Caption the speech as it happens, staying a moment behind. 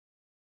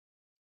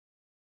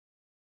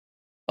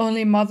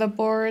only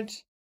motherboard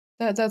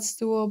that's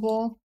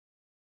doable.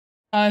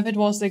 If it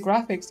was the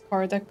graphics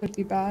card, that could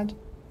be bad.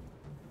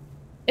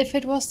 If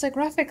it was the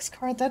graphics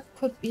card, that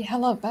could be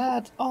hella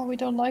bad. Oh, we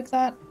don't like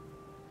that.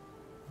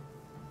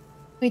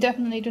 We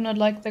definitely do not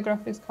like the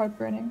graphics card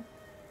burning.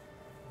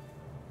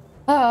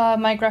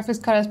 My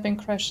graphics card has been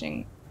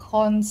crashing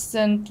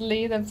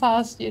constantly the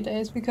past few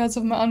days because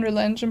of my Unreal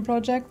Engine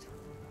project.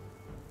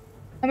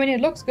 I mean,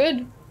 it looks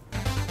good,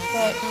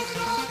 but...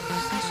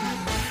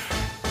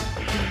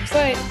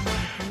 Wait.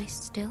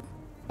 Still?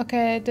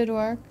 Okay, it did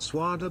work.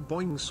 Suada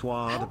boing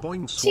suada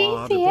boing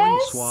suada boing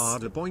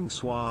suada boing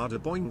suada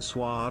boing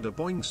suada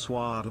boing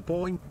suada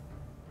boing.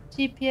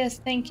 GPS,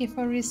 thank you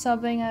for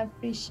resubbing, I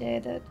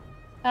appreciate it.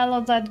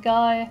 Hello, that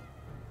guy.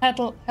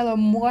 Hello,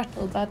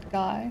 mortal, that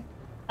guy.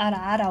 Ara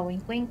ara,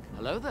 wink wink.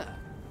 Hello there.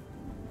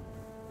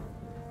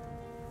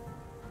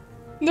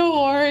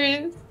 No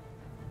worries.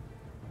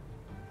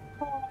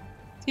 Oh,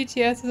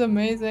 TTS is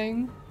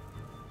amazing.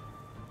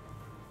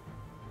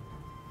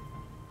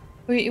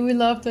 We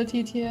love the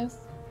TTS.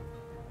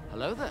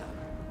 Hello there.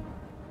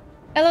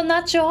 Hello,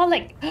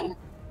 Nachoholic.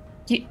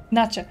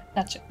 Nacho.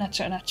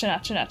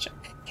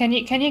 Can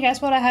you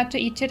guess what I had to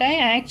eat today?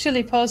 I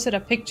actually posted a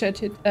picture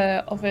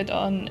of it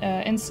on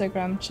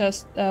Instagram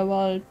just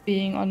while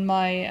being on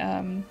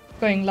my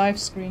going live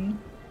screen.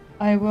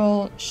 I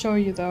will show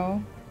you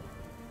though,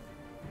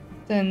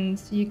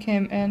 since you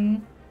came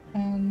in.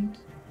 And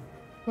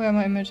where are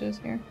my images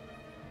here?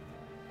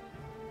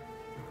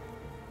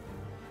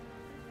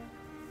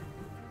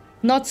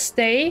 Not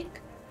steak,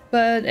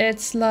 but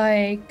it's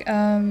like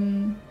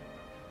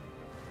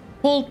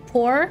pulled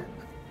pork,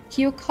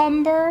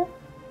 cucumber,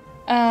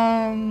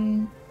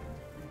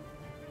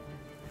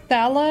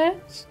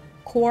 salad,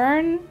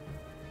 corn,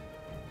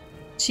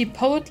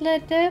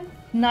 chipotle dip,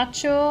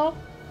 nacho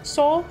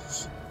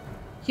sauce,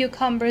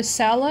 cucumber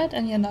salad,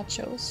 and your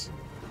nachos.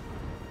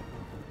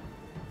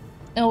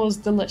 It was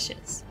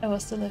delicious. It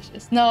was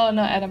delicious. No,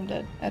 Adam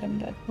did.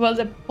 Well,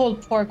 the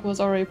pulled pork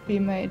was already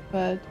pre-made,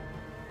 but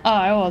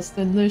oh, it was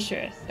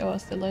delicious. It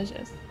was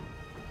delicious.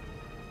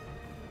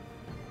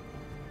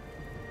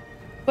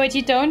 But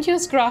you don't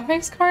use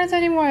graphics cards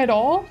anymore at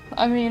all?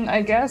 I mean,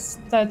 I guess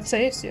that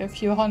saves you a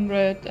few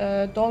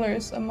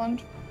 $100 a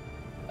month.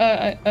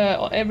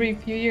 Every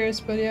few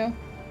years, but yeah.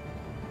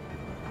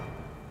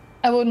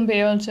 I wouldn't be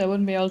able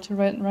to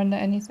render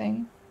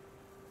anything.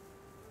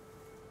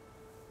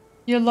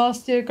 You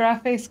lost your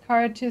graphics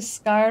card to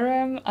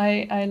Skyrim?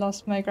 I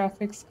lost my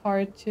graphics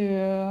card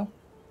to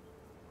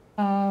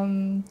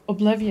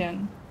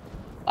Oblivion.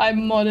 I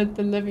modded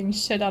the living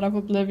shit out of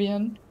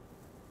Oblivion.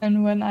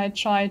 And when I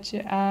tried to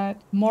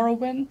add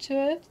Morrowind to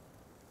it,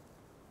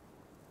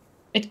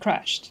 it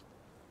crashed.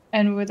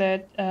 And with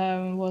it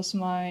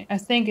I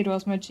think it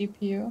was my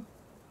GPU.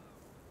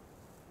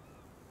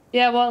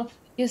 Yeah, well,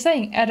 you're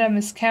saying Adam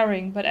is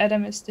carrying, but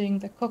Adam is doing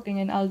the cooking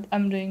and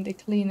I'm doing the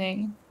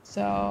cleaning.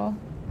 So,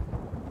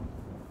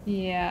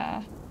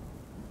 yeah.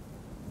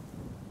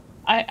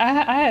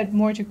 I had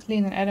more to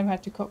clean than Adam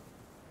had to cook.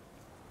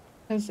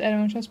 Because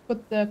Adam just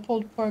put the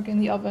pulled pork in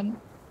the oven.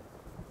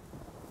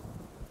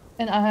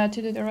 And I had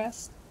to do the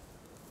rest.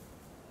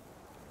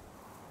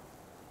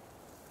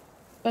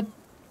 But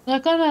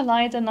not gonna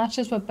lie, the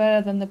nachos were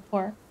better than the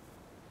pork.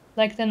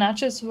 Like the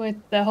nachos with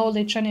the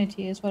Holy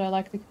Trinity is what I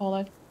like to call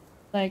it.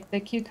 Like the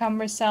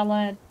cucumber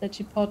salad, the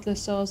chipotle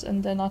sauce,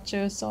 and the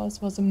nacho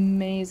sauce was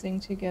amazing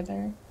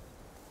together.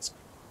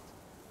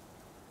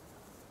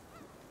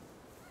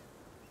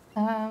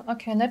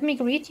 Okay, let me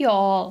greet you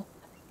all.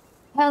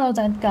 Hello,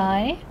 that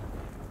guy.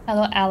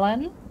 Hello,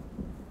 Alan.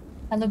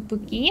 Hello,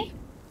 Bookie.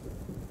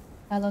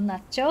 Hello,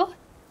 Nacho.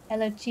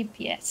 Hello,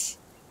 GPS.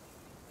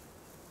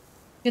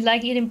 You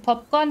like eating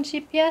popcorn,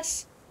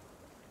 GPS?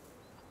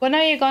 When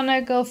are you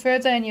gonna go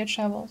further in your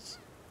travels?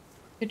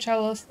 Your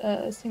travels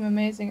seem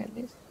amazing, at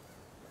least.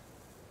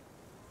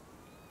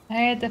 I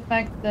hate the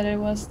fact that it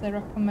was the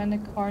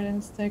recommended card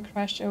and still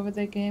crashed over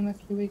the game a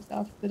few weeks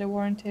after the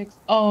warranty.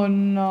 Oh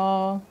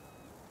no.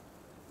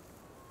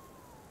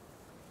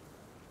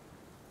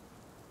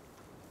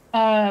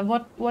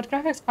 What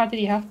graphics card did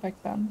you have back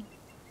then?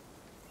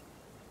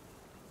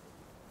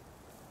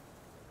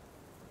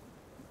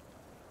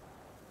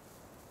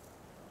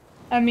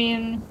 I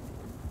mean,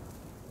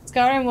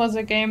 Skyrim was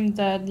a game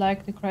that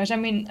liked to crash. I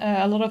mean,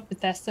 a lot of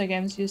Bethesda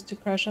games used to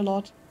crash a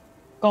lot.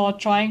 God,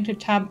 trying to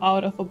tab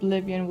out of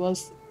Oblivion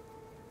was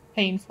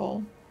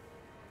painful.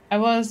 I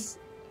was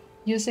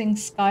using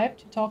Skype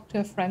to talk to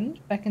a friend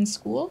back in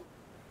school,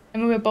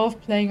 and we were both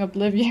playing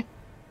Oblivion.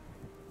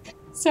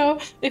 So,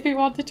 if we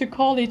wanted to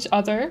call each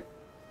other,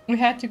 we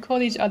had to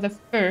call each other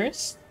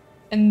first,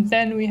 and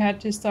then we had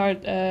to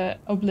start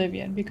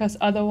Oblivion, because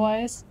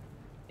otherwise,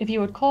 if you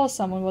would call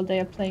someone while they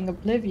are playing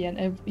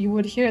Oblivion, you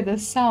would hear the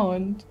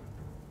sound,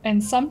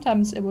 and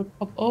sometimes it would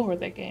pop over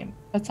the game,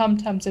 but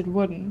sometimes it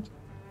wouldn't.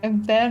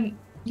 And then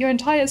your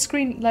entire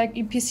screen, like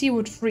your PC,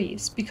 would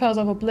freeze because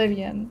of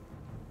Oblivion.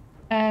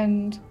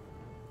 And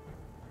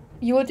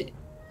you would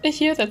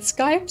hear that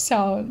Skype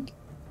sound,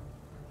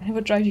 and it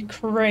would drive you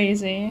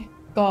crazy.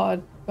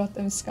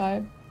 Goddamn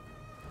Skype.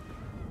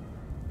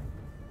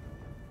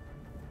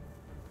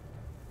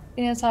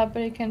 In his heart,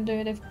 but you can do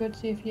it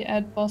if you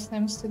add boss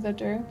names to the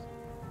dirt.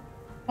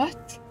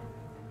 What?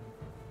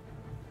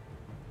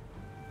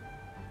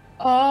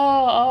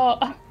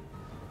 Oh.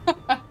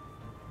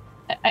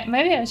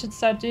 Maybe I should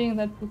start doing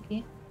that,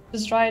 Pookie.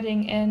 Just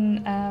writing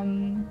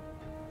in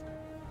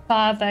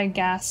Father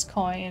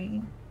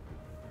Gascoigne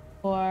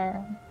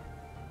or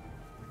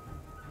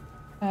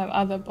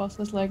other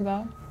bosses like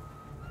that.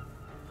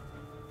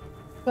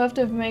 12th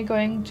of May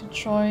going to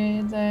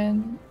Troy,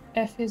 then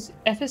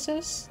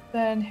Ephesus,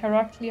 then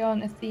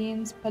Heraklion,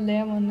 Athens,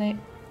 Palermo,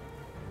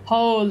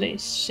 Holy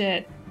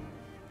shit.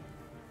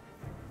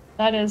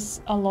 That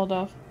is a lot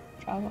of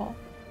travel.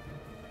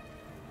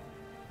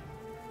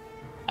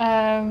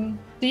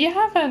 Do you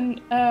have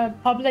a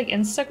public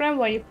Instagram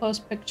where you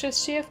post pictures,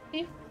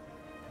 GFP?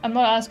 I'm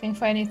not asking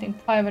for anything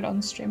private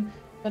on stream,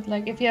 but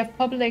like if you have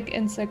public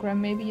Instagram,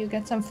 maybe you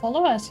get some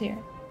followers here.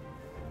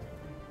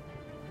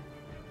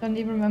 Don't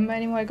even remember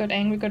anymore. I got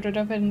angry, got rid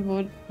of it,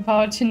 and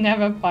vowed to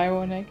never buy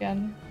one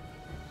again.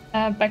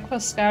 Back for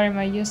Skyrim,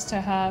 I used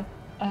to have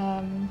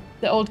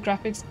the old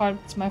graphics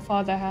cards my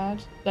father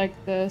had, like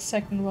the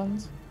second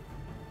ones.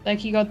 Like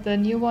he got the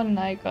new one and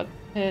I got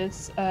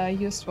his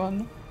used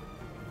one.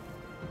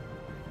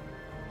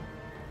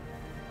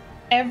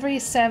 Every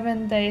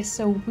 7 days,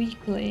 so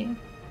weekly.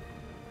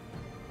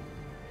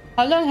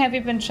 How long have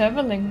you been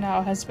traveling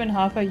now? Has it been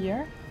half a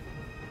year?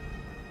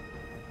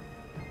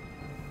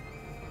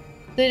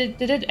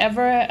 Did it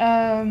ever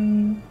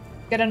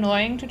get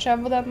annoying to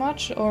travel that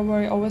much, or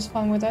were you always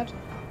fine with it?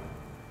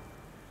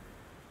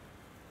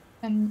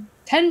 And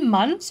 10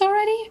 months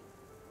already?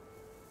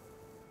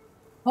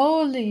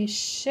 Holy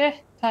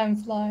shit, time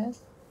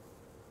flies.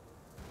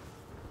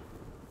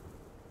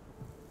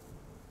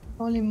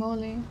 Holy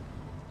moly.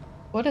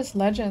 What is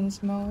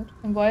Legends mode?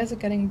 And why is it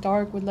getting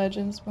dark with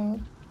Legends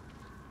mode?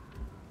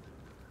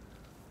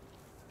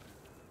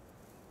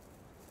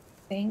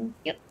 Thank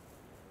you.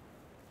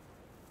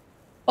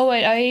 Oh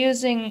wait, are you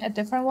using a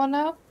different one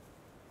now?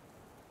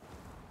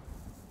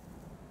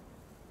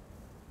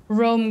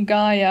 Rome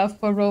Gaia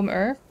for Rome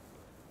Earth?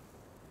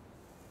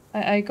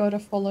 I gotta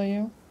follow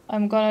you.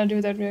 I'm gonna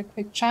do that real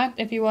quick. Chat,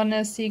 if you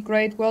wanna see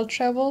great world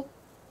travel,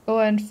 go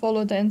and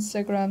follow the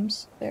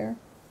Instagrams there.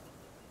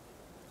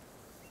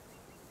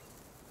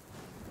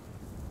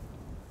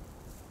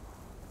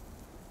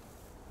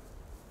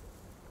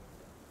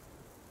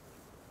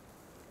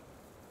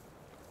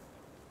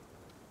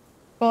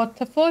 Got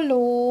to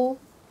follow.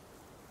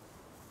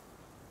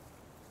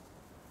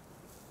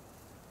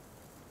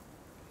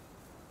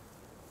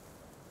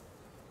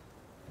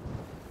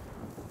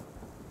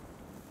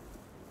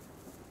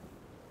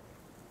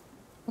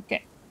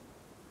 Okay.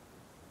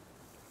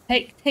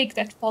 Take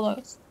that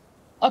follows.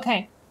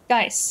 Okay,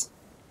 guys.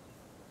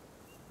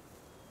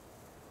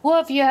 Who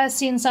of you has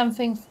seen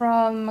something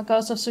from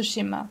Ghost of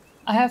Tsushima?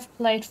 I have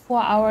played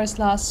 4 hours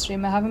last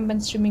stream. I haven't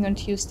been streaming on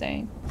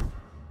Tuesday.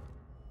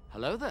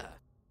 Hello there.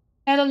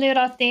 Hello,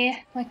 Lirati.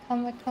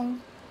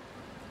 Welcome.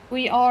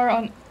 We are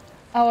on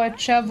our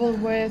travel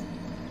with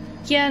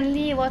Kian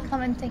Lee.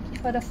 Welcome and thank you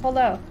for the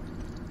follow.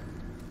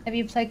 Have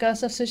you played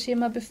Ghost of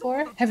Tsushima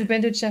before? Have you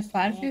been to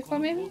Japan before,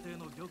 maybe?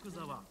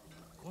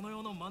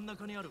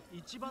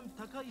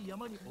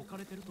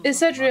 Is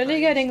that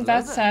really getting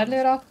that sad,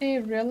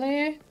 Lirati?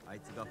 Really?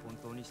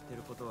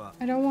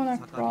 I don't wanna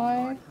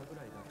cry.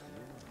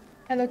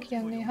 Hello,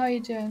 Kian Lee. How are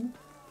you doing?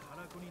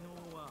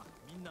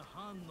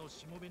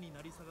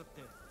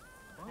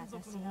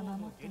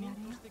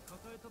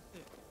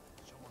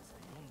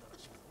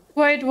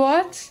 Wait,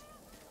 what?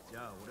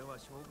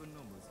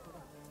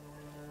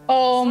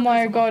 Oh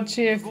my god,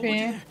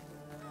 GFP.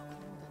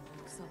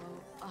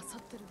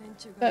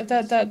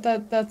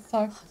 That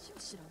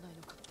sucks.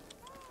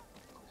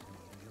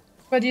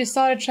 But you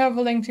started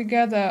traveling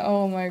together.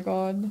 Oh my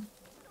god.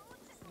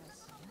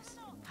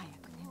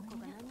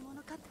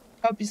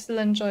 Hope you still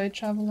enjoy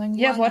traveling.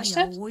 You have watched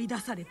it?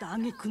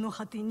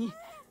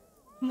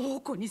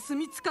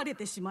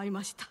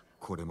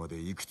 これまで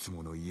いくつ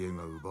もの家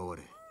が奪わ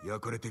れ、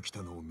焼かれてき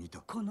たのを見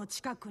た。この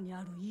近くに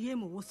ある家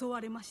も襲わ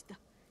れました。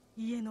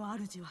家の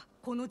主は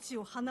この地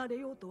を離れ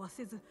ようとは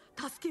せず、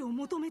助けを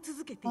求め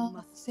続けてい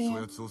ます。そ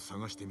やつを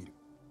探してみる。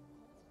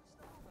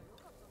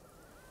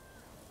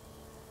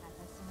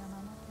私が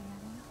守ってや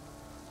るよ。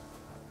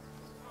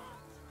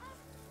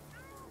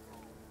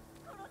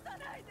殺さ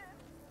ないで。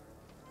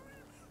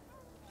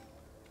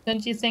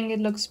Don't you think it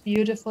looks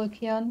beautiful,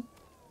 Kian?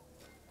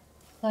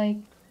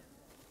 Like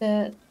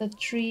the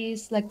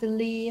trees, like the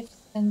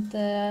leaves and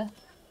the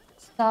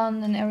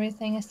sun and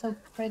everything is so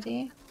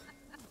pretty.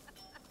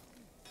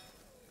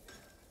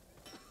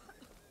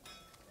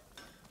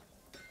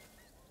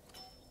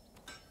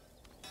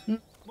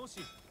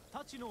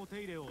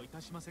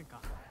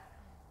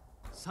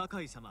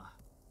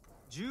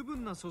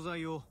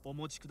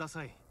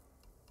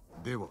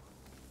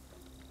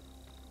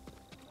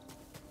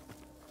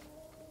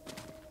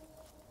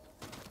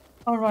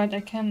 Alright,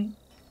 I can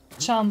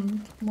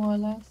jump more or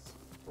less.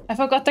 I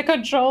forgot the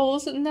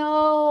controls.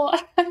 No,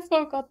 I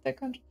forgot the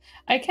controls.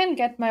 I can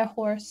get my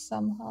horse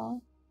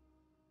somehow.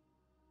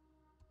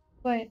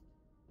 Wait.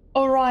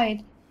 Oh,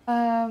 right.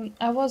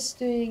 I was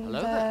doing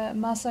Hello the there.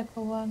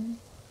 massacre one.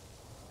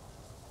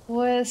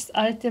 Wo ist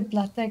alte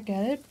Blatter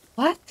gelb?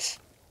 What?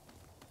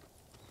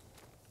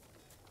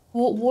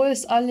 Wo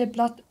ist alle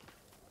Blatt?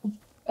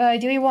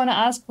 Do you want to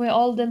ask where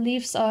all the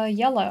leaves are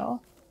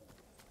yellow?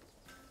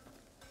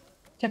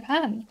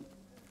 Japan.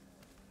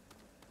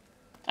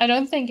 I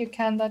don't think you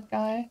can, that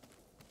guy.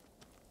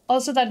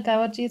 Also, that guy,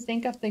 what do you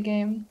think of the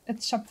game?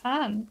 It's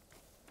Japan.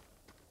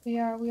 We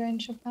are in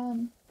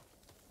Japan.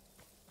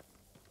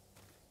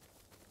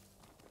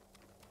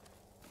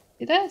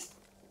 It is.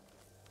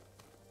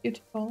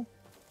 Beautiful.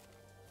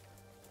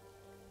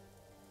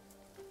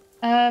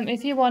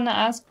 If you want to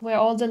ask where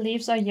all the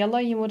leaves are yellow,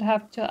 you would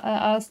have to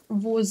ask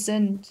wo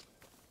sind.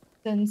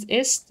 Since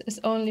ist is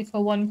only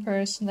for one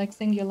person, like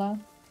singular,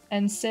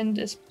 and sind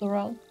is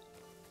plural.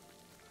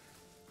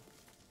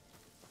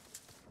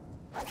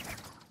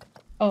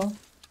 Oh,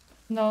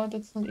 no,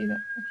 that's not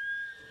either.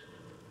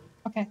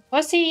 Okay,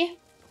 Pussy!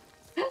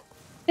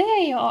 There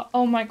you are!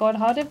 Oh my god,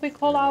 how did we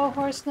call our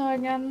horse now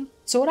again?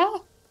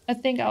 Soda? I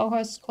think our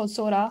horse is called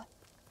Soda.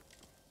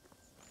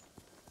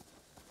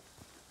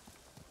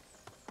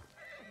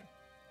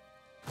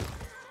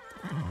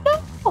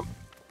 No!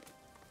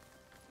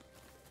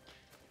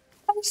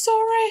 I'm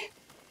sorry!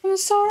 I'm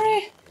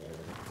sorry!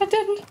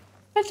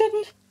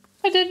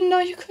 I didn't know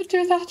you could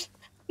do that.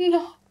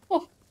 No.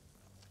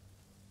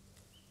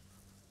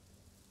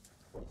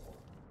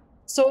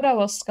 Soda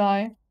was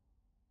Sky.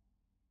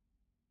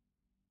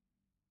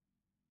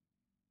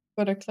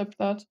 Gotta clip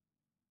that.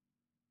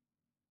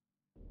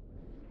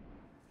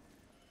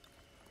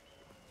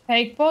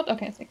 Cakebot?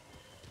 Okay, I think.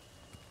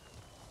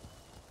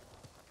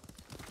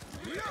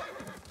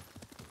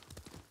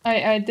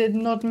 I did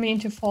not mean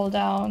to fall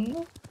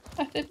down.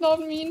 I did not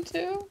mean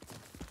to.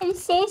 I'm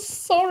so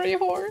sorry,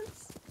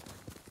 horse.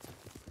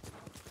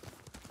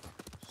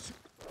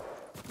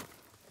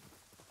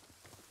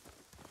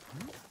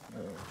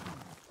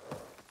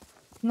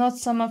 Not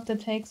some of the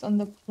takes on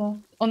the plot.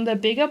 On the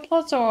bigger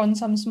plots or on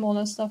some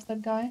smaller stuff,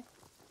 that guy?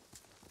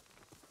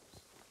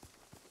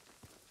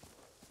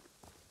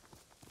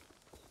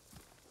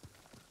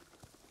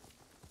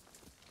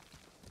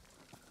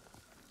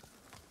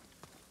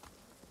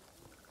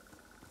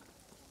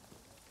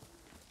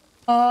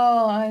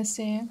 Oh, I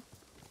see.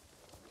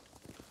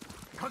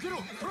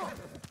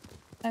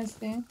 I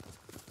see.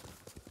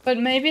 But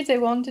maybe they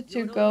wanted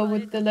to go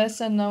with the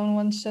lesser known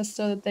ones just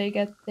so that they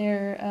get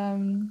their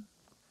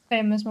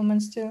famous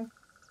moments too.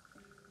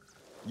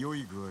 良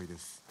い具合で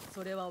す。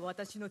それは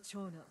私の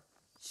長男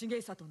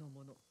重里の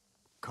もの。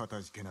か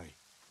たじけない。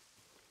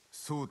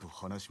そうと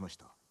話しまし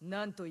た。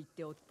何と言っ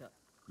ておった。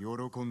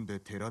喜んで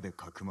寺で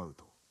かくまう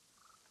と。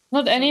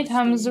Not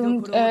anytime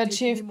soon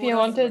GFP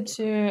wanted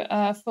to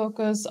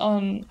focus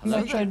on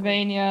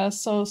Metroidvania,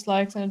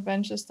 Souslikes and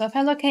adventure stuff.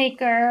 Hello,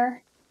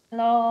 Caker!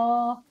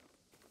 Hello!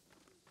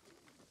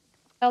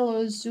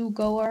 Hello, zoo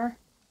goer.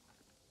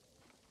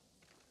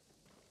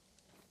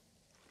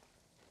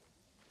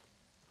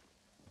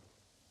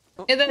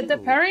 Yeah, the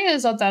parry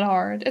is not that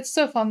hard. It's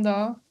so fun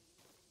though.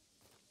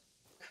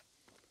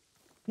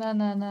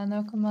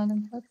 No command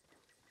input.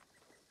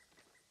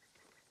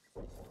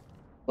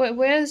 Wait,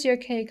 where's your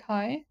cake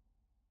high?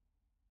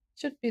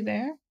 Should be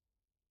there.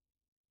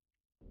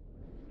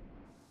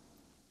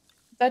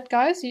 That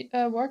guy's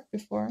worked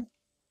before.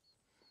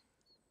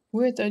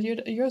 Weird that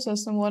yours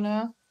doesn't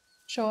wanna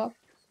show up.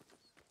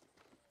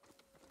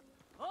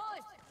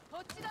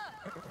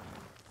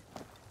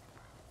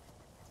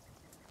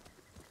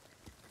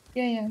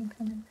 Yeah, I'm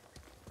coming.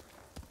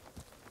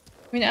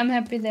 I mean, I'm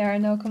happy there are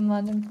no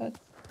command input.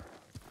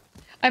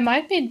 I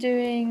might be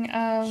doing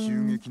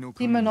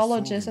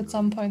Demonologist at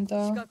some point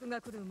though.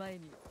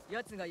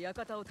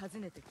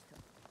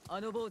 あ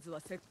の坊主は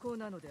石膏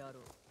なのであろ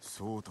う。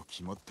そうと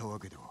決まったわ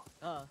けでは。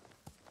あ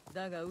あ、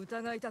だが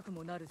疑いたく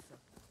もなるさ。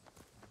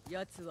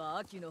奴は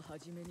秋の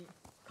初めに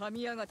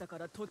神谷方か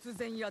ら突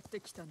然やって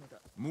きたの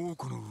だ。もう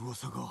この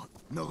噂が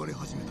流れ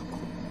始めたか。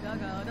だ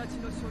が足立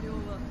の所領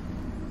は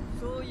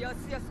そうや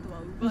すやすと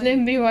は奪え。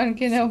Limby one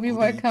Kenobi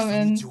welcome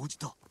in.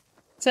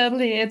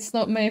 Sadly, it's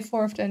not May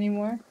 4th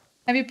anymore.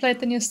 Have you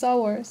played the new Star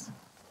Wars?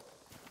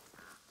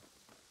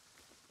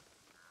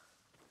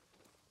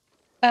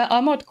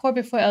 Armored Core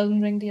before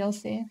Elden Ring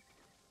DLC.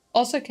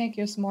 Also, Cake,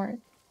 you're smart.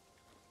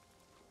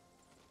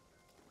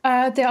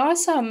 There are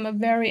some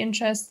very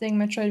interesting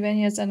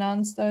Metroidvanias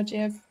announced though,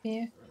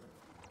 GFP.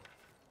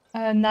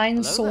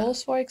 Nine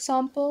Souls, for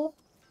example.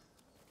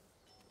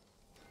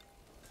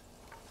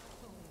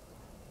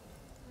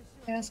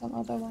 There are some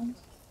other ones.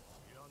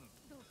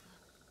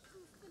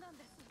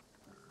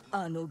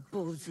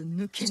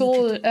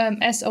 Soul,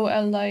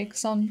 S-O-L like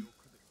son.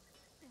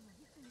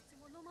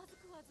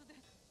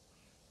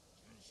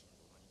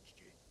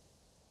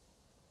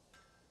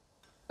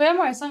 Where are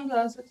my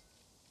sunglasses?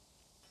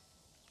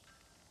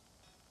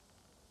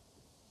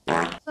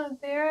 So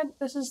there,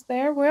 this is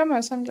there. Where are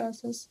my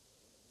sunglasses?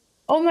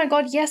 Oh my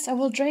god, yes, I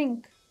will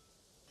drink.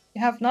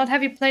 You have not?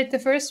 Have you played the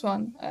first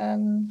one?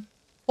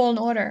 Fallen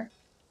Order.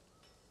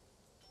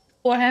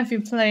 Or have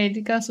you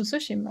played Ghost of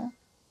Tsushima,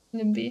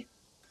 Limby?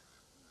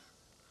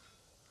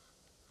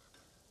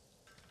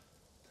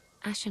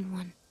 Ashen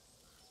One,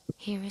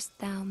 hearest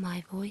thou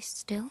my voice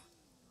still?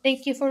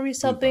 Thank you for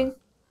resubbing.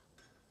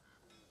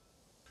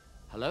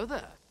 Hello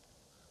there.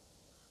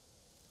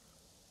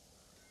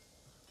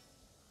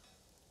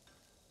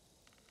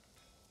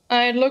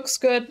 It looks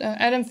good.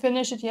 Adam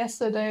finished it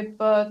yesterday,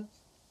 but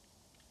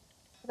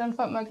I don't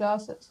find my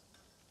glasses.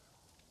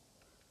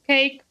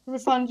 Cake,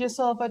 refund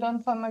yourself. I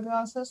don't find my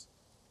glasses.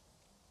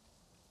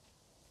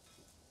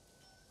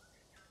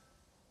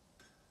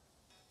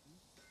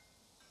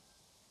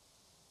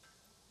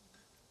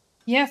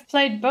 You have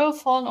played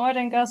both Fallen Order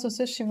and Ghost of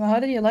Tsushima. How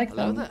did you like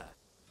Hello them?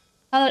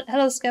 there.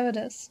 Hello,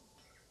 Scavadus.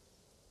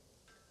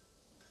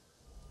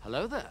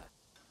 Hello there.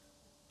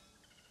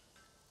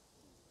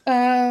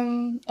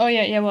 Oh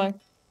yeah, well,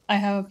 I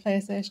have a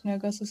PlayStation now.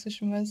 Ghost of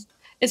Tsushima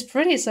it's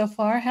pretty so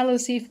far. Hello,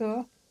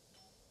 Sifu.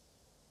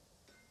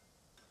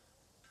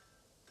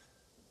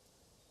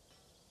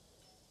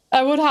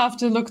 I would have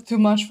to look too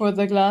much for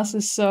the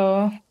glasses,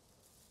 so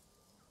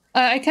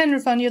I can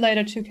refund you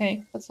later,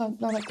 2K. That's not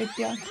a big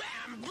deal.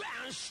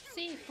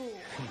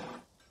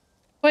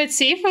 Wait,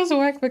 Sifu's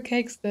work, but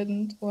Cakes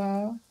didn't.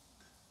 Wow.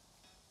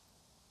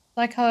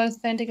 Like how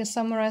authentic a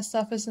samurai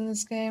stuff is in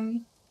this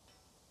game.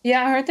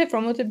 Yeah, I heard they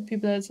promoted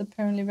people that's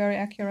apparently very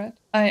accurate.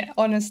 I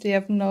honestly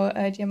have no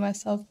idea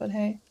myself, but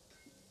hey.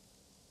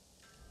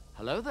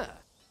 Hello there.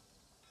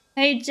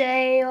 Hey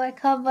Jay,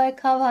 welcome,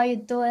 how you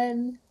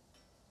doing?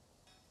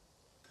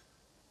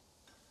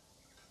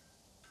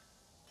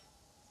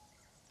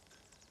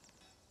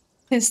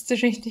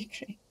 History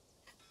degree.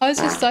 How's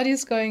your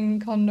studies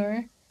going,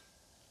 Condor?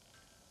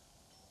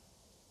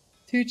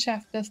 2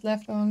 chapters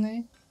left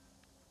only.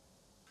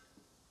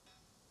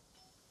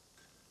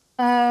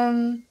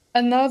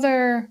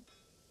 Another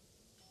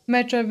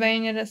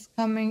Metroidvania that's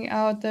coming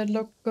out that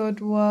looked good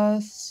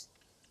was...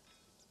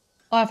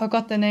 Oh, I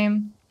forgot the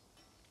name.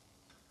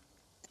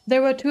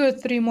 There were 2 or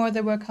 3 more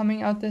that were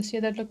coming out this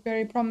year that looked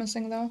very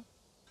promising though.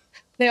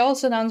 They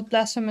also announced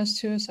Blasphemous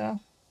 2, so...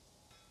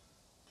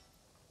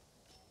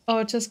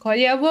 Oh, just quiet.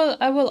 Yeah,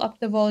 I will up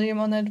the volume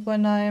on it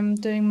when I'm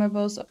doing my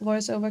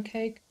voiceover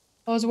cake.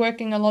 I was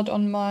working a lot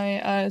on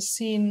my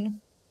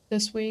scene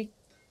this week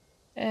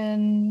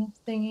in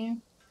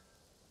thingy.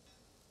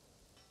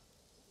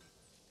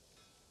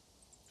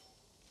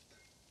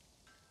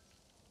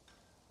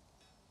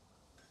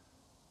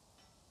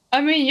 I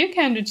mean, you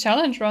can do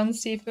challenge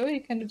runs, Sifu. You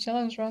can do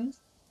challenge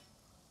runs.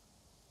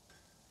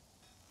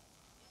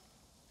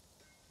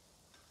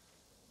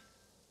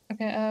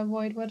 Okay,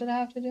 Void, what did I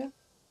have to do?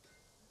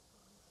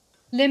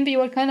 Limby,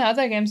 what kind of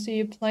other games do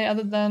you play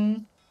other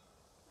than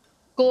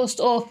Ghost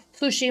of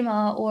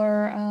Tsushima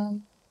or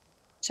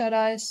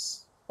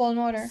Jedi's Fallen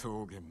Order? 草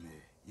原め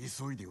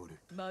急いでおる。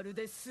まる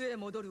で巣へ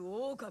戻る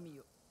狼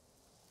よ。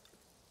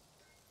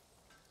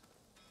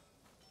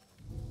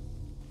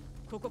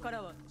ここか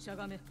らはしゃ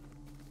がめ。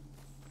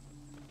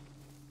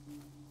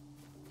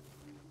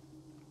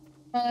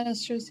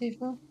That's true,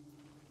 Sifu.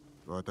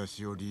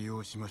 私を利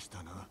用しまし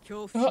たな。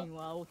恐怖心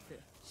を煽って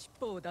尻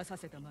尾を出さ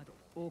せたまで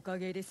おか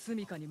げで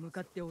住処に向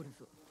かっておる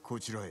ぞ。こ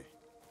ちらへ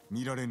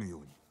見られぬよう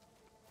に。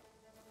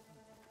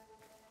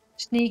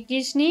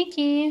Sneaky,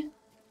 sneaky.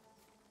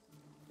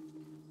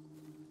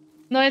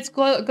 No, it's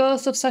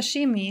Ghost of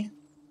Sashimi.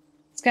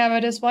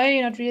 Scavadus, why are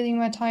you not reading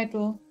my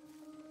title?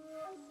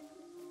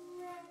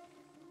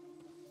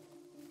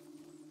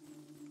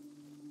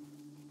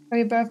 Oh,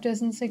 your birthday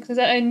is in 6.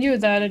 I knew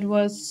that it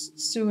was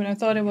soon. I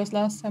thought it was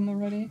last time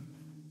already.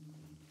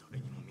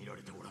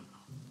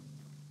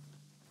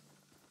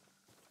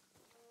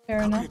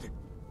 Fair enough.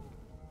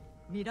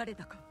 見られ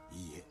たか。い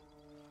い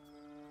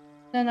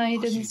え。No, he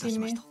didn't see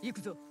me. 行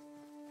くぞ。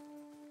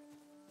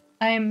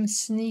I'm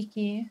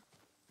sneaky.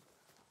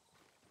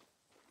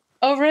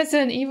 Oh,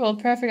 Resident Evil,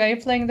 perfect. Are you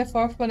playing the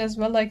 4th one as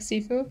well, like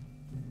Sifu?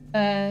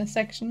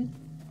 Section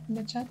in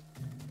the chat.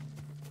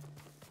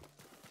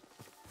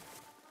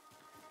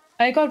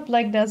 I got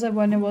Black Desert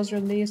when it was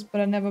released,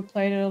 but I never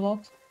played it a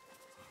lot.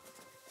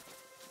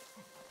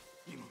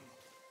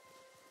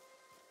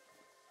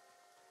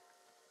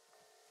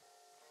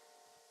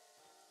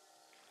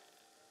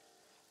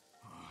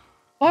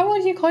 Why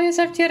won't you call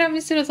yourself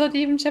tiramisu? That's not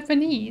even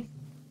Japanese.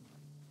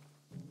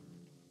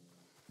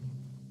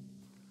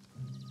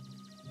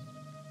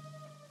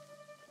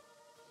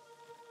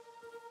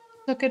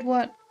 Look at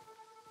what?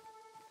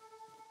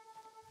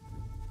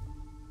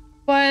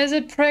 Why is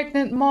it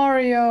pregnant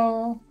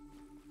Mario?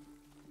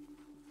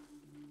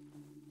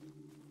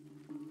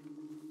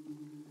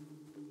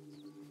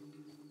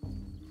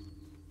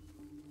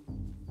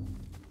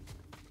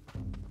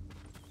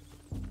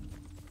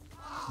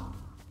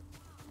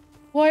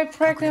 Why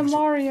pregnant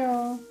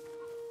Mario?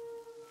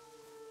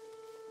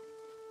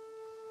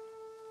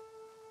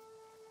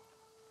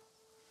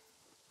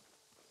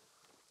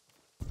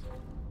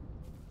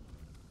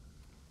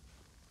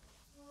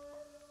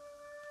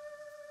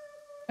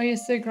 Are you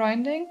still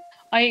grinding?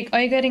 Are you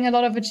getting a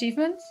lot of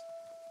achievements?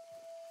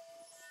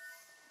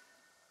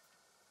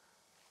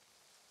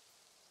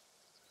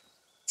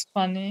 It's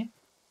funny.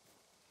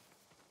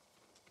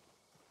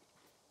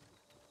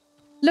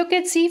 Look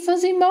at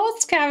Sifu's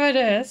emotes,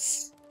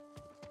 Cowardice!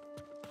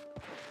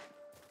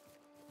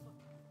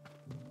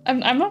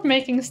 I'm not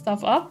making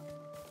stuff up.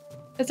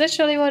 It's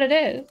actually what it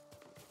is.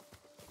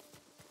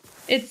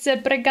 It's a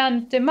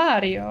Brigante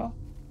Mario.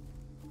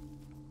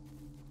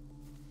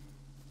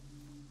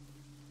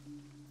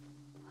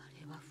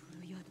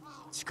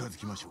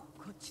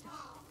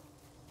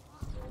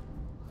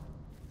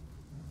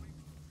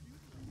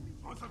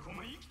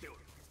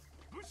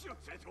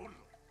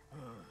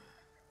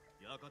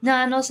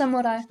 Nah, no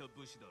samurai.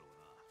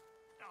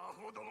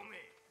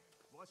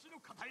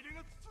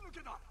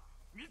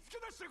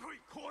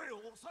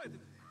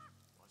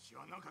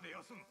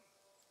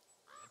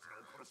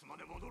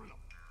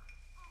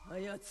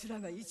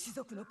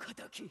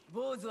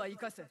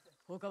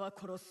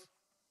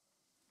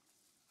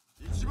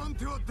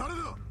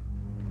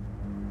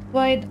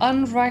 Wait,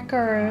 on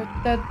record,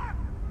 that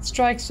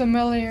strikes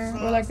familiar,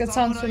 or like that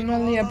sounds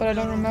familiar, but I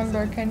don't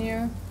remember. Can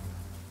you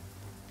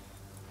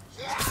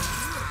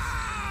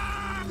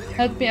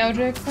help me out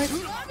real quick?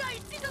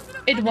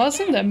 It was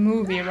in the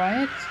movie,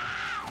 right?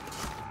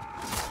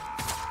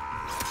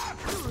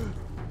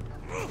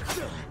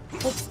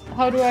 Oops,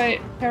 how do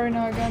I parry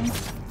now again?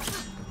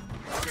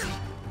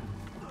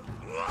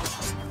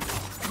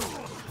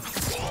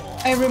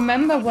 I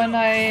remember when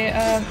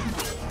I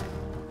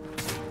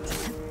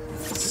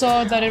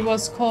saw that it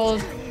was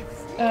called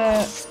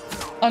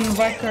on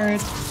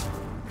record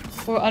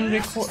or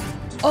unrecord.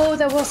 Oh,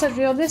 that was a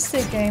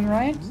realistic game,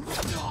 right?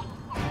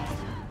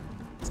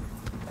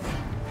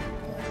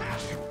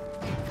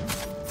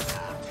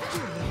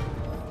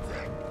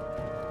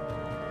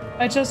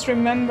 I just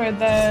remember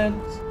that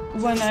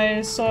when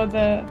I saw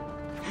the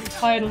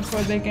title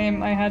for the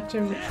game, I had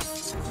to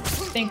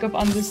think of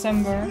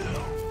Undecember.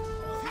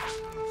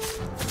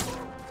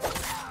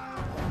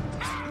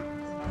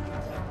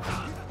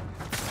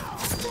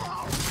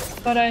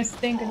 But I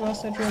think it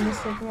was a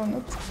realistic one.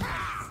 Oops.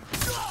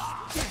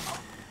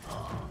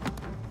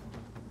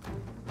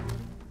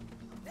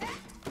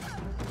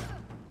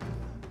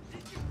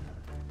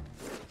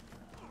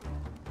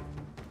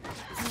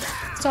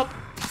 Stop.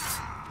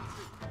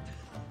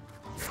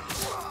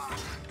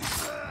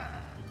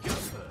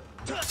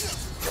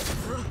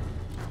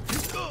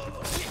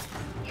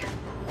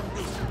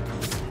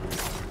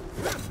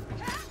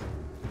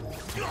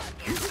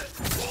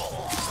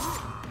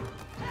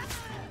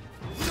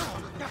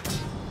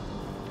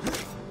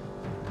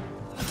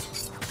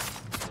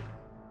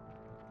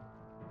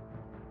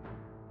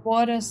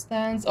 Water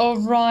stance. Oh,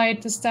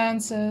 right, the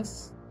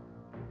stances.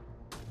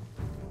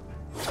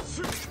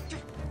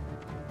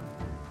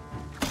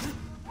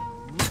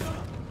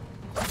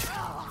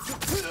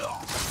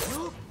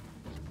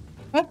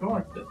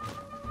 What?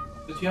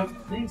 Did you have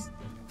things?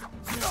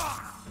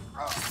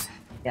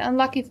 Yeah,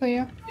 unlucky for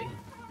you.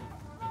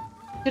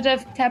 Should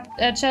have kept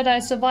a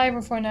Jedi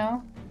Survivor for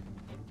now.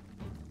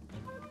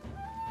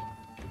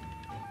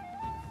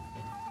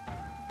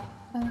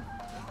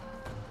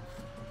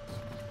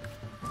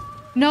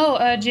 No,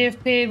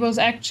 GFP was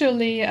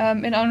actually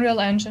in Unreal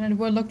Engine. It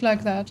will look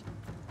like that.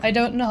 I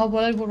don't know how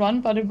well it will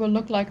run, but it will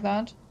look like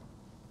that.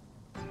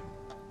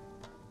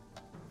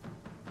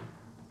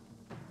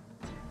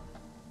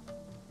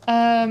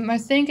 I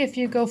think if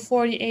you go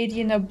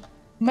 4080 and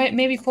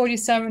maybe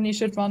 4070, you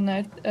should run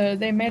it.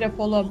 They made a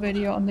follow-up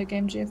video on the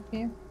game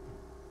GFP.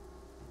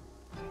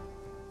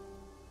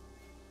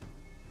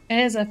 It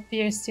is a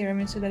fierce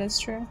tiramisu, that is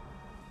true.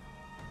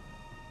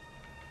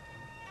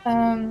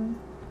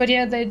 But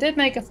yeah, they did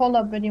make a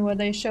follow-up video where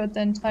they showed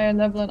the entire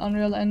level in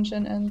Unreal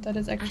Engine, and that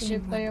is actually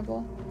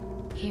playable.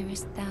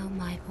 Hearest thou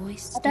my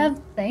voice? I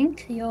don't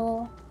think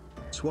you're...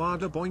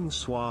 Suada boing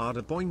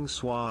suada boing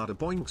suada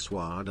boing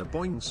suada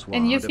boing suada.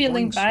 And you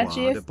feeling bad,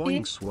 GFP?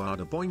 Boing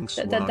suada boing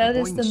suada that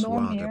is the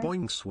norm here.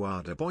 boing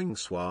suada boing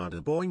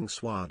suada boing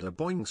suada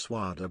boing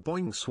suada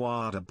boing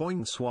suada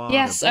boing suada.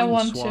 Yes, I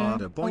want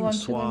to. Boing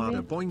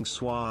suada boing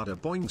suada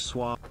boing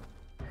suada.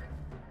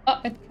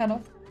 Oh, it kind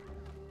of.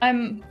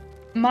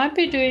 Might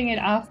be doing it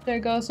after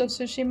Ghost of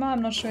Tsushima,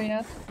 I'm not sure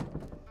yet.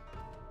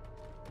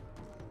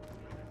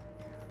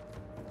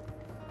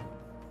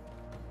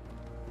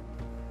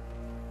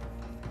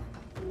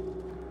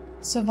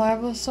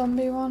 Survival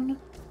zombie one?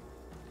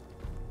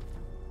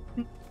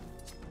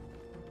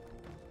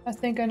 I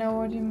think I know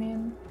what you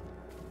mean.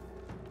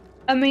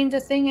 I mean,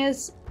 the thing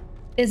is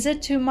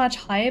it too much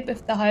hype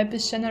if the hype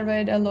is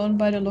generated alone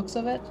by the looks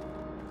of it?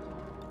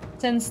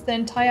 Since the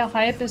entire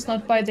hype is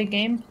not by the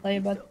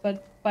gameplay, but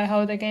by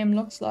how the game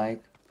looks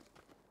like.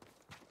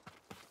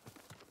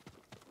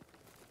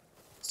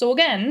 So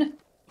again,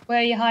 where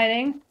are you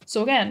hiding?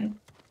 So again.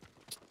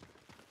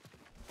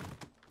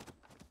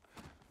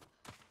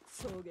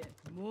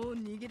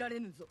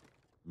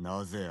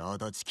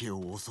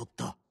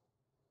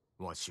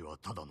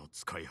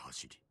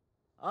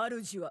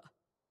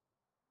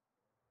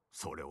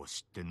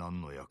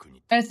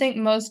 I think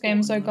most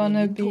games are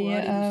gonna be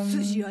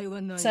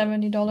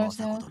 $70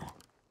 now.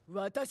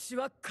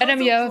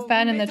 Adam, you have a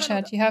fan in the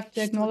chat. You have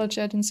to acknowledge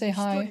it and say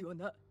hi.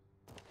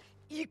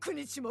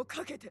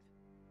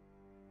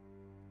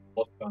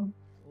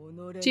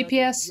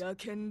 GPS.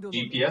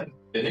 GPS?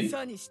 Bidding?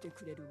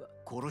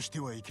 殺して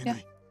はいけな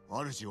い。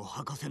主を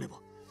吐かせねば。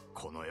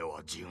この世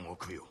は地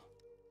獄よ。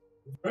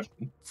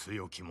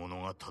強き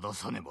者が正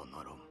さねばな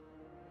らん。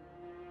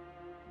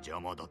邪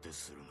魔立て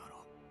するなら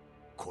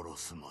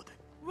殺すまで。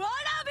わら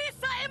び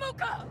さえも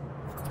か。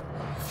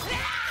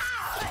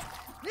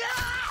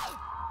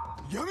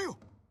やめよ。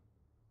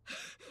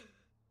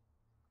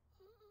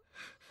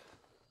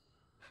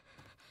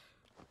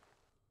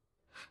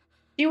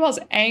He was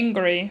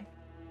angry.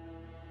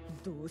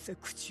 どうせ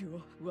口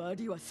を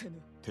割りはせ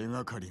ぬ。手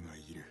がかりが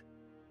いる。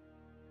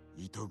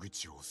糸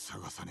口を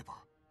探さねば。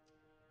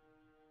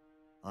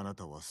あな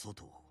たは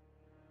外を、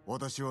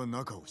私は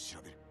中を調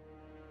べる。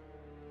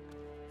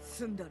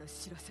済んだら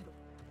知らせろ。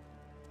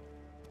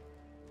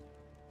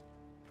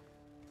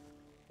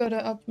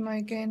Gotta up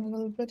my gain a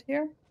little bit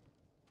here.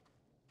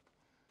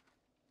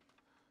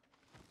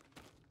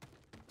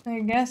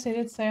 I guess he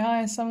did say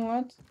hi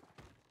somewhat.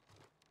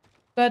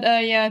 But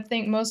yeah, I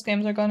think most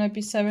games are gonna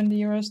be 70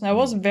 euros. And I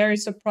was very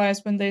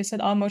surprised when they said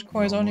Armored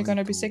Core is only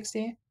gonna be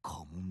 60.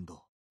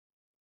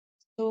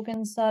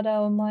 Dogen, Sada,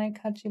 Omai,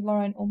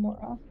 Kachibara, and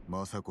Omura.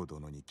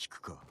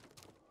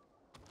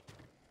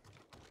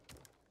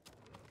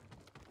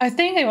 I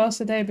think it was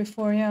the day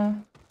before, yeah.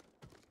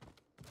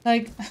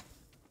 Like,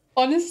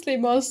 honestly,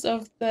 most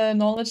of the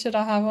knowledge that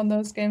I have on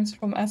those games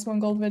from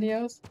Asmongold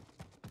videos.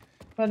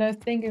 But I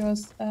think it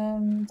was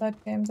that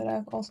game that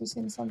I've also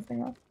seen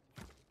something of.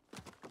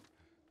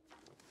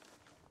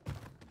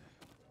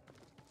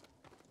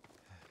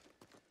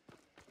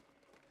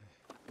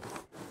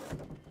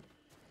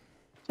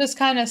 Just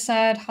kind of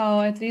sad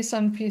how, at least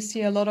on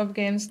PC, a lot of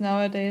games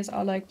nowadays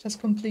are like just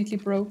completely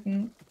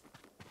broken.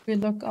 If we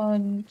look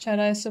on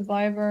Jedi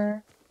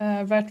Survivor,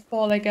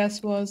 Redfall, I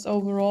guess, was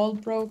overall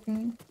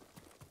broken.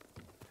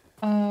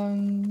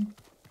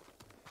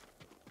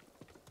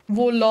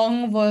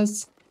 Wolong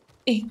was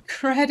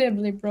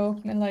incredibly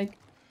broken, and like,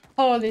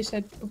 holy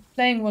shit,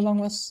 playing Wolong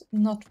was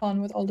not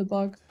fun with all the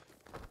bugs.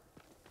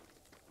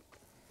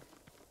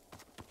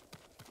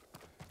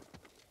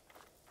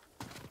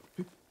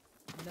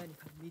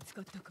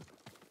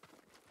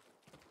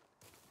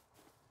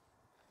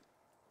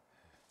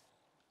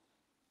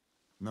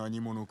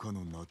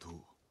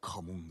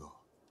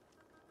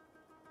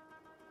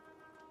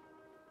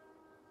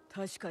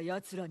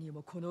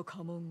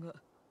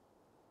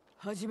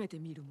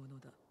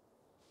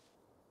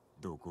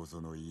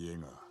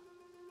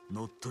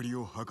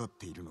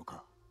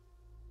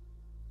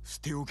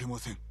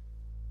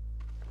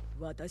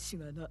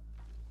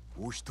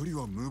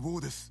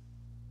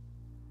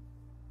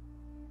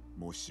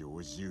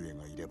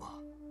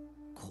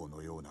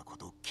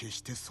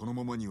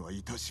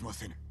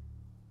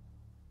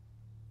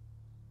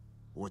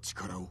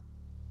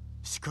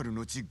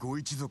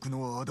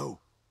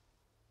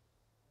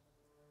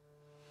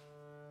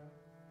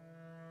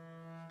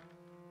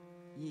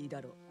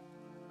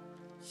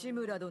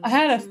 I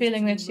had a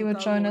feeling that she would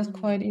join us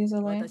quite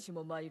easily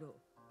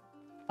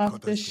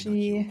after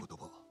she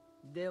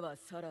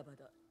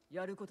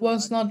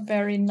was not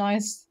very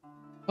nice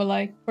or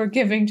like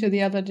forgiving to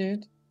the other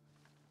dude.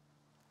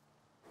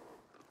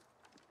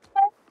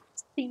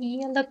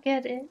 See, look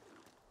at it.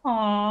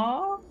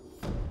 Aww.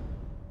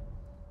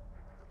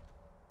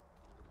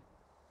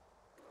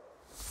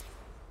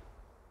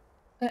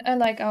 I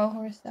like our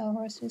horse. Our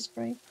horse is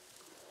great.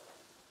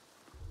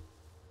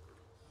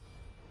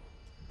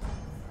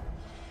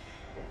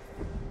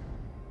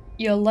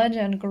 Your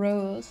legend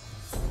grows.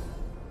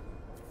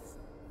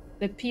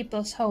 The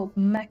people's hope,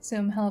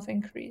 maximum health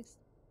increase.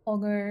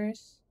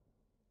 Poggers.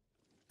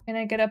 Can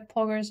I get a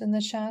poggers in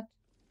the chat?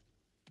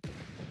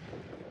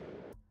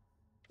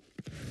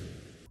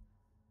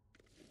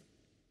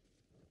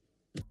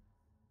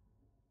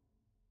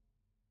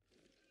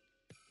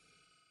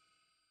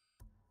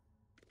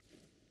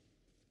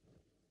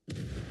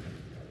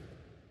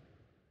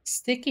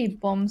 Sticky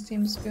bomb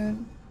seems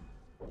good.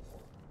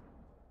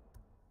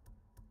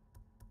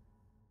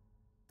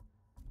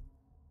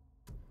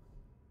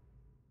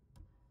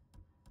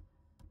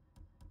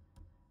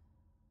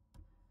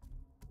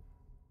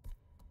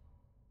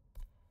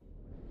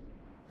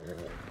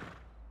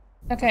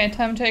 Okay,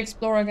 time to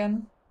explore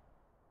again.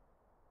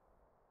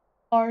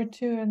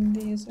 R2 and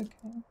these,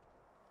 okay.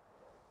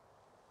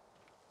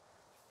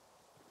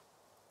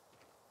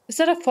 Is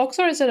that a fox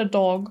or is it a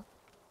dog?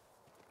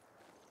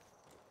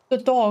 The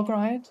dog,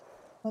 right?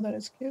 Oh, that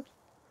is cute.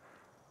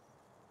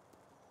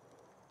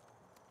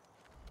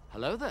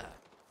 Hello there.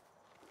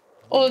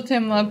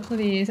 Ultima,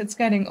 please. It's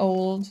getting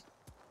old.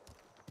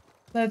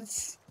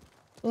 Let's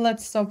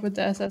stop with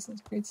the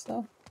Assassin's Creed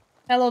stuff.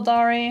 Hello,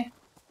 Dari.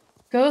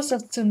 Ghost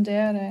of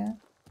Tsundere.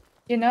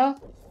 You know,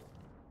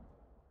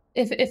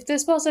 if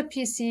this was a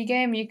PC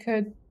game, you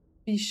could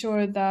be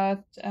sure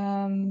that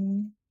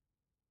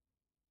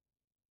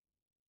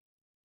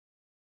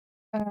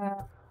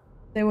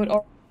they would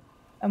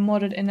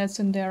mod it in a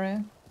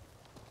Tsundere.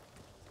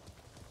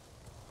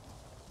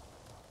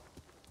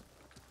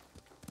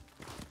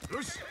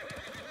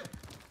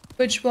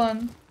 Which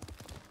one?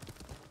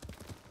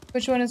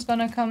 Which one is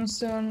gonna come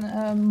soon?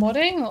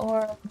 Modding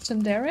or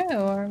Tsundere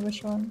or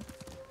which one?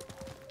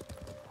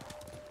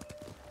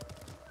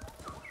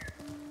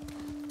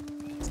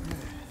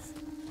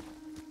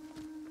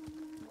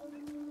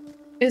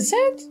 Is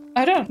it?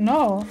 I don't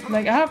know.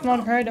 Like, I have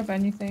not heard of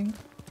anything.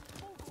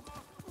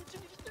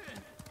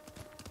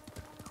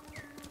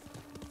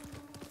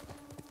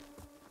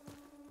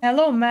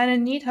 Hello, man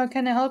in need. How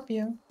can I help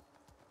you?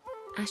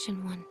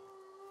 Ashen One,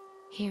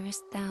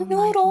 hearest thou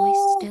my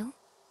voice still?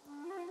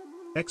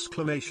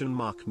 Exclamation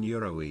mark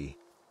Neuroe.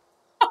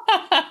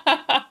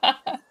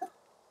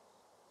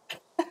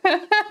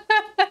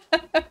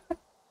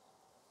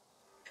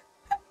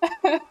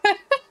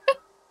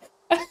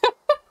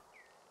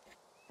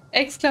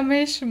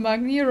 Exclamation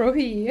mark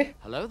Nerohi.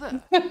 Hello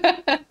there.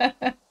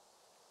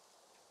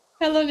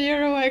 Hello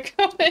Nero, I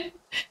come in.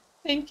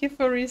 Thank you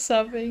for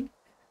resubbing.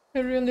 I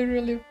really,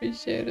 really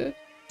appreciate it.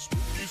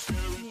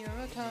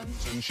 Nero time.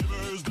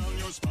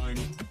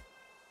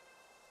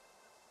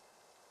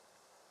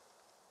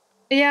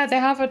 Yeah, they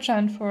have a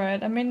chant for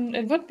it. I mean,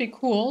 it would be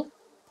cool.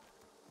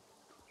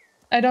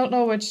 I don't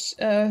know which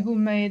who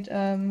made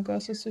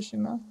Ghost of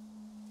Tsushima.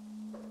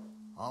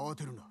 慌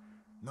てるな。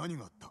何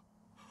があった？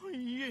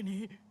家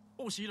に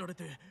押し入られ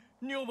て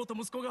女房と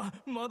息子が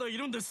まだい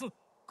るんです。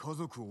家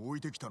族を置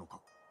いてきたのか？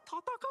戦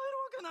え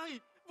るわけな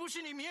い。武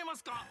士に見えま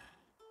すか？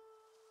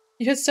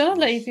 You should still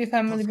leave your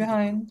family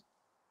behind.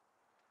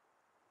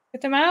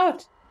 Get them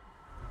out!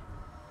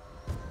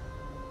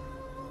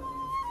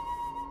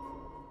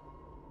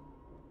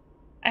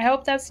 I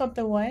hope that's not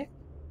the wife.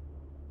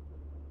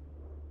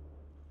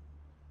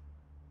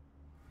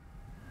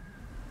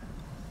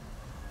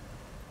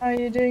 How are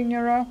you doing,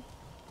 Nero?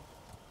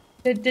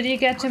 Did you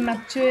get to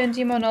map 2 and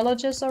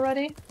Demonologist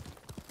already?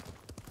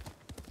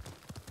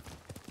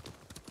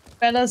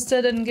 Bella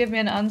still didn't give me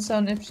an answer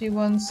on if she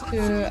wants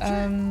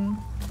to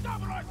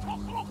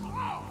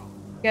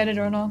get it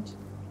or not.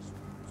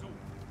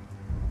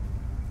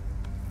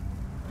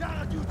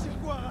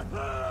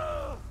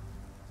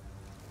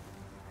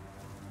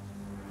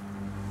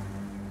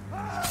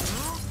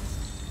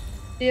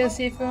 See ya,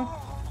 Sifu.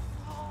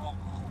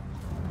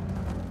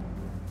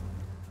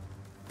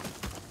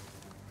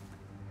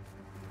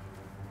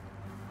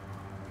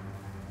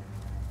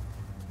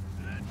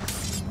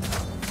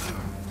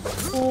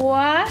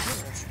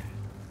 What?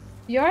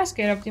 You are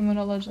scared of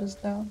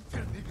Demonologist though.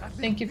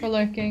 Thank you for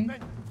lurking.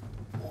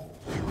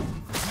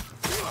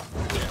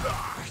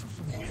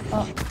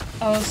 Oh,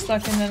 I was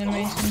stuck in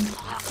animation.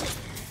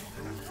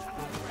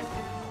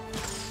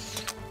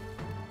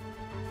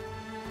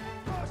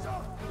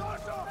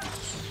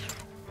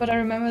 But I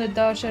remember the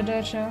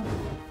Dojo.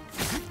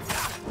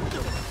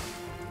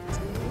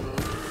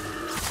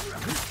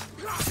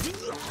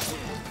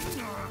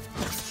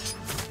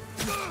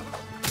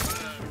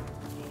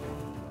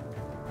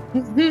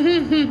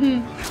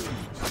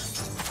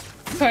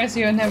 Of course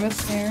you're never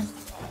scared.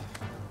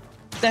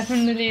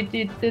 Definitely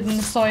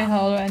didn't soy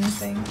howl or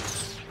anything.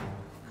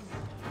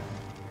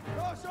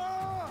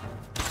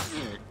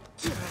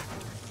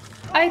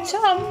 I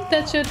jumped!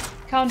 That should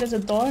count as a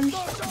dodge.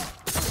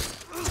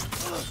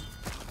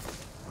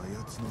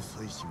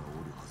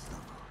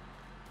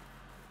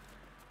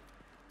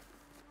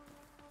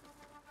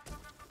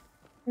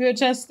 We were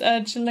just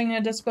chilling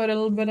in Discord a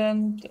little bit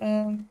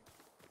and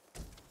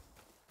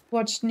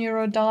watched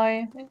Nero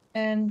die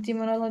and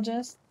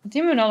Demonologist.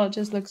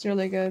 Demonologist looks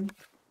really good.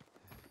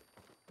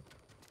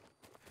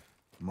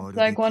 It's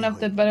like one of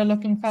the better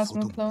looking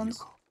Phasmo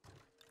clones.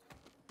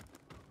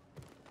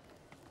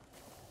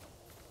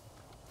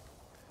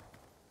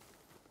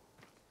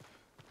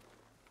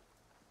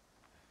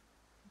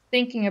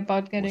 Thinking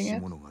about getting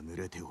it.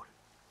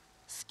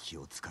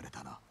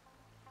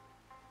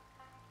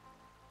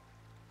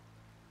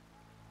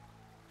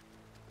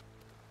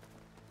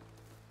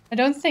 I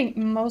don't think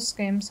most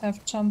games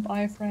have jump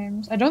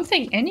iframes. I don't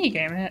think any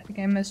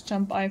game has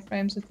jump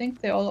iframes. I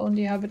think they all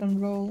only have it on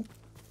roll.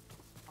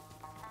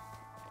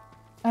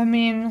 I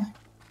mean,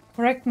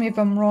 correct me if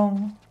I'm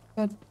wrong,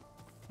 but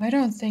I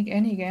don't think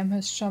any game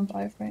has jump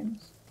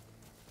iframes.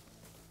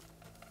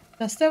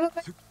 Does Devil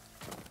May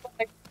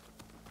Cry?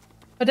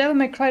 But Devil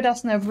May Cry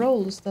doesn't have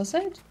rolls, does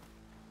it?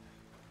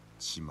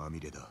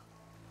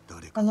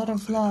 A lot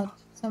of blood.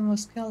 Someone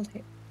was killed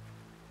here.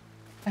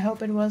 I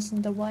hope it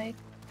wasn't the wife.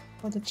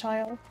 For the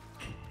child.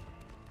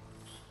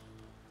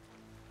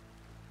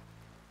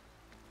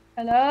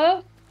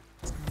 Hello?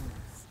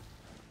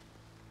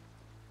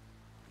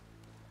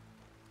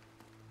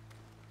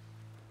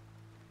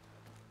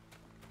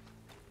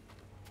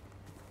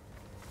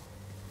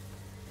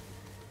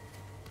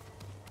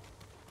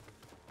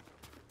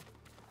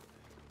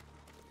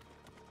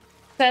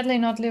 Sadly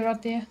not,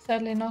 Lirati.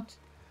 Sadly not.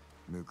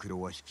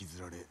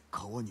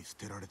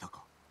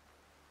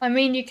 I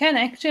mean, you can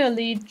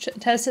actually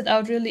test it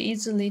out really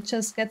easily.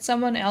 Just get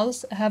someone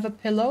else, have a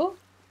pillow,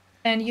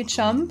 and you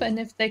jump, and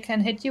if they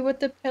can hit you with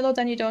the pillow,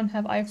 then you don't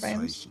have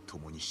iframes.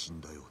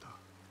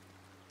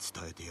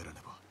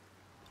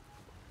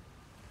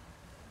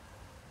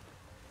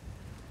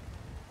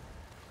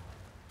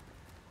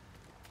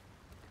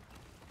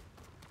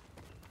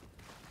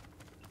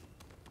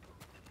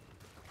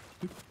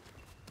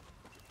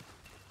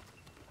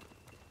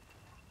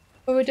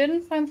 But we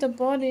didn't find the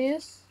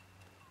bodies.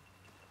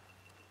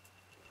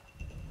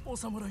 お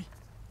侍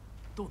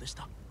どうでし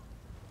た？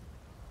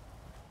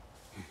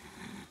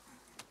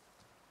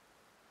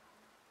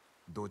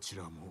どち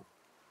らも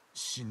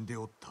死んで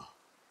おった。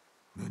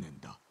無念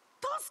だ。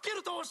助け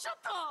るとおっしゃっ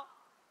た。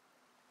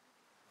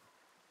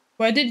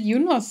 Why did you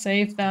not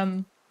save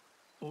them?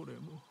 俺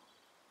も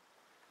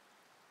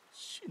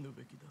死ぬ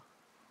べきだ。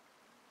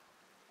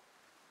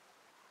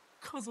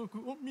家族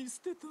を見捨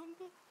てたんだ。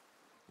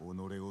己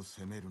を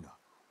責めるな。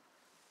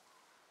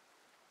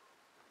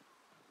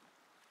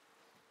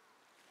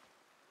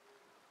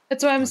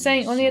That's why I'm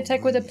saying only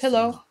attack with a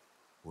pillow.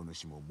 お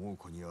主も猛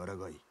虎に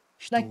抗い、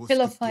 Like 人を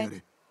pillow 救ってや fight.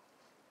 れ。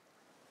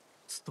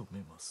努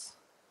めます。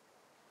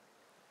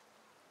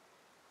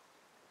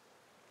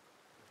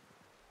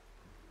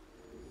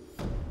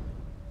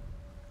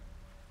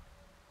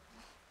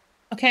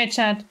 Okay,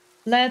 chat.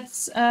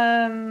 Let's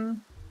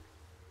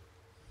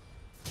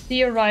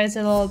theorize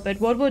a little bit.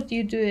 What would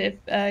you do if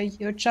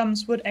your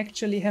chumps would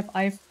actually have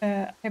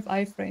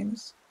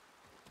iframes?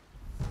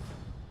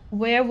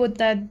 Where would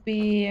that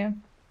be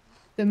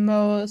the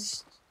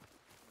most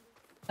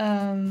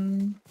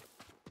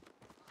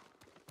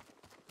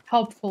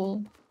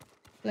helpful?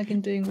 Like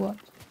in doing what?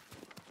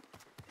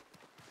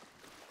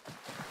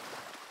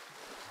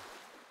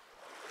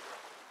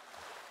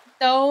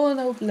 No,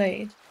 no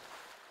blade.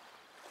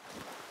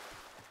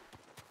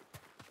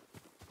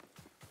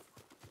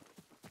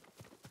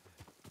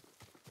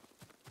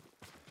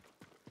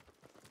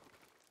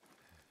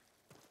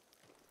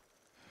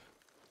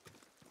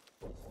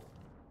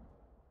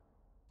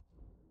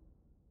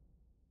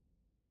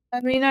 I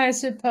mean, I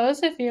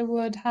suppose if you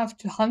would have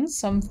to hunt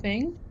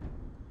something,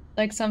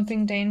 like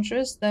something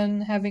dangerous,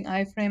 then having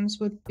iframes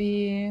would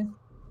be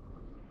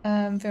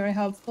very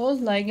helpful.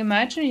 Like,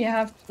 imagine you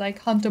have to like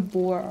hunt a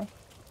boar,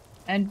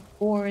 and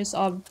boars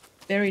are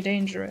very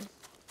dangerous.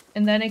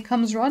 And then it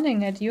comes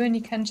running at you and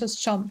you can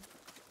just jump.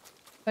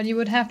 But you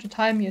would have to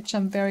time your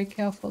jump very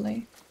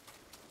carefully.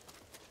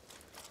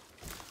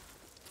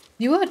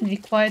 You would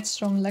need quite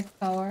strong leg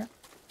power.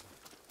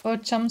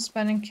 Both jump,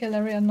 span, and kill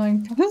every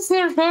annoying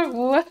person.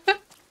 What?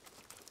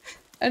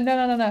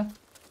 No.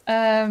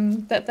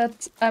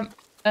 That's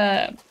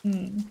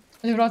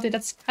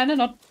kind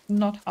of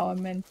not how I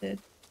meant it.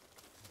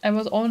 I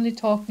was only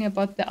talking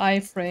about the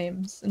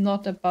iframes,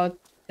 not about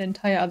the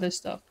entire other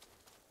stuff.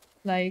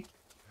 Like,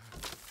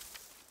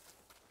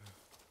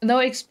 no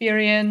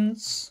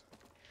experience,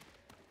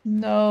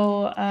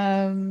 no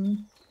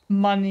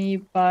money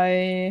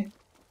by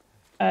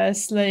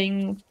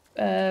slaying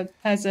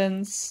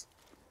peasants,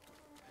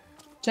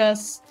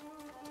 just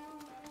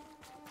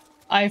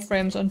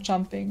iframes on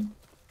jumping.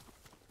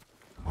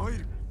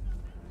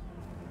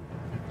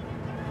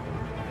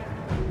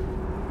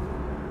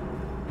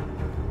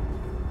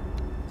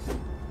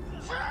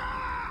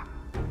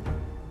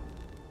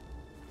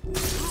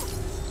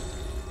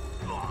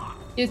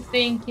 You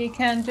think you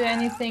can't do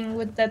anything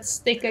with that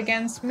stick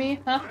against me,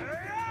 huh?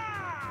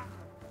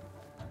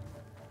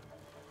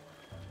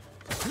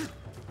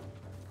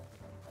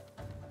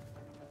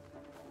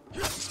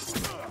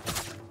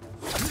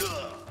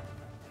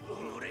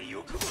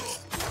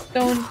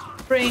 Don't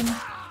bring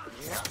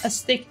a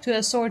stick to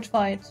a sword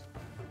fight.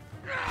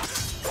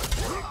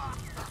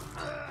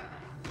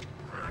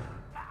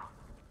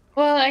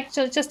 Well,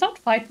 actually, just don't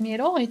fight me at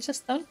all. You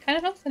just don't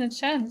kind of stand a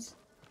chance.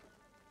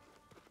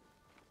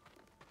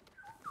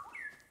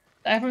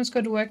 The items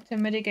could work to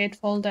mitigate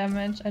fall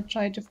damage. I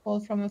tried to fall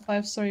from a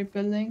 5-story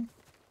building.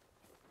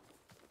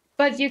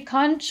 But you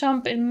can't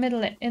jump in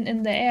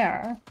the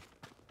air.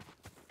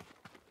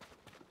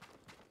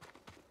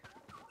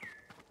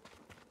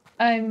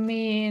 I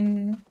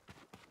mean,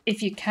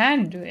 if you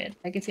can do it,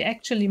 like if you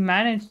actually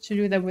manage to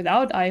do that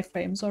without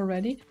iframes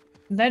already,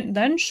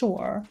 then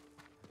sure.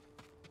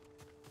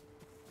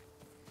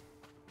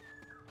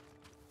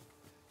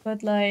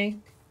 But like,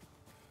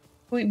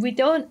 we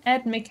don't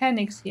add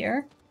mechanics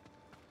here.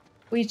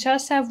 We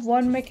just have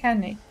one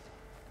mechanic.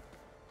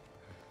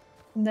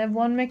 And that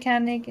one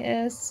mechanic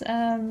is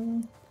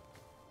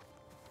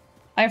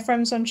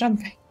iframes on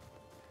jumping.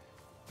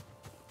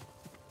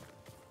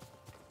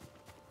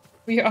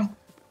 VR.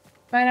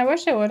 Man, I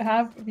wish I would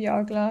have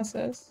VR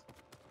glasses.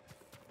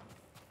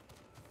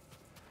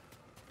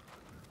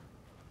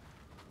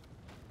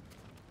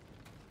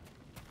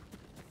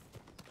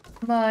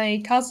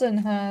 My cousin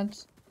had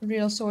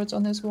real swords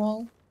on his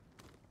wall.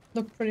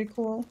 Looked pretty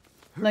cool.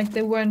 Like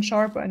they weren't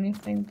sharp or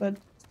anything, but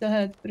still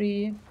had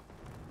 3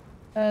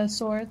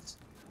 swords.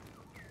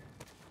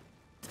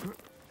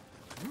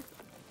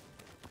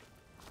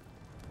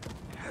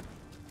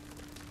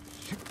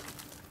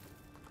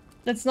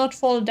 Let's not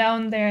fall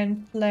down there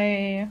and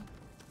play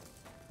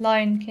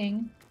Lion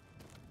King.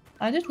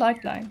 I did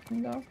like Lion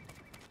King though.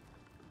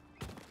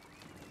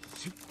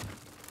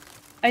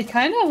 I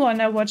kind of want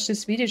to watch the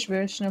Swedish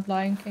version of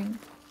Lion King.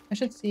 I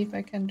should see if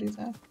I can do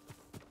that.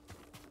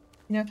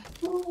 You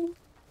know.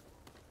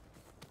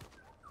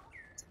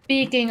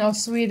 Speaking of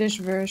Swedish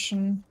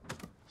version,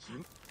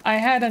 I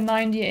had a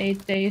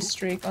 98-day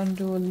streak on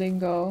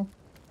Duolingo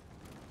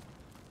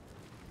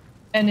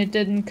And it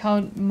didn't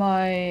count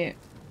my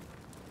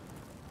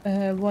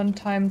one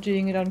time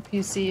doing it on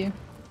PC.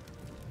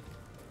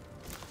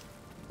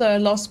 So I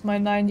lost my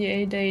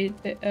 98-day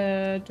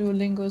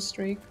Duolingo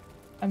streak.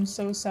 I'm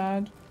so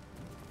sad.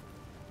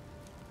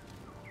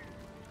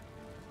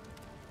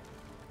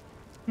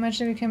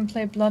 Imagine we can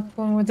play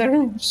Bloodborne with the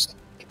rules.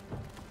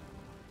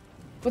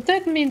 Would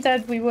that mean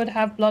that we would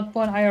have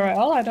Bloodborne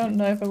IRL? I don't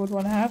know if I would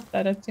want to have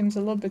that. It seems a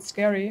little bit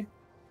scary.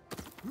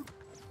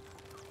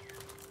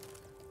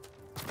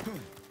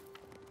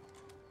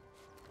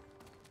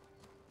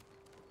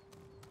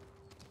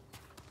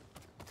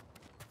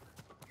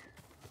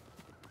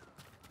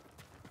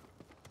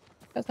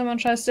 If someone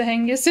tries to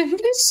hang you,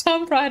 simply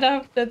jump right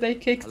after they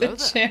kick the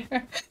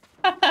chair.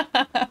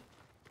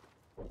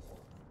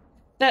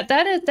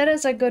 That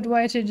is a good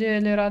way to do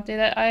it, Lirati.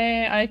 That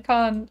I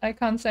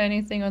can't say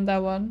anything on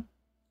that one.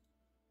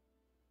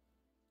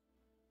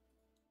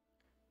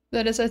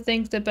 That is, I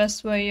think, the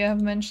best way you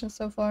have mentioned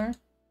so far.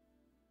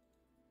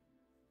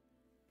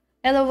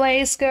 Hello,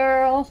 Waze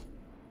girl.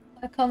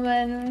 Welcome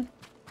in.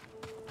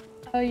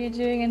 How are you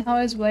doing and how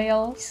is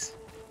Wales?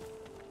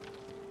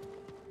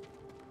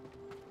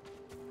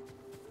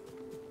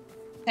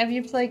 Have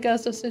you played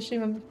Ghost of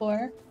Tsushima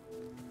before?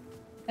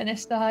 And if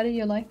so, how do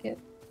you like it?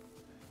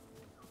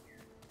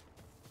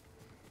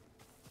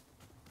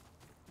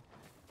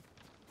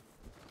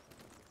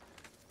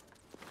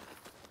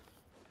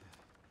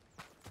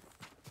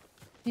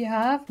 You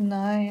have?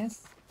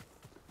 Nice.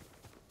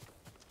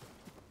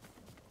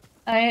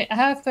 I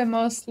have been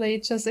mostly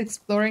just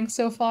exploring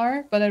so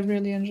far, but I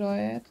really enjoy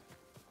it.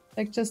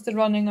 Like, just the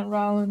running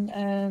around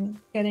and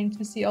getting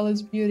to see all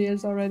its beauty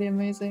is already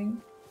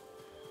amazing.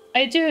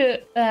 I do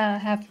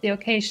have the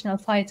occasional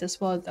fight as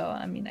well, though.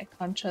 I mean, I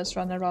can't just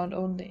run around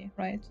only,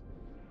 right?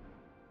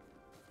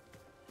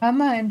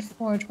 Hammer and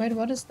Forge. Wait,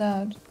 what is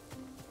that?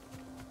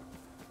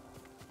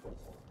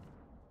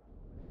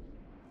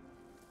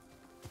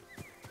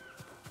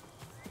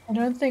 I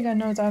don't think I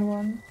know that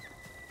one.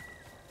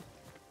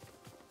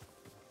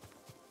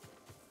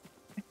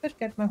 I could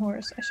get my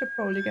horse. I should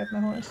probably get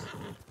my horse.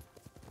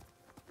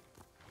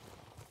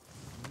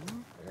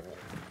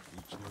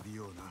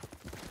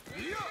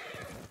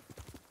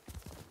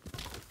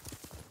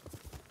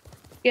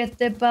 Get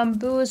the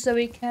bamboo so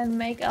we can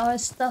make our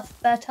stuff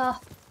better.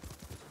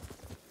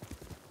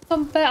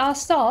 Compare our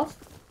stuff?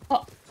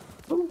 Oh.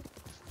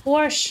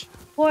 Horse!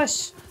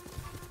 Horse!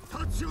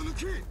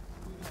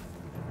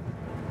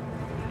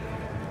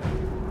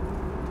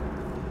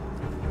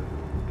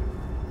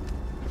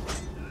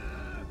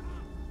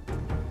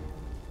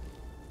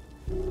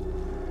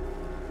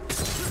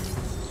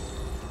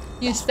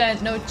 You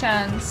stand no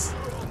chance.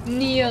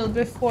 Kneel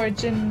before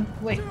Jin.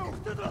 Wait.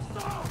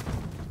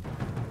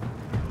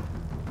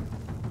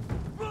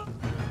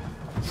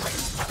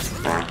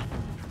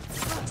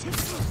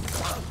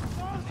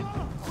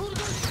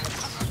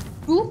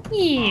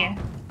 Spooky!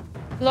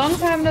 Long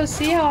time no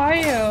see, how are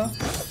you?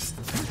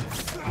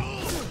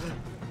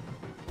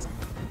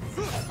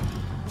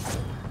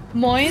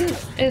 Moin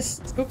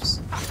is...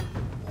 Oops.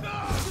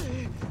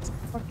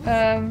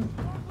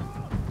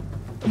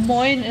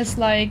 Moin is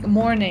like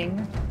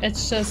morning.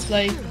 It's just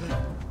like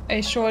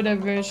a shorter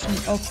version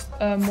of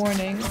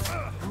morning.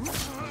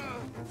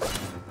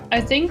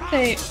 I think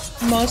they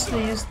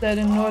mostly use that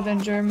in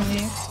northern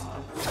Germany.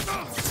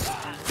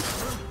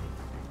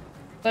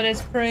 But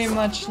it's pretty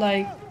much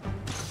like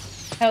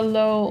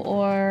hello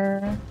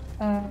or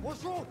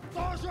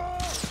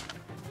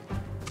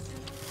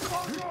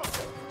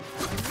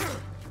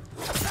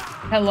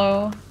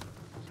hello.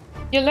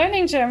 You're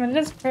learning German,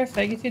 that's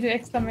perfect. If you do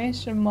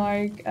exclamation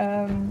mark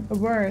a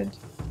word,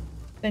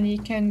 then you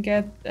can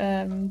get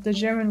the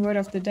German word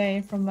of the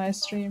day from my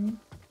stream.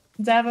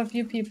 I have a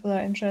few people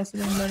are interested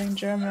in learning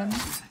German.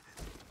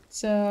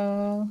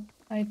 So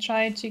I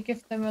try to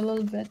give them a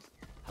little bit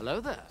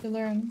to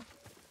learn.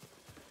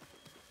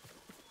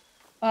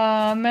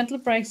 Mental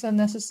breaks are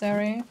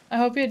necessary. I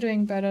hope you're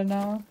doing better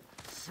now.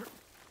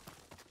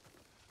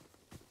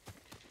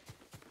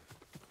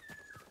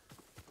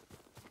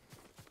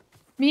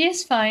 Me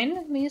is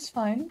fine. Me is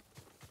fine.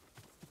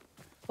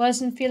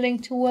 Wasn't feeling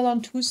too well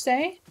on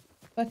Tuesday,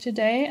 but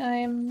today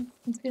I'm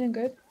feeling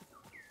good.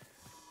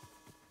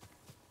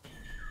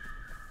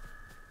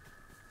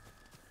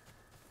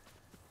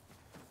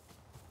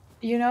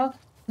 You know,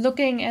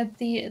 looking at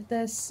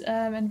this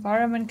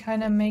environment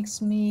kind of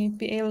makes me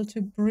be able to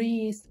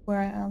breathe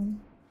where I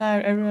am.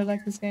 I really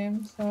like this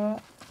game,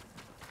 so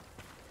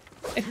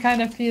it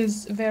kind of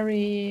feels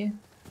very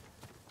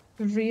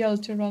real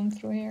to run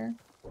through here.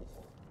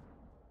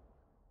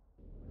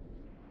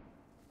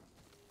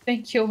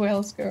 Thank you,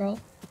 Wales girl.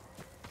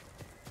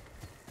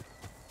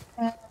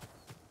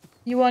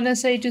 You wanna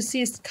say du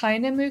siehst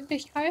keine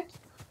Möglichkeit?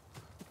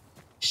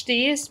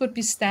 Stehst would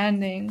be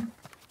standing.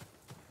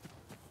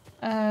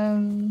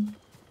 And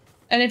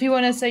if you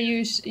wanna say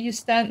you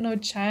stand no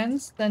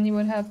chance, then you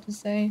would have to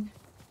say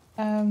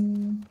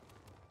du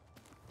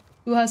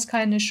hast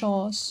keine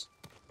Chance.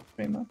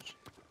 Pretty much.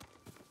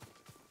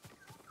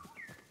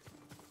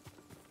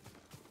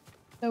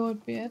 That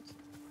would be it.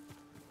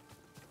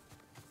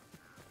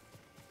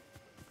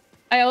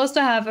 I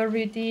also have a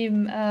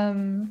redeem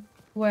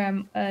where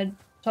I'm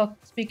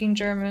speaking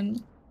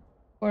German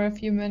for a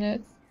few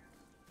minutes.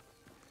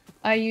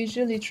 I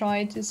usually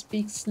try to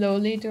speak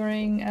slowly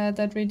during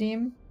that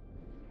redeem,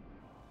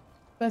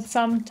 but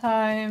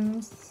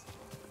sometimes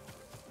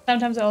I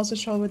also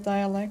show with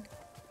dialect.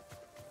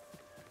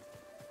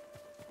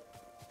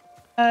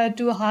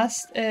 Du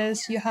hast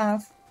is you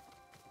have.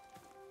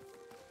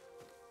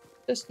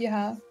 Just you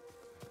have.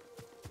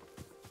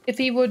 If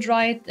he would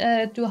write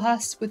du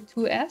hast with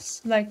two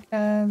S, like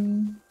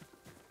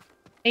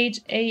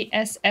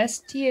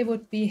H-A-S-S-T, it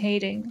would be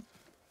hating.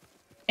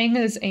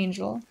 Engel is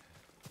angel.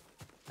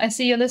 I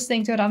see you're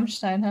listening to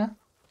Rammstein, huh?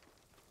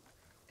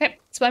 Okay,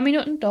 2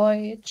 Minuten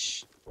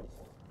Deutsch.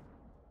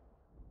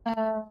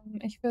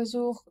 Ich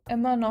versuche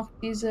immer noch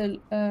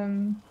diesen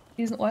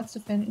Ort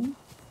zu finden.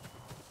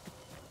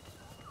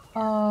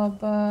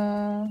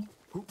 Aber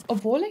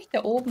obwohl ich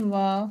da oben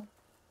war,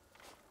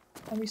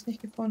 habe ich es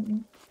nicht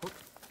gefunden.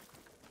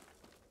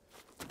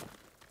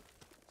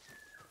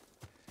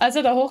 Als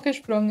er da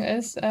hochgesprungen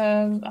ist,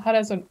 hat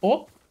er so ein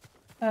Oh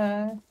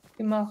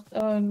gemacht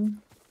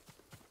und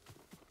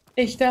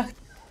ich dachte,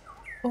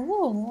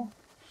 oh,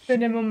 für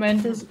den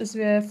Moment es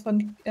wäre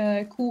von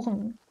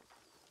Kuchen.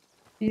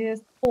 Hier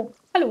ist, oh,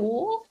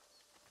 hallo.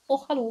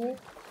 Oh, hallo.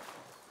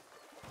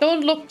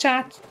 Don't look,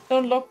 chat.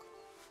 Don't look.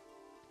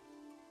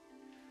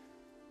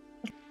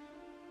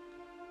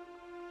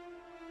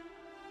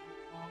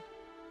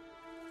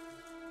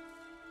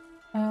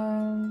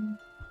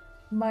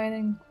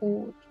 Meinen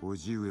Code. 叔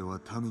父上は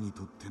民に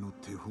とっての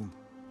手本。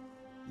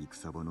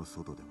戦場の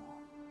外でも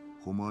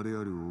誉れ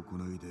ある行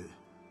いで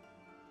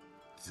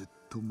ずっ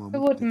と守って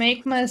I would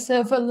make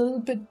myself a little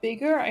bit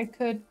bigger. I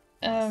could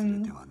忘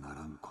れてはな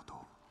らんこと。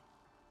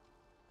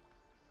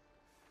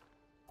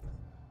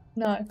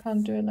 No, I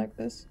can't do it like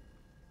this.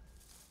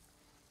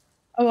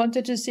 I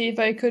wanted to see if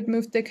I could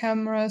move the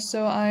camera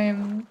so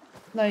I'm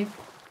like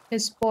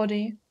his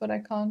body, but I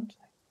can't.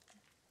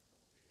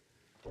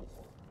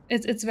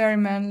 It's very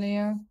manly,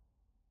 yeah.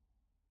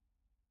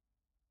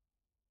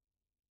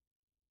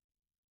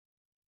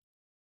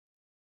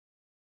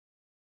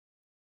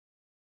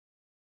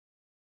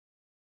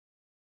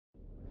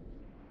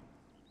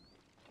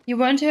 You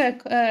went to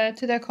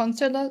their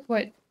concert last?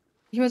 Wait,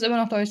 ich muss immer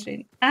noch Deutsch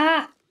reden.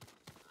 Ah!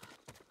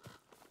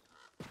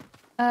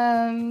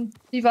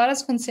 Wie war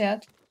das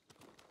Konzert?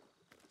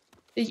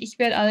 Ich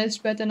werde alles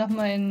später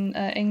nochmal in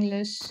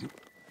Englisch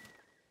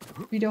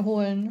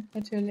wiederholen,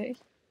 natürlich.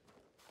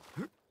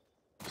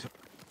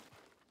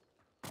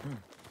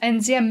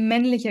 Ein sehr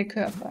männlicher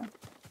Körper.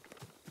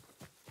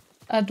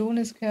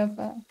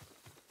 Adonis-Körper.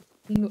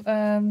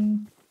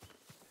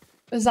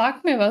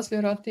 Sag mir was,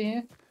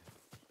 Virotti.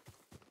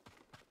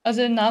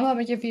 Also den Namen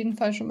habe ich auf jeden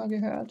Fall schon mal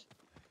gehört.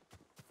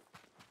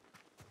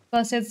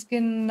 Was jetzt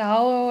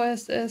genau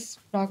es ist,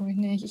 frag mich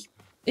nicht.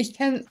 Ich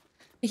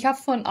habe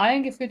von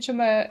allen gefühlt schon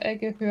mal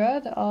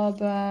gehört,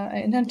 aber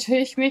erinnern tue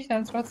ich mich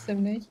dann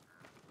trotzdem nicht.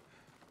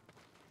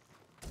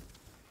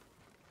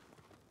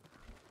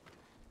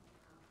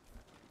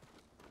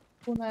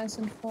 Oh, nice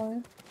and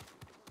voll.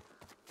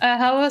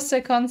 How was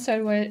the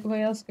concert,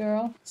 Wales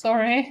girl?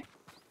 Sorry,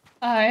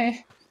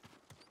 I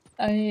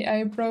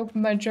broke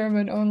my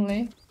German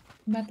only.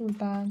 Metal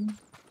band.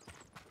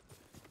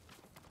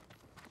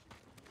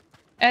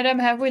 Adam,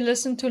 have we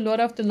listened to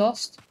Lord of the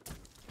Lost?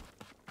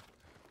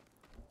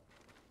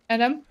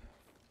 Adam?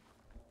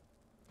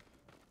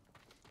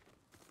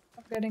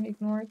 I'm getting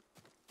ignored.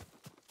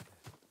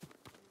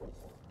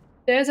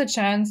 There's a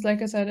chance,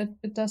 like I said,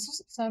 it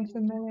does sound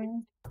familiar.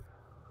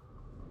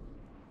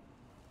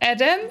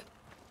 Adam?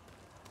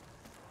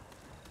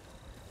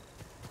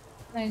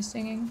 Nice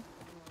singing.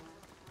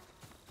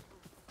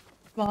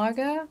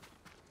 Schwager?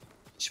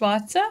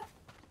 Schwarzer?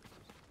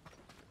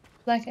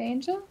 Black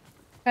Angel?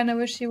 Kinda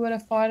wish he would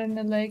have fought in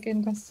the lake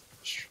and was...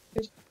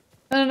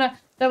 No.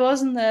 That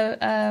wasn't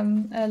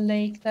a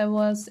lake, that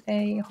was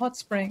a hot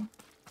spring.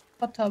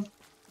 Hot tub.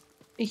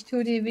 Ich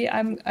tu dir weh,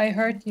 I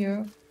hurt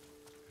you.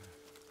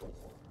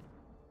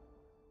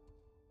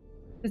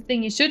 The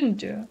thing you shouldn't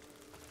do.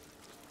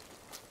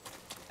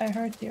 I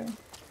hurt you.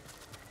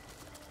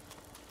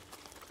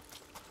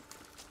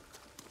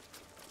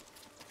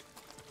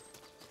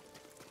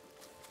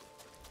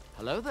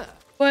 Hello there.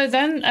 Well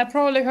then, I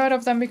probably heard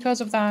of them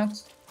because of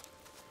that.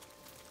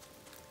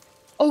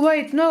 Oh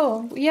wait,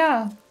 no,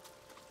 yeah.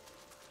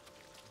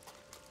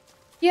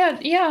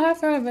 Yeah,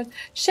 I've heard of it.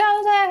 Shall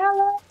I,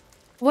 hello?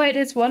 Wait,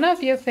 it's one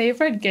of your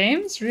favorite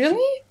games?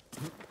 Really?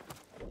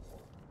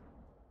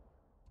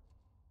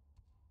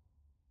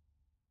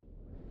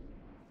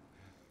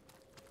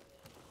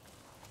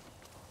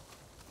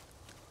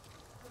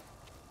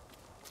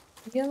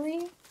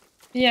 Really?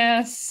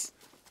 Yes.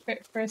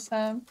 For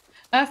Sam.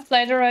 I've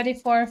played already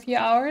for a few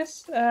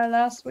hours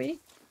last week.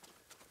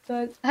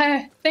 But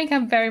I think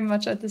I'm very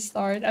much at the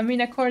start. I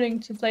mean, according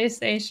to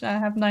PlayStation, I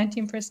have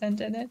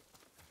 19% in it.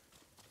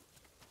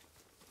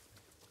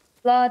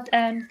 Blood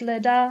and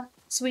glitter,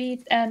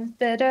 sweet and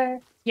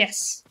bitter.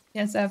 Yes.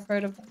 Yes, I've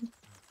heard of them.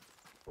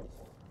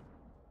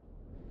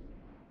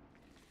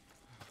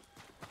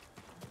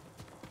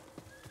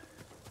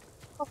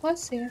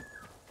 Was he?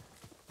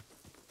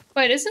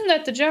 Wait, isn't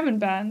that the German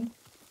band?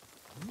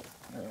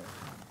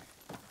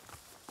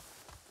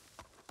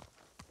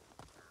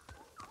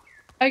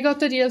 I got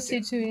the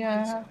DLC too,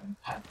 yeah.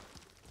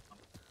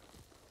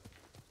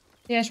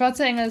 Yeah,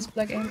 Schwarze Engel is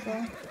Black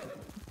Angel.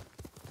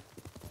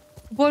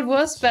 What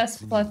was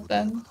Best Blood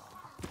then?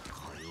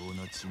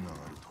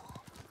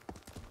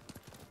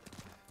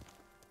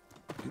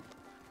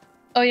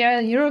 Oh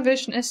yeah,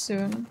 Eurovision is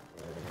soon.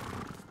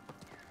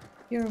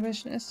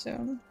 Eurovision is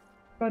soon.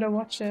 Gotta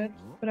watch it,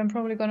 but I'm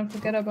probably gonna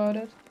forget about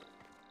it.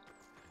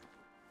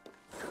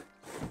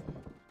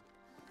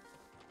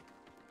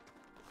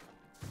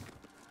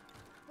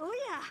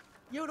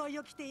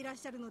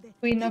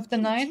 Queen of the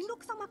Night.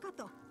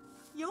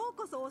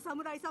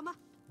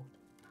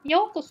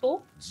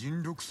 Yokoso?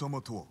 人力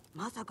様とは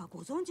まさか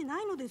ご存知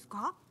ないのです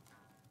か？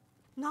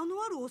名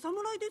のあるお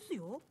侍です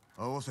よ。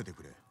合わせて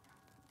くれ。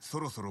そ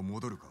ろそろ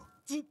戻るか。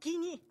じき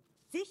に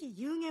ぜひ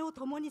遊戯を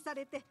共にさ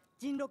れて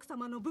人力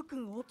様の武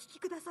勲をお聞き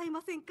ください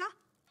ませんか？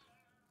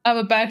 I have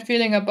a bad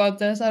feeling about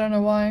this. I don't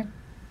know why.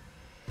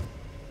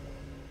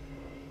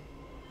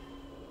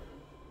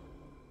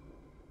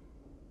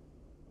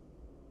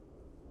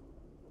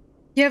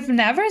 You've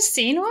never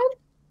seen one?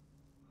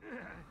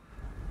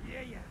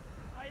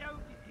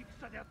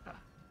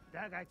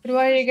 But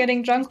why are you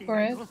getting drunk for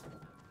it?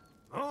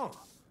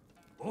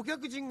 お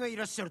客人がい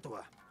らっしゃると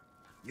は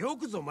よ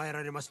くぞ参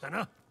られました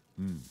な。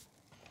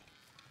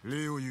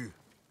礼を言う。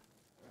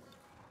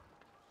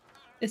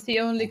 Is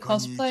he only 他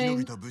に生き延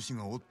び cosplaying? た武士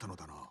がおったの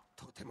だな。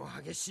とても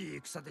激しい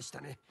戦でし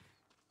たね。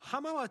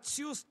浜は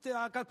血を吸って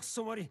赤く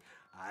染まり、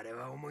あれ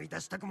は思い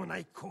出したくもな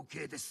い光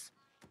景です。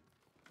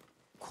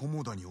コ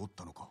モダにおっ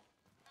たのか。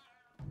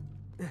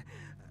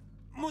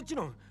もち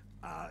ろん。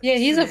Yeah,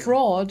 he's a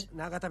fraud.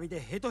 長旅で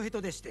ヘトヘ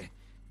トでして。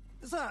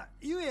さあ、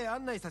湯へ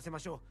案内させま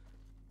しょう。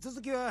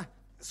続きは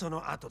そ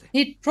の後で。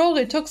He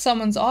probably took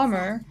someone's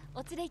armor.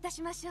 お連れいた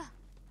しましょう。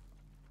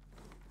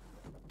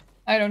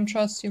I don't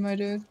trust you, my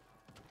dude.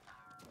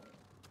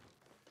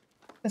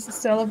 This is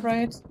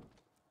celebrate.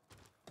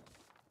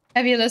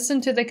 Have you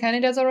listened to the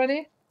candidates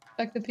already?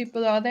 Like the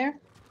people out there?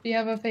 Do you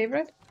have a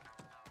favorite?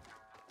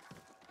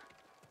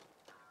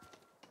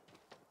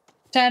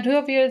 Chad, who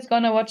of you is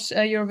gonna watch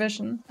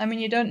Eurovision? I mean,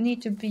 you don't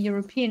need to be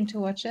European to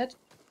watch it.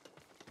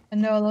 I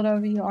know a lot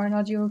of you are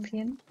not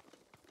European.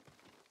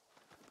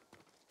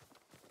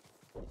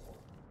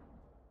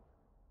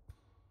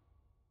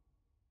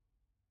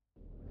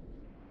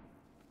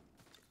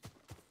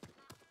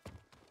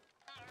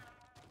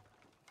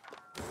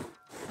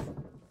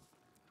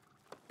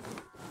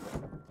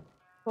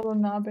 Follow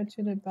Nabe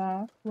to the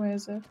back. Where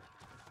is it?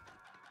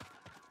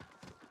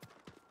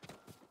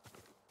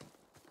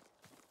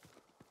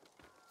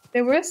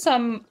 There were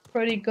some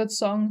pretty good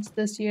songs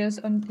this year's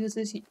on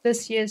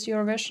this year's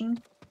Eurovision.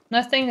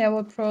 Nothing I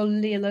would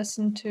probably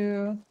listen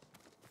to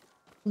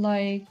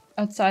like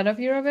outside of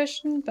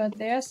Eurovision, but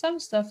there are some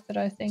stuff that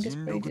I think is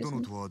pretty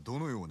decent.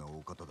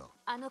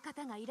 あの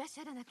方がいらっ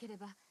しゃらなけれ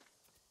ば、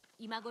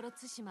今頃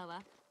対馬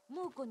は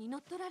猛虎に乗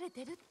っ取られ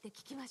てるって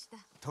聞きました。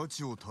太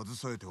刀を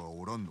携えては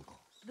おらんのか。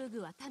武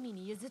具は民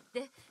に譲っ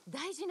て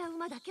大事な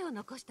馬だけを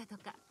残したと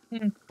か。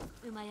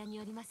馬屋に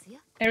よりますよ。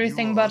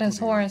Everything but his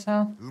horse,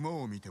 huh? 馬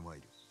を見てまい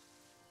る。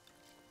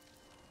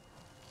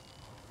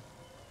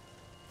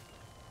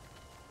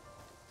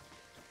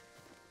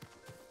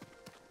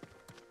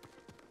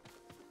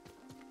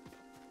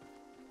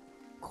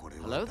これ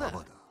はババ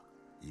だ。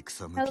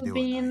戦向きでは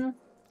ない。 Bean.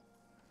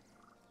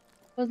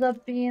 What's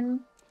up,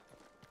 Bean?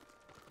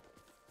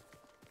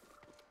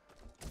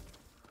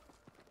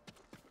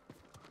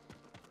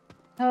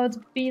 How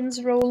the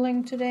beans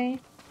rolling today?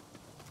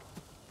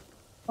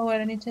 Oh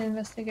wait, I need to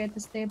investigate the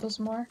stables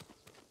more.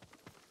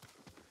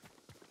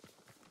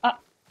 Ah.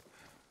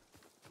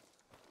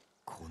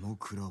 この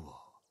蔵は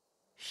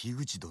樋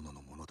口殿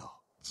のものだ。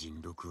人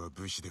力は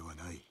武士では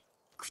ない。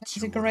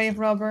 He's a grave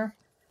robber.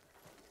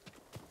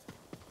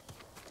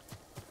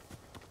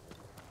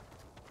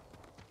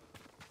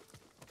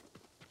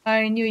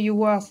 I knew you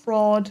were a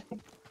fraud.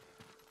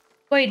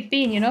 Wait,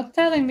 Bean, you're not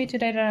telling me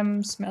today that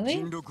I'm smelly?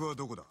 人力は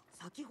どこだ。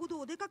先ほど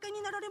お出かけに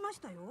なられまし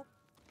たよ。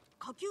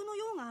火球の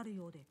用がある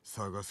ようで。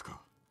探す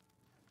か。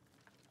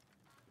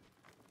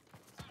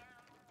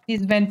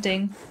 He's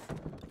venting.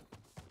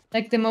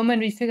 Like the moment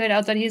we figured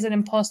out that he's an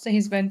imposter,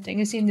 he's venting.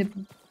 Is he in the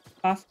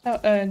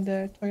bathtub? In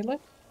the toilet?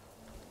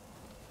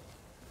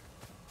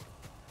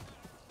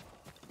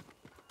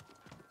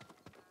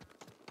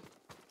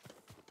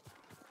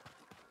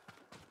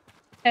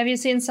 Have you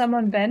seen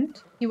someone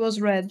vent? He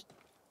was red.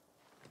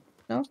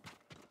 No?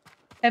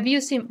 Have you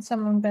seen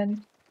someone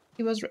vent?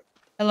 He was red.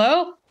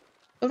 Hello?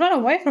 Don't run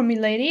away from me,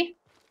 lady.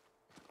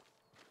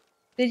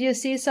 Did you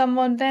see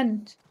someone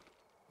vent?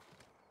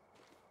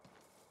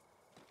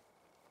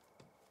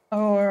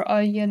 Or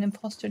are you an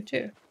imposter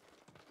too?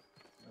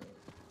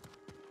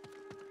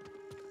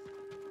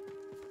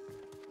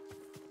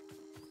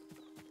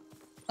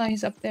 Oh,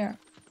 he's up there.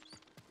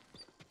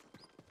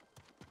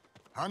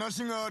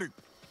 話がある。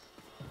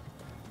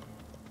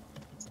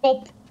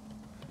 Stop.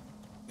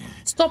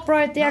 Stop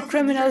right there,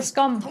 criminal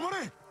scum!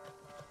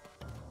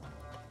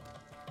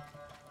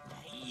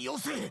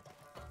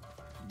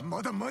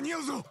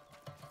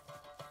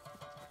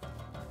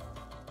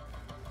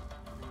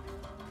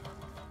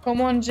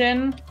 Come on,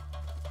 Jin.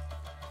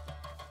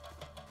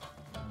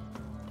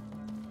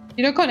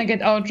 You're not gonna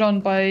get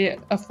outrun by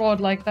a fraud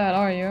like that,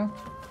 are you?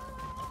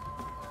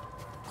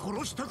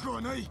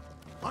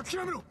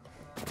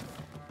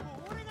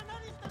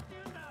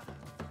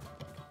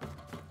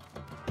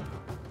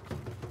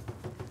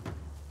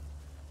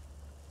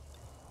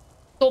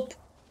 Stop.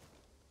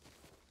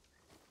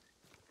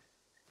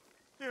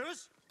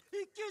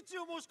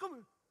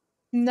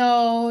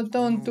 No,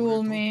 don't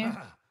duel me.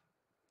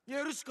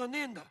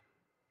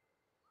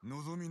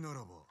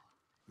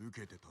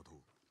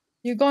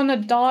 You're gonna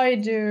die,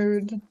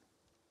 dude.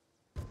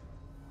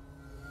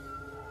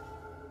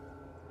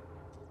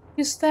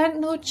 You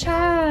stand no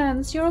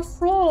chance. You're a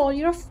fraud.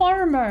 You're a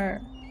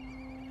farmer.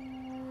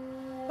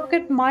 Look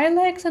at my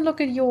legs and look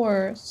at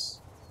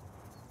yours.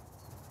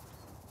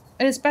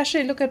 And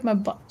especially look at my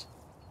butt.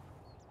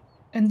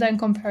 And then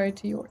compare it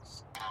to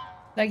yours.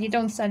 Like, you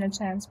don't stand a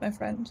chance, my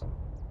friend.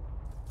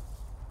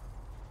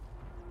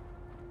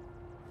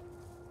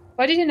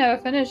 Why did you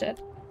never finish it?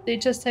 Did you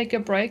just take a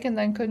break and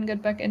then couldn't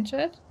get back into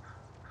it?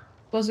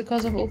 Was it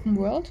because of open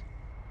world?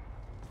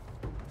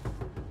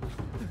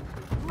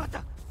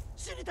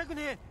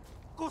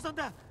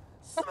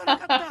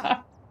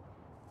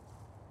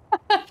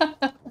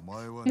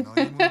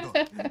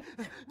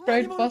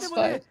 Great boss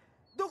fight.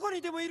 どこ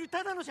にでもいる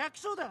ただの百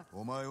姓だ。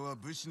お前は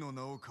武士の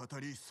名を語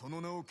り、そ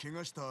の名を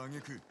汚した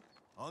挙句、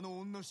あの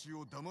女衆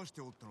を騙し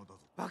ておったのだぞ。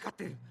分かっ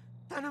てる。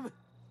頼む。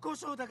小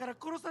姓だから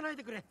殺さない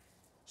でくれ。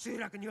集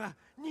落には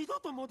二度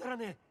と戻ら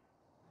ね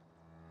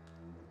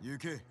え。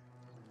行け。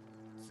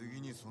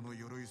次にその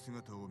鎧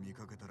姿を見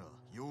かけたら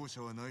容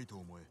赦はないと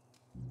思え。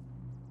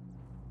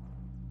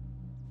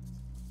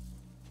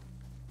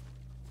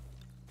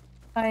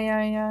Ay,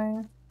 ay,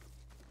 ay.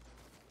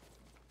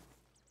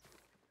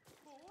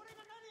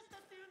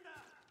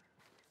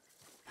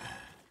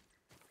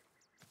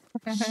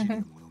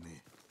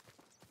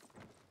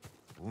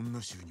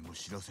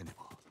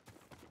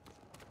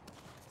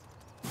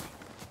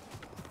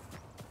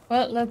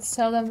 Well, let's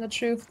tell them the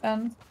truth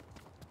then.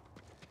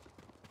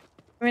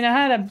 I mean, I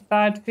had a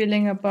bad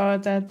feeling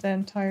about that the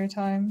entire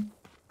time.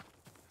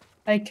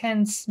 I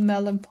can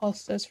smell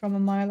imposters from a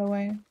mile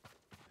away.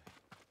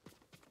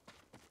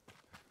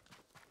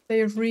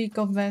 They reek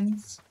of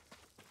vents.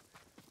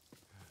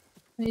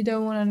 And you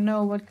don't want to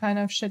know what kind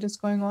of shit is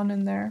going on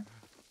in there.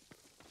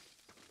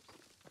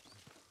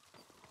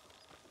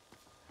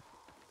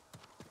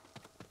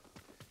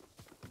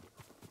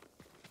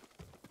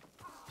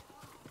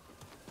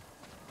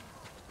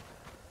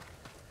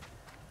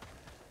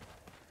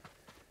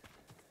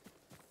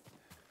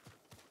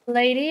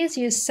 Ladies,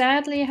 you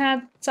sadly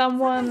had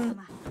someone...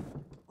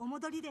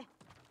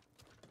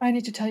 I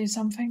need to tell you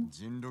something.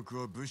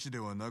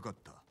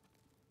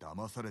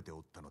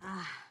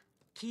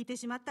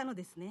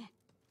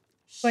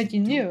 But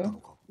you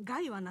knew?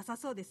 害はなさ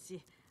そうです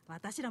し、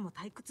私らも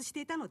退屈して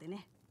いたので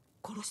ね。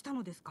殺した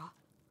のですか？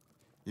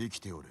生き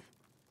ておる。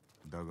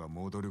だが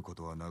戻るこ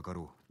とはなか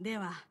ろう。で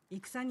は、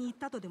戦に行っ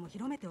たとでも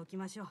広めておき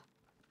ましょう。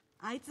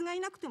あいつがい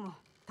なくても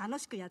楽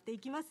しくやってい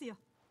きますよ。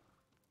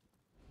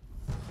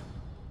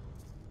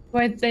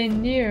Wait, they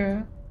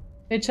knew.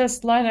 They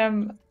just let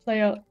him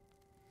play a...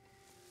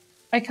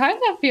 I kind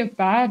of feel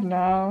bad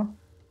now.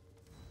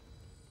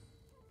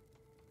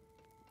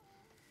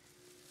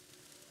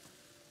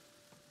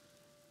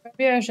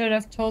 Maybe I should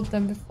have told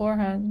them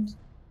beforehand.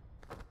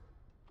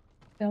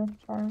 Stealth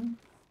charm.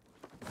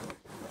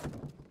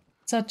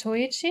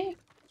 Satoichi?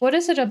 What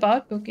is it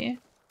about, Bookie?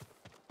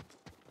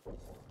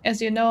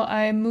 As you know,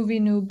 I'm movie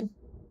noob.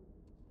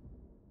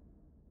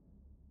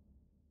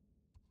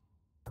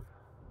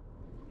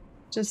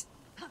 Just,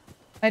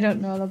 I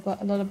don't know a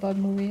lot about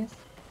movies.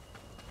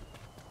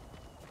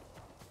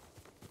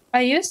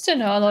 I used to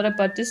know a lot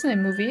about Disney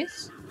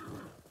movies.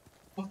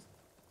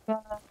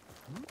 But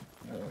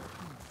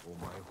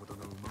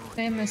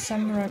famous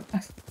samurai.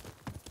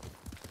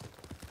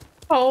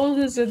 How old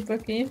is it,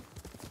 Bookie?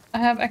 I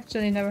have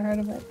actually never heard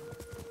of it.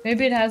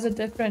 Maybe it has a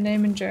different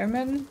name in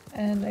German,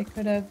 and I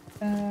could have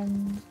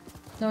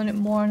known it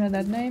more under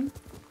that name.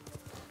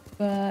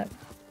 But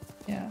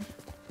yeah.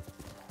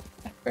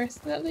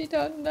 Personally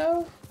don't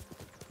know.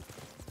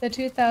 The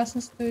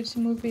 2030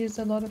 movie is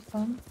a lot of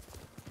fun.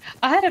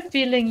 I had a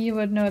feeling you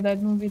would know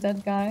that movie,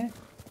 that guy.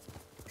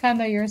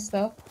 Kinda your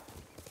stuff.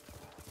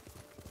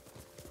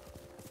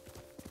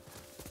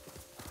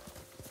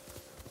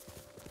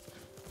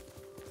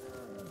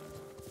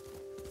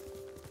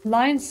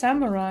 Blind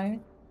Samurai.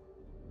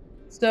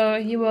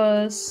 So he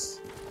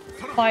was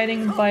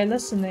fighting by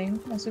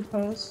listening, I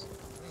suppose.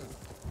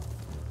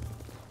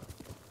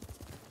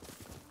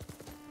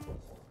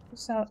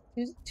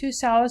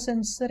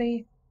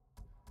 2003.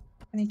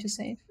 I need to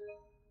save,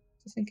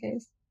 just in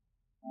case.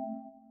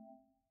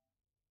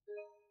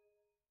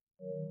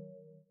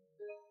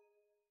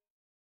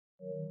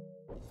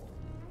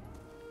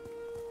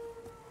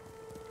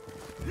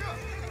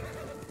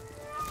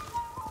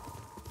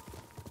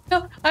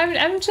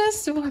 I'm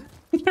just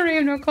wondering,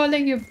 I'm not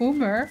calling you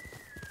boomer.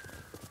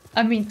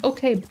 I mean,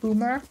 okay,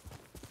 boomer.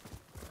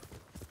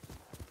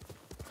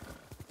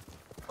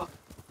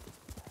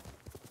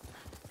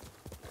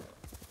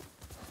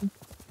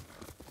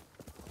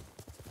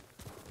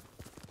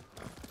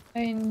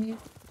 In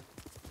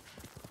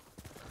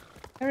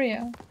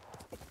area.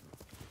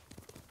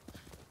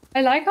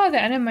 I like how they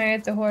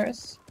animate the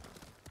horse.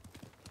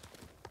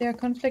 There are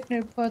conflicting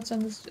reports on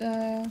this,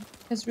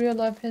 his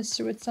real-life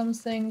history with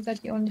something that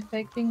he only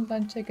faked being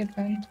blind took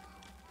advantage.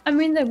 I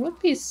mean, they would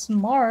be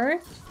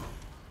smart.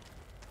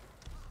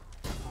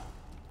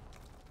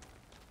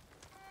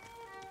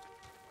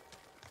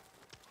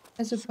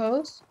 I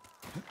suppose.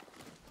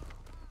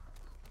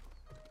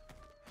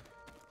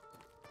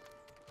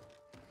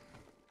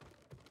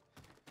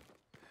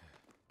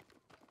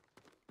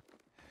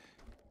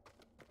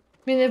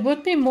 I mean, it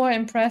would be more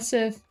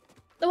impressive.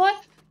 The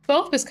what?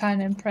 Both is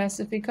kind of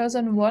impressive because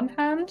on one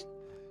hand,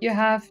 you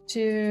have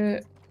to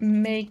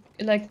make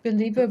like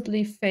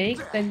believably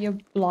fake that you're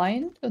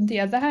blind. On the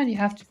other hand, you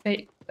have to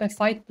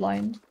fight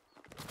blind.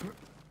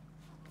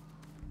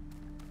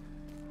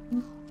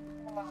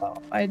 No,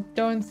 I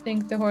don't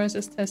think the horse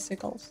is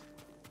testicles.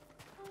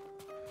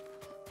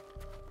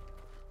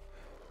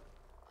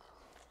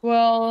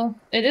 Well,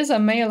 it is a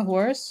male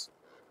horse.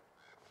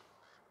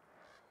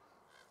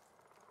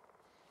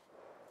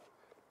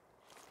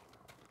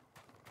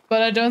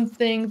 But I don't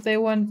think they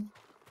went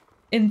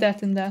in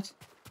that.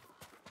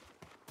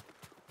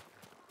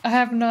 I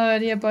have no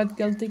idea about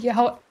Guilty Gear.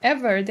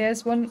 However,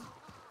 there's one...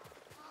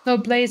 No,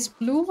 Blaze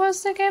Blue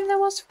was the game that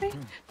was free?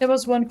 There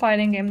was one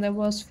fighting game that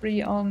was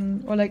free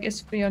on... Or like is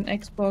free on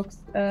Xbox.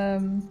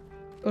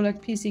 Or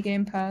like PC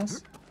Game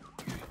Pass.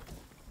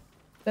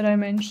 That I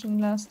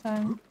mentioned last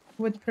time.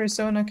 With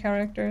Persona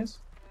characters.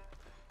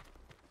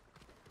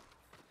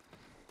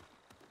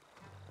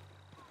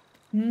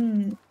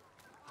 Hmm.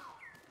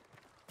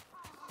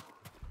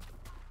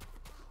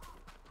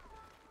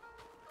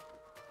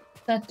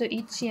 Sato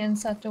Ichi and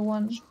Sato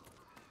 1.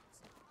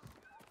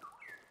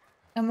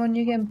 I'm on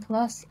New Game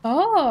Plus.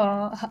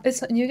 Oh!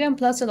 Is New Game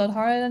Plus a lot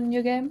harder than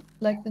New Game?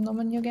 Like the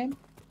normal New Game?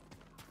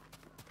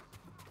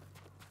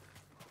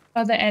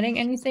 Are they adding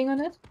anything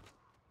on it?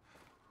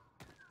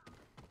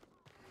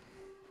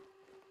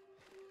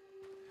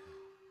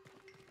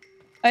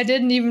 I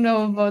didn't even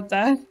know about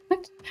that.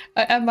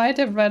 I might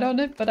have read on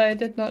it, but I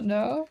did not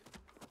know.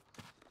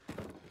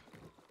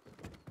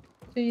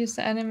 To use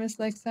the animes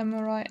like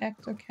Samurai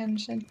Act or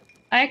Kenshin.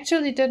 I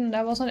actually didn't.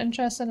 I wasn't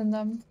interested in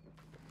them.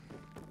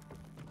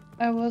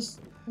 I was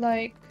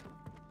like...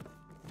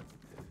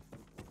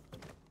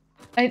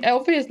 I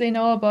obviously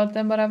know about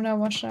them, but I've never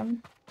watched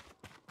them.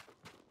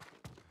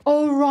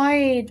 Oh,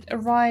 right.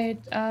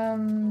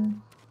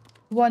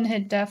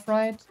 One-hit death,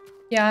 right?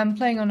 Yeah, I'm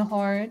playing on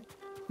hard.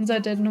 Since I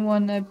didn't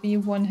want to be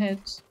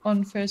one-hit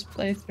on first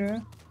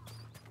playthrough.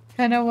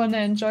 Kinda wanna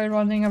enjoy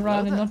running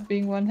around and not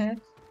being one-hit.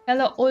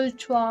 Hello,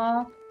 Ultra!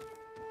 How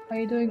are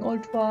you doing,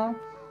 Ultra?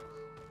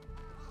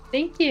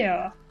 Thank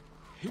you!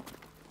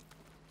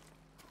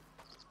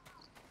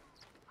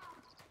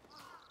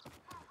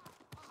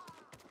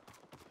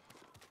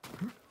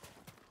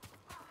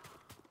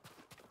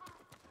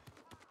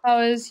 How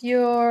is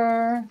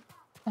your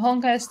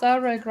Honkai Star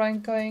Rail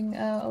rank going,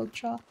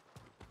 Ultra?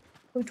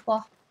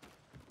 Ultra.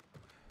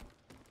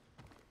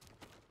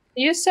 I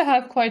used to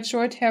have quite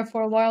short hair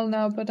for a while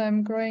now, but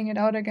I'm growing it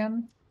out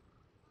again.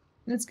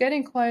 It's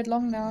getting quite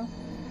long now.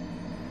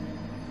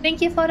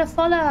 Thank you for the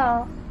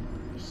follow!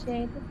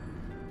 Appreciate it.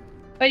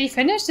 But you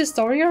finished the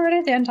story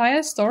already? The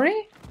entire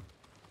story?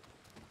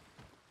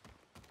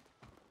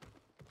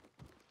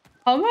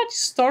 How much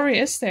story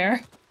is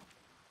there?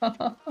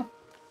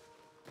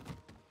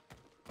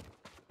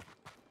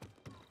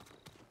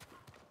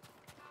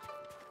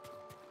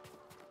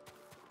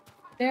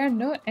 There are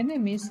no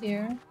enemies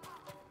here.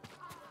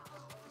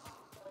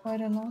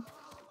 Quite a lot.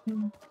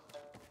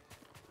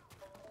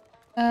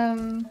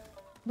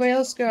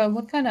 Wales Girl,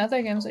 what kind of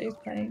other games are you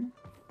playing?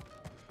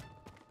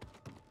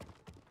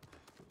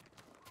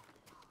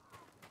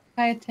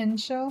 Kai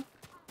Tensho?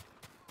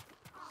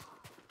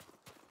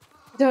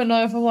 Don't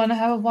know if I want to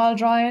have a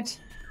wild ride.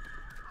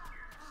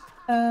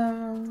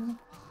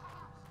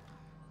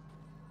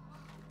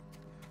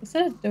 Is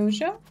it a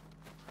dojo?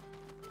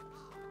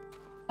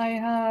 I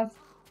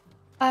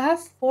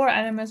have 4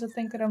 animes I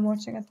think that I'm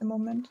watching at the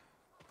moment.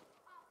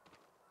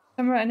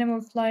 Samurai anime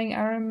with flying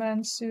Iron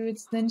Man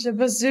suits, ninja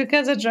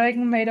bazookas, a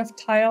dragon made of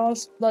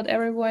tiles, blood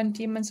everywhere, and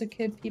demons who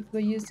kill people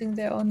using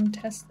their own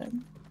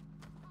intestine.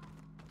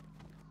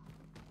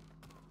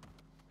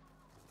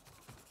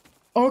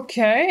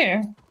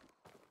 Okay.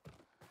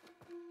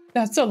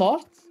 That's a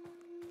lot.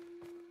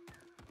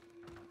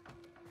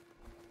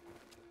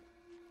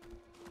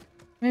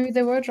 Maybe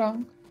they were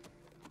drunk.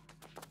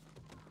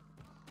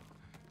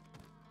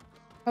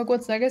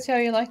 Hogwarts Legacy, how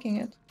are you liking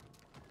it?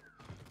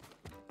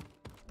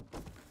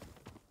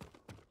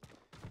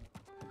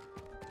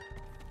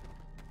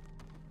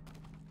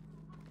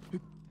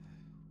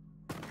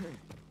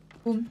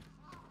 Boom.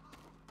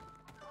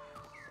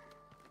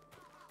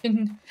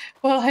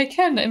 I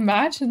can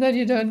imagine that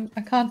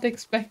I can't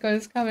expect what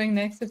is coming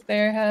next if they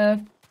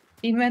have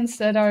demons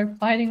that are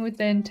fighting with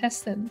their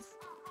intestines.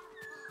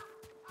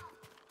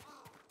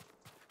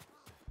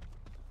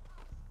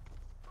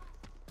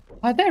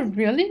 Are there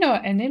really no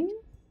enemies?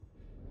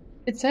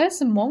 It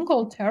says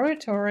Mongol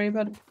territory,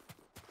 but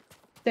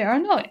there are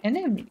no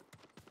enemies.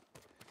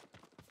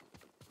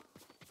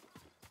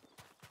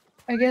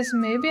 I guess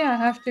maybe I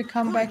have to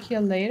come back here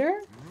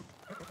later?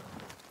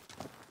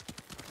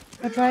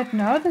 But right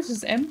now this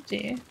is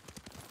empty.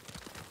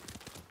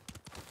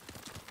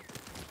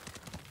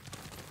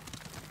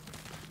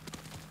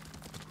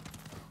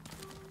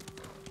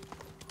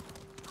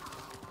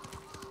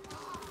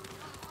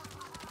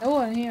 No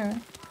one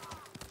here.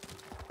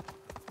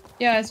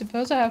 Yeah, I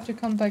suppose I have to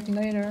come back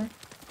later.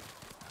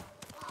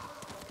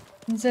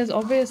 It says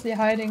obviously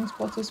hiding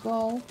spots as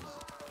well.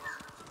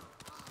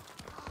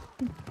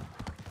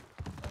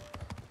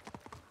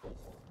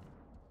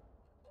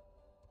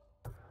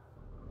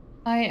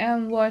 I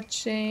am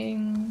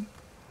watching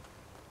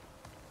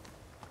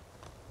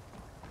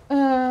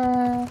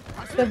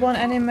the one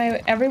anime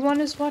everyone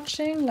is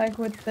watching, like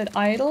with the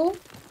idol.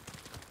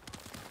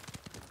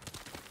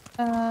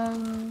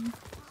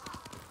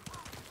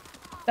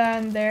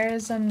 Then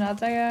there's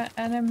another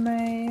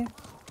anime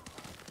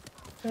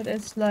that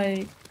is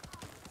like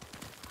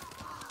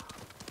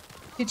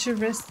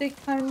futuristic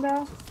kind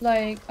of,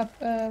 like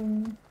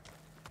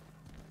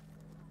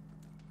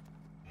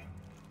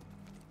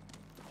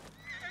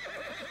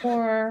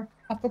or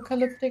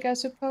apocalyptic, I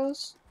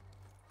suppose.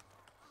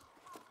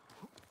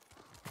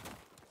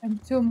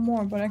 And two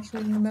more, but I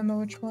actually don't remember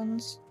which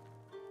ones.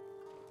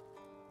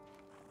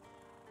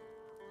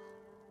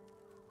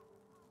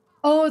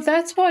 Oh,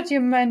 that's what you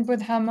meant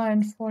with Hammer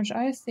and Forge,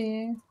 I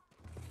see.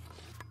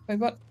 Wait,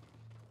 what?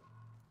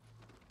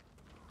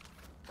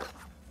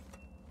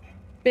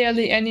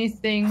 Barely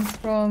anything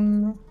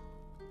from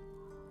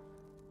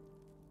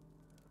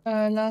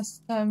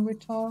last time we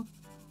talked.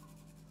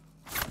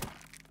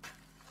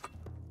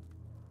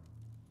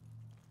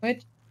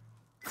 Wait.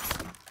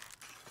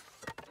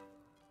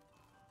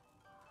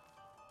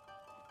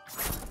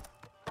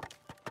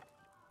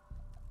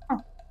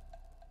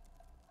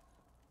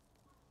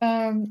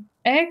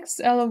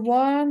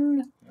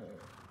 XL1.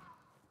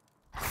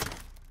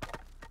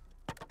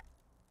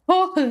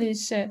 Holy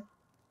shit.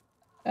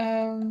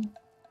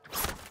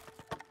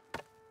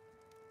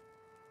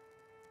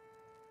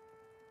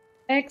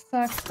 X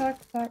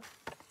suck.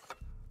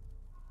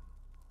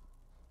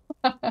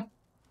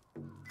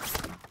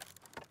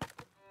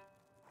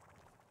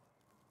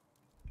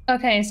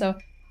 Okay, so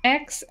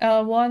X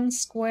L1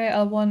 square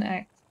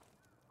L1X.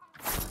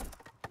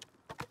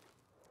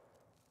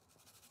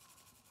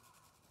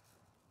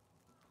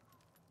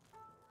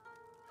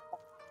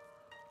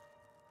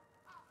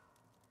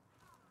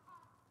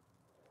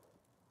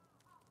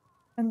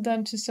 And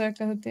then two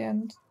circles at the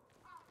end.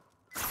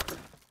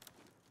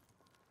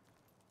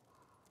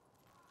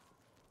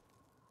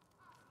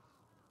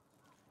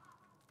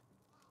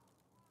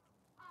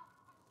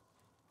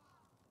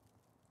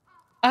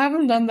 I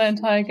haven't done the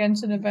entire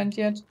Genshin event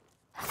yet.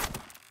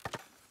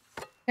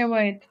 Okay,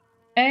 wait.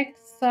 X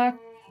suck.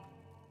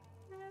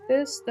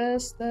 This. Damn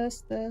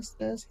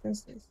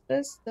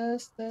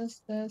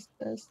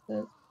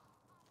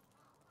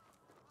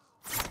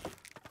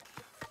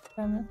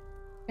it.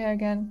 Okay,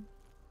 again.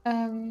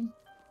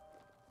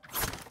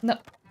 No,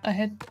 I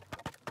hit.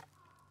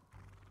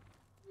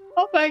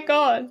 Oh my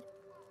god.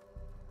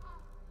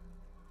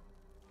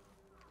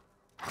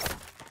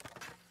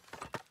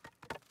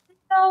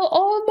 No,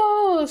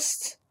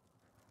 almost.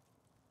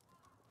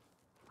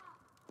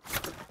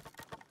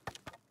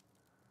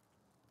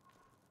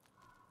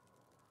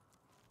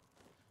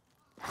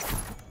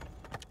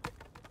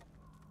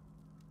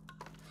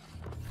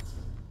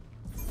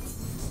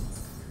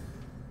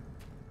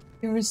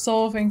 Your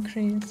resolve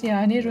increase. Yeah,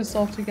 I need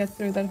resolve to get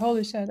through that.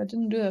 Holy shit, I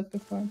didn't do that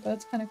before, but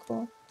that's kind of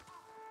cool.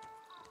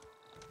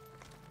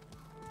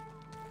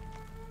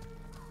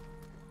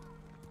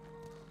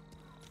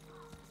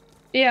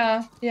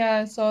 Yeah,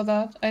 I saw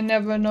that. I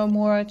never know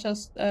more. I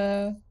just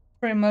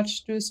pretty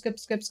much do skip.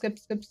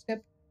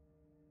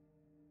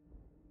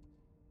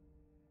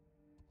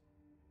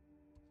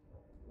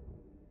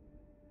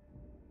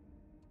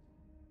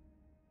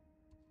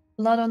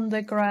 Blood on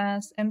the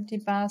grass, empty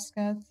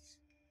baskets.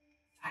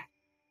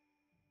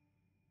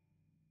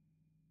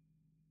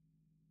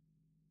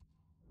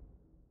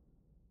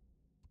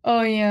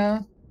 Oh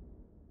yeah.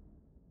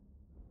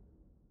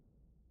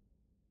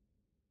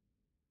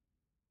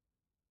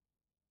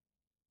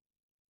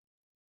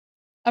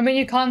 I mean,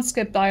 you can't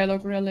skip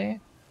dialogue really,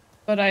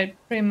 but I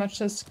pretty much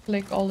just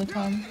click all the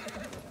time.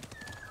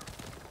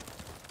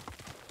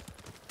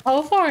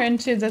 How far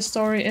into the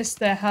story is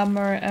the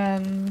Hammer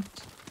and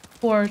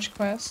Forge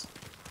quest?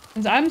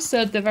 And I'm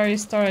still at the very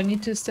start. I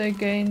need to still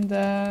gain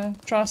the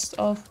trust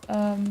of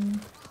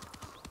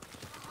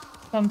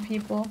some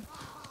people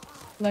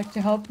who like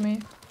to help me.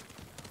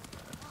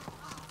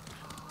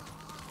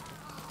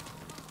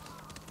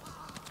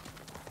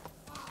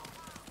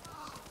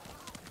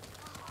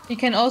 You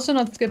can also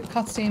not skip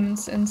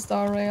cutscenes in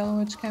Star Rail,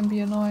 which can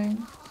be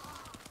annoying.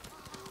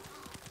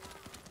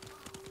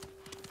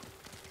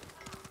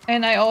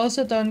 And I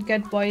also don't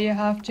get why you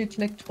have to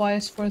click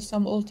twice for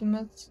some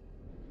ultimates.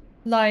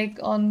 Like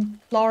on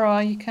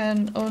Flora, you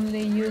can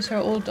only use her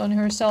ult on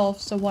herself,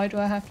 so why do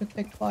I have to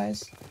click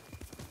twice?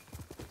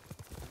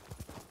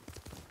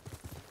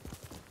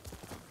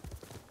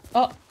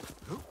 Oh!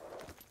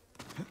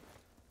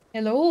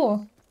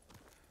 Hello!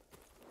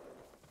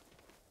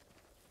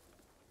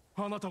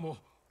 あなたも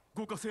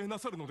ご加勢な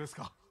さるのです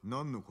か？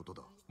何のこと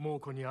だ？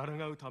猛虎に抗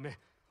うため、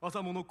ア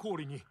ザモの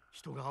氷に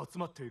人が集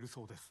まっている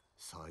そうです。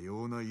さ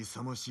ような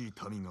勇ましい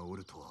民がお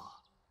るとは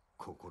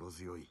心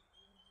強い。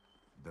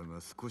だが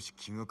少し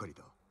気がかり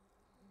だ。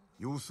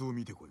様子を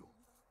見てこよ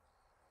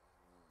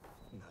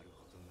う。なる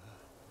ほ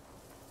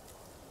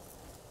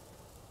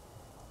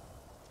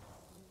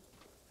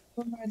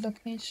どな。 My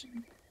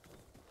location.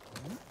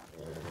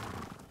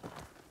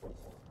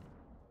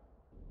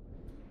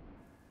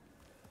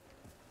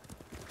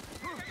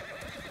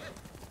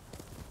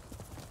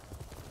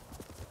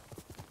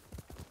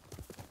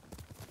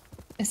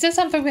 Is there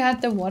something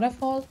behind the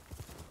waterfall? I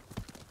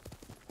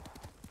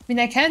mean,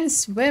 I can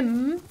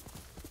swim.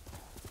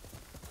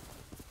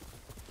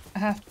 I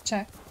have to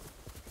check.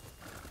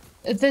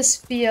 This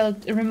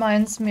field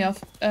reminds me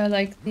of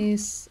like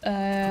these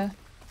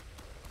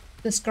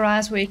this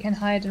grass where you can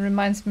hide, and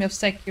reminds me of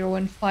Sekiro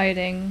when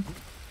fighting.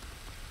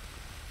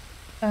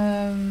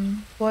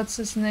 What's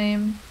his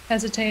name?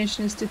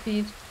 Hesitation is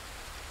defeat.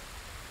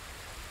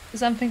 Is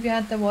something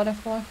behind the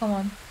waterfall? Come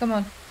on, come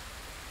on.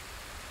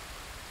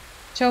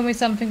 Show me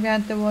something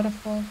behind the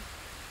waterfall.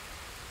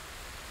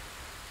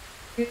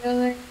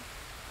 Really?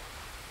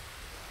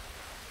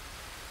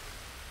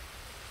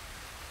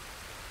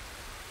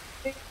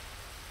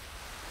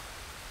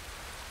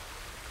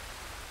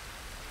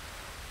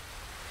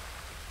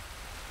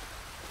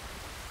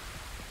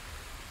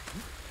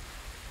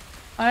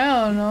 I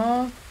don't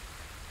know.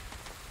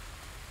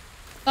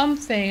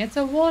 Something. It's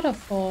a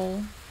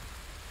waterfall.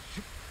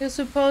 You're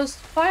supposed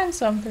to find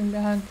something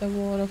behind the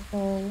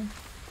waterfall.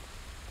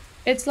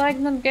 It's like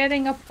not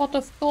getting a pot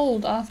of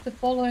gold after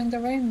following the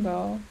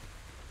rainbow.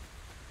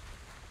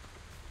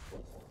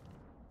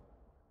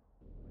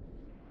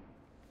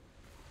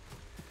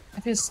 I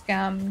feel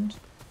scammed.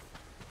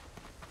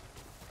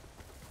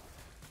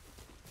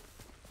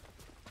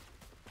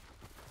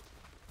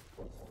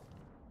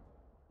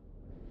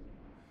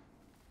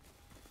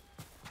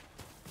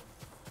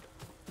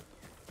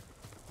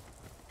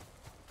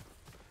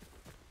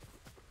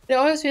 It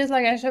always feels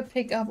like I should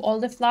pick up all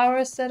the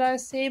flowers that I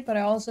see, but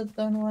I also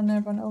don't want to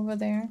run over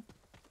there.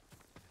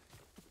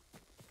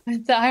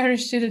 The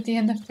Irish dude at the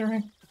end of the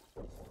ring.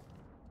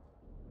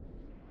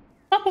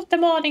 Top of the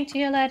morning to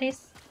you,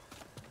 ladies.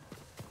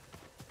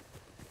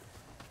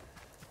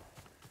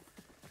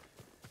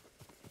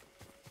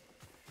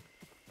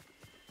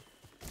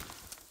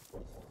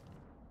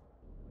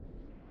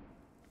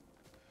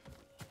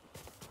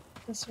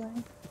 This way.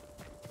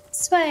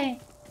 This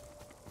way.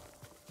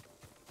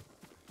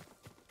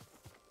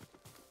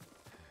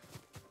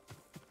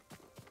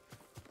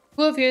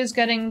 Who of you is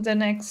getting the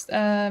next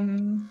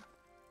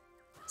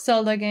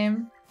Zelda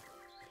game?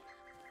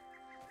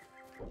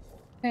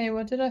 Hey,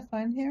 what did I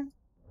find here?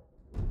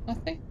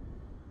 Nothing?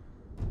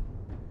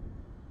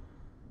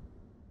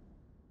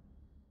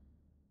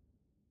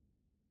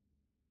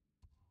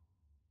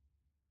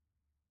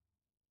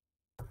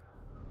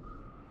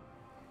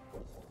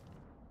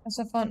 As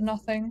I found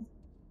nothing.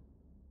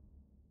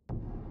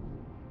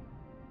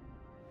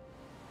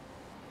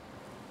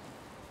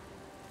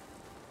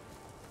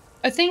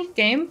 I think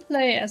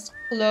gameplay is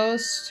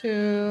close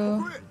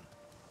to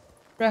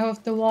Breath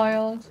of the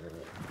Wild.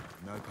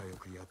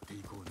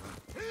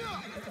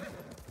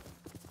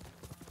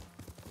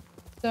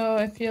 So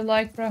if you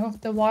like Breath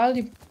of the Wild,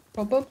 you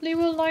probably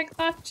will like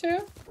that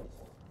too.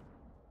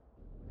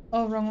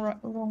 Oh, wrong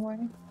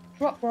way.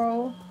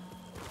 Roll.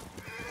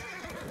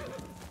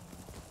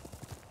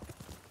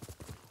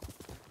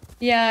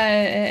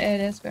 Yeah, it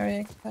is very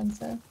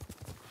expensive.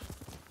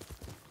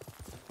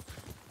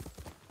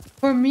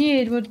 For me,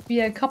 it would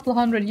be a couple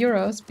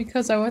 €100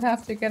 because I would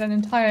have to get an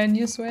entire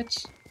new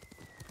Switch.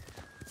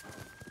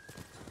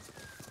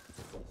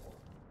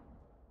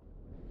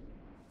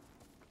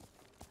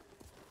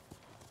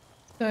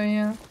 So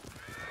yeah.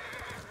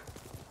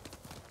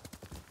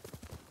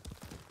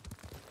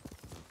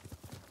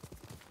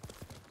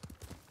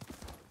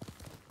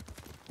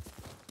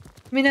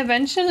 I mean,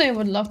 eventually I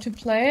would love to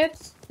play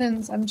it,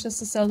 since I'm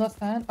just a Zelda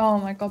fan. Oh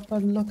my god,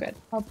 but look at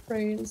how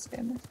pretty this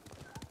game is.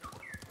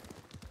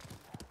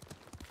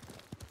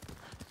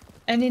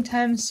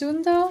 Anytime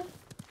soon though?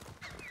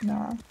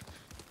 No.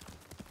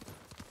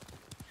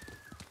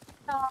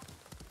 No.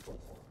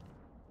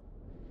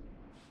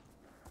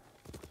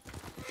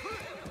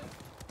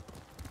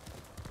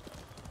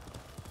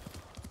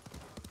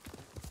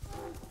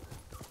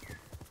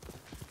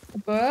 A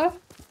bird?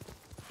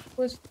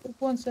 Who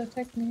wants to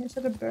attack me? Is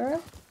it a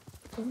bird?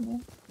 I don't know.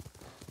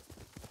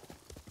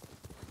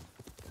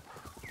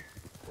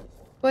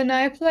 But When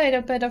I played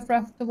a bit of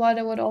Breath of the Wild,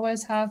 I would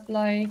always have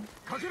like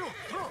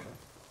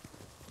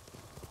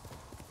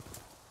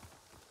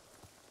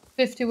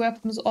 50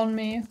 weapons on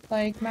me,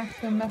 like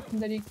maximum weapon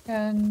that you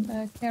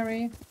can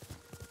carry,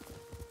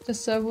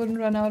 just so I wouldn't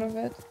run out of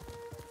it.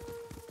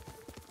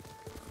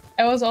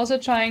 I was also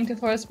trying to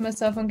force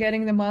myself on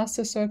getting the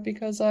Master Sword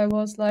because I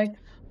was like,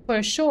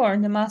 for sure,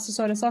 the Master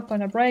Sword is not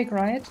gonna break,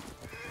 right?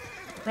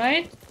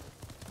 Right?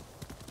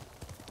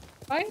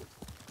 Right?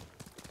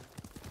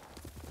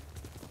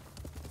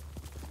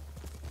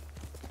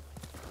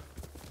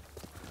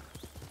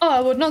 Oh, I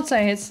would not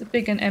say it's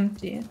big and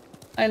empty.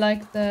 I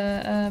like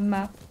the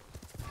map.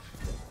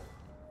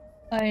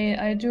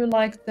 I do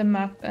like the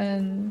map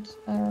and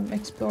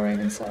exploring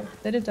and stuff.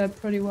 They did that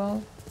pretty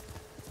well.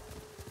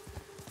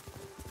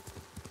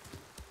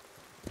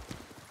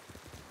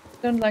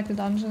 Don't like the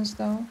dungeons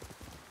though.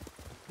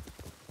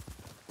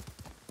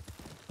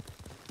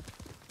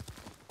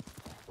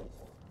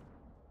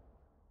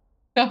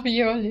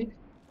 Ravioli.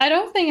 I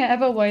don't think I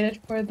ever waited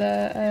for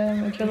the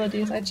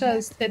abilities. I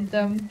just hit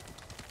them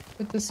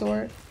with the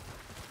sword.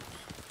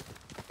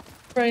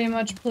 Pretty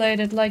much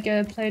played it like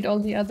I played all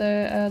the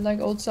other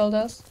like old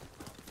Zeldas.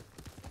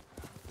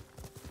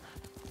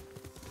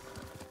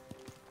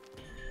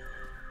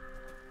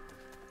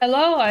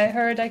 Hello, I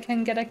heard I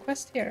can get a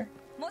quest here.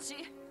 Oh,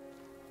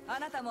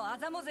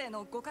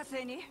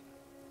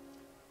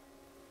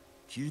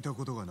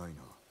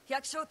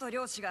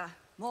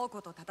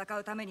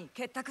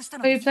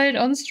 you played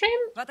on stream?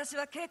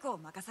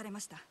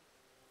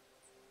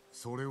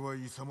 それは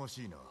勇ま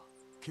しいな。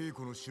稽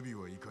古の守備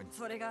はいかに。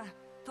それが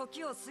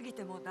時を過ぎ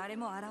ても誰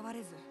も現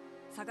れず、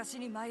探し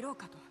に参ろう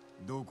かと。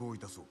どこをい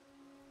たそう。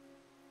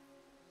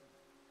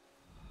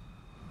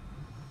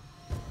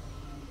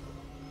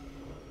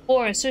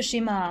Or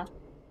Tsushima.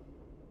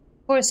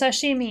 Or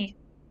sashimi.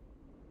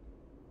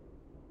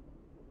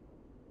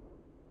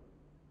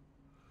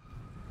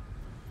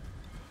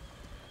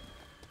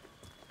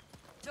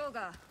 ジョー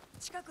が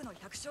近くの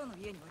百姓の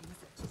家におりま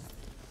す。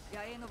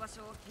野営の場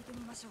所を聞いてみ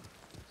ましょう。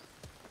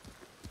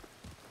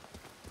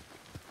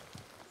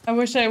I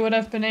wish I would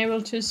have been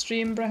able to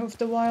stream Breath of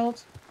the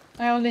Wild.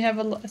 I only have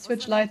a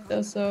Switch Lite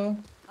though, so...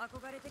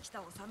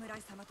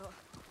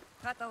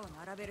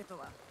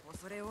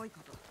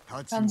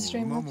 Can't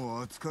stream it.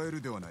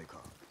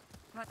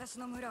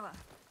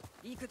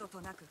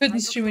 Couldn't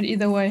stream it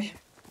either way.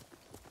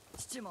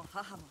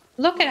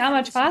 Look at how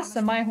much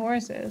faster my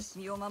horse is.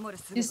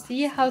 You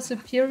see how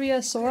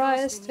superior Sora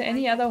is to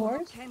any other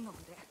horse?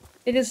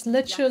 It is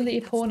literally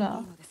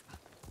Epona,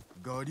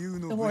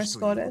 the horse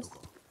goddess.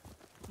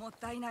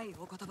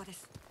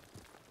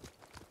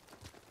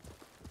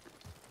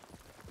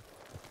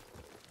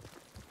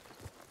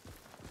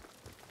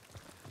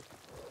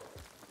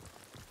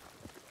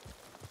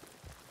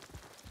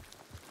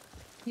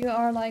 You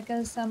are like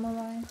a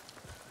samurai.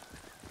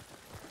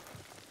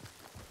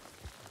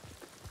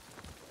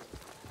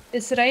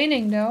 It's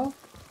raining though.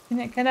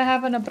 Can I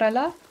have an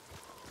umbrella?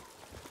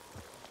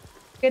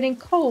 Getting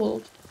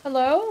cold.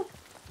 Hello?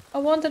 I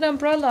want an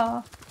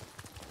umbrella.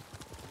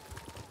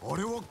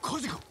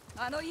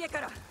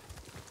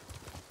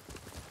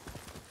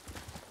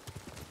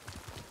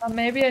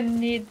 Maybe I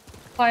need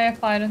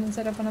firefighters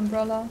instead of an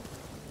umbrella.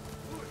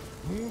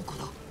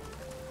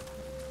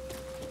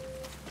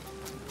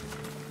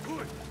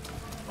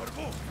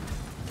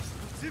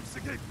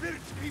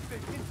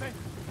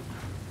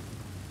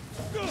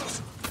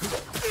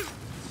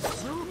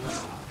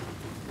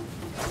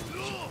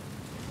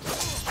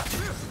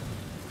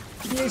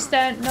 You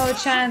stand no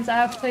chance. I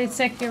have played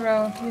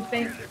Sekiro. You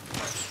think?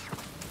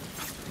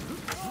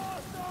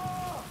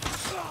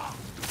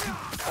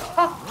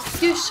 Oh,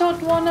 you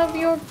shot one of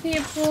your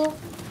people.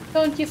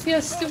 Don't you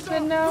feel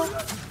stupid now?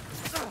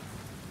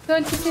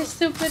 Don't you feel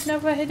stupid now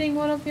for hitting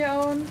one of your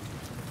own?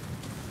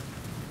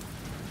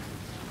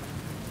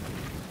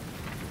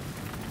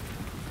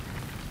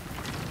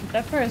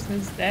 That person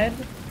is dead.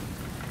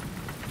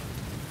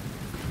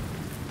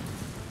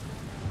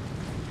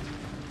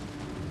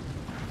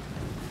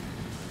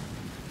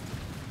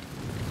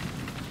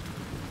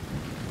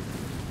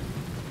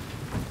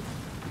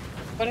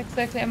 What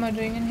exactly am I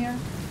doing in here?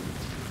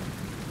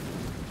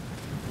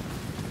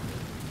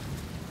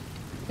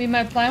 I mean,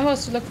 my plan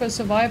was to look for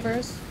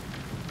survivors.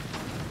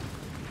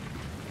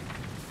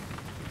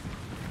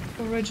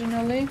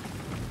 Originally.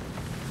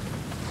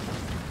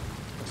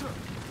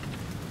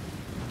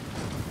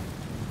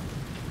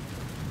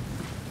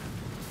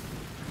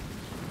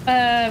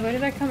 Where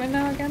did I come in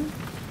now again?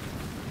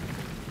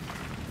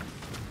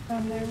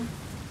 Down there.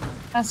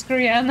 Ask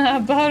Rihanna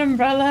about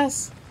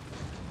umbrellas.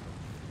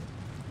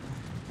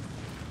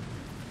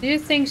 Do you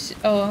think she—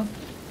 oh.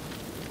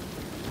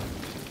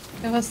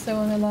 There was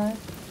someone alive.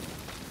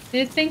 Do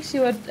you think she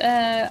would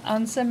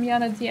answer me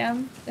on a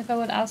DM if I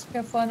would ask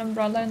her for an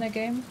umbrella in a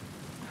game?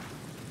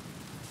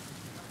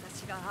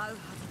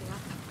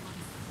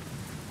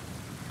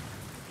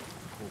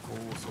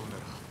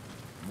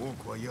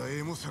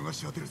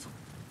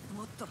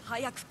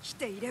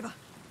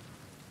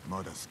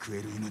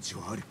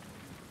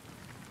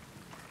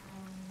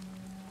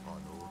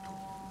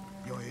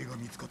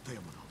 見つかったよ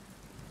もの。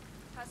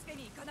助け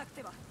に行かなく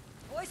ては。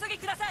お急ぎ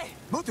ください。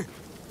待て。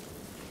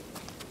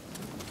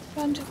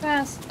 Run too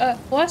fast.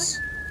 What?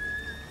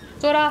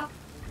 Soda.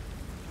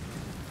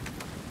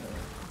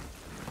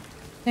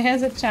 He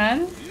has a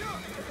chance?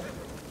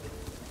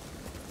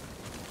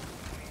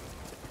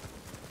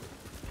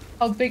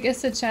 How big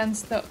is the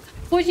chance though?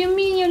 What do you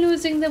mean you're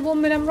losing the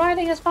woman? I'm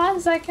riding as fast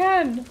as I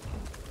can.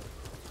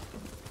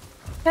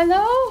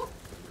 Hello?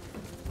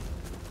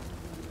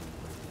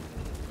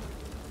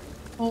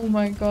 Oh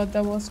my god,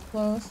 that was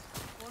close.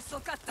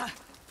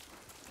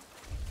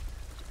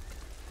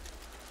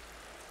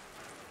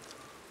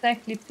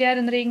 Exactly, Pierre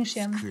and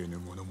Regenschirm.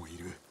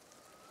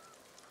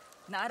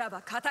 なら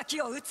ば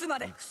敵を撃つま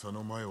で。戦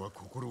の前は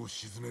心を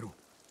鎮めろ。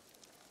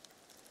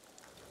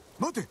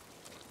待て。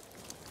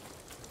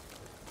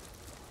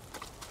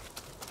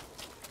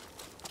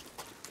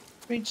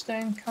 Reach the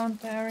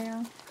encounter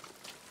area.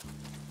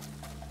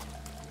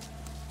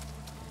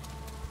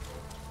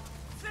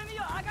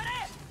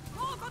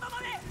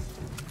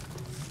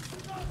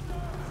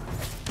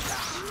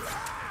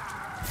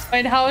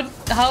 Wait, how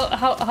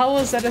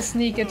was that a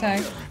sneak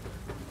attack?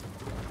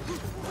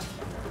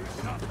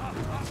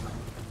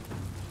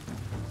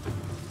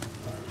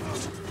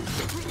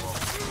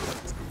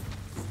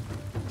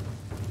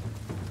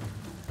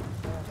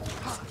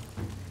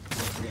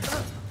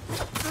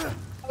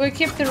 I will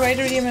keep the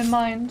Raider team in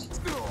mind.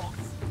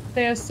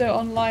 They are still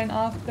online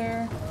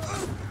after.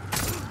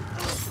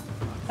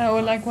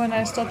 Or like when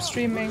I stop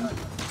streaming.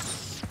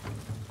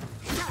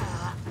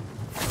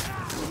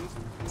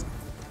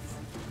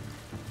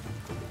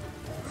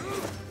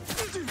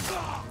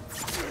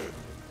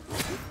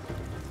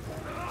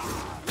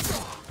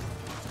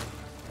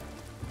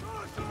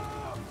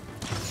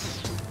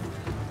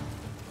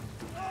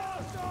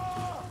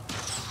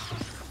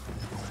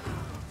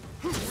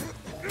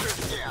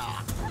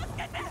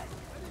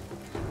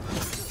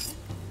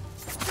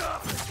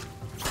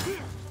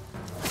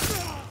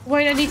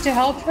 Wait, I need to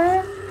help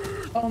her?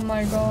 Oh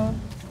my god.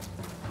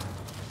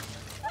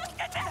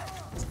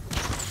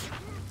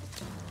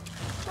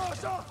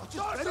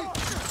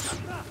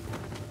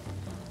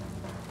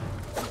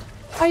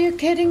 Are you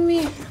kidding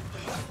me?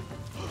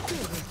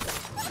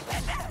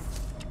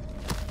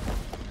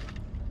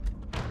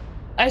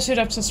 I should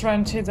have just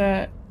run to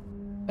the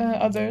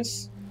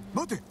others.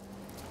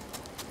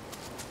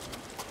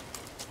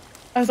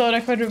 I thought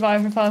I could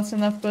revive him fast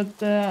enough, but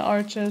the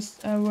archers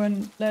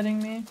weren't letting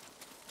me.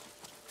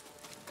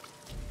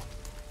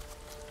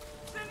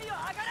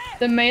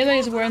 The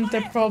melees weren't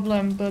the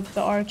problem, but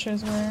the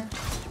archers were.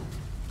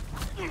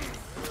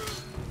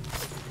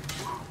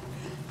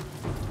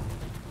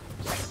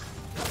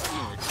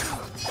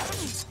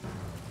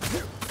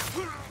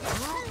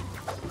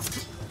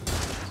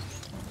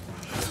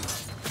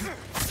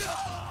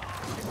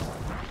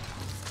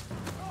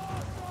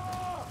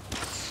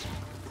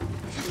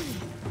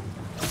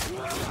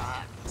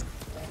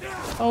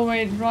 Oh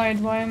wait, right,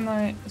 why am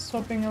I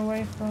swapping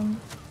away from...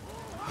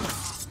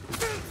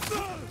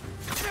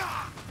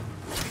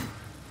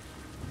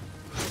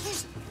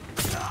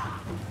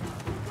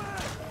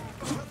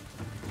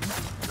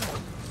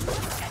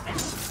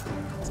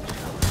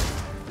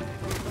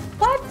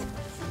 What?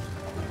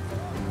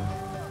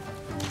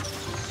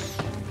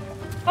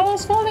 I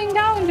was falling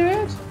down,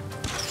 dude!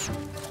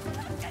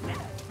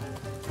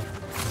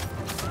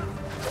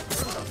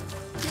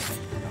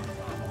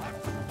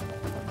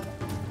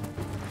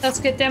 Let's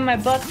get them my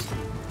butt.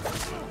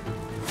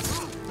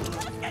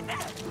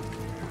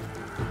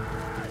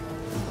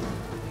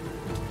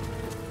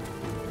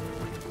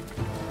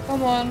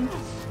 Come on.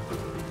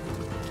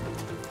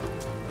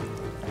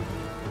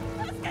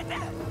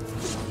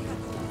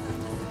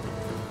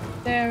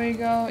 There we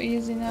go,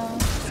 easy now.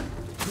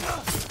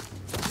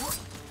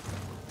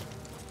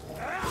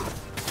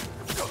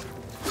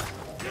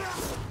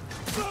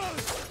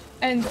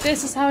 And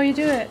this is how you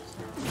do it.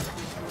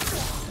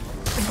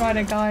 To try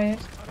to guide.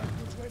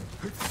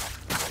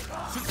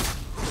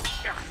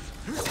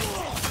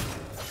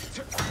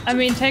 I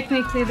mean,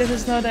 technically this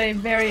is not a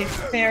very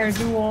fair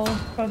duel,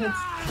 because it's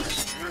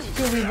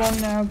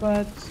 2v1 now,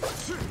 but...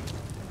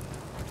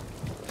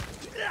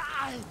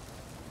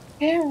 Who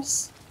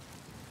cares?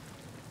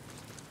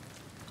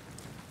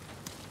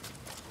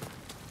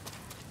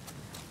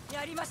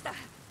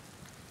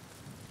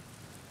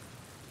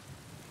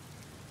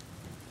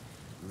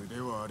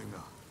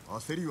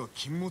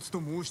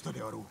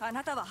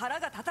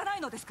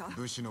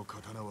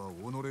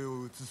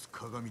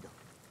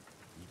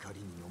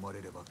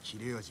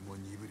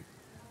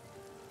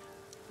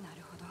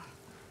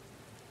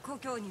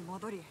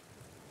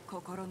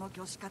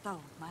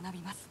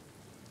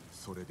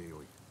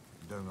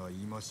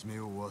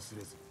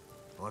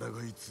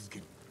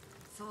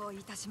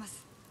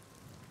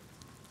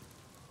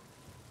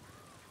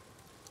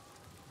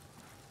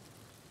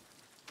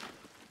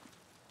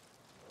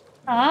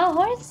 Ah,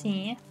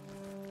 horsey.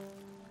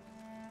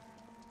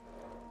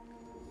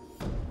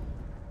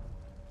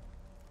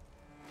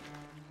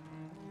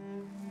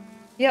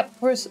 Yep,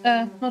 horse,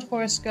 not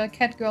horse girl,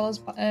 cat girl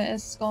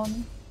is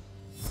gone.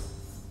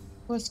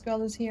 Horse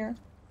girl is here.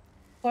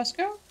 Horse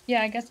girl?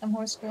 Yeah, I guess I'm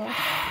horse girl.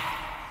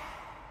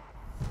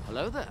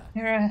 Hello there.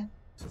 Here,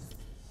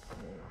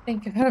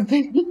 think of her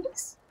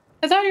babies.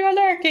 I thought you were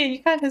lurking.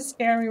 You kind of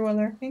scare me while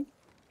lurking.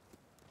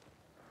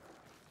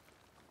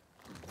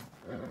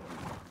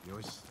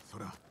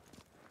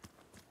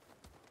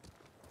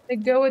 They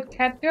go with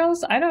cat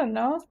girls? I don't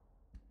know.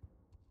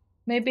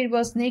 Maybe it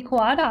was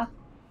Suada.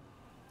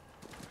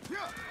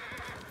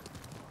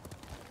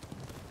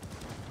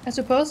 I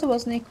suppose it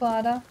was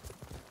Suada.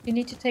 You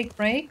need to take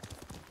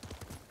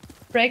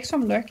breaks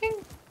from lurking?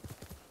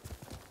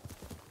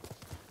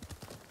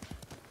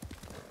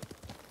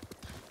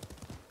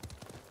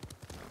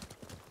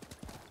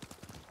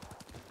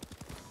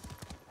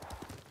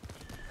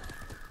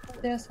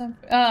 There's some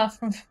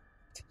from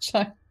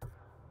China.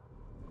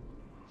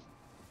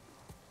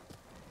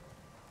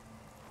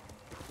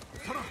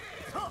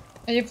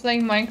 Are you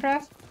playing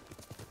Minecraft?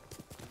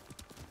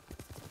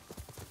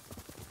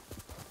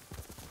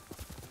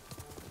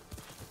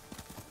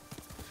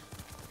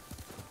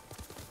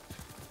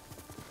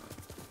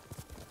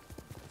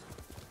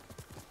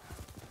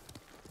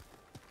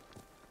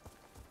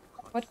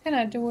 What can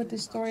I do with the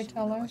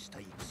storyteller?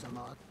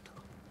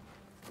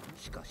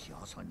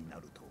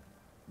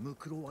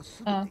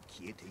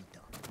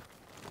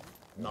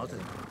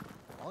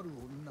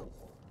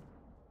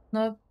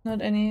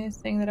 Not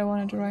anything that I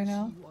want to do right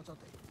now.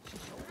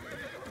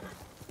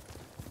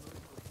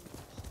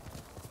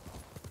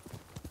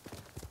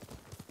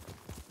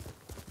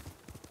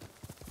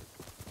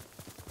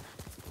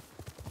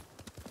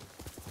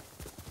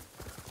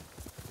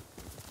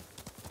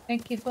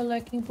 Thank you for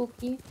liking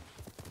Bookie.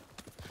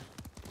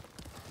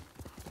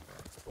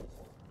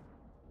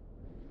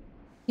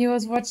 He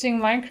was watching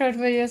Minecraft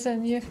videos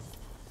and you...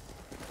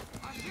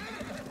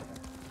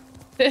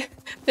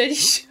 They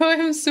show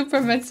him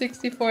Superman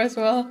 64 as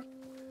well.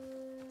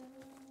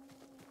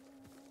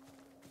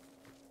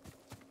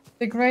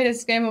 The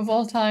greatest game of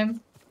all time.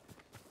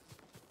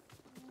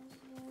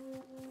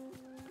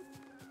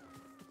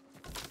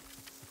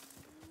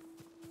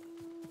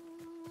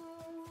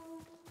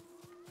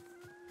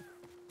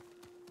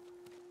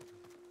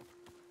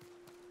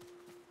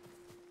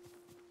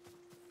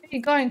 Where are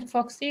you going,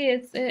 Foxy?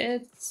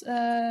 It's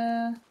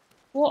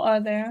water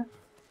there.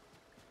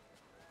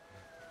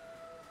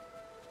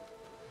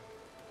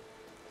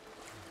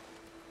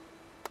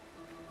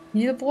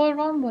 Needlepool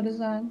run? What is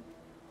that?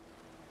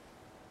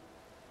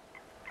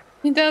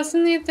 He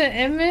doesn't need the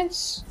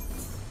image?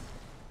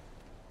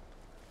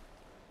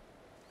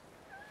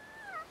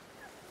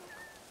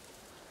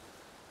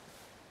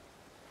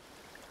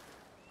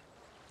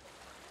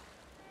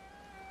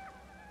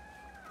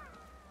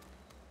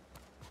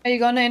 Are you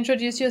gonna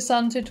introduce your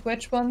son to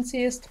Twitch once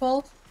he is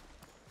 12?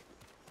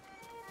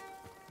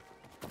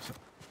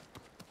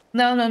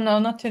 No,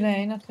 not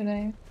today, not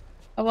today.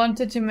 I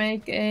wanted to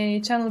make a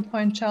channel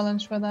point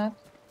challenge for that.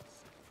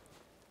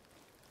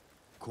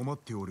 困っ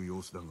ておる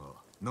様子だが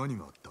何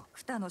があった？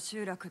二の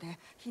集落で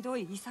ひど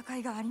いいさか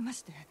いがありま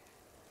して、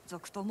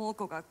族と猛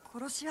虎が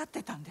殺し合っ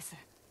てたんです。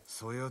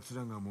そやつ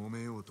らが揉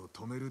めようと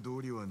止める道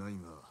理はない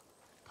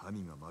が、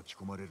民が巻き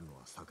込まれるの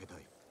は避けたい。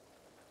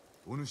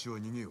お主は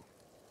逃げよう。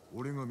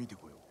俺が見て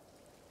こよ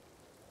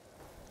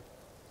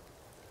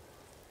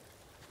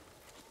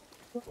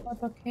う。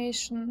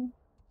Location.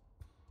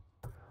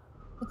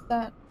 What's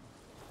that?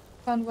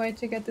 Can't wait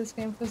to get this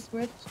game for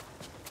Switch.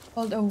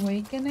 Called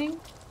Awakening?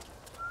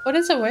 What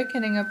is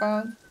Awakening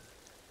about?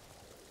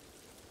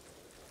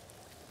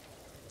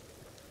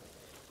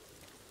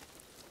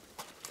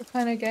 What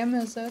kind of game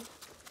is it?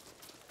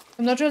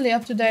 I'm not really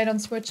up to date on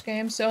Switch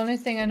games. The only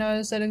thing I know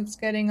is that it's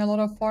getting a lot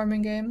of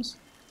farming games.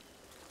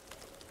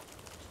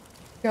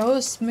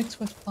 Ghost mixed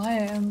with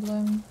Fire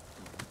Emblem.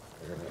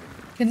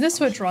 Can the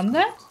Switch run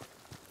that?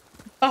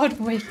 About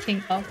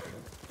waking up.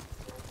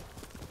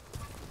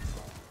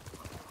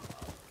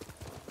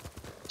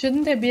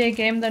 Shouldn't there be a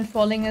game then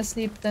falling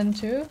asleep then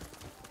too?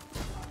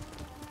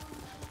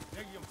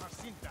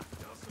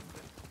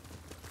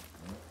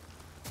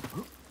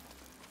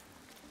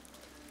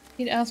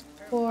 He'd ask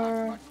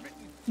for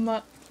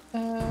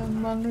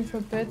money for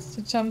bits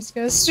to jump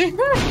scare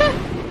streamer.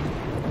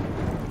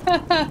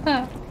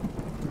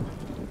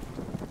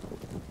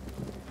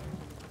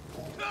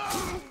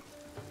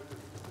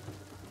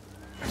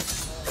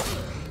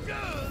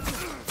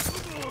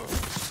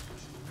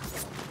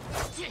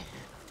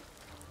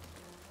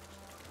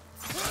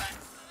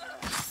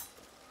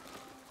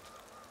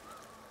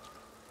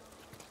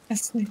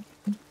 Asleep.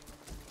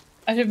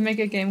 I should make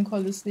a game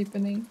called The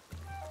Sleepening.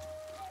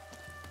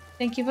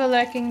 Thank you for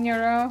liking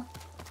Neuro.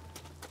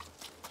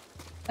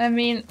 I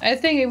mean, I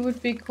think it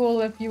would be cool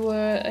if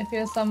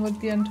your son would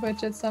be on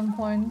Twitch at some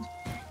point.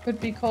 Would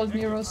be called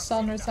Neuro's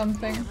son or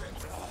something.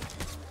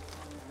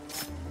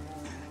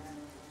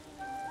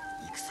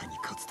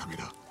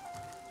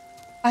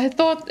 I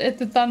thought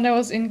the thunder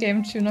was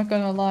in-game too, not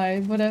gonna lie,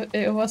 but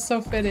it was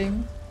so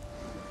fitting.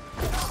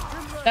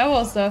 That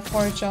was the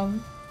 4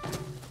 jump.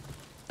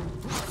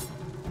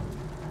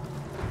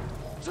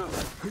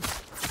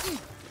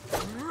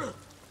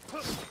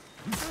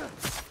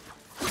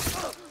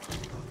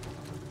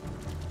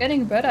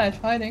 Getting better at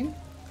fighting.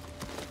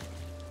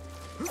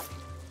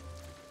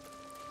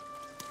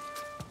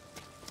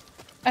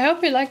 I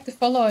hope you like the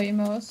follow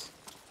emos.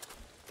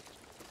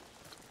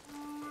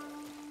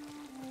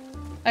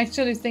 I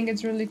actually think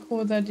it's really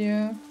cool that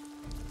you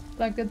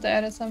like that they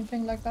added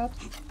something like that.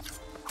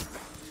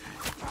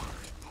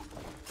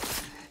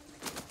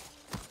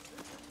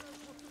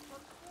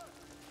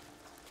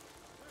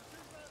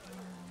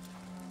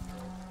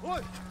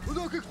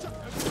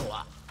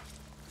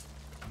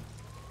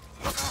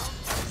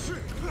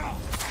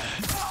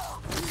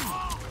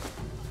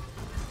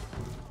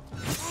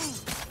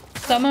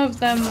 Some of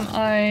them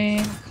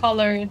I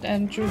colored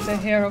and drew the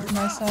hair of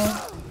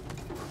myself.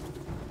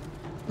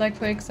 Like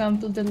for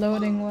example the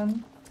loading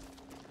one.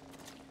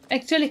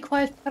 Actually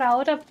quite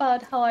proud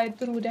about how I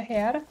drew the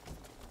hair.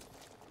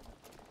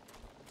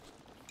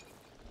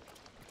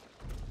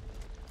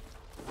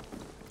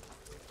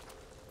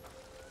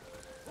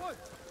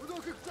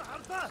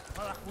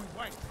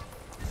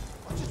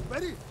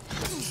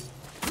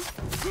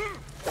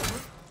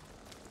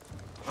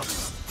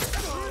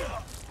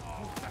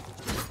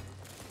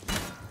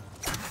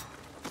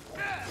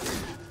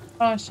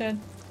 Oh shit.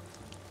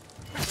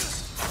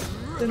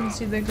 Didn't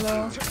see the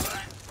glow.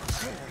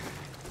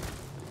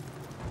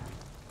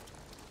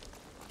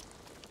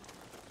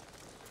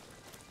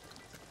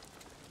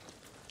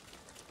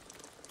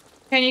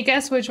 Can you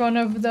guess which one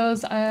of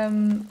those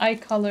I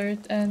colored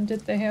and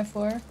did the hair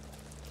for?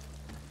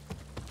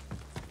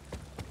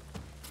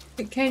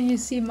 Can you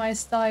see my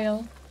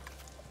style?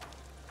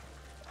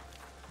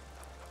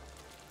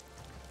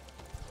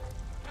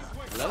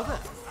 Hello there.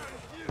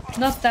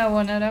 Not that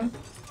one, Adam.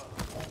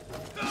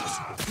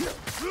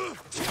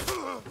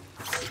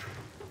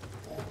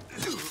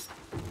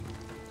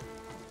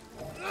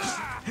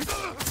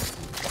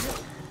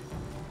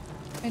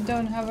 I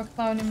don't have a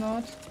clown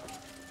emote,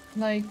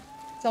 like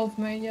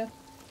self-made yet.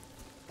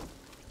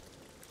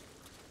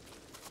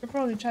 I'll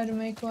probably try to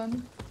make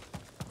one.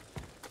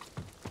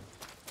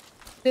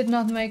 Did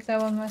not make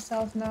that one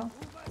myself, no.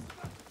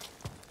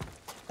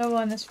 That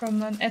one is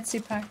from an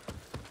Etsy pack.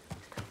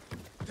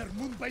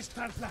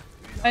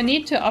 I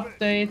need to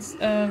update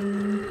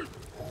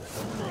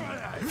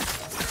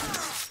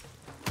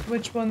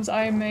which ones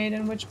I made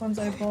and which ones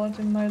I bought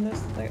in my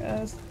list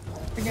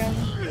again.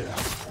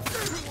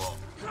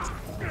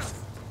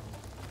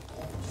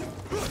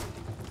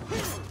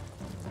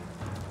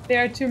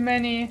 There are too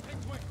many.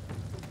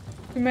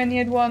 Too many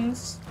at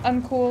once.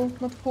 Uncool,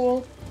 not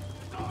cool.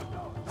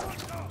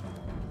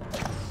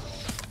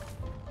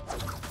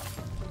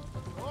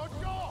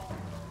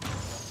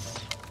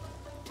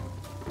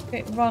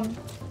 Okay, run.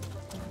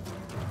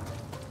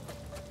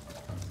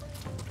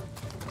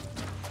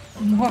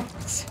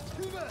 What?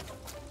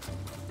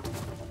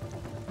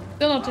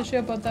 Still not too sure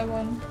about that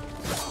one.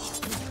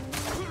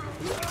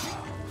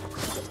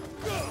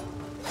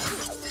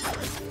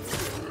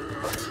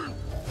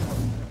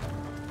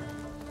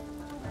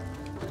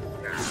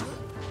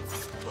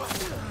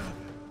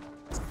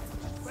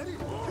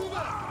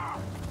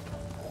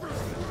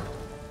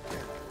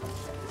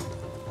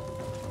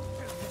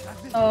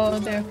 Oh,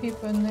 there are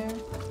people in there.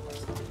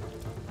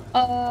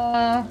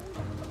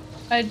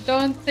 I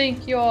don't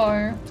think you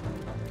are.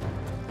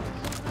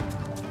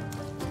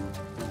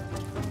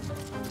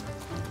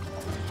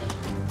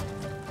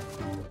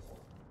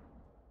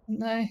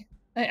 No,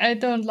 I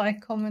don't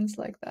like comments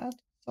like that.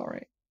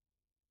 Sorry.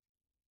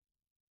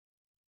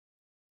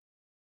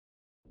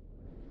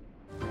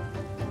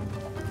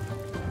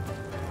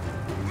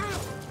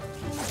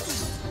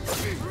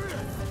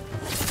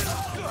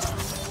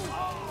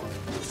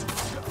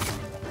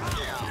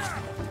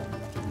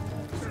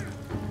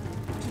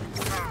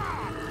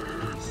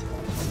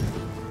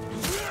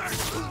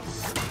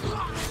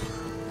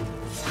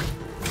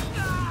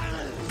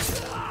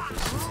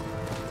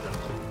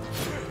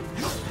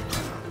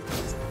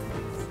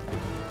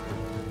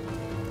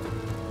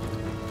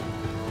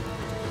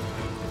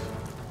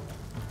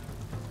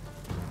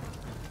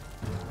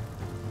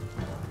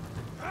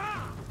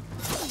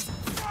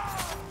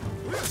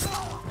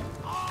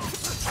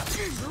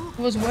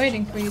 I was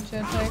waiting for you to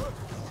attack.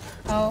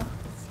 How?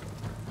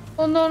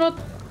 Oh no, not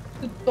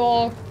the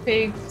dog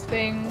pig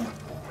thing.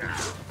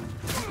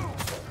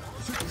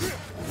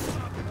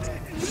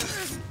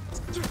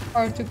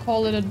 Hard to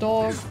call it a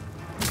dog.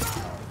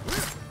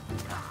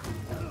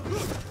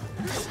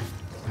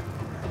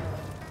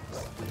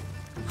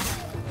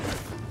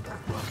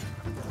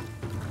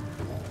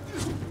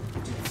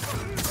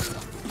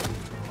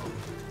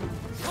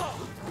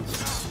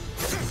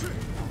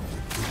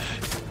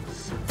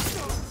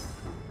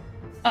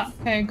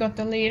 Okay, got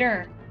the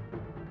leader.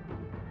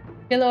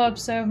 Kilo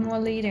observe more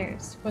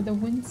leaders for the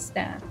win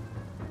stand.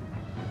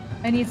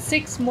 I need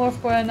 6 more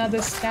for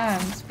another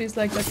stand. Feels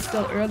like that's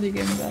still early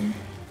game then.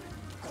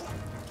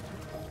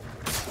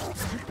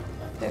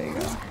 There you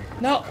go.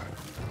 No!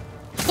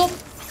 Stop!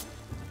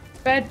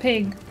 Bad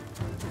pig.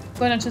 I'm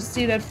gonna just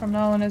see that from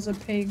now on as a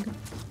pig.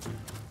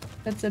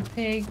 That's a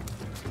pig.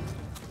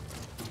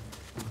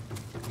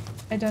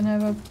 I don't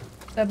have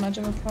that much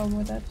of a problem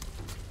with that.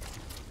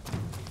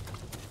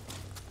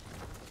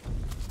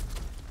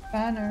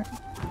 Banner.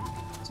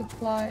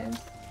 Supplies.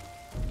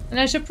 And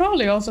I should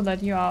probably also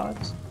let you out.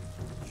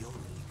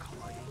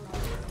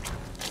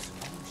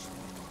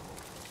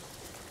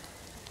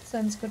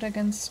 Sounds good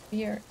against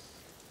spears.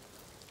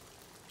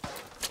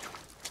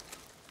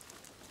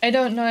 I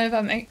don't know if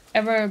I'm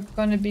ever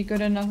gonna be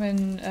good enough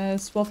in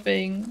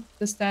swapping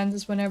the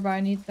stances whenever I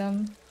need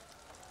them.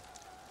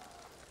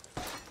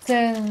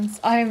 Since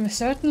I'm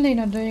certainly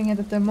not doing it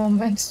at the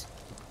moment.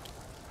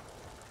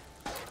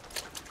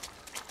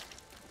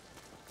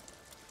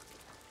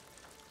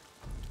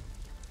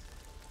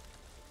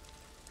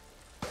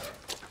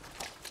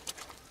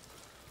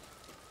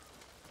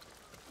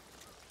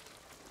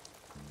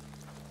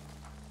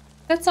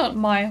 That's not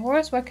my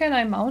horse. Where can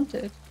I mount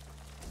it?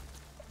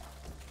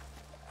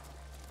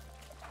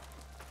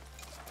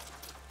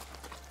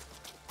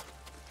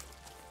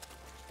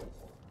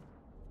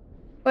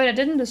 Wait, I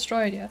didn't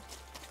destroy it yet.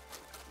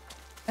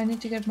 I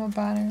need to get more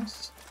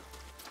banners.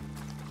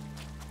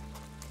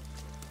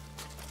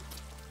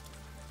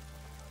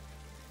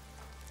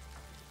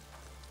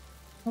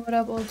 What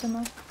up,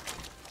 Ultima?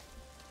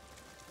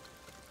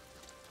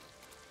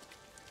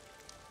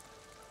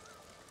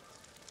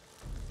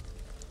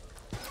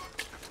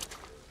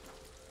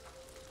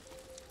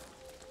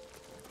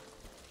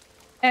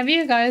 Have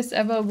you guys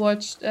ever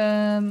watched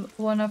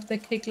one of the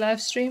Kick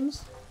live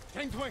streams?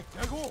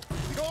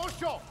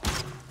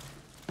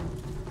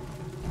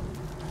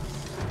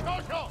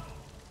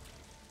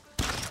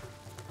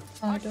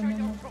 I don't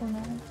know for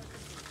now.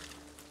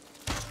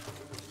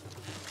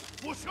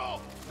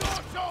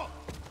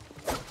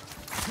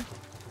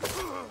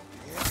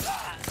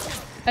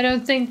 I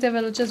don't think the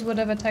villagers would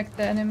have attacked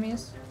the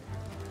enemies.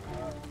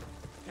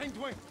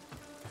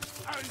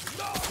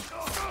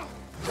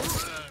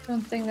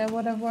 Don't think that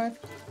would have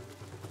worked.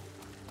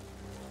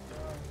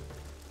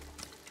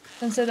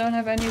 Since I don't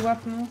have any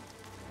weapon.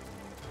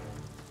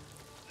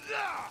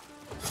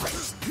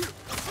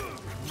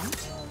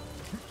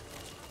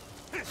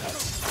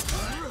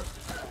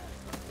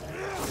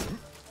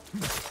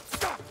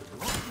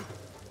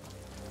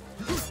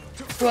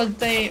 Well,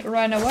 they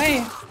ran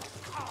away.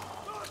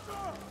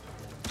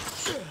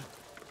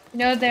 You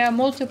know, there are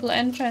multiple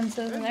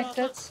entrances and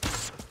exits.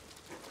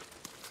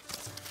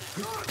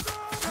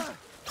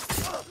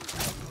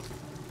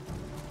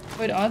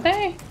 Wait, are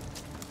they?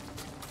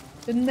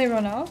 Didn't they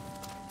run out?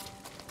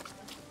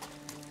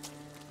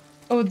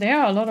 Oh, there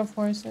are a lot of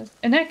horses.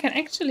 And I can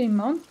actually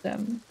mount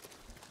them.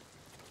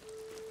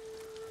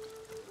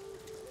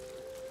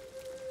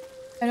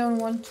 I don't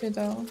want to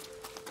though.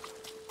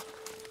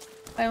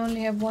 I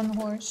only have one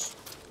horse.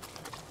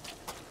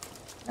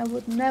 I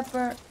would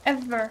never,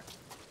 ever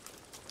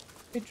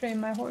betray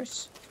my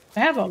horse.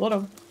 I have a lot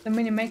of... I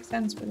mean, it makes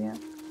sense, but yeah.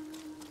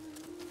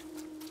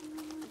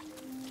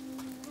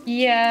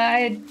 Yeah,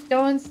 I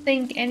don't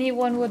think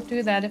anyone would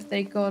do that if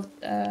they got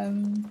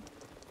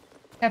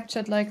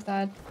captured like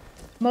that.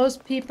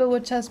 Most people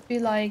would just be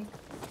like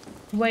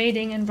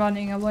waiting and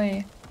running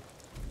away.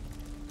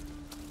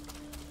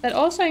 That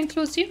also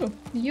includes you.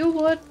 You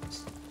would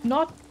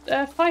not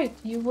fight.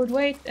 You would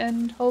wait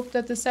and hope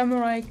that the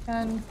samurai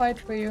can fight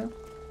for you.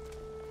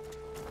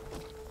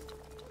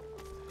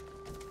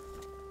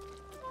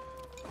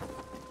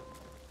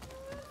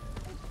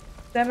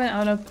 Seven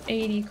out of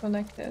 80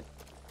 collected.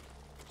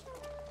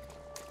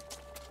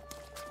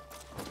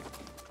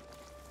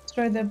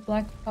 Destroy the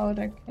black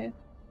powder kit.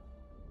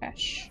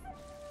 Cash.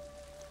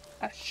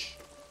 Cash.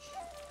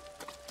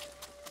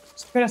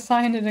 Just gotta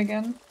find it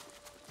again.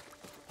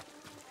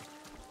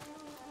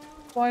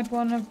 White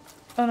one of...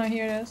 Oh no,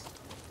 here it is.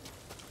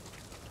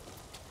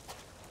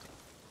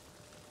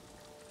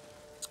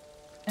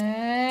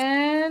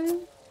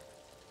 And...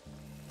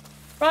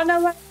 Run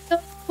away!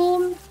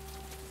 Boom!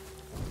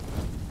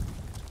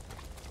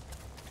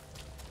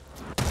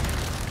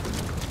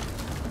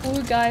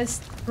 Cool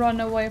guys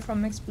run away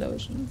from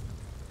explosion.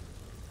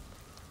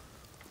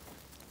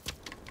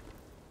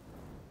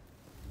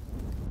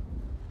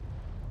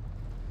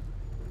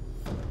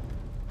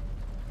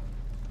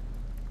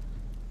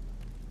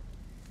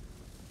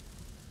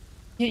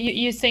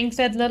 You think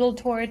that little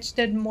torch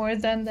did more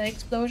than the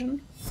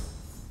explosion?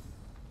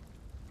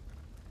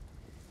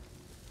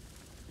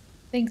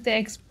 I think the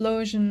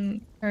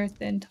explosion hurt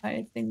the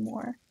entire thing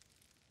more.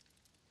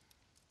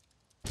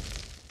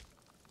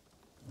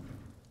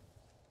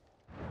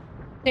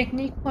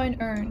 Technique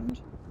point earned.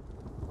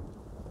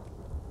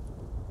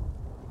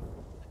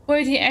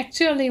 Wait, he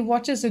actually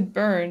watches it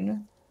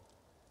burn.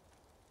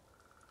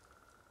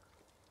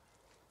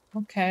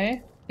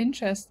 Okay,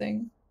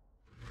 interesting.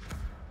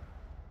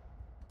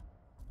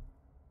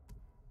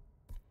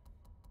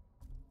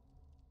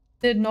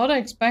 Did not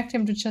expect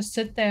him to just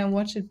sit there and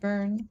watch it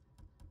burn.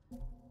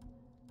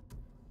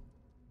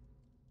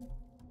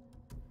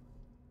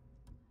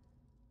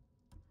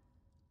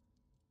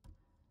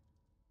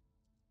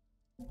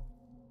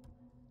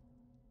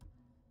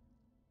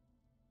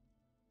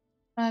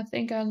 I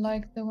think I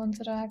like the ones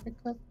that I have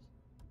equipped.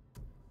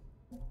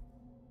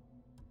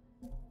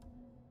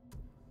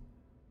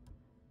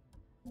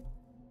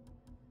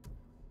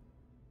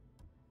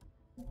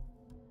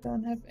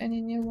 don't have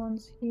any new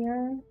ones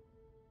here.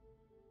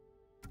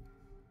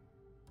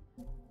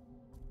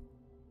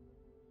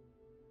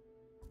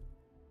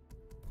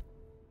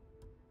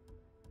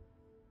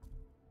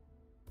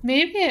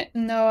 Maybe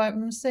no,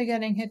 I'm still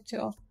getting hit too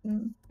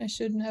often. I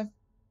shouldn't have.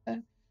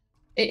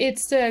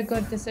 It's still a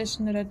good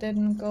decision that I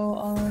didn't go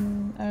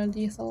on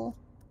lethal.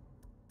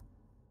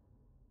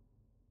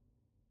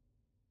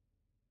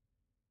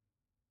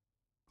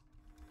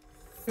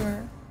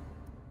 Sure.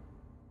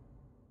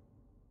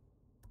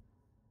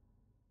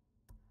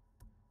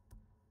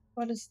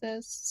 What is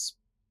this?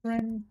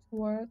 Sprint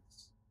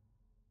towards.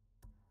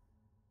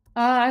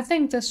 I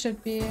think this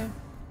should be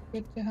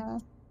good to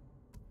have.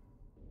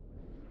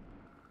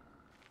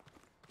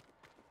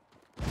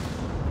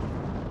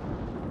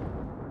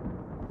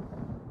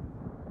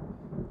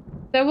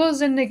 That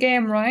was in the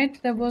game, right?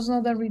 That was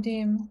not a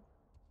redeem.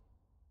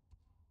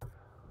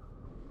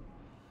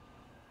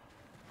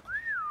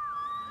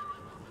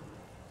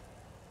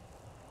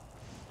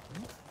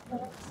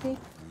 Let's see.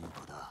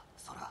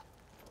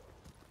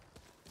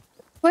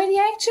 Wait, he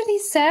actually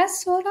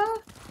says Suada?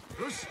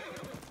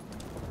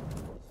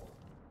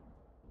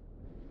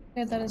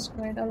 Yeah, that is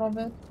great. I love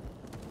it.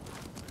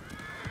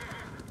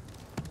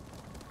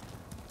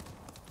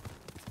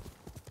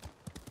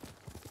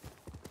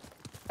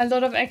 A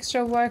lot of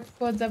extra work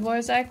for the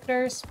voice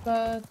actors,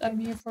 but I'm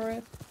here for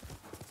it.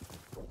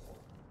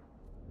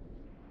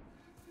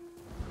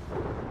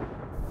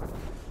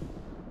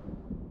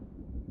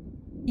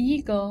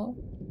 Eagle.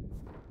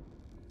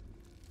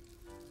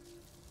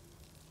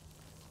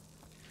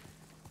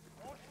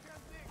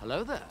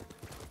 Hello there.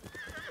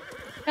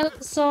 Hello,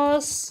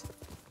 Sauce.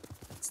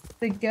 It's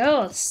the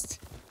ghost.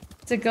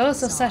 It's the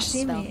ghost of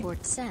Sashimi.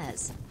 Spellport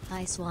says,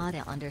 hi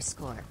Suada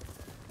 _.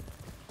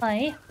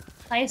 Hi.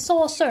 Hi,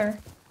 Saucer.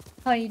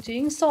 How you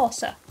doing,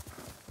 Saucer?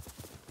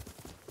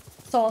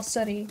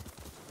 Saucery.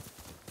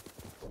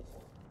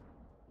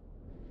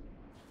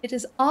 It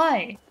is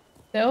I,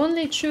 the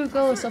only true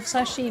ghost of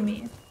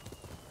Sashimi.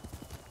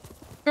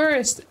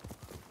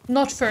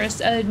 Not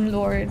first Elden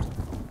Lord.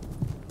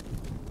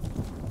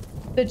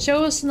 The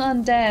chosen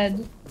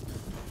undead.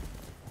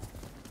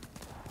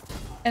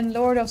 And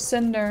Lord of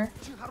Cinder.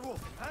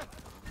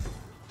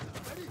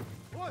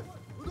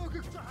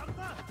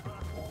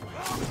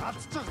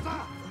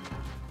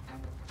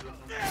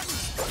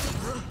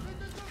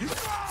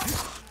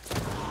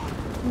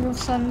 Move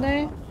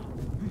Sunday.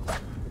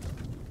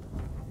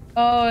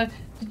 Oh,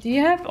 do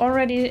you have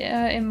already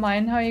in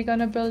mind how you're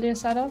gonna build your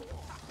setup?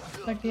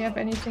 Like, do you have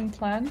anything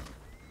planned?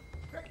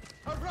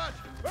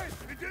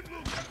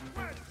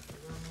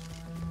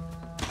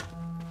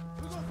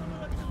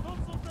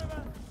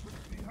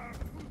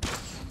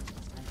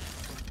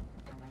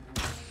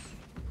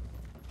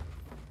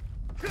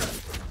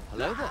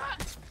 Hello there.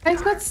 I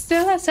got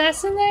still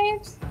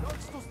assassinate?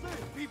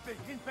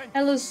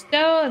 Hello,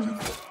 Stone.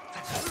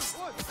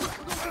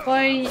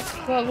 Why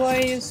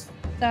are you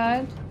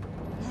sad?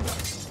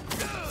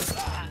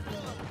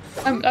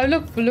 I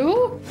look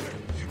blue?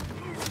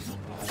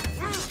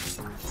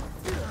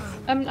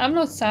 I'm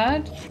not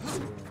sad.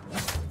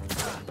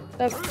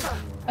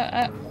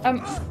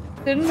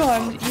 Didn't know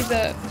I'm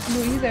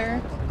blue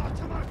either.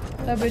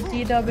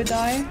 Double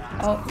die.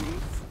 Oh.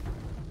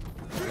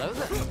 Hello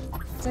there.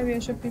 Maybe I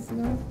should be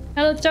blue.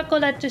 Hello,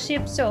 chocolate to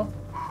Shipso.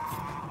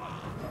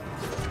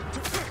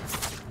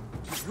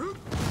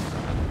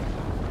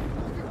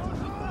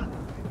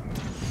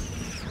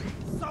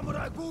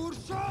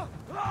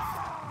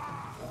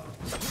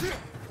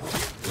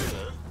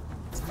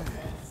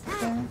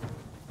 Okay.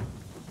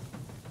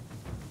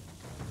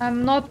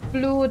 I'm not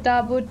blue,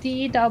 double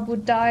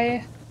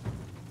die.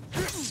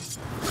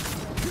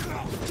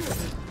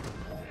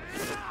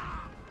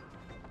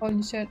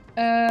 Holy shit.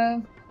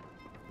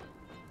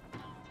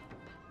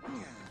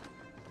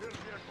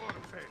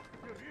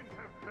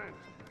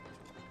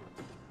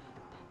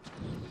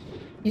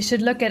 You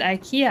should look at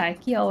IKEA.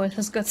 IKEA always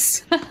has good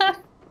stuff.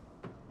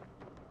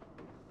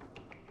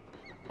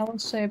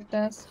 L-shaped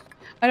desk.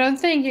 I don't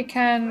think you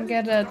can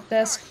get a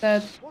desk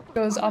that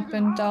goes up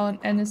and down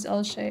and is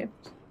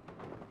L-shaped.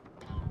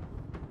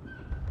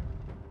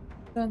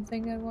 Don't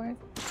think it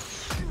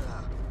works.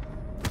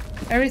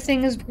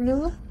 Everything is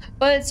blue,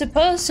 but it's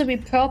supposed to be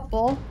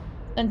purple,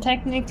 and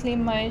technically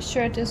my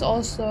shirt is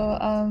also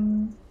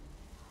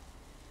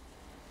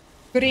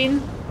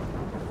green.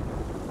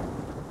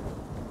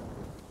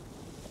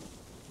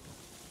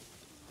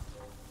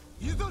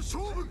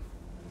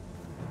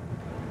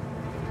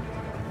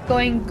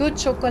 Going good,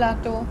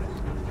 Chocolato.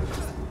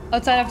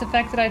 Outside of the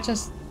fact that I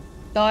just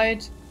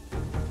died.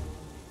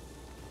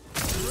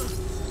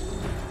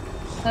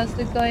 How's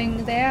it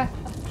going there?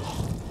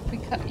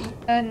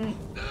 And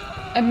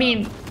I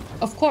mean,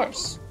 of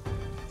course,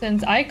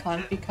 since I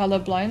can't be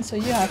colorblind, so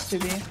you have to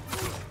be.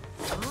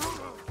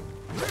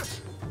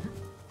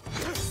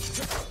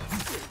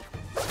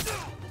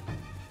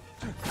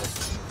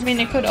 I mean,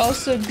 it could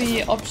also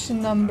be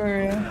option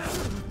number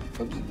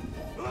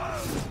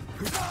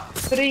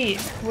 3,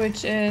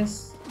 which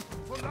is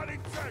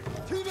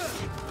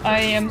I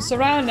am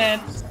surrounded.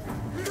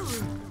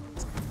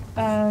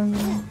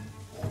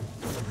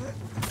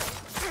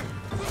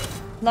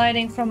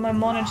 lighting from my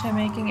monitor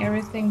making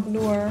everything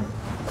bluer.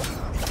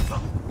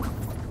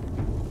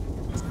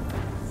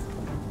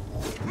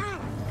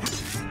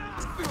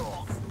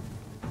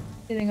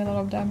 Dealing a lot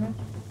of damage.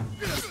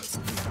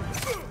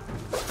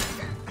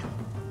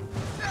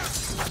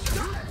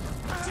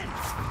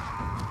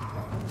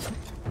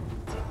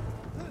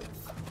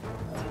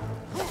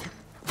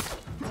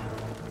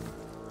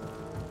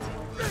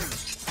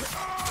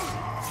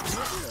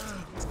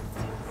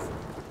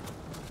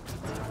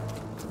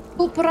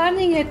 Stop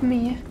running at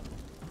me.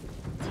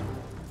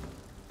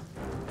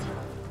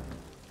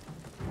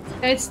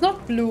 It's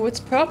not blue, it's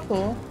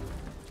purple.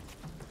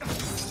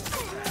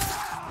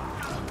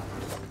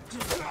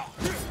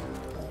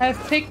 I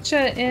have picture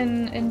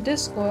in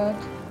Discord.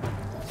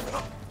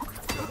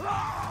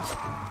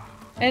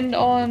 And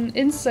on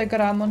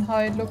Instagram on how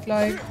it looked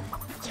like.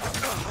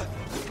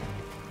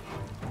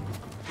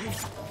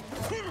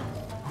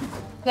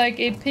 Like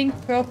a pink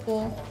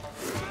purple.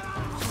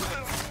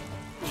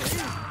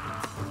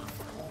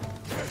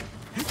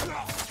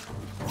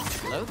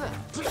 Hello there.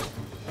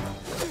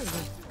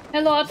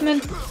 Hello, admin.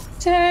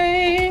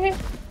 Tay.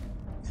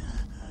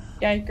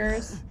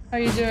 Yikers. How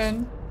you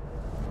doing?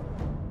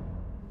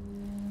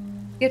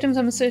 Give him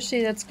some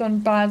sushi that's gone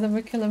bad and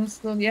we kill him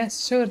slowly.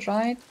 Yes, should,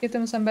 right? Give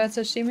him some bad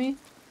sashimi.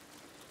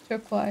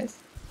 Turquoise.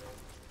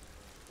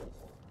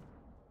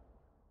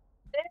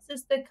 This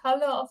is the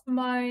color of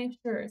my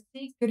shirt.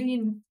 See?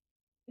 Green.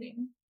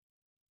 Green.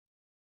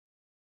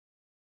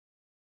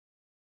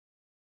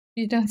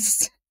 You don't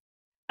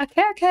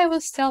Okay, I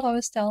will stealth, I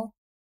will stealth.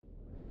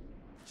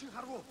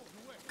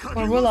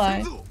 Or will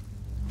I?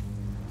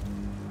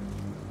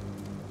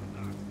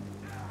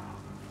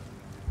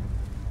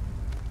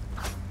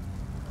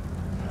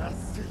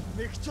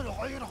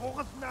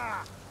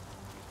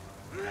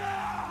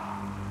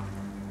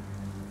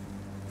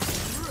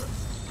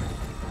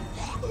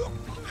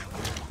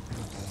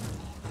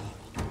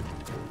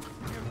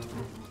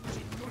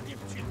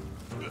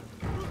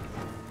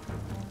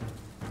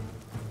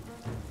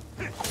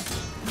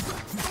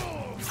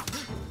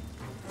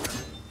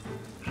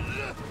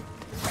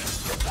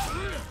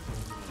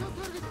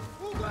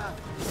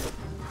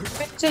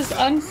 It's just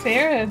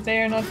unfair that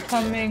they're not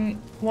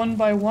coming one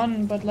by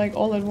one, but like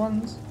all at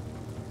once.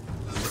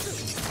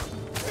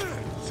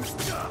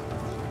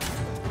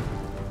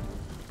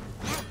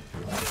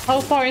 How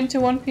far into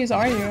One Piece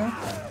are you?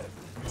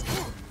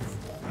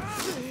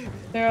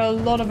 There are a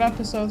lot of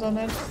episodes on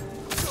it.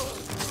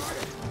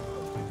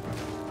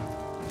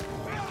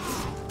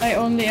 I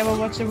only ever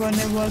watched it when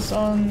it was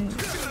on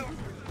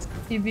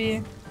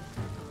TV.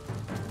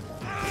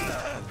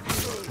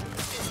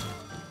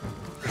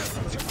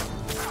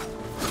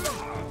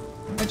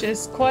 Which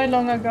is quite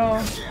long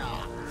ago.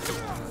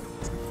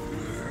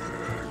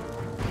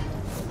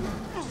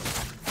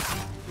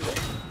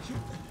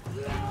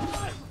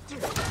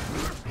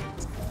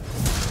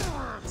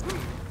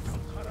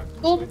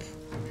 Stop!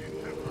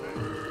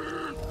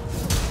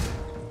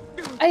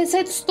 I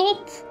said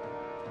stop!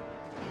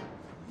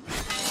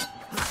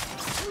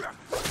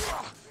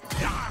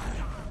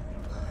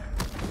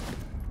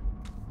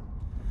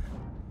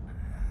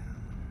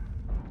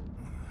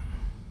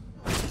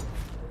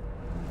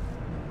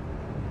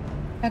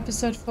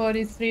 Episode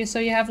 43, so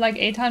you have like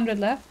 800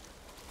 left?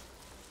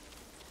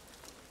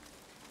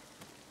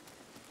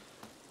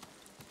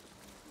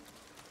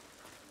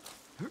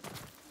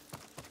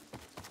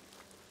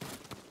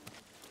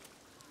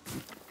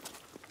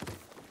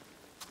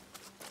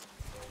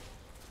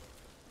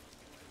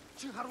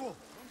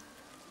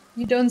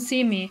 You don't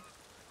see me.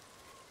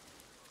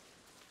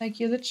 Like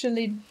you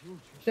literally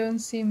don't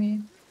see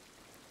me.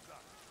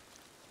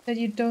 That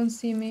you don't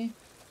see me.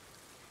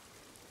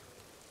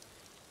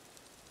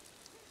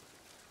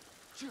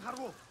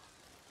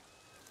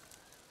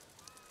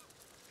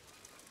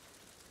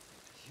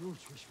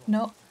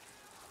 No.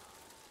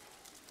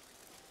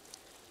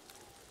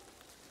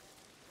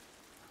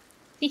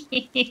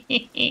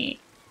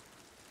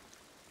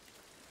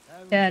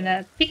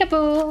 Yeah,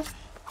 peekaboo.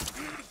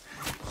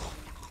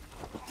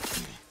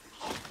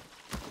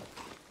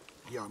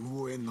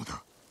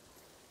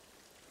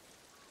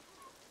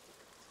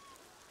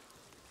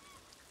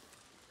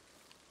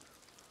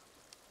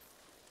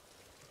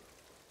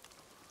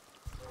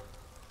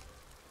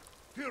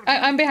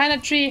 I'm behind a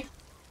tree.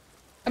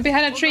 I'm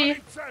behind a tree.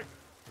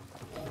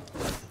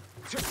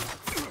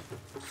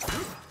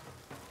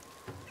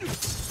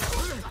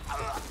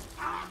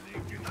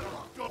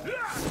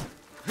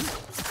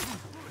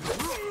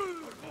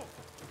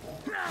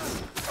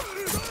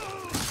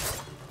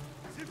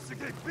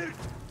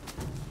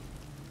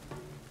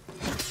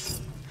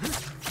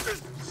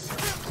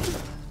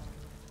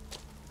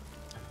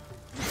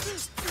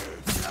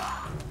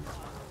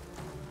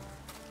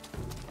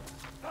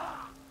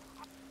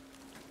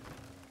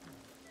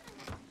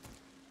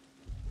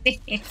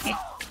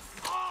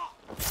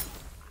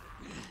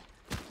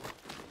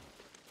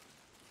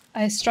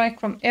 I strike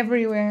from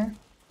everywhere.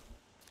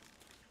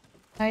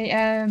 I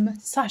am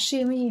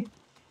sashimi.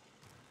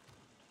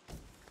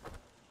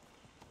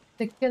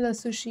 The killer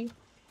sushi.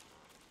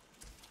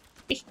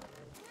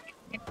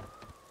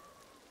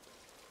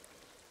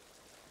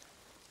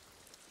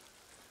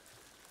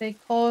 They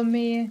call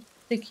me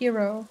the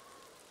hero.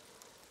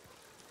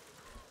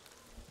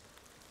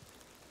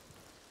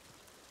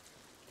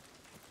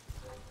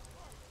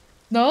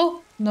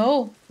 No,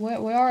 no.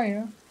 Where are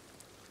you?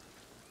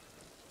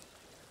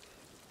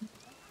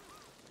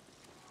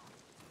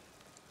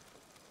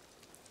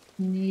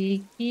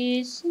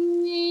 Sneaky,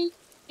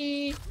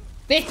 sneaky.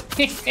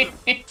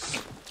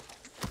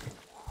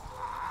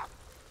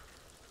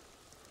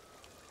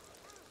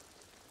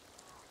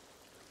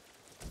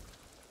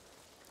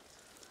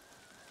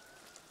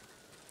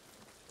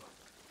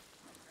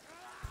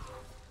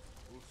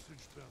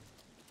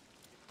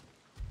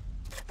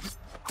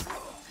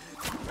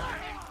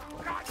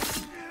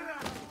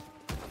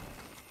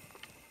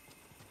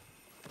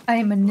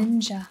 I'm a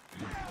ninja.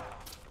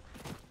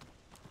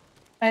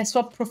 I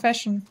swapped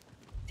profession.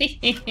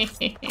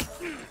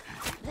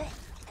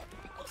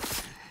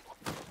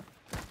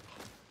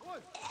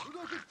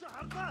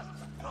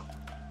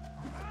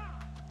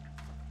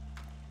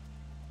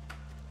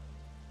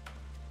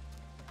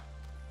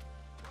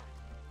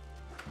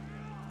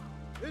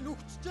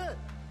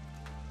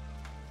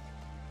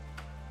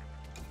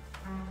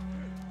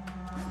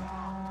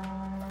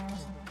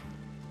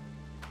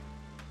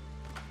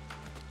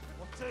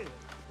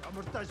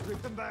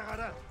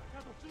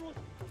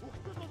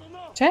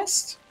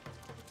 Chest?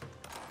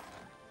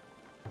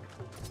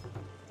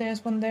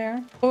 There's one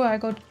there. Oh, I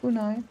got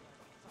kunai.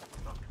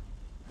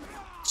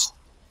 Shh,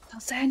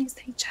 don't say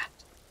anything, chat.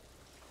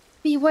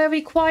 Be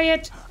very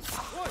quiet.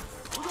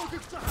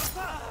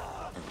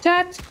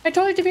 Chat, I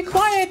told you to be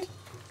quiet.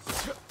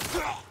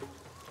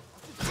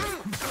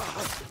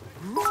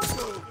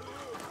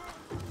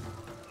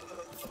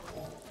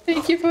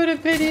 Thank you for the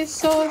pity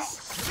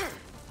sauce.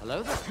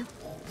 Hello there.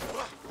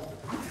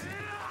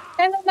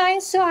 Hello,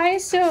 nice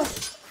ISO.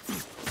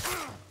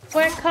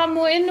 Welcome,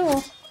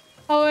 Inu.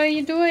 How are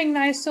you doing,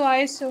 nice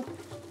ISO?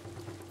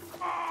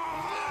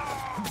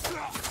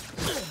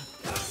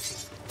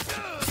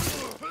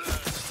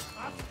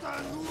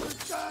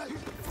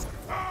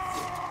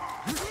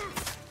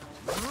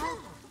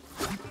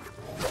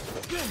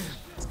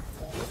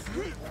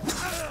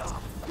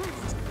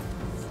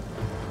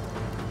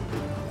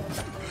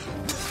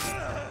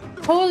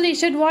 Holy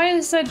shit, why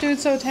is that dude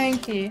so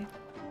tanky?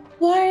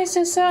 Why is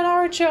this an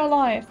archer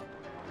alive?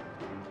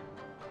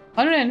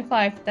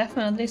 105,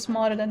 definitely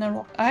smarter than a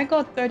rock. I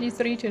got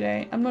 33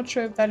 today. I'm not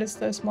sure if that is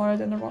still smarter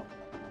than a rock.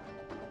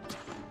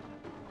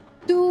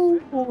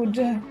 Dude!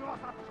 Leave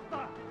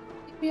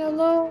me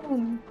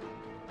alone!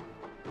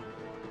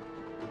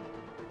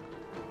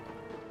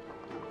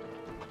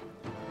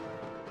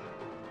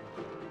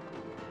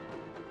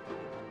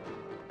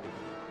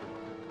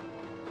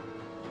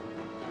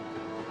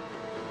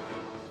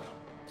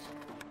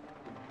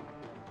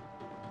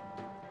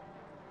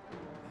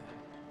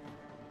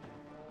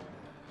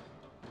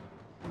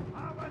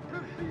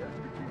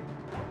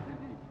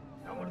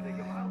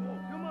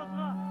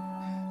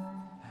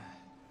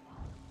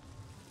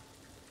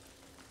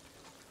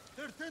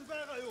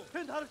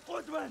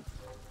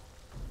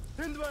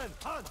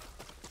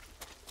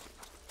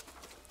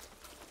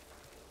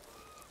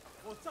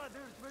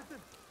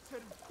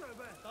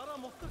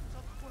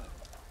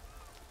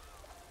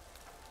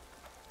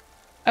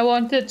 I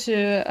wanted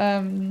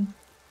to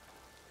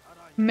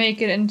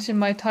make it into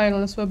my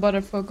title as well, but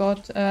I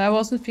forgot. I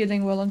wasn't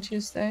feeling well on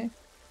Tuesday.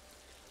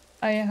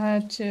 I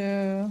had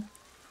to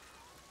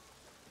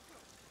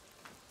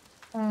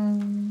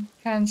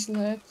cancel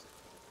it.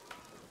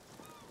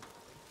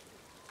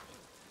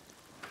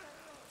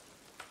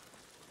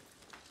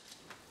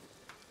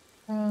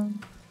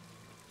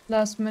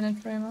 Last minute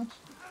very much.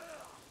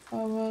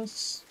 I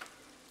was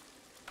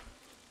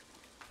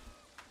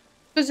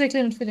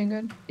physically not feeling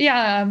good.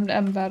 Yeah,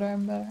 I'm better,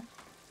 I'm better.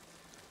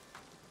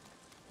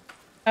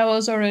 I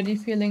was already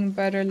feeling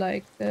better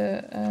like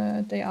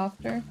the day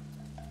after.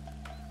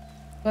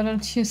 But on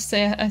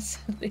Tuesday I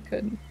simply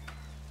couldn't.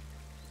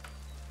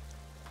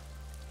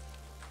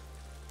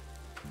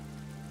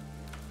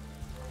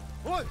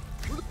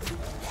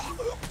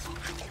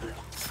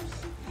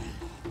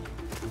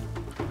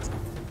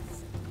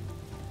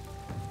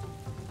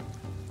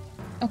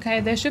 Okay,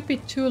 there should be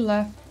 2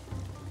 left.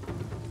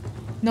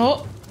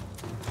 No!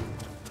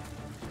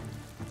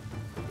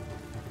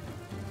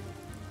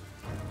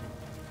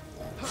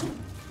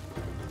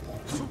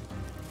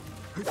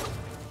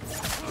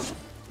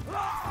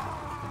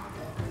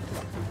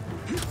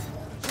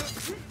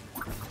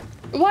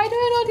 Why do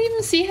I not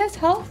even see his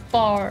health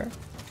bar?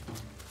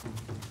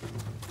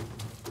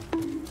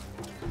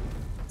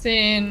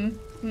 10,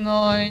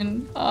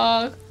 9,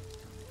 8,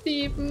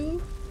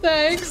 7,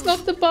 6,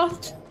 not the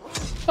butt.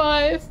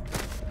 5,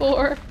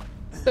 4,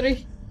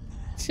 3,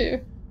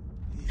 2.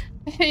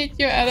 I hate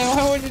you, Adam.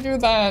 Why would you do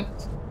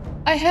that?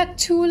 I had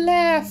 2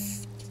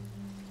 left.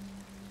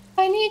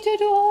 I need to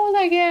do all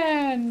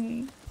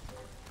again.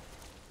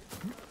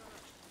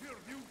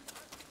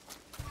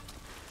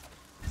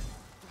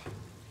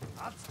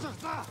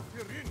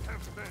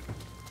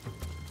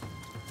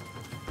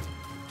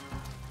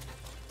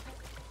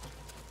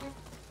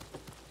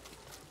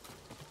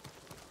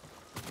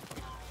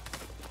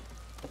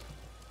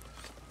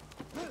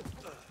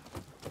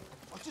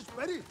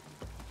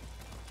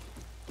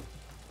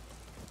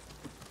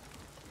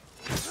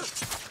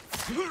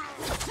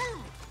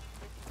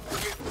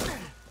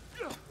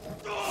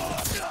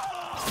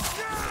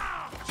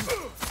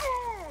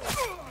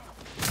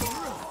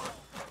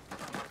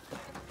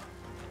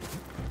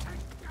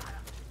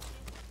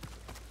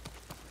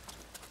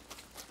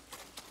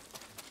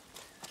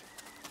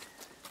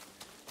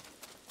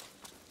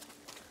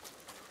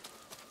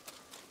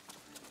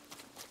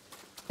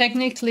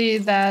 Technically,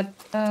 that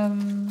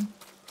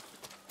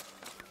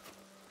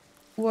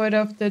word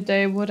of the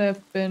day would have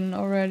been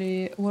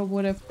already, what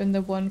would have been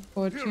the one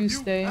for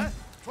Tuesday.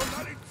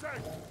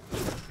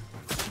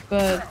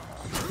 But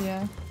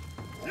yeah,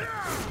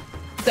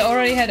 they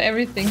already had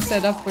everything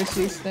set up for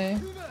Tuesday.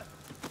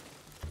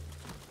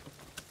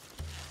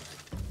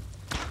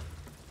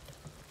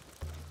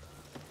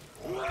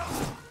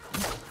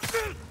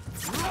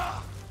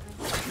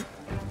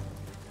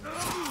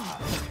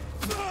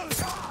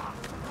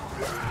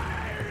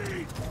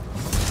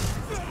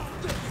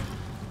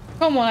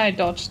 Come on, I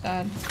dodged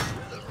that.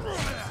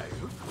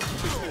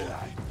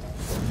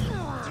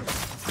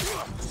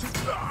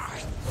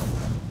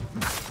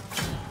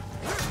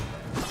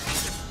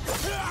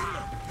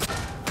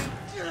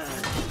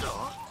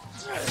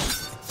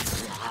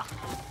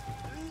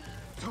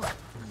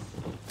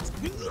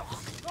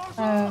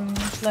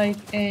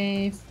 Like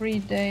a free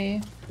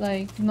day,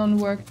 like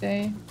non-work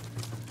day.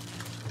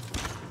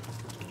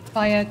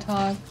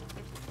 Feiertag.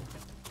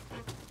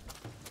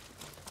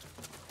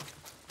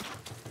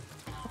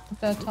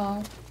 Der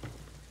Tag.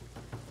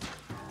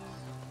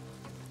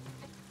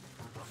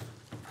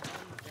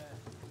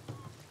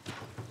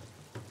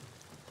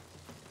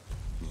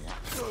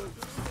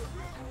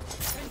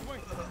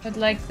 But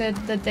like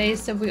the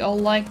days that we all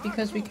like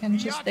because we can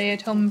just stay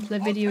at home and play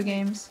video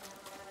games.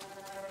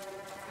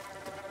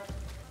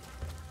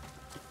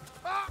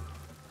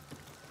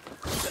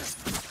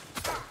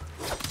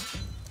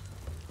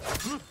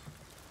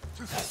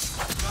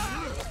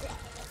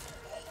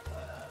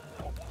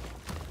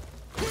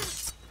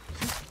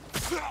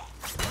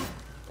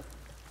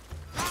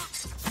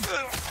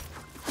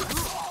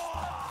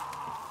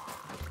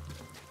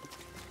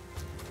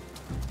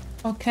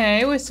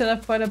 Okay, we still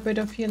have quite a bit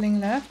of healing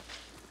left.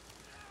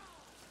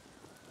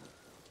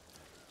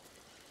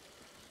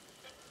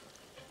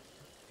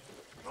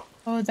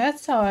 Oh,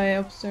 that's how I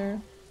observe.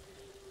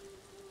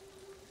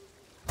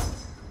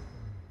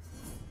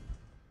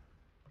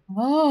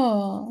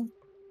 Oh.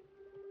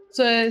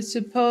 So I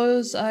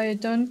suppose I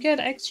don't get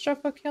extra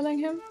for killing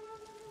him?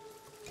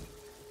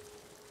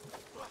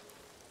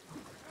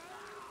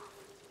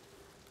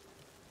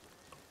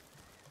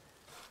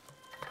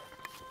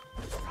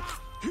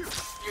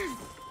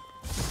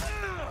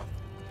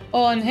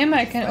 Oh, on him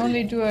I can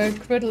only do a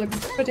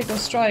critical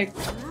strike.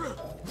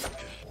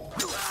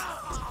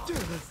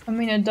 I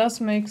mean, it does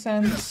make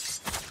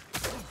sense.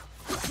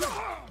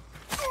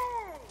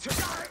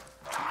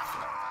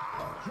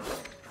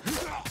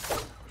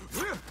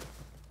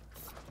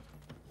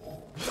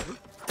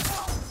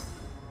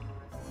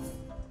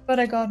 But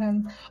I got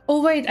him.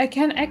 Oh wait, I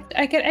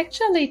get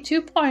actually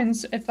 2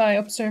 points if I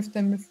observed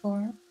them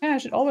before. Yeah, I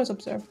should always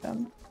observe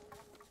them.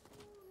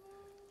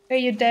 Okay,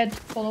 you're dead.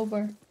 Fall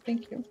over.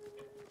 Thank you.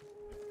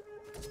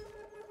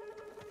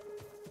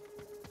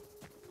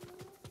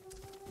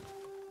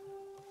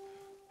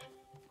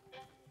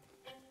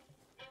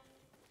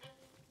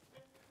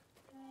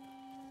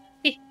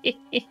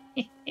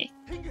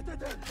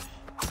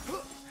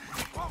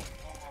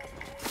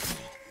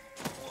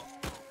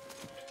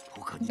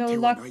 No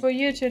luck for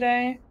you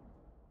today.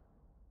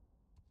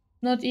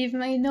 Not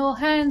even a no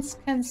hands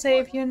can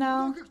save you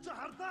now.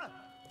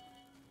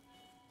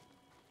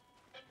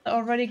 I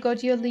already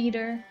got your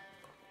leader.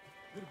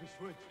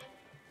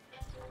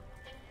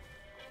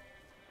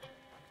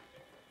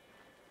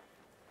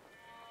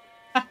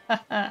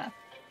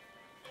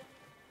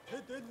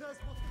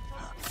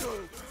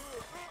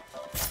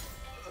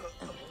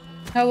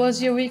 How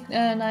was your week,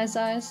 Nice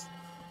Eyes?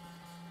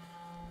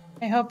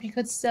 I hope you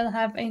could still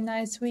have a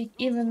nice week,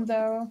 even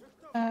though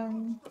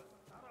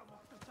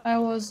I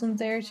wasn't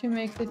there to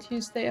make the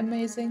Tuesday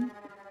amazing.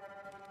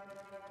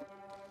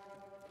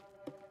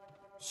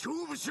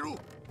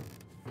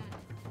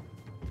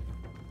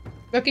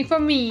 Looking for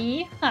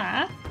me,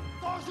 huh?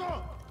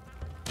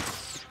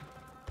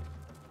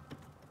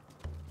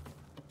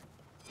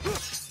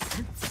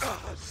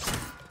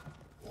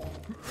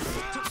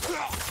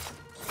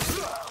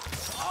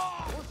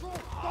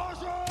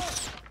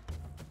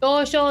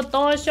 Dosho,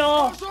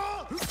 dosho!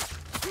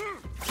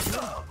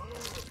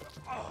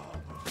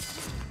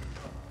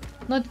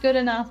 Not good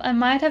enough. I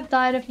might have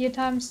died a few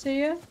times to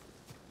you.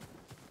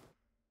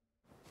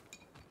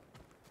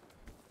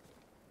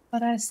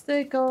 But I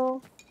still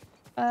go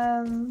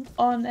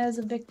on as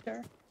a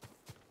victor.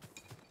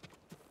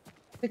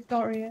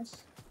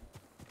 Victorious.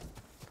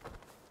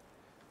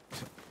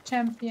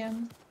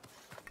 Champion.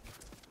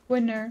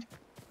 Winner.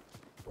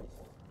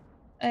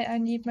 I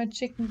need my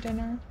chicken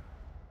dinner.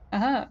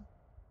 Aha.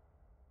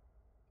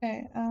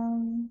 Okay,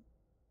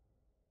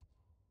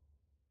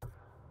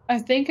 I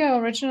think I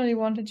originally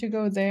wanted to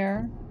go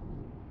there.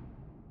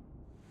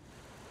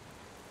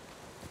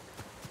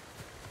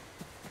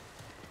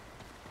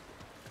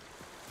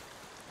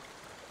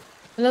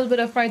 A little bit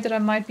afraid that I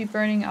might be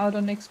burning out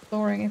on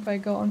exploring if I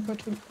go on for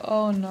too—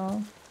 oh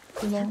no,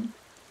 too long.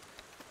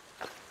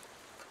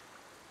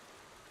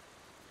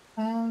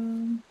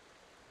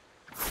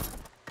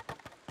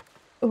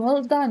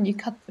 Well done, you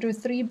cut through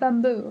 3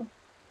 bamboo.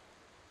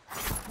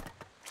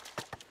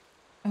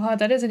 Oh,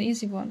 that is an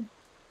easy one.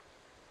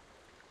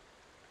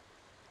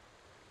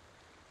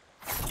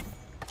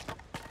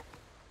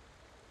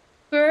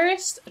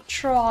 First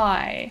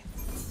try.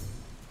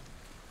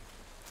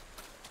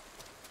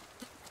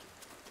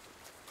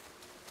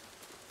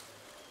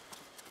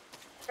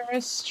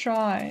 First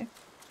try.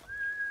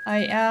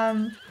 I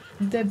am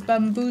the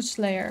bamboo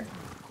slayer.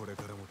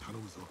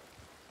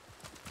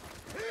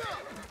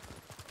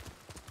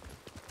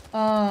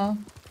 Yeah,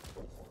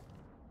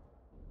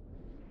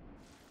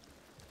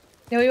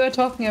 we were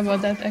talking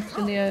about that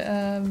actually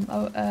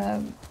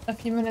a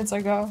few minutes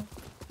ago.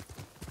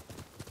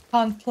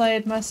 Can't play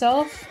it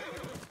myself,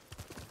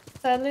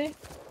 sadly.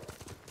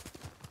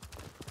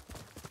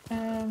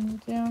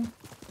 And yeah.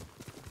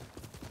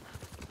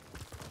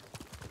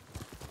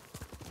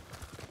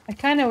 I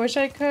kinda wish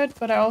I could,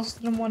 but I also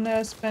didn't want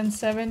to spend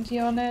 70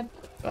 on it.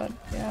 But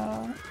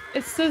yeah.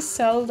 It's the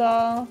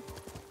Zelda.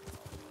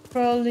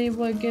 Probably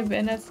will give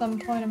in at some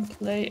point and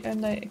play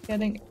and like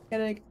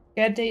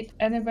get it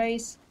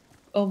anyways.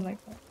 Oh my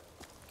god.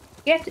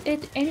 Get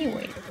it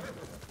anyway.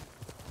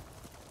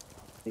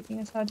 Speaking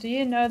as how, do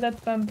you know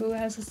that bamboo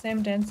has the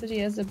same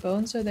density as a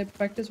bone, so they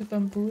practice with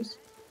bamboos?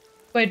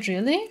 Wait,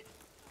 really?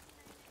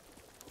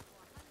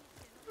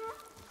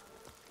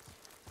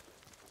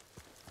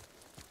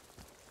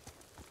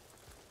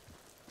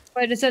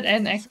 Wait, is it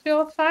an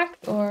actual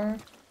fact or?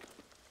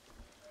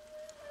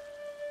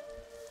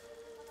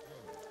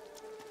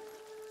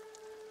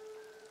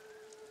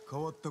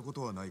 変わったこ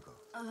とはないか。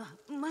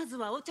まず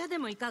はお茶で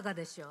もいかが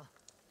でしょう。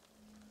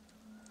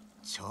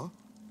茶？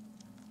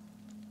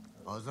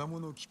アザモ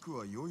の菊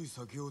は良い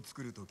酒を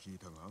作ると聞い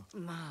たが。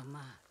まあま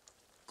あ、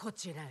こ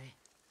ちらへ。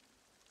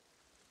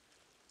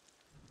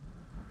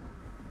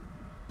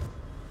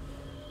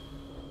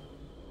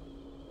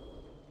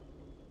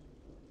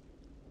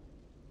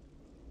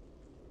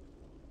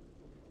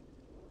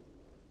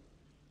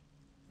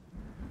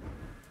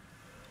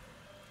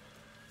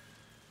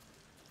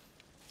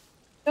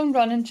Don't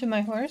run into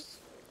my horse.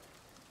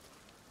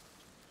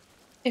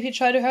 If you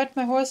try to hurt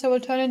my horse, I will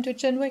turn into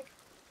Chinwick.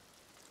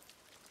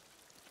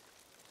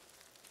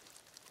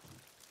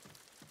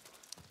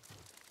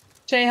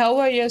 Jay, how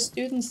were your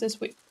students this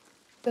week?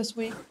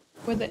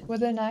 Were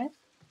they nice?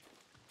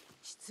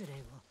 失礼を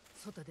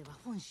外では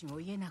本心を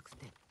言えなく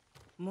て、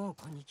猛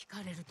虎に聞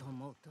かれると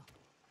思うと。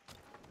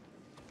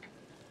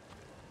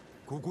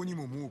ここに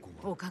も猛虎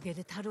が。おかげ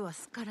で樽は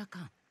すっからか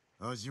ん。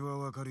味は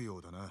わかるよ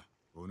うだな。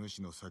お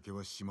主の酒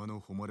は島の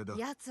誉れだ。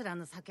奴ら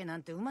の酒な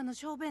んて馬の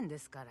小便で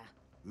すから。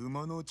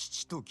馬の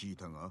乳と聞い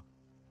たが。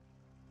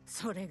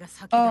それが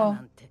酒だ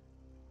なんて。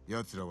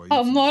奴らは。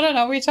How modern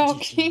are we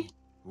talking?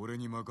 俺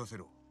に任せ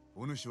ろ。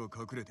お主は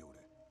隠れてお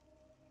れ。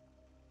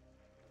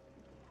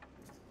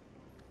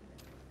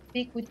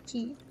Speak with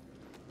key.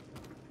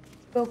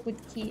 Spoke with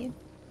key.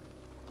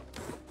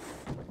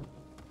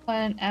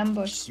 Find an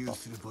ambush spot.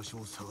 する場所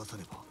を探さ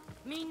ねば。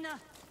みんな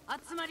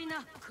集まり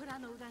な。蔵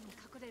の裏に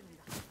隠れるん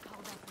だ。顔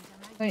出すんじゃ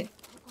ない。Wait. こ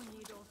こ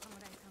にいるお侍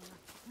さんが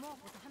猛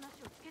虎と話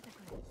をつけてく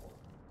れ。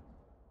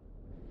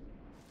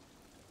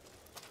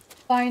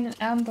Find an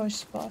ambush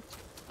spot.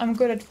 I'm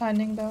good at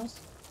finding those.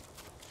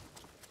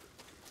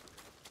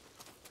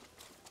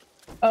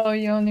 Oh,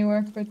 you only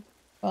work with,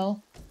 well.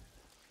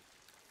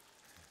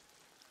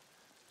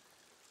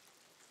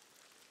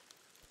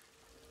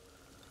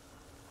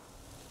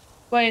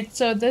 Wait,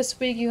 so this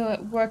week you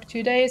worked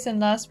 2 days and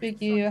last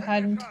week you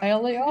had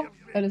entirely off?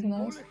 That is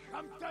nice.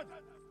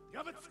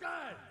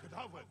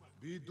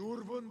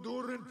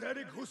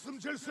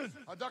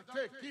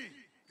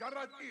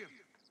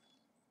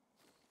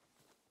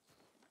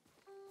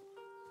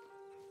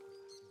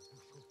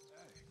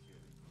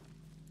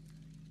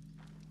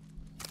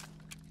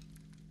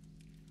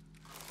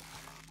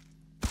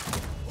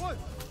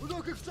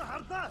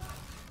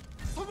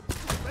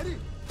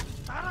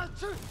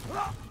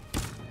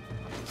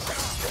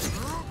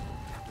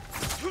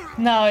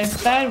 Now,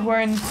 if that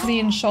weren't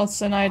clean shots,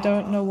 then I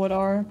don't know what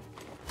are.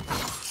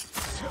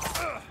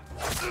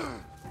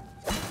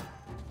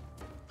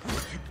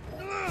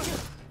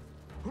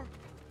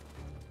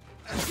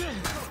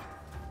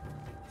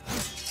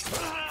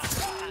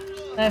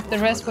 If the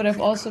rest would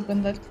have also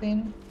been that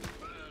clean.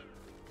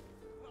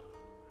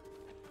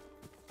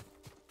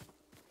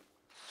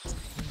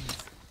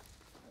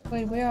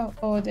 Wait, where?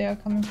 Oh, they are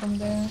coming from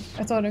there.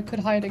 I thought I could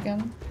hide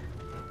again.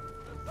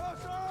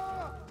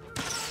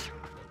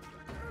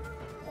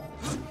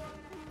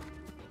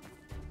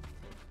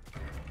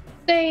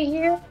 Stay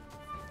here.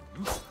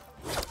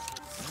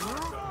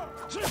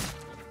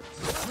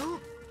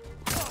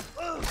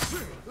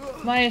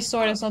 My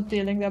sword is not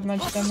dealing that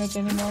much damage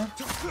anymore.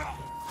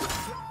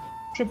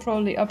 Should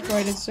probably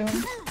upgrade it soon.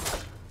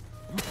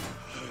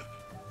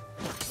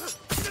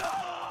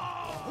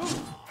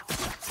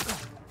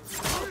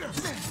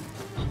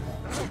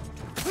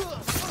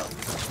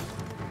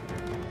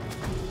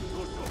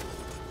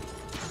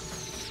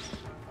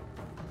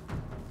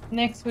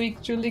 Next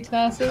week, Julie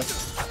classes.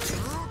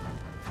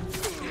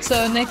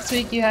 So next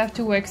week you have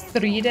to work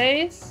 3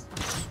 days.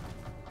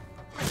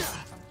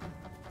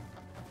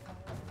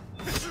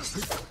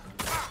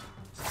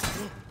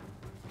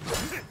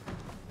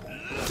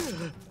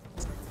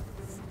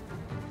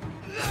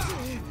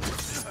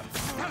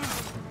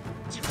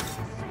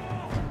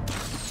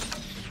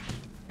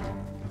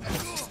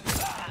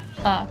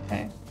 Ah,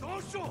 okay.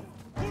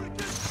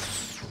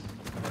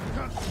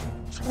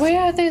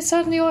 Where are they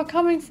suddenly all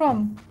coming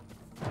from?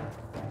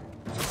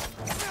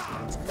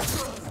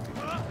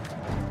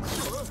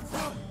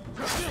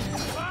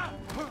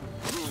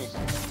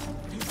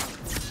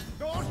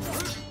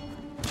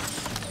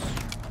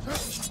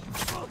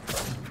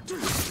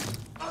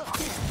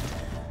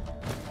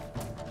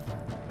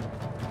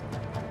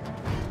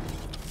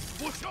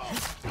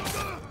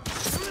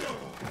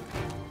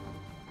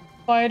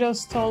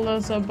 Fidos told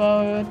us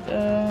about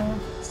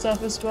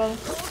stuff as well.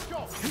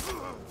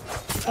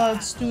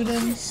 About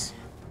students.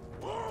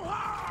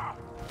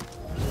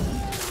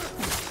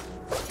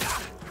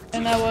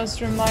 And I was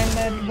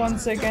reminded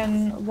once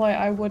again why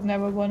I would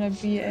never want to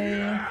be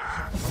a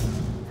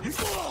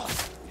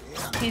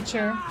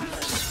teacher.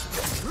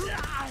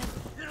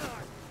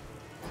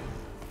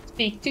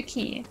 Speak to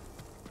Key.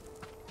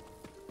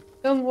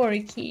 Don't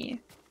worry, Key.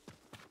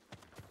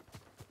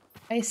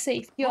 I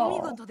saved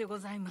y'all.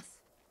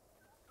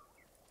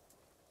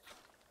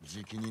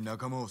 じきに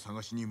仲間を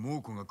探しに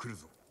猛虎が来る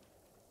ぞ。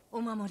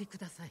お守りく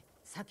ださい。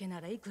酒な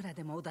らいくら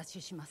でもお出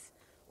しします。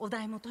お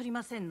代も取り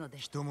ませんので。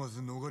ひとまず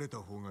逃れた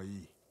方がい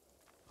い。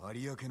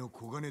有明の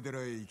黄金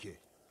寺へ行け。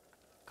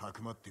か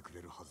くまってく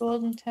れるはずだ。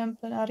 Golden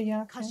Temple in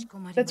Ariake.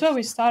 That's where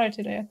we started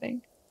today, I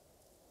think.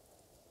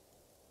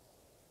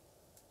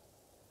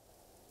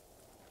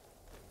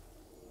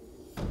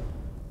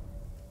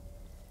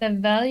 The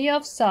value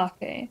of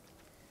sake.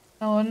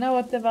 I want to know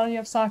what the value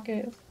of sake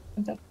is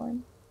at that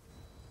point.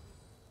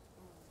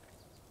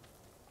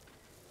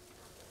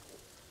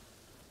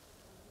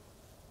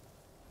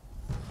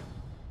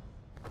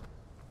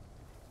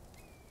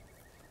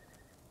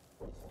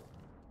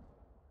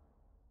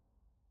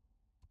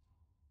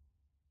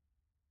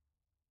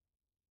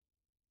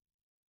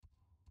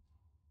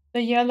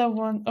 The yellow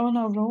one. Oh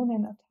no,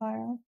 Ronin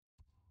attire.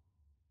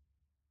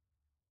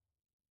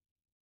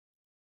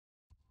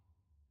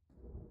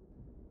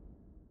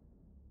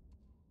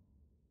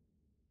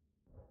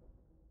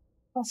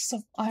 Cost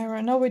of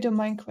iron. No, we do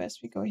mine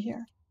quest. We go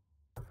here.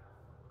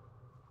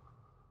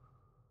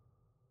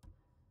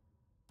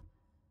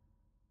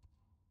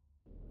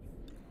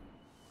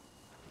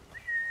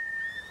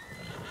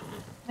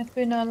 I've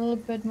been a little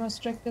bit more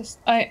strict this.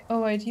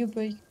 Oh wait, you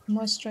be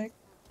more strict,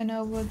 and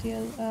I will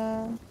deal.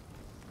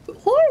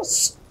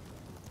 Horse!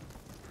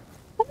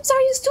 Horse,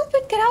 are you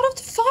stupid? Get out of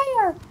the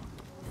fire!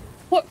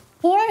 What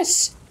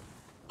horse?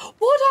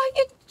 What are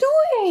you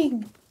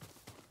doing?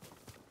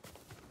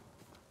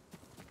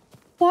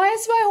 Why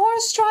is my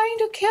horse trying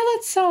to kill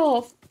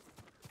itself?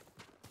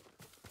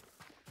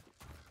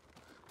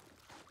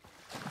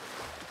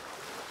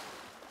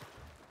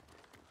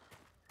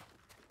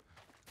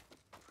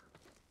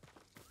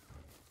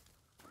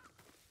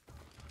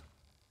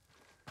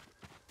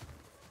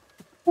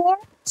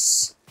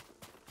 Horse?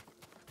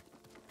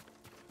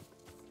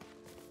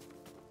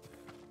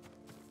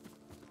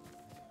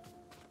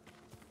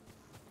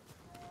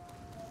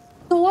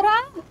 Dora?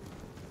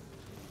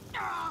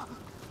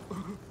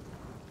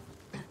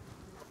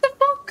 The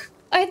fuck?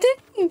 I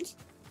didn't.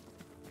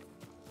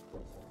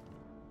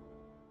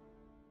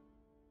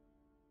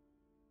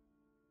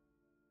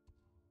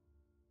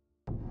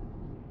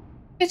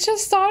 It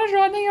just started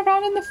running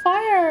around in the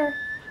fire.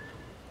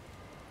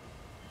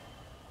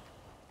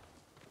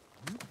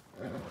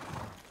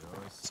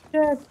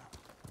 Shit.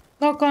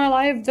 Not gonna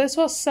lie, if this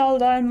was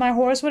Zelda and my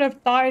horse would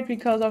have died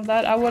because of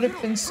that, I would have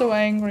been so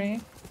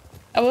angry.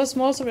 I was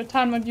most of the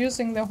time not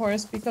using the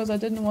horse because I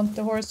didn't want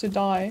the horse to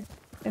die.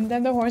 And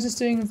then the horse is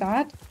doing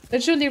that?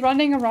 Literally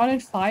running around in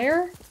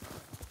fire?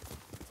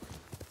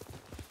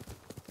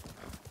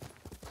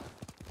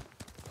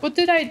 What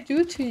did I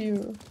do to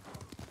you?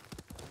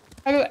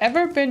 Have you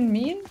ever been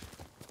mean?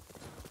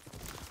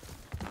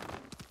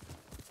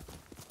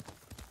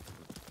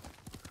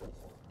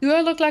 Do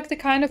I look like the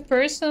kind of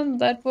person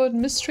that would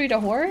mistreat a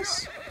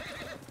horse?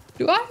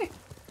 Do I?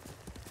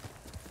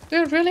 Do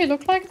I really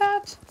look like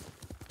that?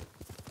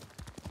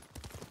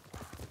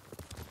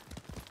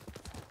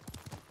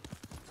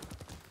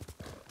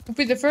 Would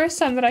be the first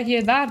time that I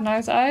hear that,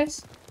 nice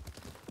eyes.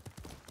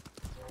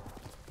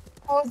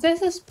 Oh,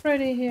 this is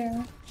pretty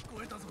here.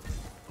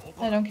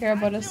 I don't care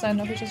about a sign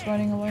of it just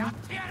running away.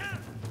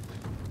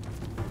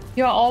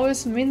 You're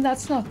always mean?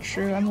 That's not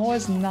true. I'm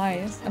always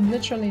nice. I'm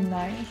literally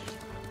nice.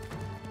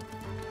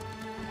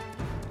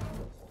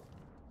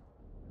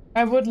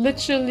 I would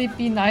literally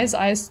be nice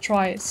eyes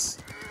twice.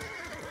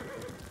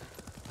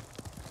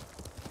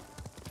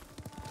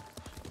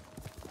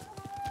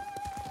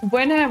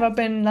 When have I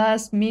been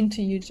last mean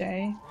to you,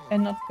 Jay?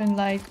 And not been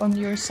like on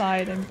your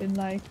side and been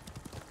like,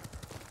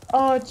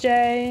 oh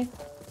Jay,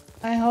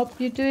 I hope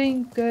you're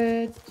doing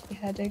good. You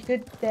had a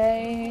good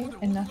day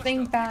and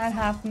nothing bad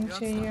happened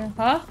to you.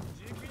 Huh?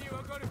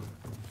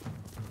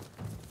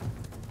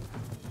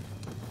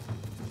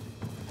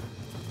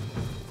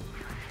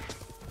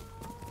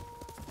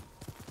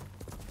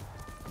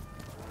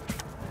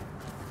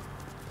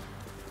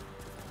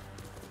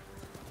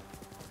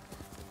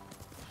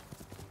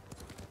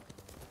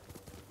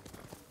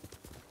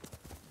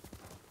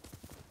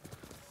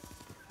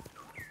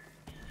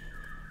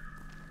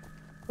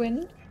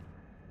 Wind?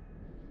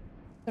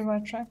 The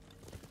right track.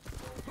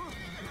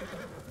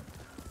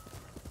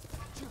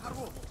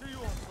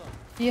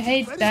 You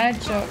hate that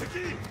joke.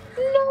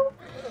 No.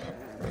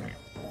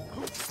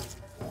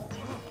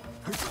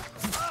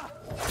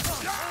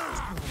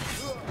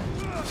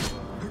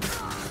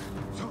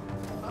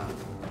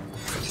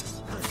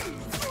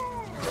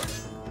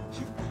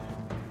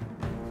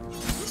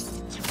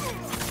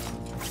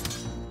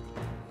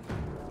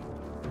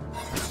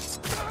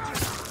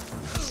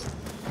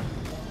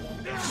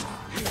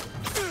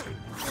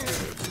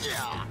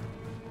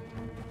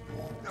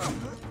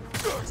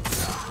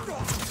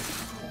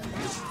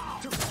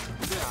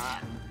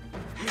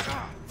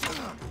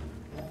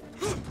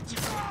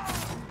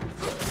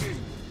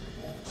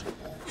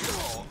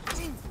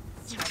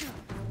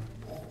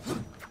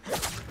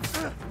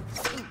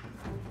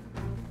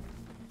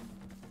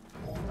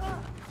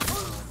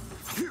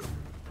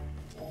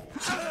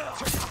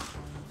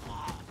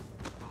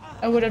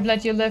 I would have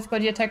let you live,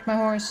 but you attacked my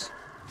horse.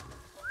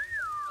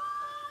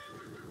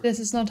 This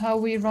is not how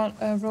we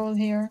roll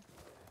here.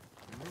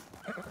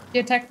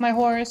 You attacked my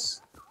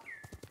horse.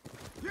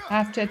 I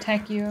have to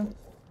attack you.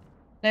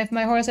 And if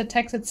my horse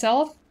attacks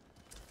itself,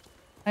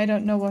 I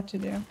don't know what to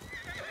do.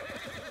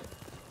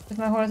 If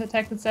my horse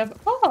attacks itself...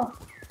 Oh!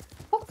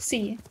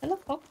 Foxy! Hello,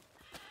 Fox.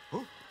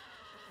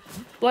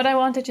 What I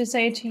wanted to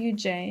say to you,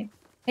 Jay.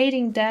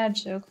 Hating dad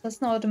jokes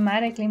doesn't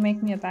automatically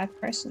make me a bad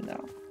person,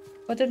 though.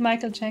 What did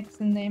Michael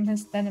Jackson name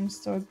his denim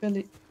store?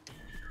 Billy.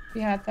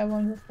 We had that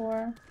one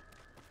before.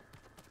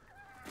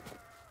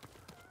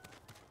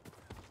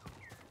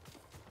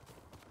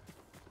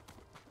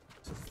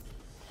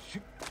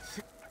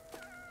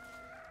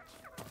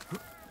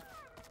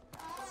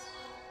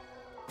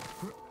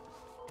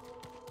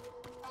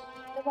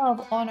 Level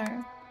of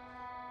Honor.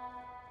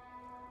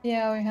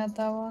 Yeah, we had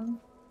that one.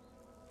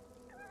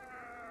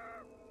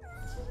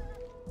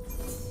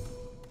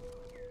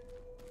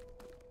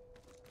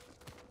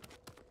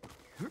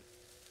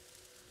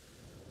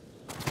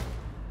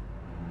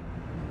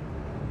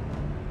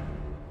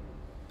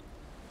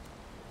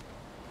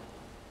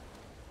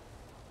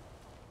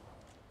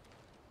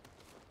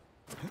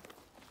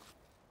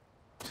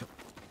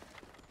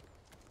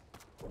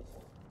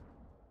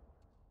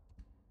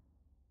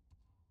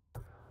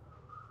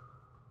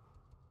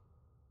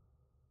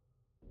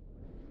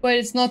 Wait,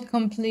 it's not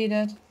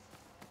completed.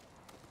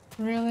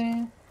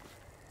 Really?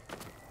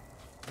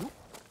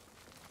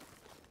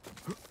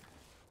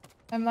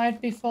 I might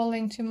be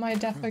falling to my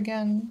death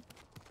again.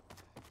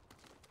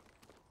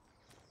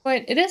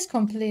 Wait, it is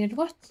completed.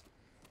 What?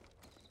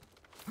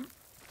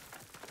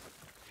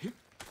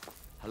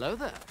 Hello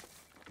there.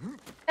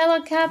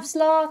 Hello, Caps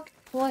Lock.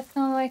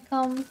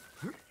 Welcome.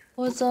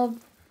 What's up?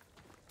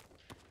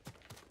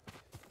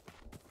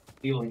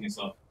 Healing is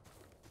up.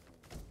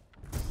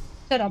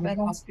 Shut up,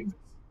 Edo.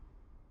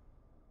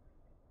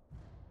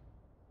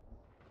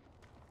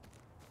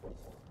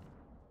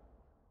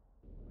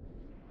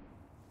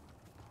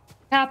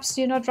 Caps,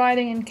 you're not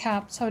riding in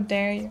caps. How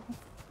dare you?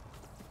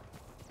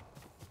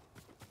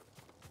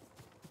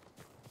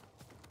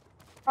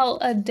 How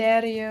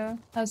dare you?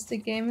 How's the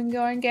gaming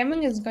going?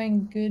 Gaming is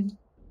going good.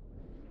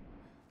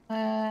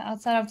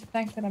 Outside of the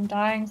fact that I'm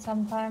dying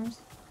sometimes.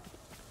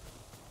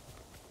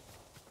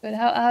 But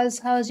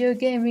how's your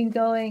gaming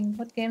going?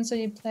 What games are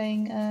you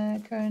playing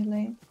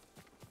currently?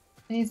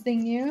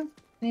 Anything new?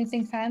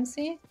 Anything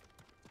fancy?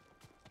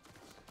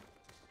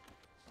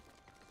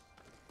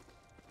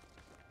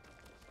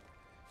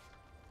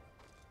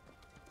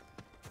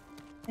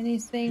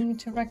 Anything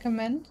to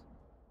recommend?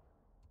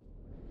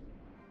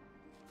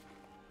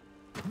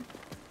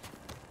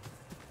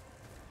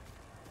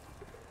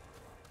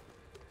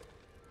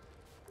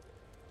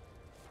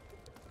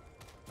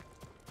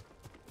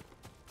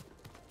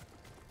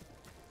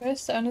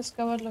 Where's the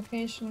undiscovered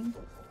location?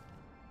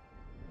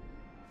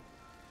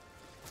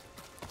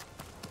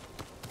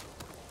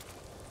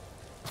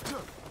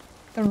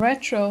 A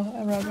retro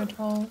rabbit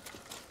hole.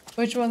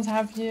 Which ones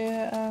have you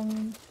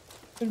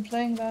been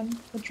playing then?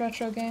 Which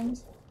retro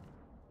games?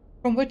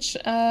 From which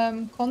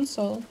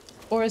console?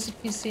 Or is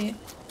it PC?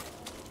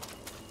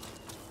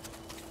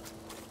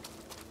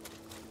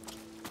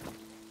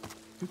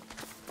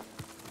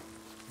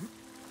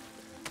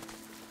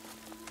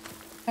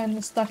 kind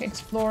of stuck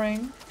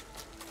exploring.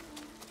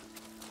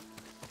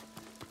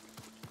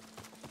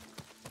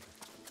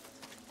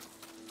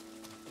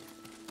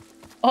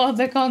 All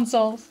the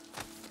consoles.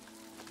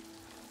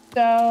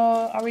 So,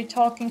 are we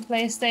talking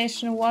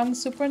PlayStation 1,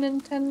 Super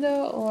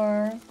Nintendo,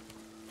 or...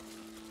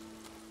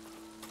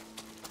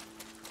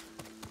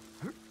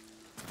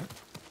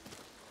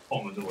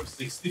 Commodore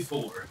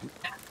 64.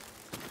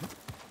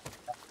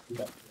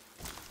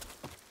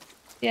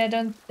 Yeah, I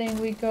don't think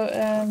we go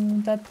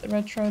that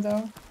retro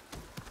though.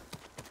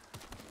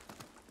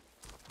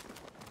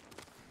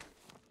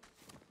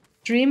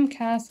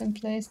 Dreamcast and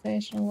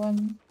PlayStation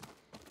 1.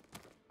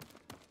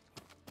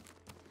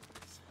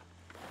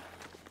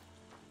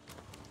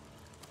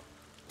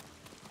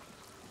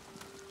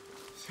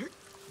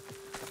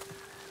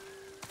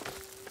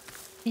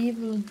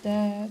 Evil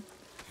Dead.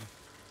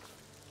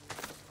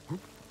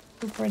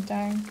 Super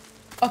dank.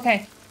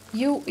 Okay,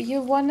 you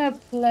wanna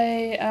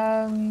play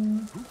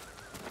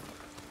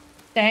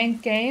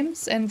dank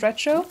games and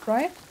retro,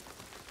 right?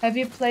 Have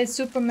you played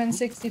Superman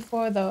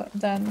 64 though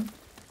then?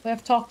 We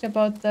have talked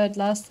about that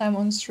last time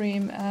on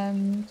stream,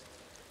 and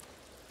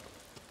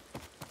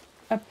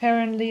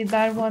apparently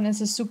that one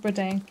is a super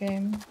dank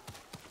game.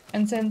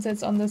 And since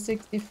it's on the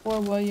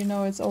 64, well, you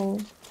know it's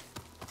old.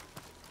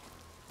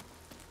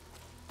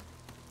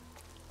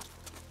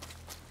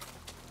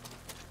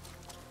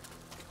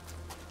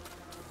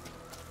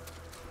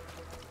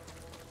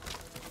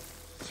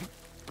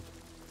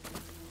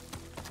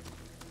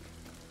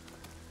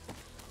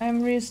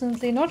 I'm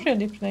recently not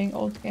really playing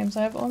old games,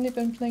 I've only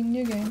been playing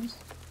new games.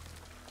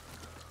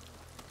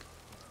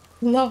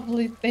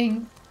 Lovely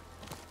thing.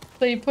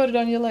 So you put it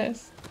on your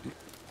list.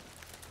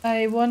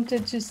 I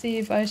wanted to see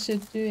if I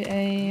should do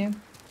a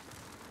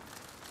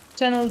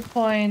channel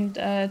point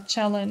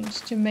challenge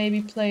to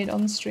maybe play it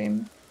on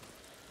stream.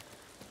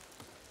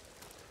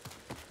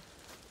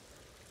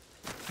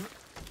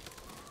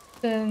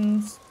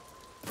 Since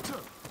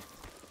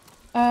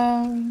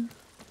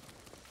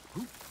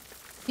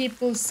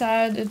people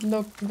said it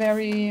looked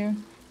very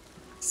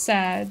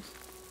sad.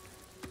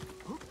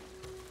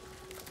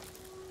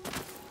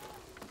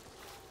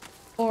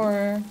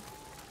 Or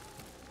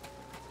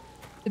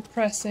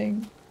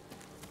depressing.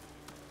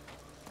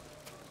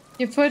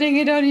 You're putting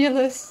it on your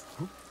list.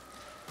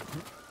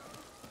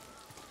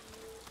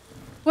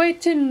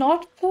 Wait, to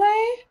not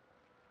play?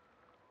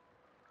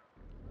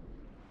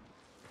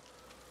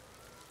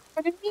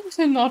 What do you mean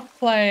to not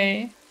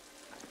play?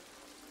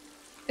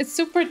 It's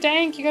super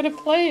dank, you gotta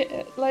play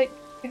it. Like,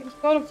 you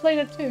gotta play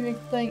that too. You're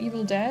playing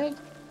Evil Dead.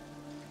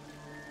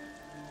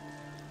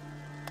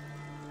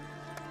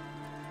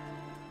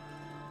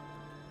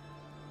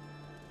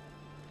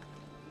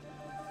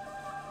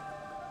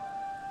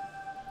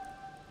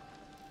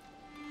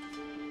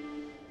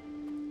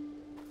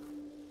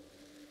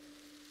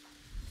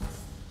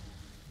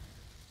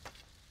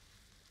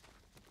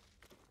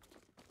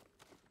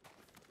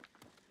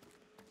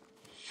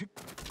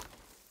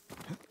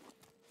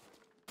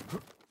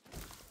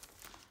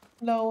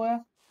 Lower.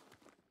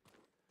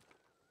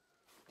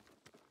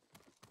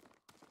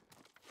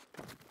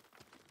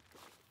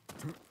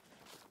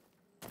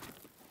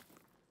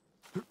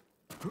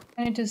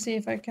 I need to see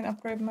if I can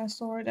upgrade my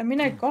sword. I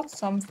mean, I got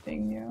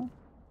something, yeah.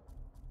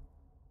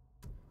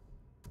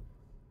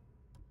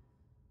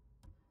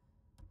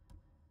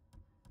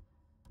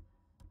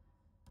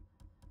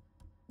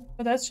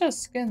 But that's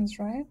just skins,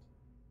 right?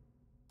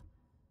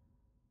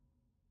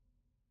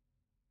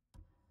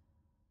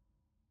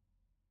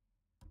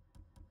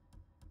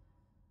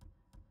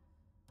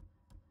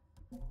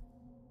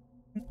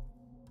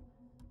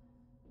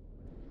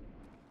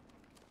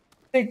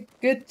 The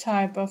good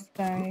type of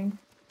tank.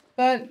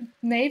 But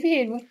maybe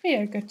it would be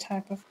a good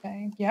type of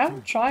tank. You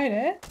haven't tried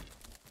it.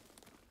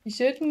 You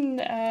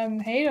shouldn't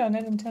hate on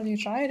it until you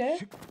tried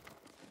it.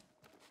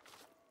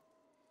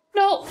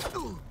 No!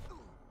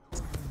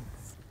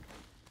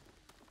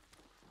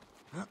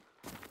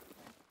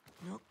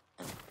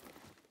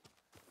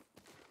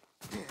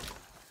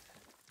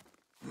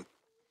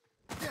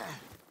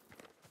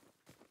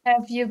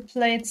 Have you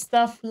played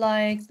stuff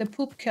like the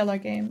Poop Killer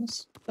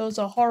games? Those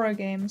are horror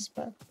games,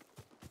 but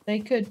they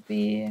could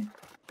be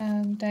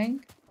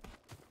dank.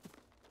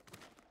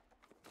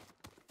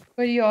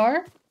 But you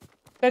are?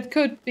 That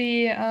could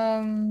be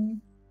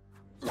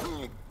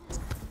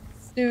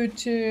due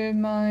to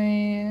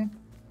my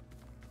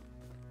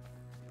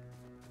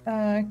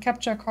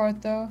capture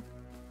card though.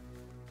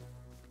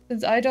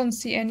 Since I don't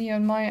see any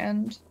on my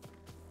end.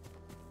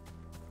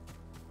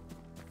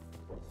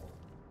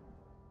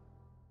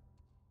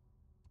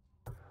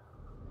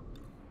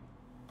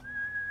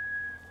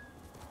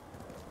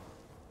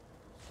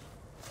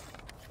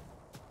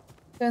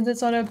 Since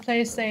it's not a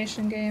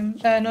PlayStation game,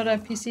 not a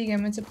PC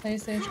game, it's a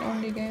PlayStation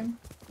only game.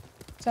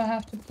 So I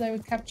have to play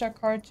with capture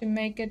card to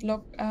make it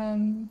look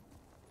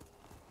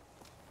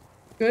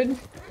good.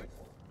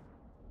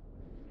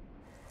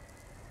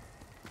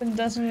 It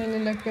doesn't really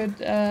look good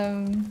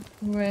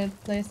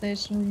with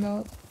PlayStation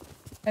Remote.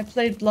 I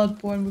played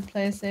Bloodborne with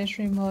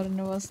PlayStation Remote and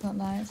it was not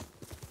nice.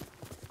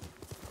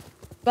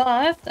 But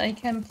I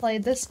can play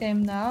this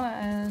game now,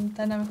 and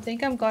then I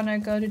think I'm gonna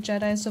go to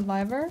Jedi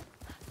Survivor.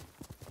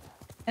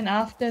 And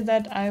after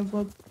that I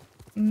will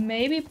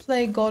maybe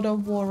play God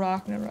of War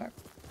Ragnarok.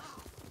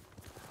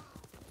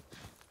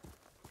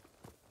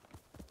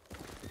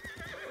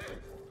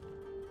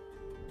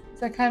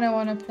 I kind of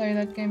want to play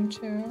that game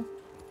too.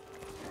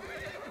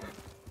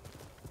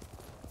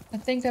 I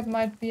think that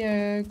might be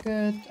a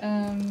good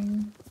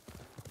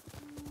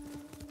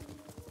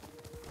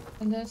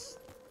list.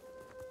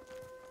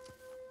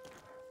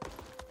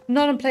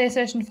 Not on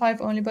PlayStation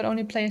 5 only, but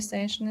only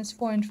PlayStation. It's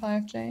 4 and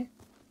 5J.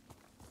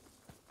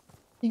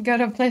 You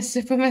gotta play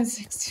Superman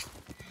 60.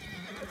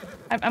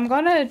 I'm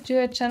gonna do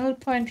a channel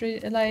point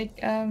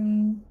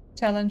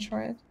challenge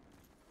for it.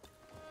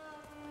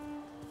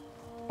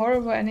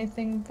 Horrible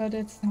anything, but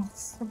it's not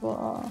possible.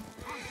 Oh.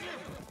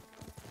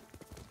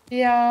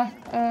 Yeah,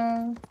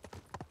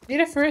 be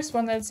the first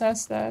one that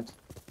says that.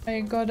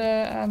 I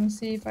gotta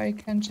see if I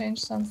can change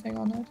something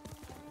on it.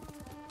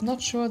 I'm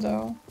not sure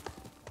though.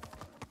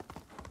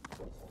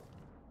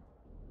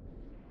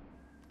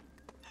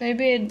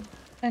 Maybe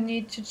I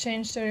need to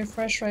change the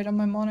refresh rate on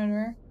my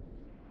monitor.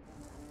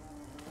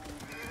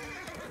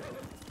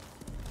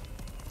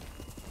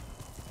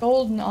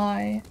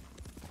 GoldenEye.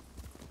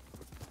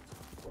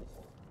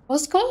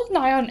 Was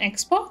GoldenEye on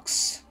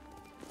Xbox?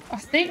 I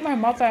think my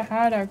mother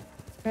had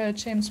a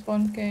James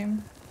Bond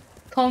game.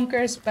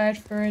 Conker's Bad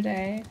Fur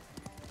Day.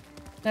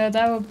 No,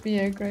 that would be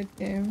a great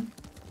game.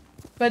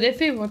 But if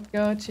we would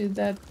go to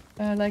that,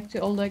 like the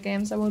older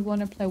games, I would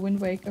want to play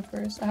Wind Waker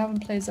first. I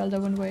haven't played Zelda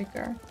Wind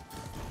Waker.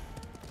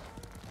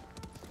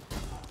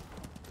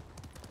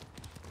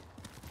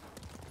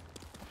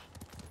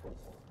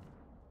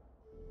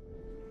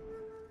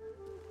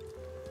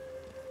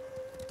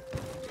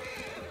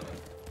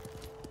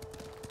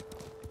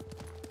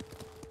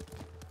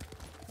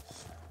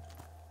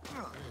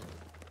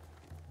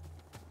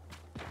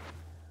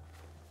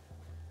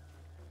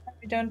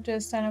 We don't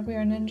just stand up, we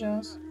are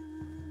ninjas.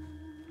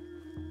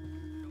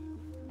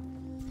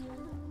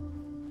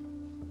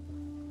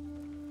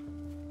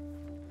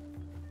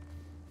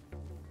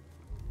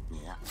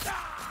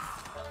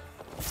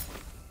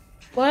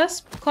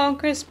 Was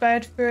Conker's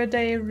Bad Fur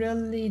Day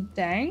really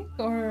dank,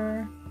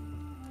 or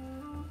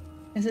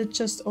is it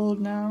just old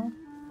now?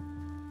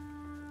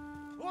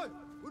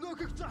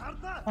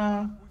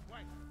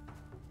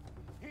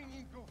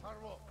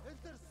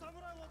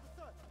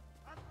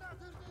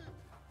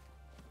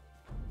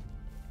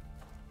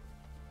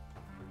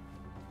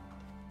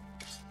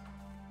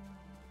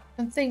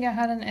 I don't think I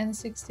had an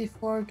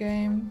N64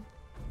 game.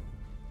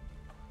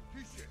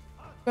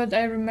 But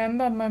I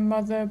remember my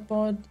mother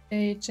bought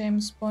a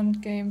James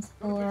Bond game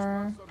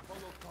for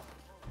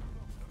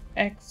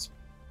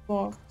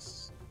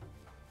Xbox.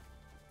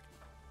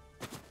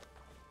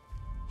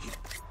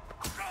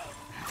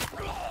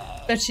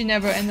 That she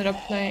never ended up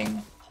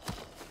playing.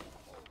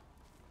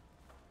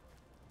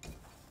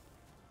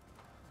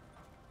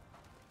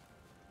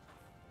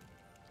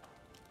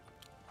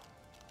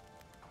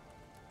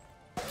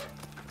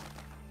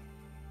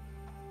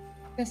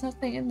 There's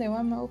nothing in there, why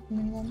am I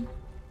opening them?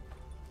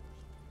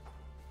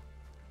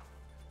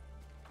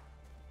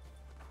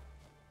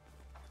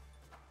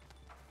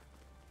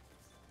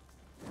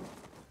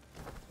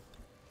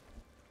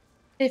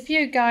 If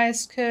you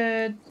guys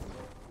could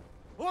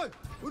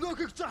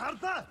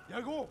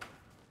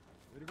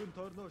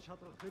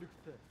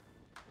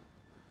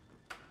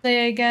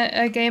play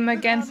a game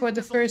again for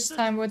the first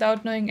time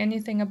without knowing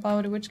anything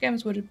about it, which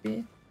games would it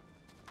be?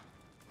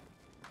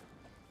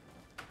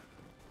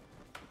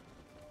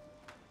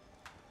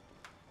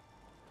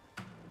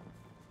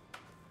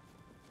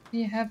 Do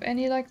you have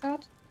any like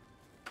that?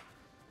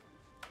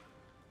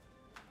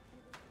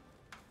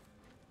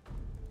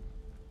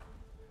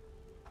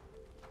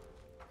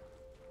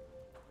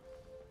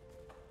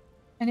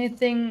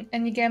 Anything,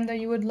 any game that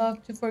you would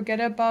love to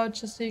forget about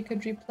just so you could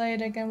replay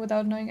it again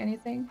without knowing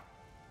anything?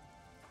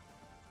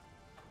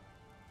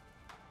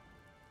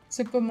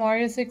 Super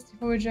Mario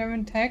 64 with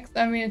German text?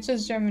 I mean, it's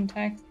just German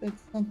text,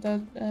 it's not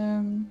that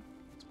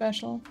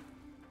special.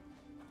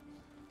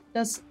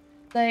 Just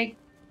like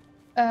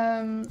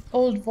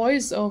old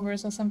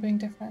voiceovers or something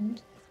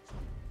different.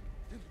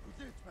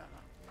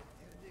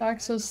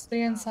 Dark Souls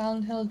 3 and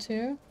Silent Hill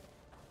 2.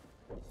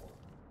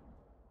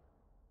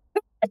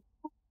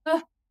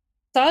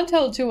 Silent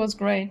Hill 2 was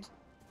great.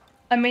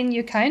 I mean,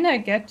 you kinda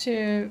get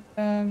to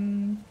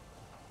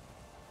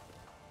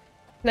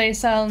play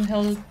Silent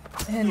Hill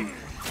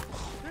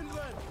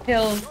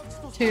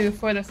 2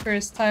 for the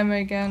first time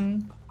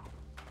again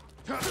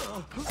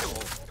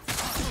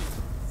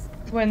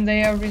when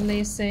they are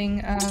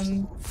releasing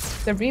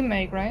the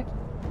remake, right?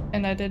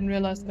 And I didn't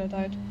realize that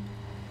I died.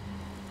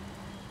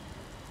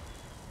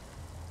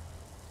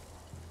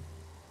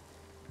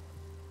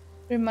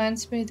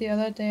 Reminds me, the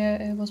other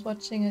day I was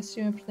watching a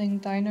streamer playing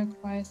Dino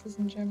Crisis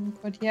in German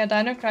code. Yeah,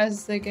 Dino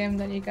Crisis is a game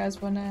that you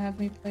guys wanna have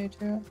me play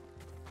too.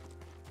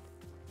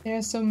 There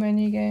are so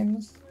many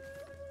games.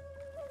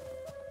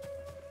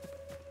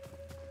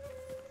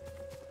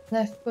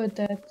 Left 4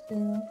 Dead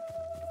too.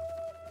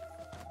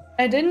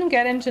 I didn't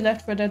get into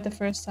Left 4 Dead the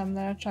first time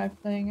that I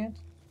tried playing it.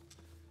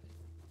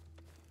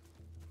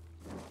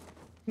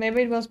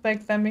 Maybe it was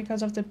back then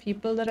because of the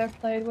people that I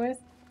played with.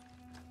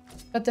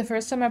 But the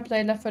first time I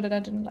played Left 4 Dead, I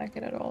didn't like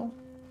it at all.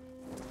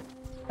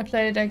 I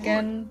played it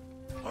again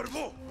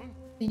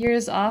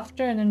years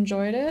after and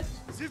enjoyed it.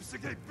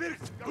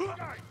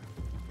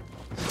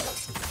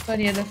 But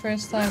yeah, the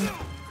first time.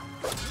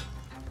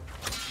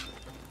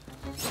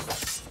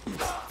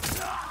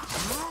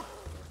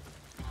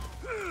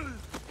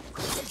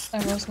 I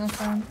was not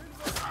fun.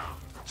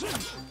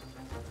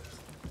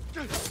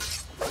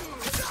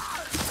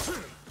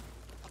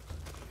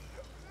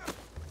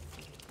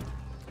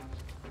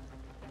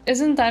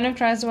 Isn't Dino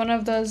Crisis one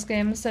of those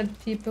games that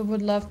people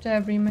would love to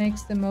have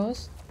remakes the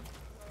most?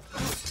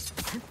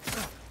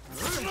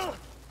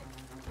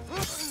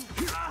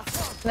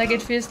 Like,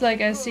 it feels like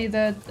I see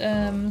that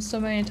so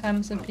many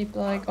times that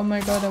people are like, oh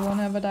my god, I want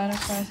to have a Dino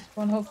Crisis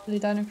one, hopefully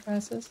Dino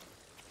Crisis.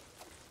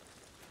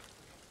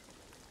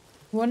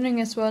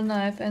 Wondering as well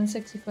now if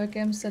N64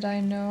 games that I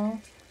know,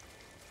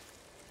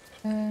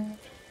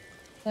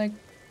 like,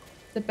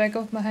 the back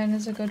of my hand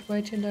is a good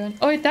way to learn.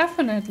 Oh,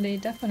 definitely,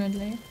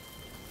 definitely.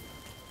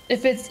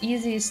 If it's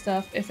easy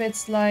stuff, if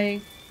it's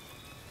like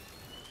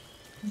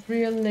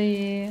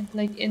really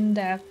like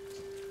in-depth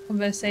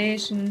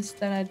conversations,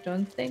 then I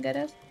don't think it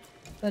is.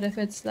 But if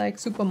it's like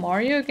Super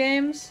Mario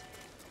games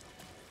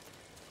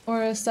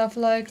or stuff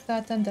like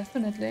that, then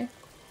definitely.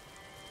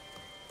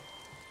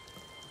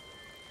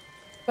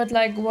 But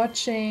like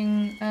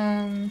watching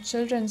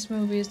children's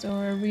movies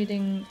or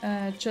reading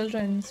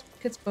children's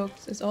kids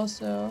books is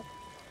also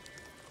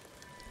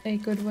a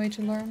good way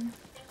to learn.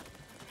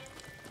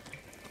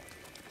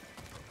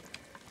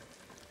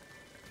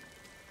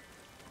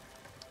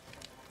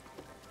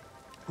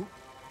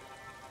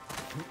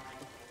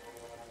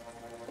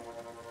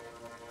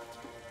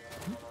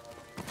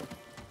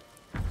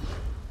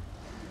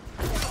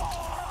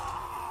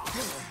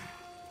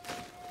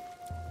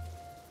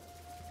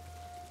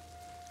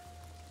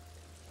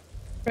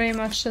 Very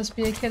much just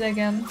be a kid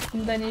again,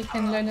 and then you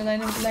can learn the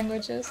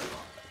languages.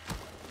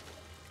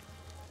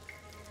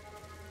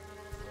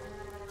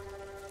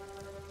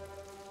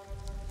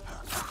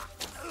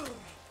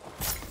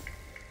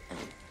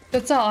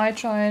 That's how I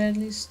try it, at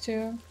least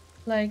too.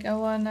 Like, I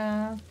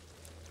wanna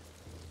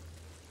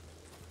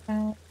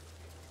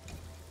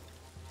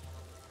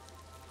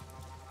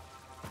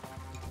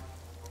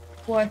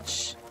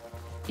watch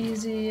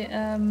easy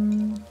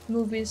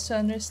movies to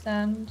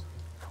understand.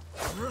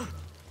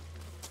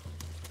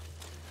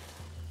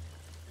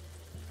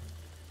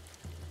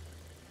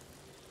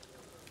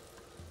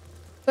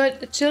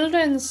 But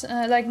children's,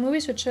 like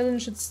movies for children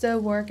should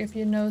still work if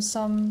you know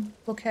some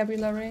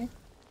vocabulary.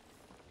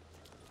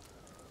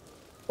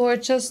 Or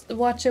just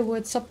watch it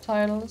with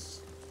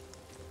subtitles.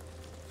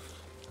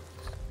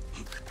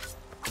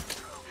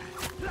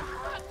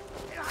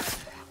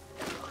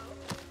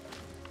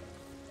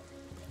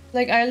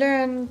 Like, I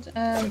learned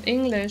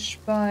English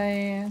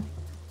by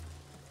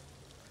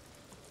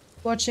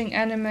watching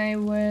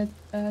anime with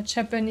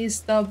Japanese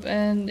dub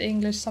and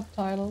English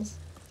subtitles.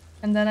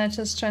 And then I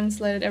just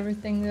translated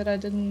everything that I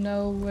didn't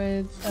know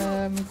with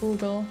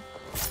Google.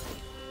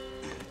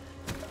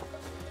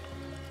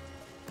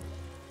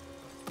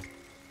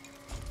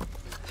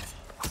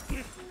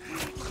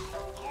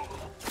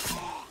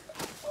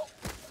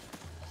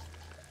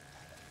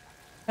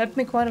 Helped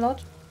me quite a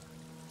lot.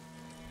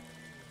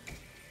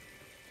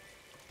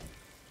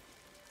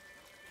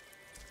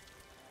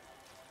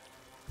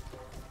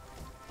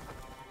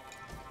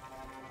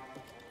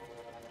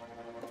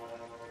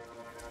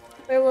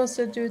 Where was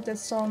the dude that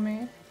saw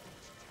me?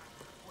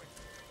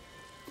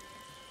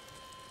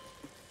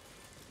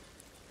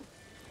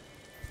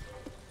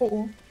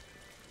 Oh.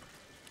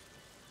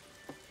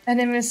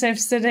 Enemy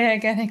saves the day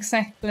again,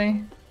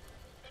 exactly.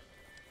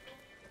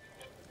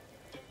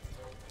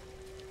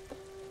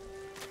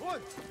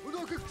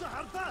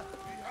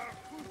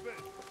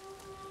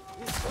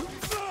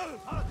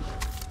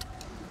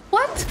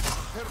 What?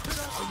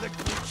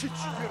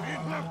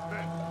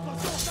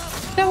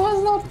 That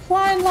was not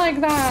planned like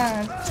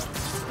that.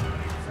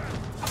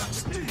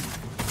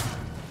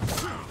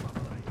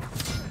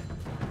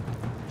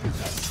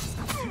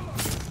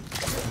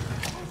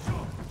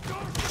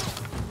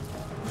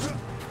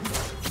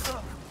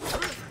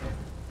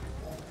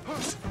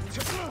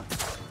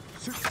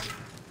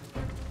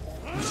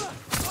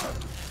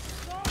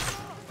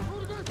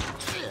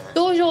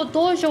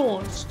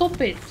 Dojo,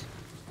 stop it.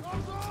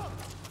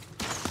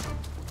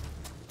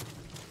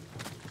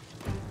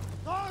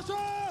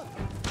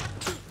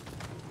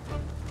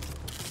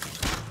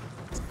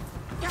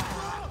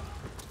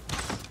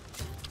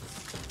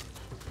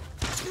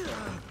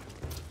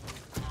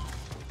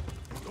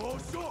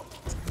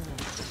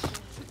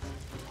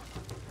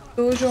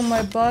 Dojo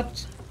my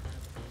butt.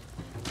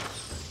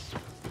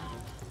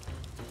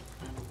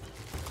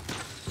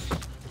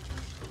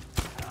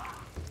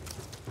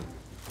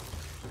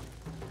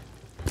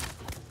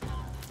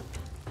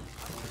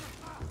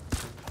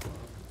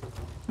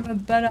 I'm a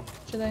better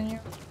archer than you.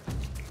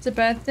 It's a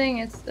bad thing.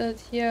 It's that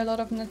here a lot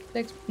of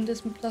Netflix and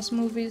Disney Plus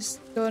movies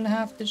don't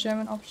have the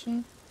German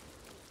option.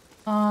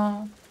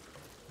 Do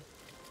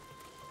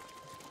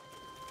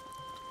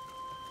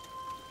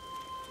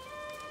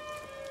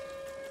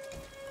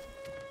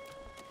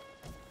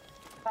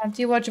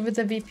you watch it with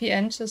a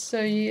VPN just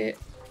so you...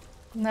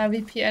 Now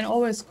VPN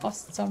always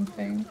costs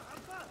something.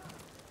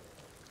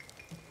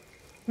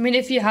 I mean,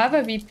 if you have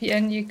a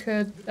VPN, you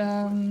could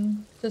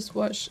just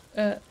watch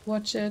it.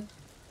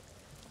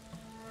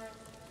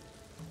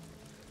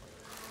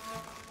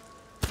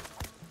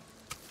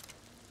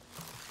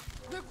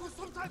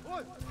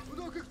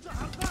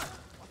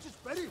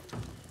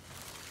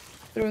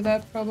 Through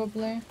that,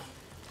 probably.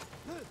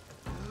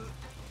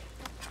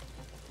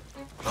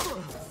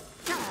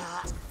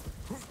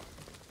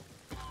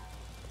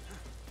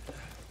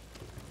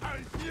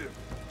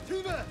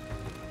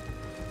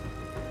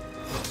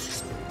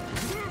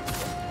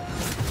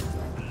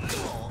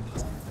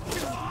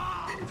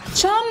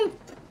 Jump!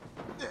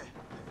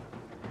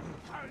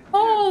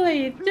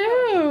 Holy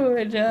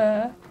dude!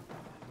 Do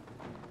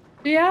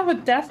you have a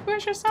death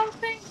wish or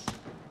something?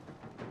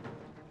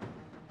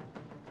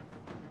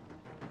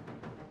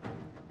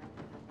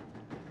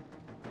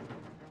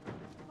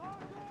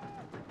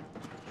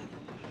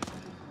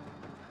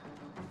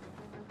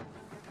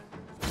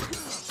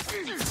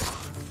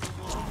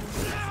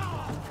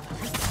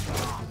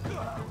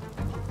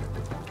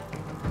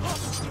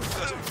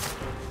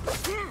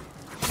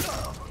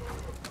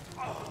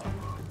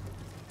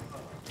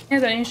 Yeah,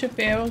 then you should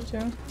be able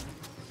to.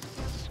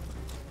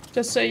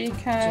 Just so you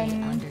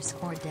can...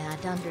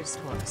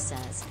 J_dad_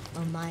 says,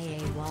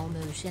 Omae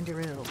walmu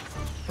shindaru.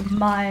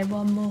 Omae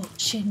walmu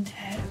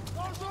shindaru.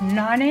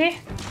 Nani?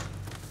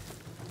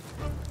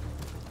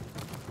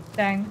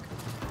 Dang.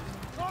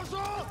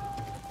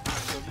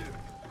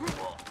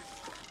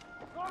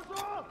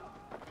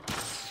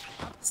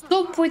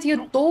 Stop with your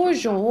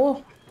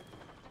dojo!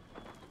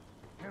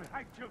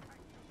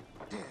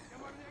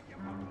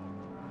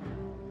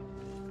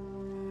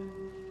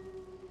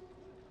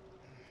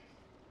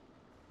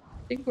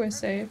 I think we're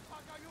safe.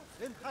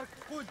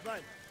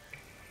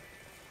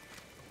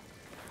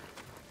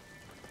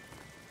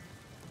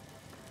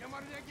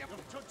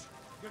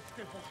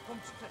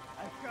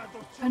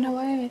 Run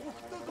away.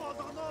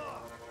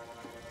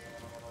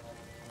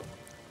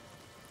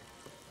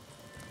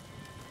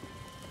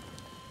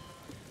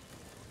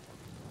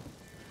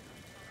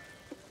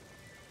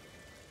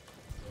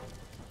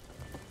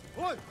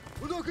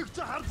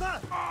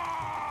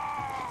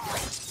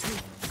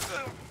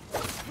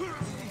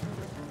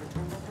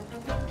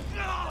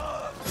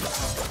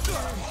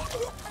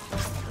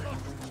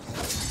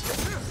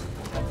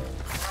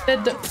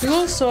 The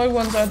dual sword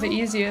ones are the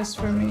easiest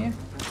for me.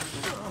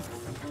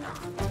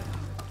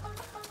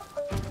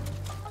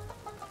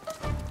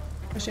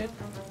 Oh shit.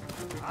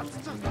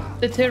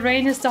 The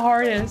terrain is the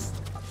hardest.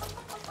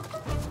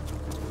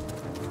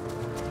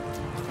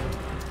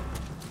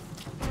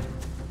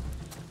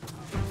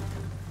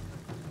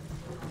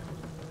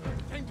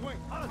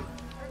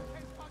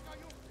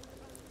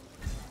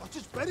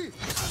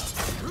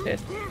 Shit.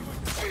 I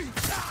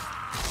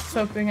was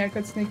hoping I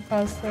could sneak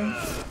past them.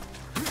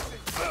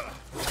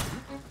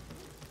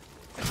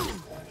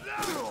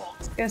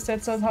 Guess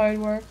that's not how it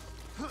works.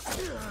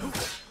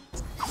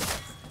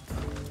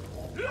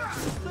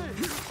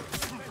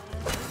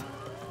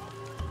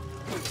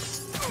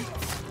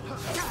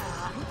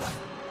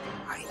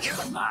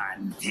 Come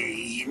on,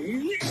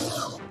 Dean.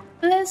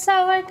 Let's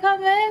have I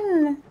come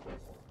in.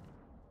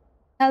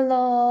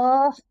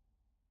 Hello.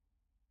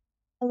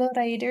 Hello,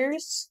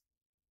 Raiders.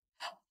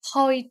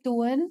 How you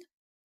doing?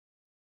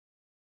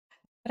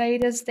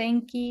 Raiders,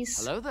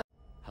 thankies. Hello there.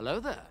 Hello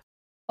there.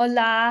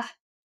 Hola.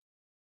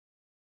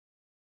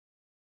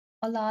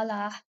 Hola,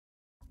 hola.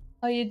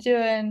 How you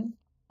doing?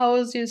 How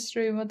was your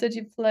stream? What did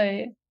you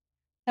play?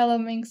 Hello,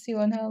 Minxie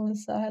and hello,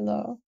 Lisa.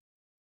 Hello.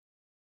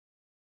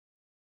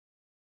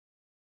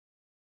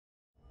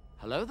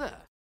 Hello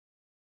there.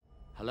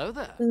 Hello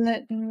there.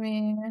 Let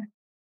me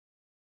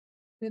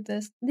do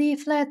this.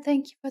 Leaflet,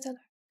 thank you for the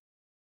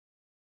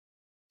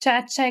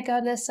chat. Check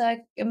out this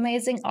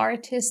amazing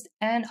artist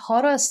and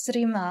horror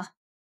streamer.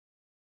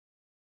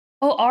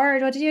 Oh,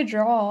 art, what did you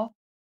draw?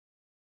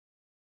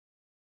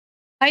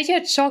 Hide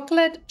your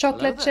chocolate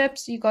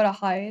chips, you gotta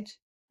hide.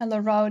 Hello,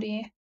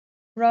 Rowdy.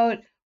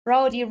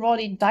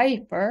 Rowdy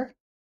diaper.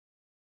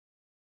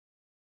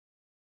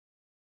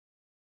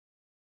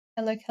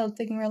 I like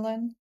Celtic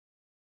Merlin.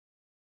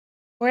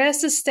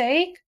 Where's the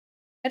steak?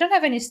 I don't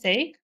have any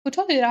steak. Who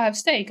told you that I have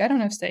steak? I don't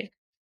have steak.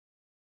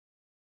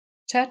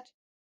 Chat,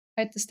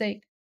 hide the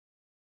steak.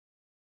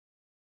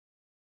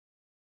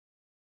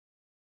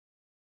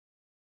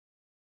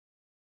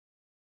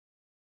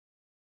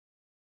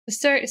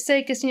 The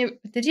steak is new.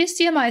 Did you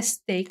steal my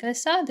steak,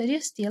 Lisa? Did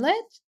you steal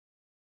it?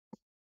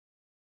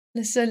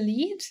 Lisa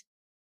lead?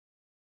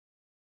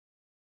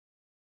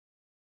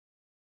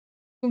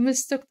 Who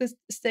mistook the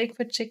steak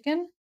for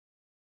chicken?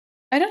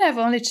 I don't have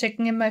only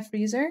chicken in my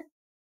freezer.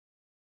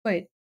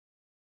 Wait.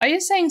 Are you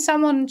saying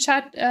someone in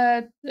chat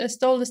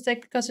stole the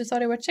steak because you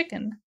thought it were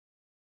chicken?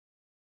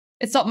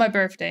 It's not my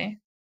birthday.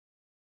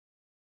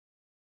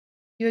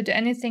 You would do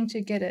anything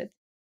to get it.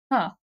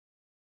 Huh.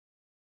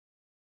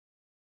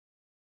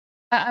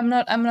 I'm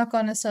not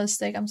gonna sell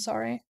steak, I'm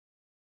sorry.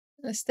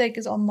 The steak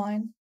is all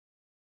mine.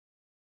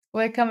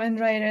 Welcome in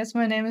Raiders,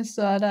 my name is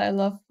Suada. I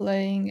love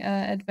playing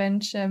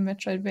adventure,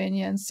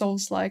 Metroidvania, and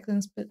Souslikes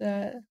in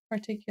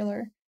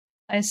particular.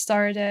 I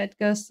started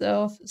Ghost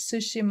of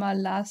Tsushima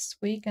last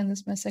week, and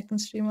this is my second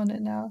stream on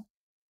it now.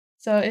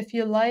 So if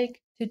you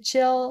like to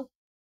chill,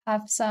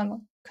 have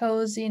some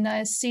cozy,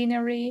 nice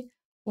scenery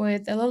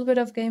with a little bit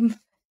of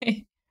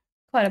gameplay,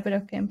 quite a bit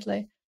of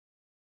gameplay,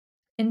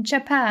 in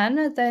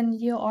Japan, then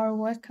you are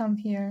welcome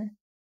here.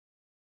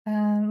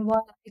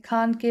 While I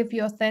can't give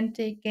you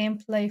authentic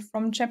gameplay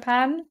from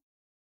Japan,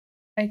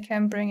 I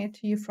can bring it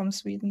to you from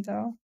Sweden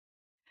though.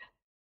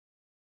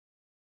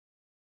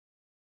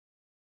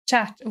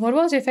 Chat, what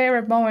was your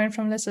favorite moment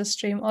from Lissa's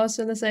stream?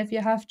 Also, Lissa, if you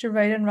have to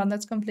raid and run,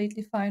 that's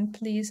completely fine.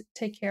 Please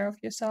take care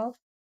of yourself.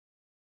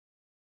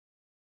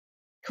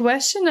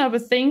 Questionable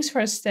things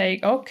for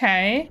steak.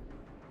 Okay.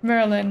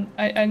 Merlin,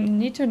 I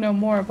need to know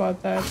more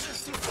about that.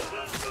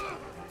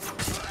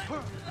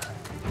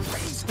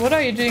 What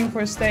are you doing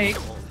for steak?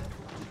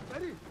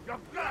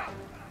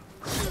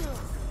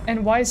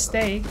 And why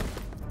steak?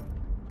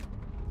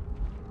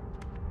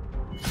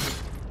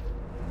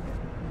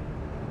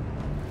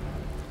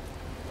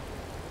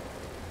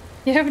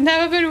 You have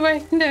never been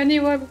awakened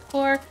anywhere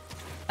before.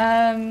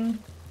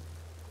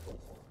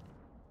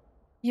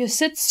 You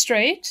sit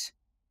straight.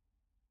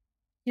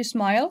 You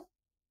smile.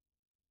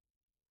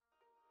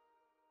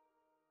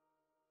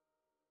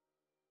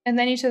 And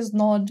then you just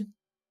nod.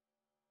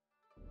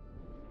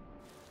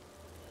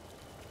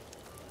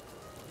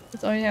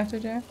 That's all you have to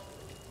do.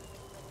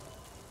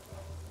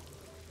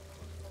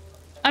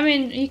 I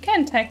mean, you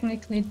can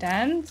technically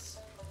dance.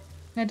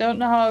 I don't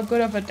know how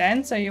good of a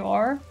dancer you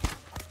are.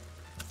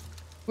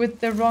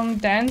 With the wrong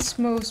dance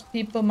moves,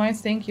 people might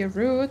think you're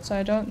rude, so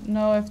I don't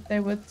know if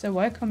they would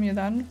welcome you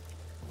then.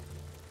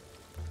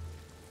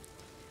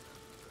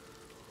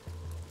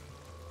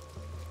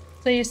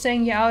 So you're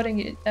saying you're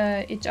outing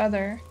each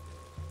other?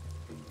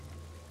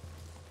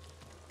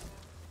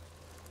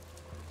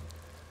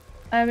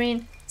 I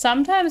mean,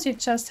 sometimes you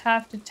just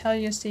have to tell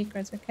your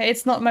secrets, okay?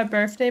 It's not my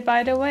birthday,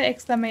 by the way.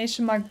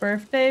 Exclamation mark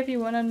birthday if you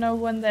want to know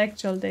when the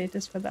actual date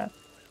is for that.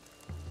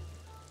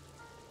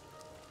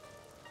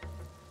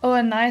 Oh,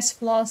 a nice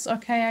floss.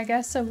 Okay, I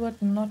guess I would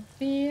not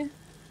be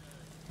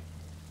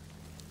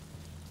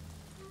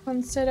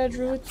considered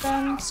rude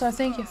then, so I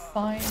think you're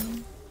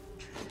fine.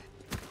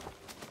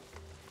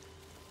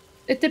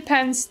 It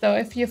depends though.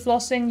 If you're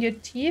flossing your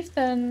teeth,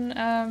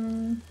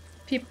 then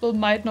people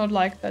might not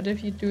like that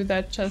if you do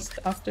that just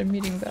after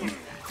meeting them.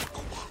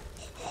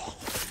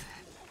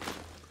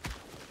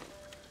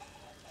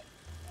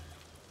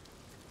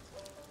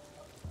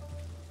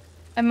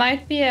 I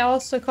might be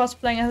also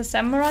cosplaying as a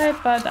samurai,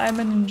 but I'm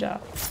a ninja.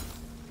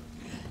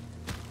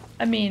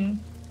 I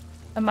mean,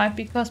 I might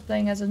be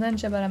cosplaying as a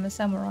ninja, but I'm a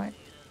samurai.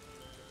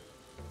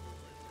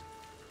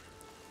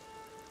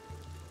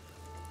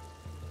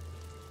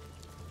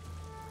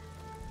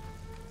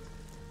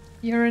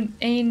 You're an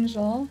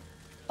angel.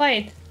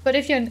 Wait, but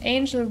if you're an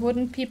angel,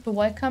 wouldn't people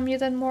welcome you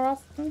then more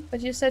often?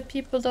 But you said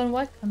people don't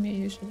welcome you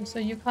usually, so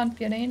you can't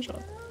be an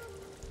angel.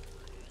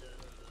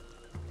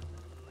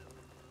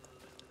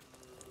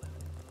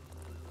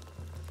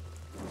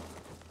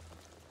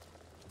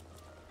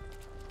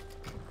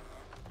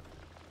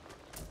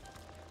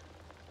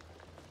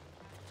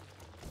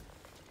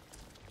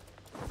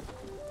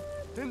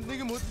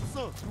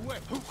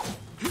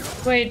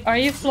 Wait, are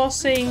you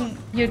flossing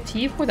your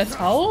teeth with a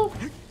towel?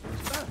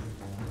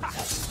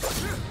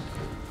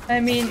 I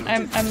mean,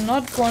 I'm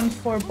not one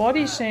for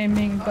body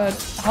shaming, but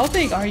how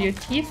big are your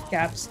teeth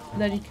gaps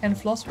that you can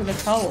floss with a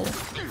towel?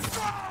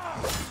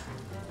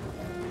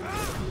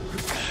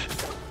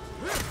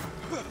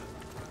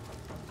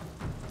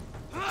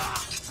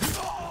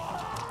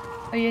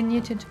 Oh, you're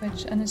new to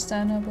Twitch,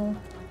 understandable.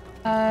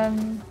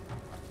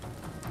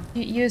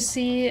 You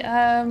see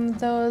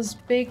those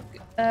big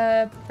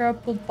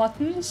purple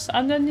buttons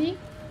underneath?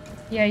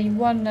 Yeah, you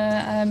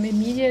wanna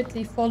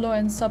immediately follow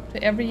and sub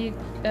to every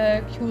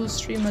cool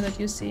streamer that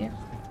you see.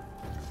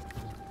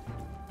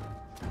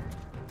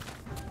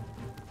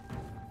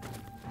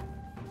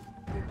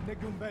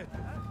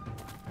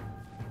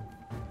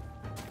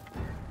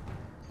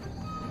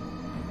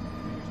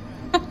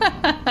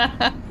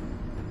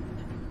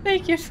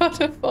 Thank you for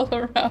the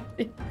follow,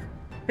 Rowdy.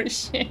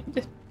 Appreciate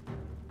it.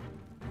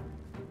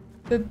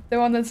 The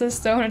one that says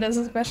stoner does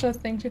a special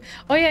thing too.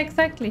 Oh yeah,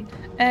 exactly.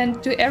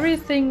 And do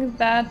everything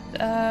that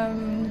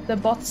the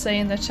bots say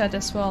in the chat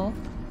as well.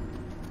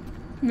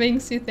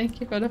 Minxy,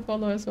 thank you for the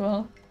follow as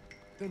well.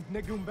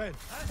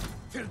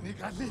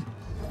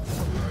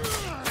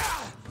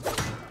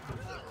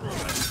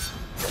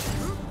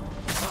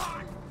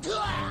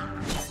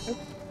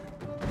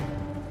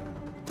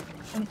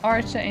 An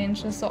archer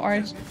angel, so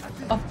arch,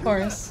 of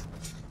course.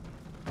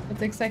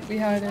 That's exactly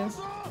how it is.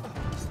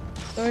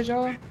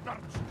 dojo.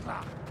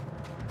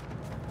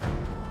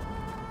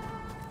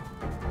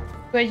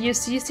 Wait, you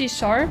see C#?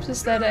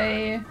 Is that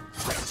a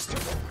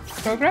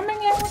programming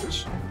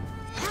language?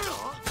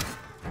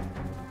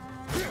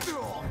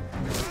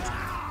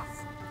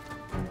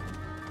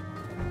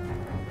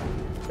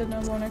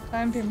 Didn't want to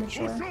climb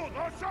premature.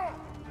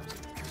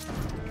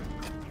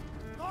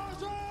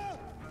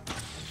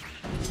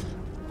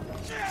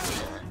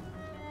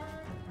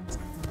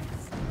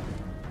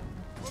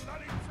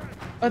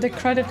 Oh, the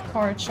credit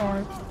card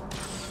sharp.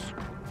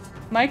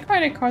 My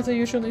credit cards are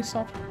usually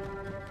soft.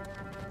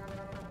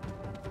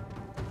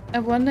 I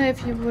wonder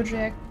if you would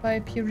react by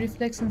pure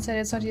reflex and say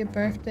it's not your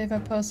birthday if I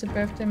post a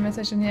birthday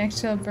message on your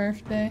actual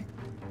birthday.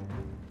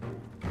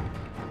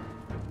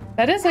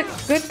 That is a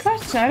good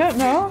question, I don't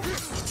know.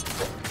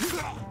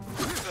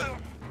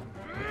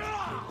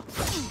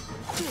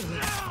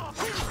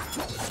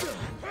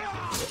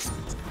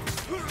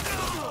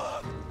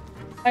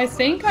 I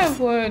think I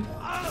would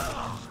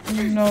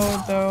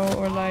know though,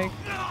 or like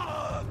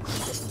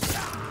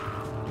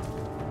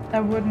I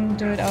wouldn't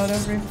do it out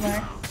of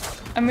reflex.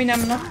 I mean,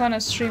 I'm not gonna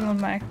stream on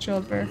my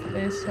actual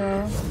birthday,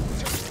 so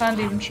can't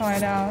even try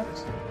it out.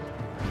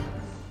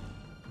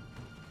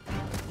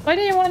 Why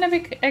do you want to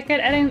get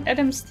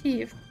Adam's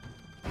teeth?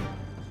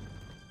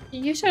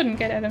 You shouldn't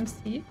get Adam's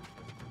teeth.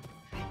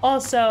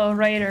 Also,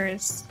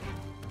 Raiders.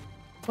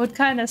 What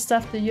kind of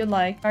stuff do you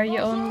like? Are you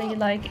only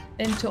like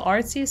into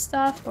artsy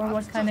stuff, or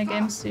what kind of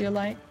games do you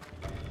like?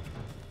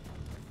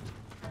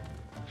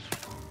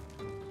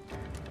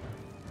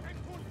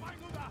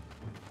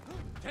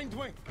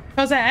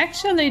 Because I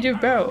actually do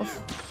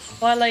both.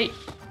 While I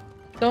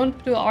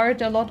don't do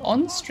art a lot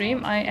on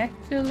stream, I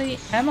actually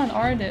am an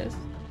artist.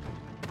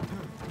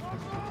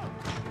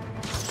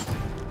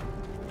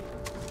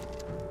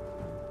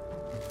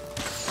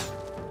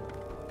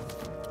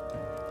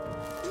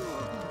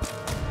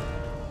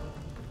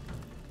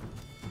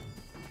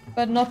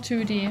 But not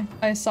 2D.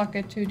 I suck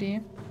at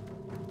 2D.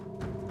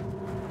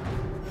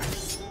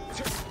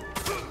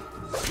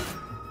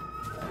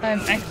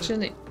 I'm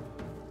actually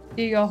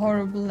giga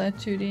horrible at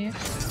 2D.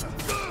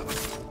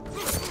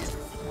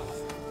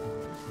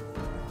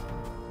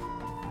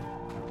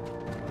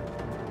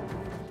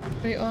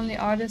 The only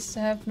artists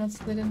I have not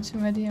slid into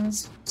my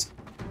DMs.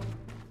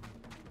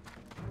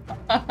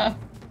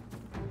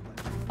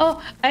 Oh,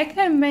 I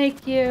can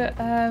make you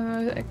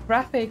a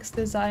graphics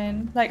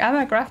design. Like, I'm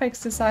a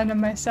graphics designer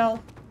myself.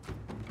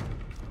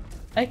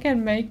 I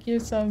can make you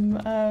some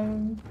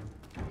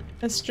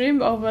a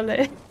stream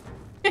overlay.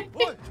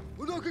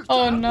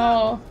 Oh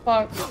no,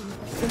 fuck.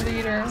 The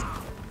leader.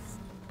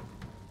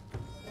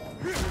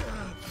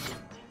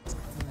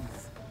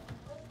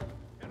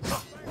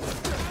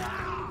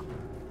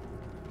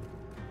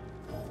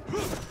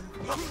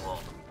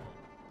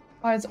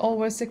 Oh, it's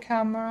always the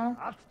camera.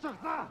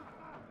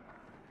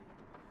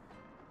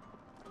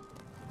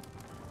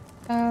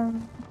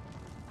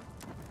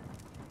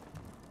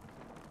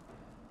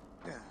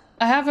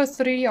 I have a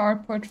 3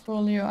 art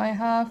portfolio. I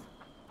have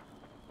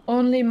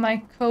only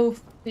my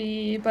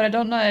Ko-fi, but I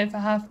don't know if I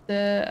have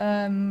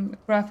the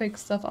graphic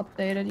stuff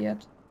updated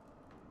yet.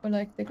 Or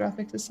like the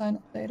graphic design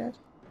updated.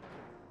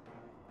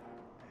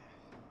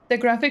 The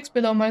graphics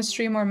below my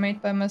stream are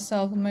made by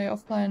myself and my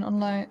offline,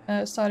 online,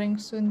 starting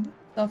soon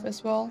stuff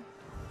as well.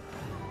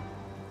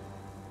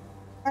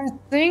 I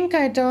think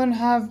I don't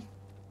have...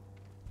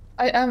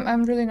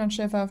 I'm really not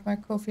sure if I have my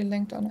Ko-fi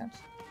linked on it.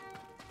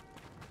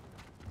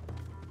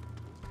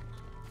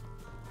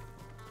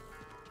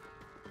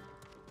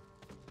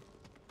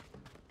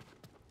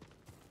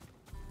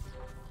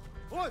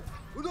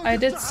 I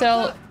did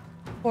sell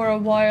for a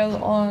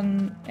while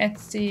on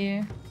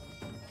Etsy,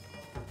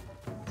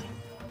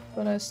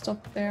 but I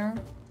stopped there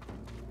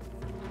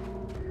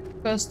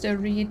because the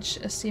reach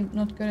seemed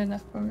not good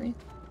enough for me.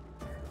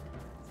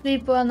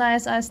 Sleep well,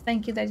 Nice Eyes,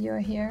 thank you that you're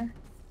here.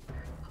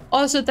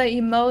 Also, the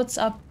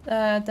emotes up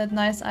that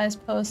Nice Eyes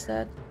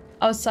posted,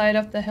 outside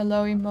of the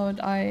hello emote,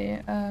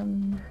 I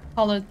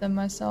colored them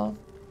myself.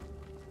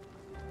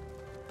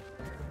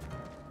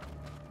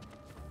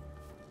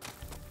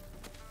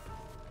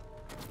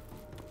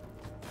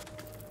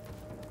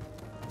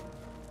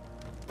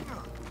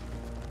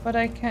 But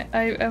I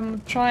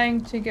am trying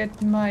to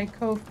get my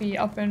Ko-fi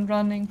up and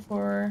running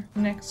for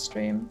next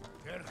stream,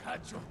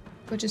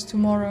 which is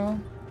tomorrow.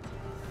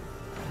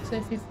 So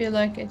if you feel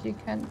like it, you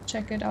can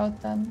check it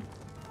out then.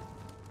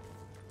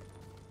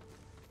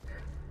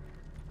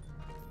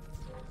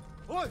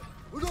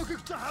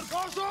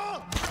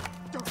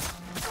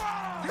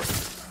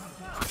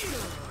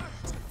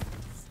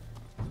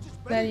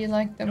 Glad you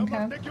like them,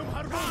 Cap.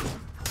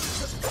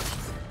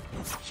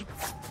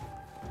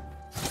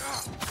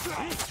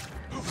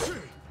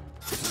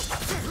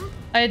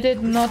 I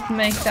did not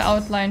make the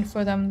outline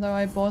for them though,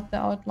 I bought the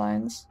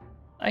outlines.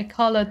 I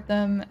colored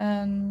them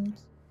and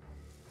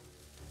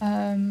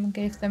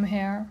gave them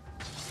hair.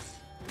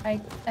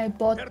 I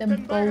bought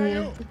them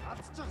bold.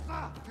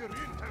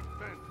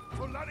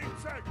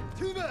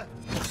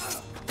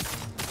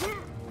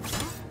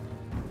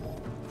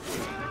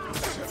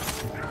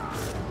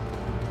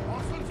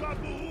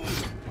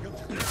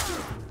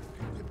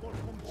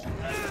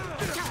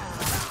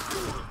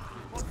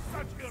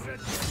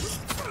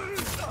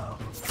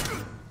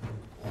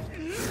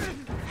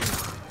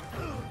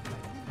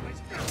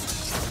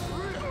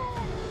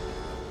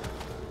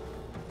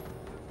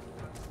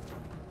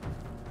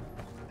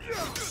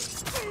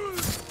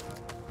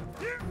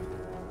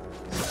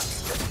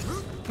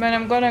 Man,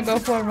 I'm gonna go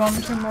for a run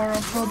tomorrow,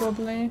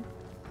 probably.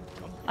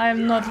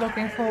 I'm not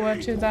looking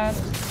forward to that.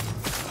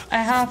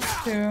 I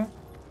have to.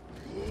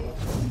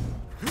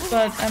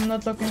 But I'm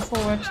not looking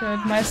forward to it.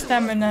 My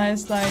stamina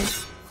is like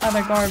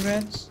utter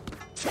garbage.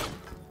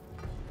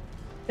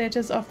 They're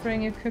just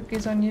offering you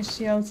cookies on your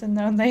shields and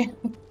now they...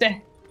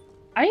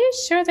 Are you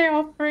sure they're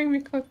offering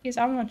me cookies?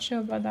 I'm not sure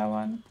about that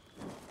one.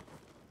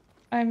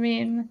 I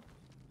mean...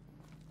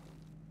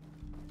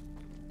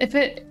 If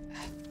it...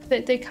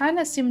 They kind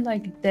of seem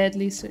like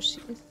deadly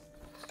sushis.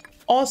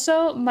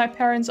 Also, my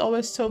parents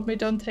always told me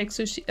don't take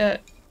sushi,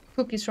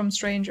 cookies from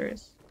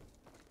strangers.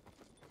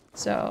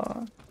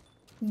 So,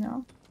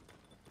 no.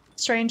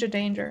 Stranger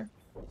danger.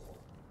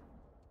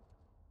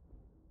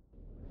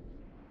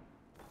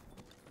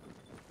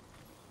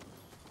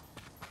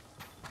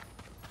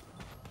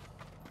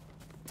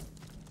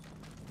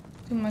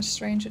 Too much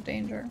stranger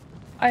danger.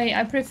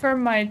 I prefer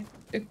my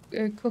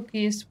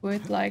cookies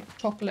with like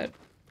chocolate.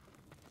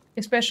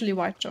 Especially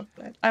white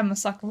chocolate. I'm a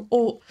sucker.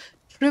 Oh,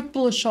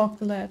 triple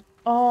chocolate.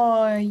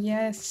 Oh,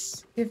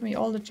 yes. Give me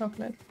all the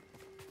chocolate.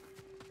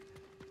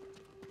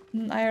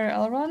 An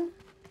IRL run?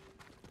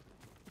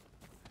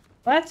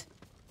 What?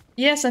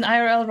 Yes, an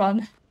IRL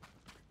run.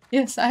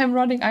 Yes, I am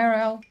running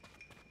IRL.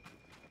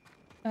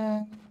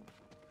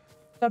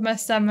 But my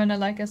stamina,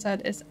 like I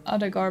said, is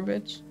utter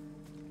garbage.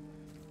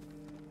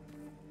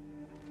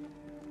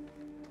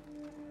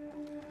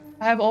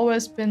 I have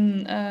always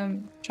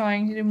been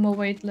trying to do more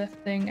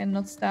weightlifting and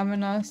not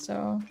stamina,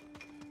 so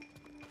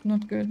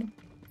not good.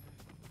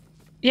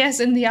 Yes,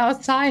 in the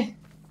outside.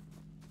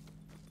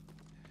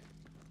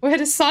 Where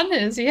the sun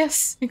is,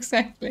 yes,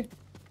 exactly.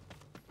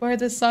 Where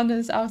the sun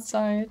is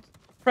outside.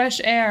 Fresh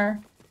air.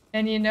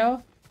 And you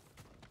know,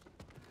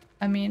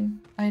 I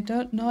mean, I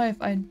don't know if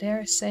I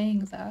dare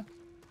saying that,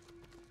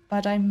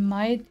 but I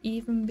might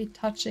even be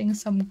touching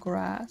some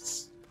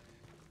grass.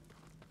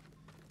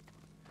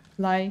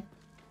 Like,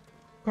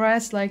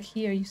 grass like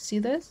here, you see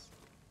this?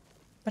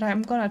 But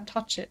I'm gonna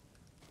touch it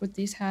with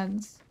these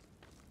hands.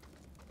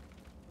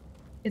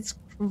 It's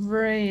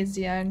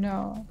crazy, I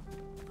know.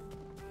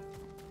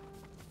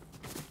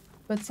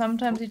 But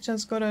sometimes you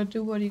just gotta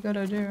do what you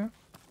gotta do.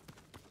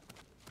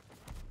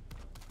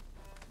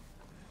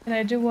 And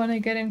I do want to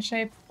get in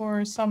shape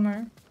for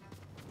summer.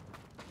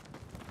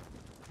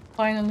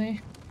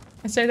 Finally.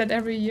 I say that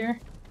every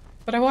year.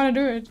 But I want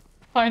to do it.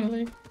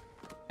 Finally.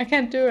 I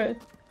can't do it.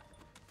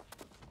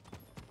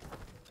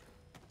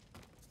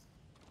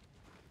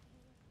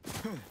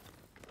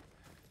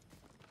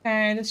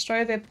 Okay,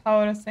 destroy the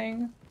powder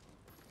thing.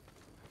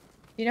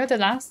 You know, the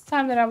last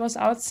time that I was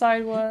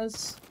outside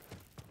was...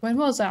 When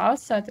was I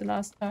outside the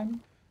last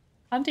time?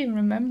 Can't even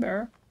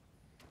remember.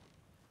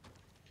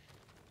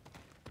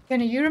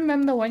 Can you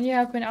remember when you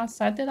have been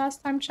outside the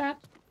last time, chat?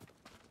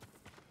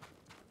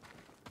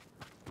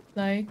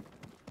 Like,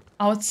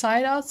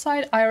 outside,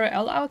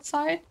 IRL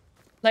outside?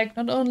 Like,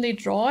 not only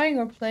drawing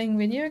or playing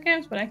video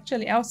games, but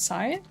actually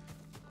outside?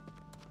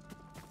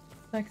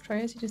 Like,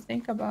 crazy to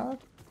think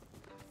about.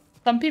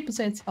 Some people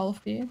say it's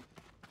healthy.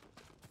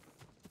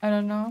 I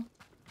don't know.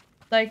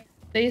 Like,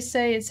 they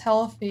say it's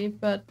healthy,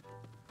 but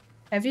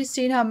have you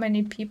seen how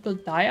many people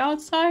die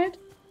outside?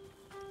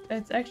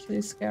 It's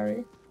actually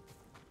scary.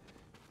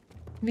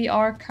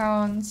 VR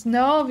counts.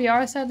 No,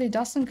 VR sadly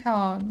doesn't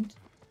count.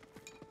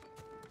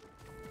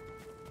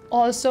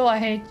 Also, I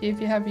hate you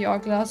if you have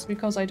VR glasses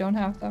because I don't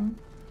have them.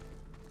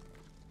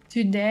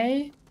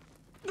 Today,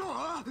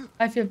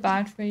 I feel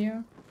bad for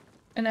you.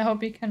 And I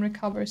hope you can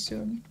recover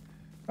soon,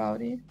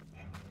 Rowdy.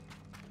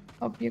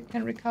 Hope you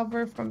can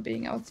recover from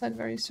being outside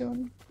very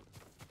soon.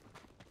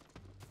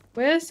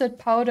 Where's that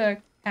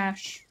powder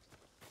cache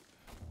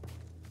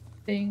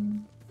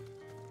thing?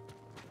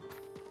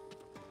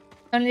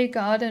 Only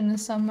garden in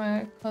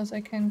summer because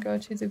I can go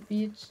to the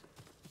beach.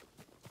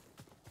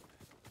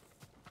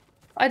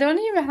 I don't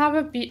even have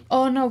a beach.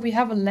 Oh no, we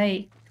have a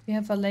lake. We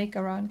have a lake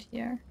around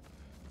here.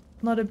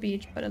 Not a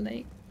beach, but a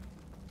lake.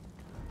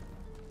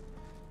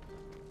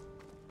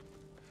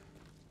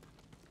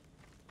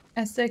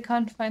 I still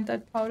can't find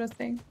that powder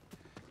thing.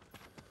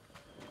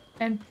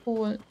 And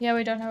pool. Yeah,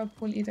 we don't have a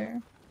pool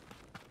either.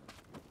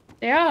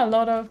 There are a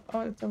lot of...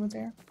 Oh, it's over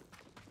there.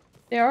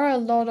 There are a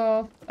lot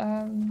of...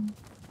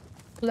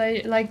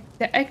 Like,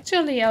 there are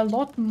actually a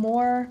lot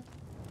more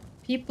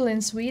people in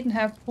Sweden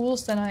have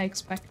pools than I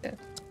expected.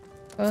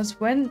 Because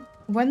when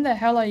the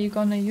hell are you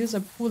gonna use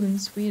a pool in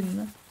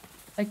Sweden?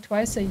 Like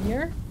twice a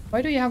year?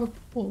 Why do you have a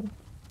pool?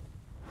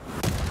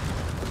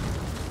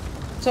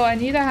 So I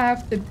neither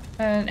have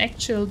an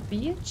actual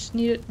beach,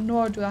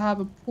 nor do I have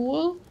a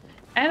pool,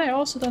 and I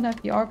also don't have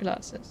VR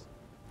glasses.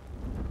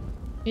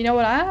 You know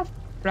what I have?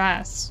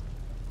 Grass.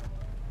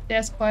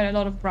 There's quite a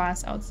lot of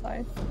grass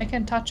outside. I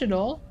can touch it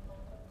all.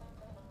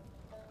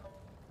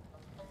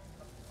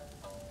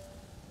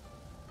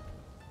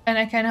 And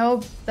I can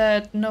hope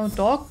that no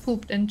dog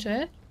pooped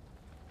into it.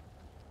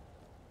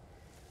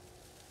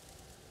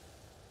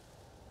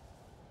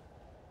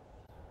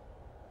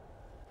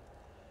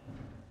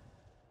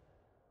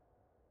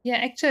 Yeah,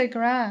 actually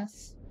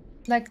grass.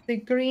 like the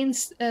green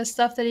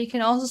stuff that you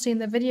can also see in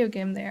the video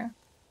game there.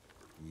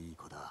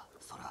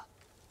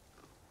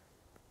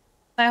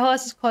 My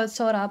horse is called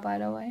Sora, by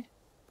the way.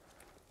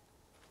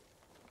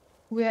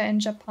 We are in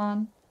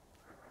Japan.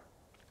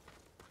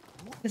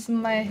 Isn't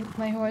my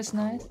horse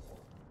nice?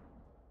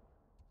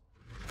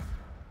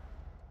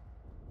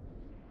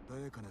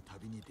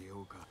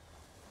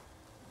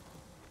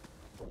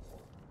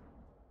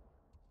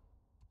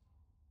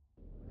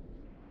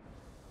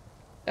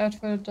 Out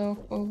for the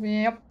dog poop.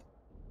 Yep.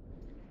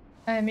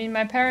 I mean,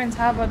 my parents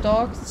have a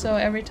dog, so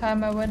every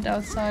time I went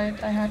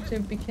outside, I had to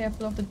be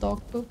careful of the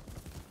dog poop.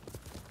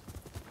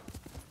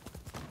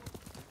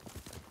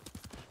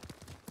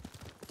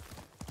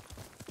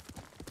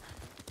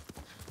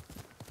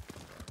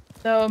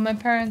 So my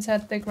parents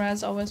had the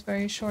grass always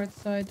very short,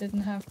 so I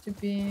didn't have to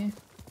be...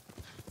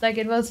 Like,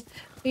 it was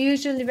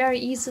usually very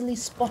easily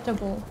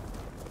spottable.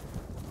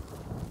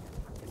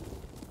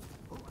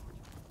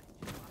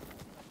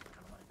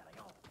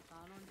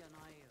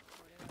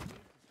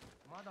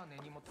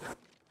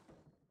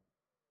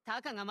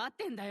 Takaが待っ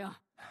てんだよ。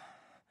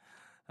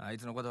あい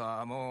つのこと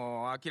は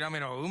もう諦め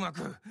ろ。うま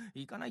く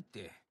いかないっ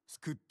て。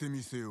救って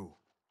みせよ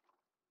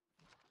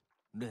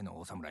う。例の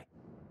お侍。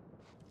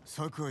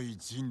酒井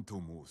仁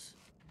と申す。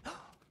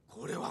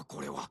これは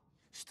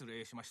失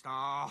礼しました。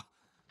あ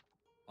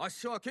っ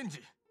しは検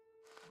事。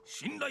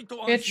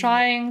We're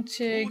trying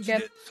to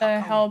get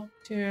the help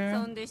to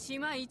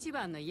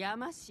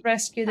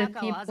rescue the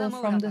people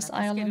from this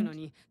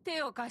island.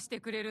 手を貸して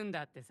くれるん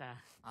だってさ。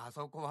あ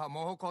そこは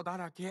猛虎だ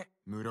らけ。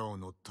村を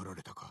乗っ取ら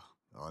れたか。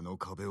あの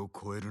壁を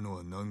越えるの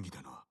は難儀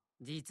だな。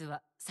実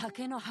は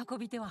酒の運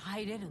び手は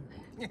入れるんだ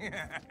よ。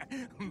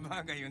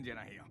バカ言うんじゃ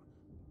ないよ。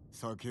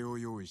酒を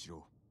用意し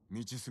ろ。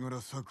道すが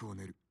ら策を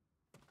練る。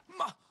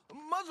ま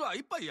ずは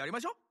一杯やりま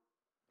しょう。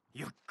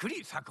ゆっく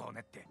り策を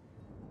練って。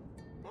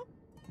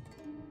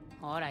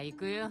ほら行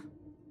くよ。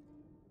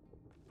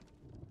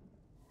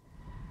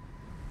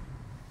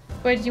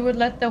Wait, you would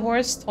let the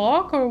horse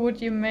talk, or would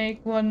you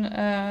make one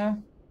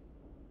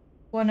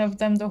of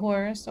them the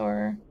horse,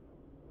 or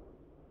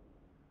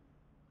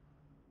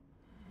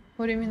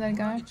what do you mean, that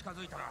guy?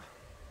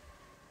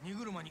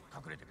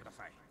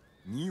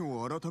 荷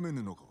を改め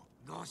ぬのか。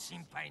ご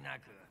心配な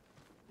く。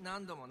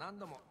何度も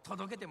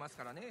届けてます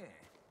から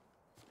ね。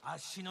あっ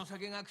しの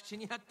酒が口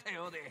にあった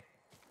ようで。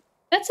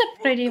That's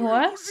a pretty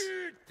horse.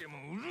 で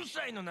もうる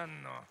さいのな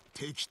んの。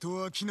敵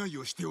と商い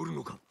をしておる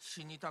のか。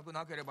死にたく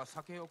なければ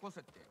酒をこせ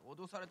って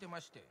脅されて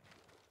まして。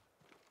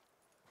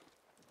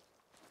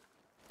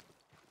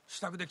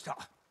支度できた。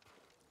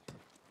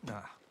な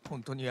あ、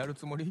本当にやる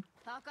つもり？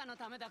タカの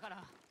ためだか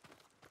ら。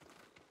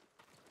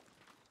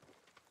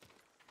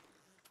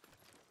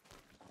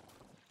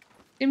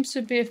Seems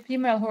to be a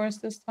female horse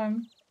this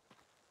time.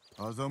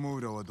 アザモ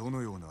ウラはど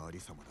のようなあり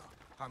さまだ。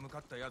歯向か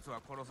ったやつ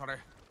は殺され。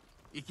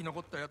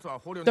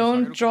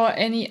Don't draw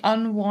any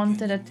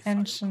unwanted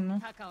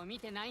attention.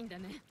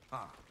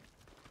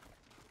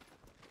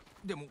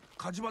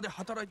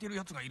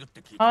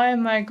 How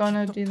am I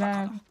gonna do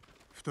that?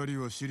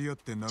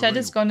 Chad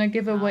is gonna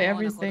give away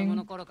everything.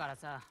 Oh,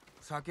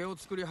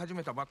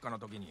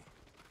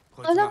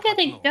 look at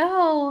it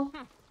go!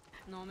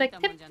 Like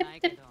tip tip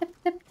tip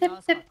tip tip tip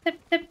tip tip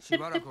tip tip.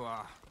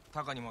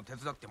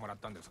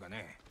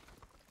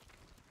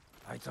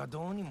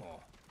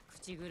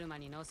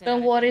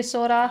 Don't worry,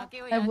 Sora.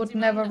 I would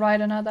never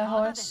ride another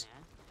horse.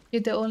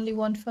 You're the only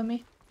one for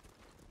me.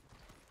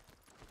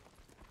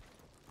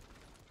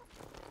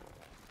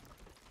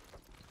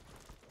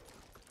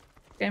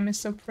 Game is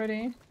so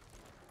pretty.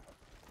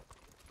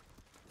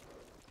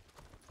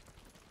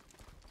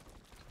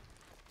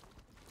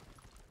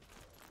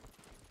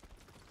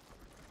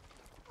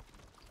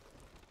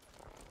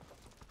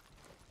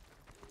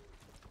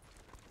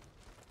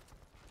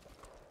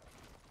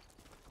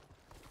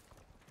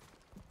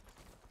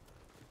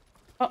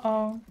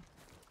 Uh-oh.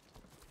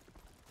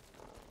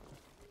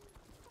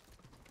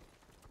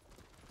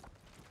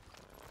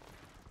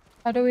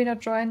 How do we not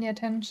draw any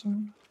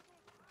attention?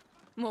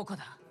 もうこ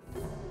だ。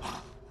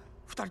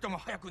二人とも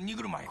早く逃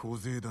げる前。小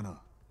勢だ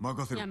な。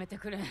任せろ。やめて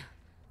くれ。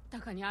タ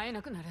カに会え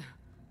なくなる。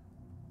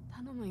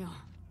頼むよ。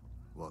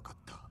わかっ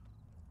た。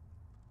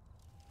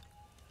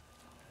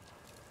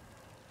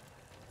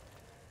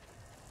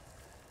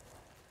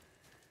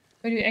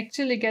Will you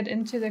actually get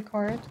into the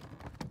cart?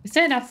 Is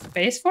there enough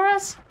space for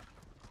us?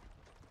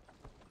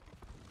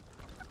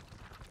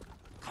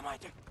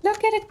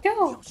 Look at it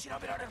go!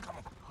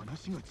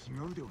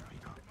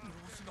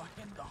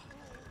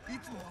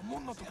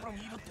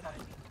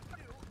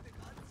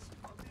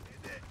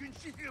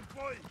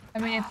 I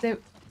mean, if they...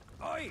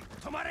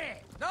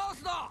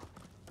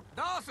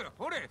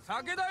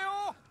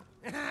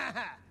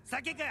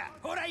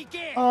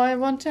 Oh, I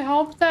want to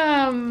help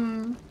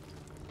them!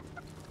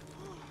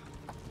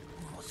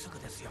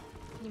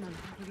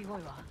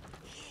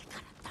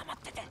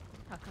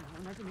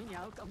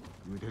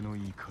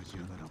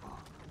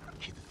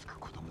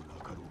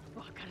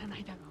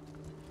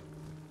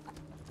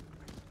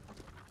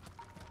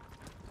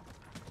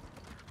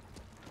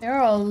 There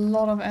are a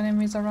lot of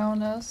enemies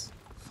around us.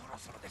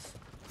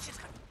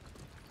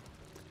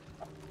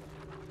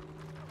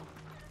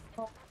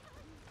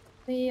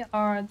 We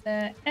are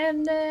the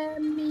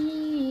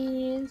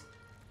enemies.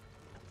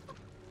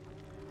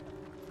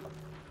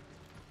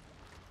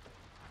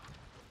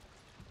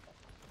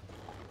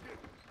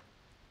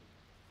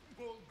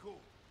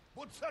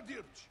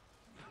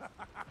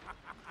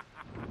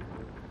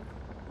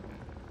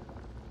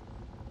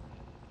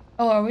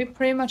 Oh, are we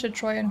pretty much a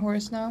Trojan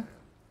horse now?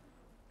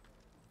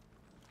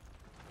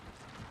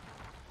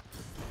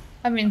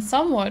 I mean,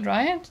 somewhat,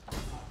 right?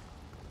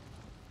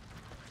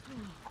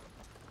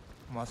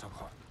 まさ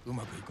かう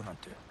まくいくなん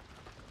て。あ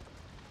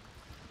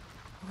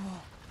あ、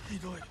ひ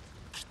どい。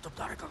きっと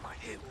誰かが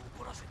兵を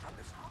怒らせたん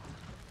です。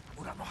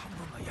村の半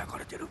分が焼か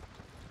れてる。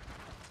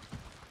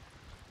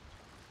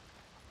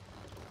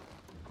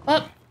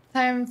Well,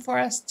 time for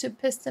us to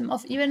piss them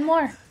off even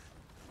more.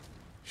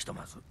 ひと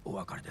まずお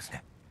別れです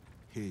ね。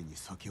兵に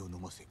酒を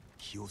飲ませ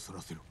気をそ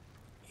らせろ。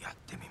やっ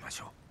てみまし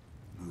ょ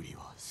う。無理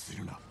はす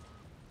るな。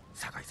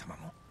酒井様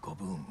もご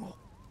武運を。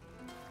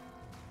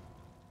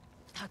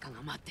タカ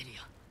が待ってる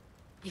よ。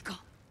行こう。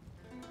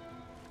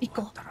行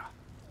こう。たら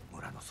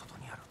村の外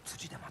にある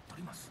辻で待ってお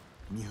ります。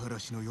見晴ら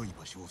しの良い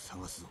場所を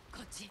探すぞ。こ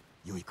っち。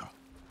良いか。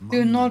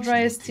Do not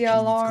raise the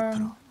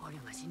alarm.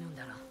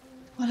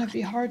 That'll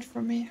be hard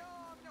for me.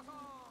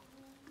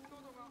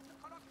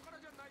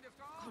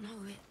 この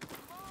上。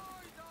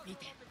見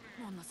て、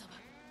門のそば。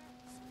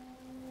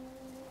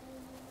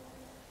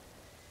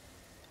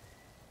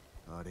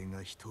あれ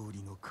が人売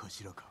りの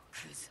頭か。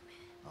クズめ。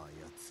あ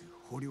やつ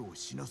捕虜を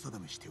品定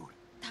めしておる。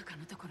タカ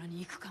のところに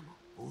行くかも。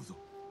追うぞ。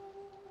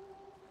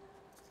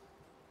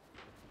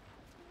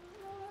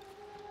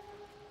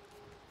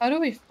How do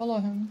we follow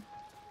him?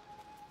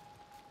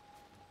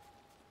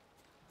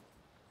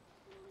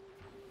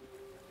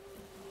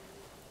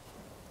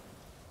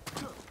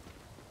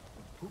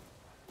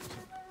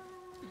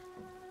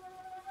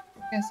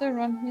 Guess I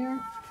run here.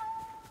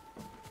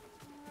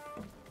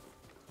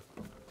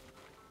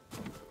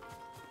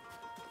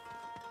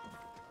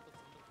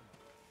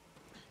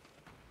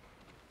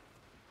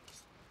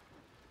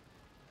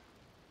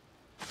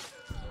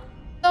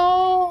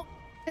 No!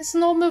 It's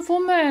normal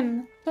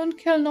woman! Don't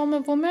kill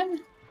normal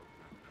woman!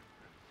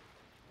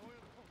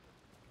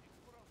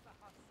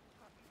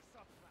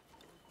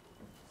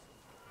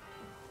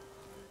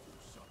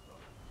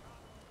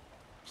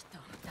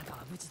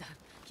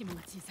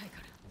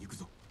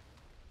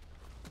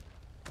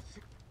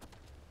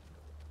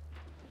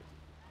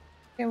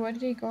 Okay, where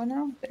did he go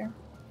now? There.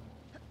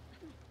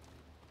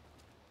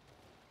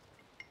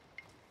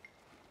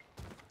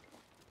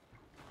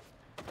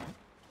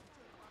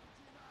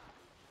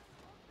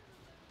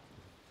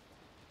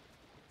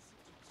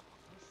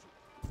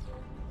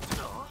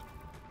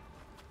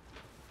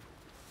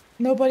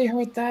 Nobody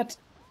heard that.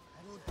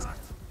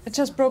 It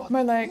just broke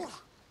my leg.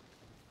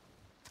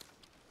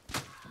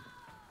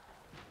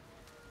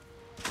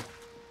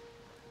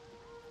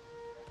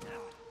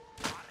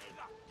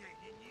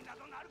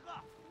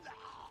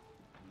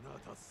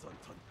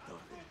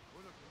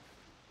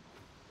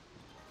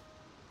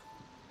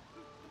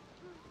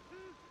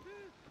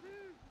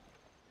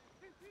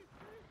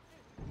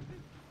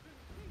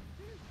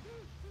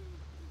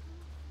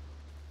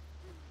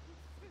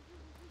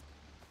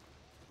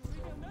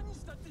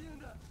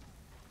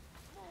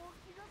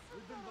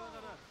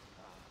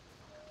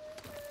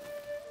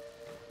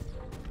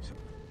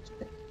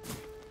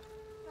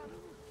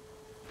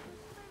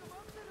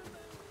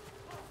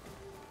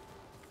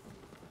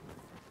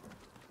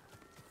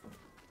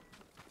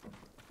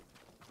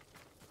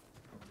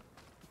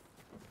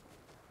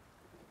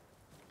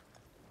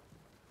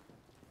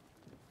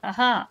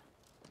 Aha!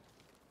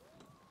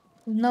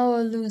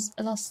 No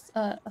lost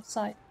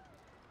sight.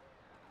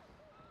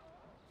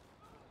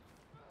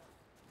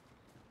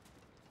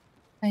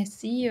 I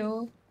see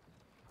you.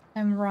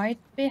 I'm right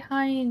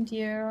behind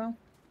you.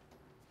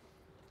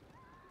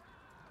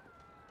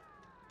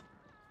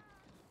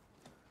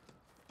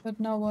 But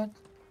now what?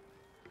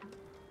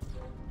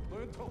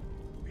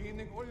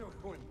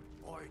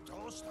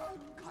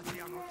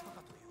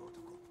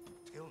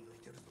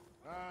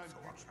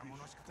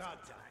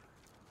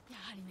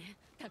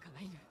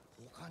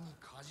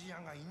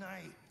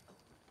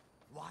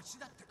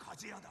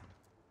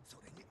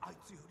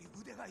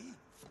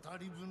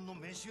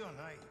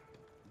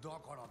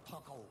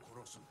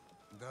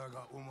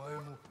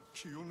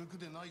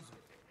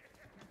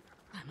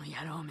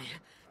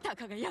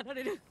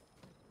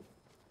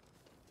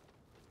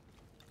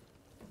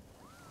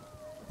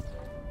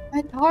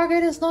 My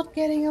target is not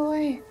getting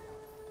away.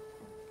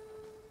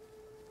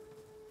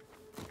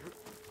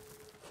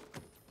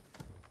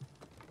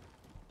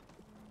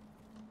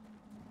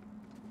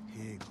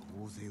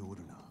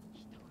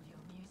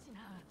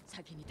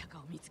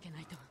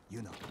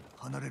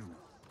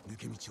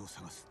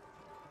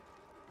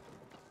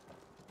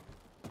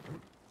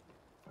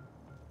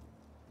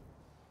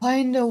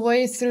 Find a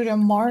way through the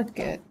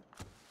market.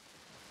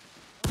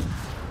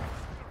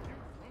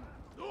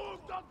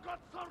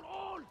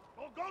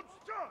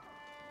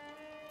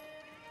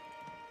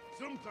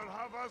 Samtal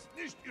havas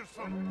nicht ihr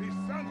son, bis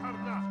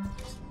Sanharna.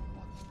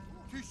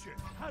 Tische,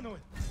 Hanoi.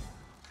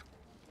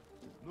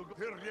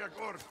 Nugpirriak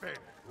orpe.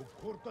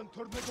 Uportan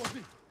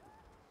tornegosi.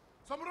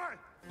 Samurai!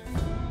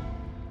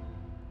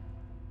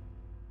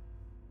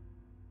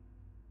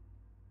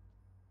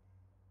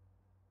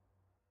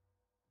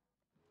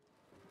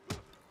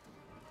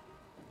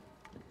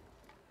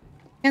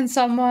 Can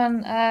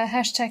someone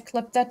hashtag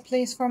clip that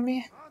please for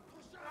me?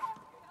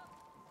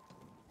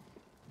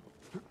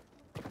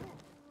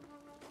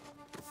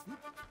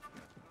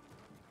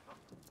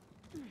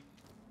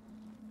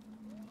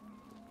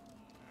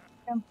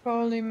 Can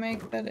probably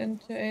make that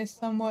into a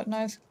somewhat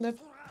nice clip.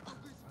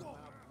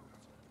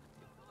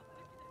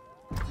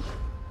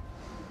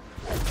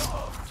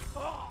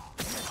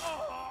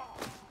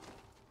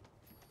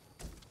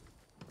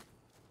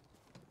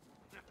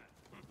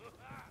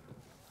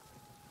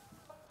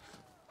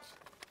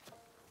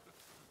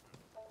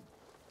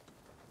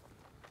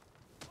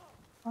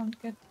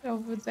 Can't get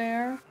over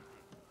there.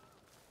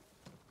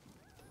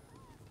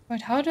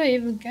 But how do I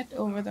even get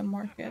over the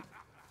market?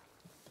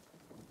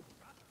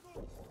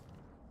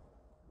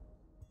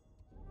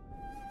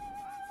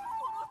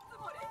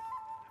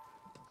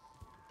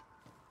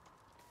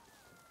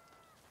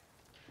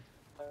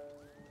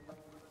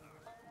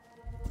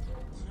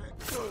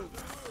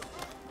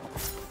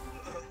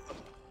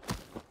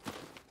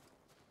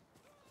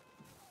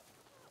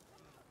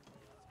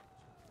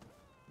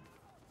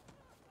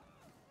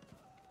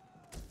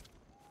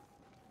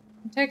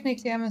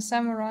 Technically, I'm a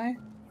samurai.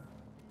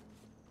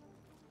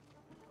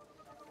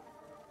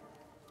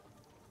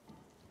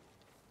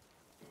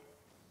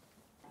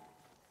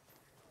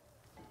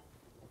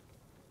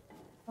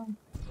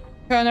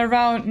 Turn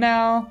around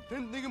now.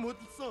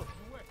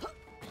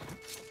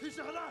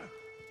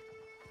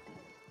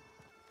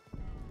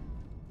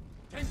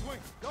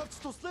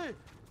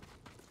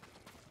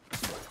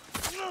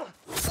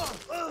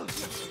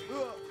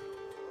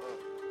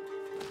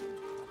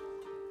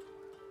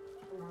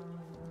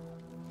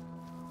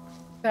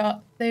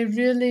 They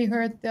really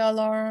heard the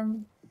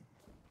alarm.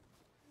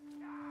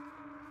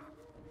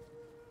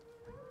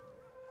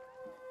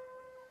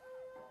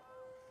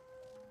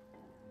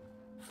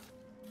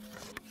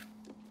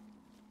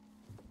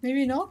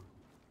 Maybe not?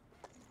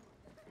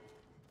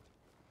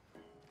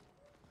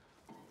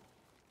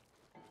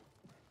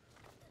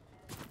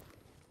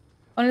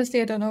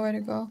 Honestly, I don't know where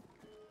to go.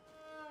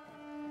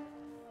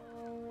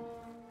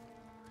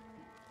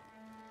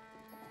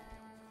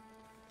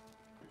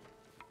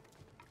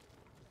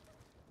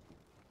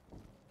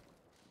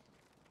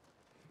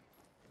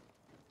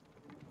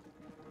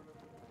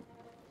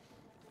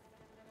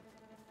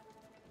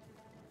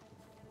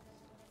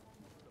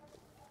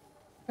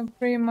 I can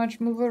pretty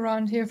much move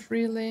around here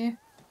freely.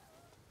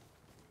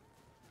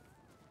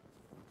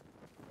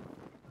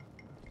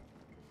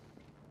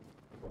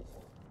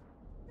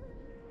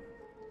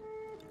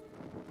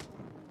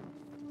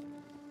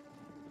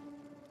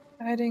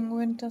 Guiding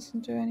wind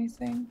doesn't do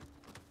anything.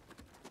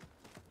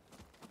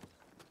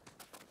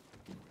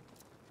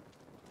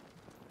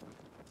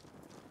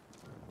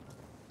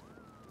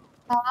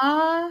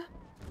 Ah.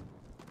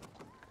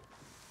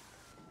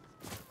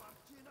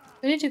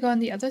 We need to go on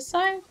the other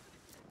side?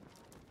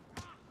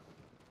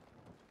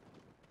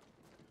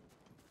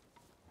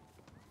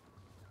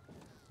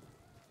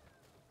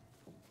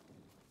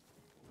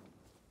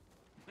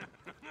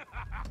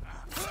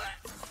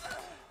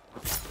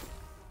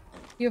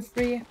 You're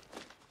free.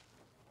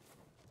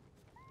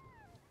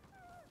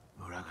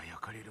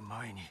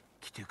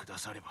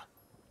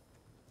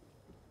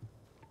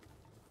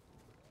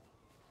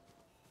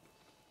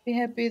 Be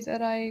happy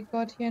that I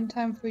got here in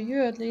time for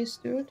you at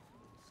least, dude.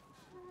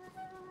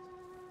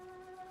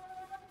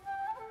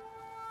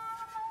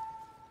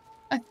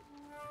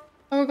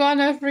 I'm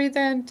gonna free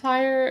the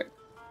entire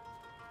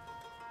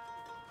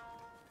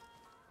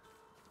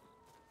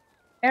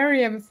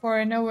area before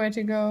I know where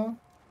to go.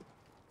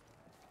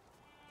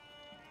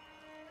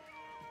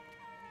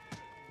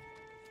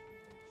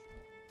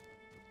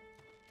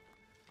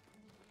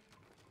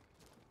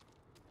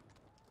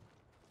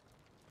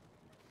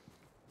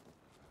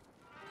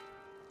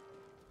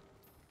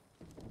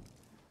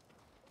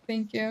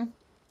 Thank you.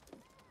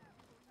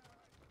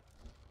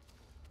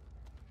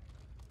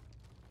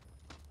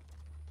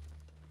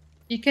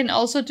 You can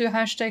also do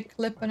hashtag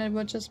clip and it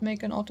will just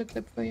make an auto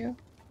clip for you.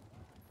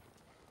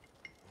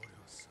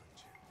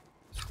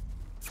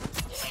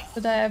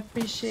 But I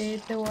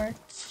appreciate the work.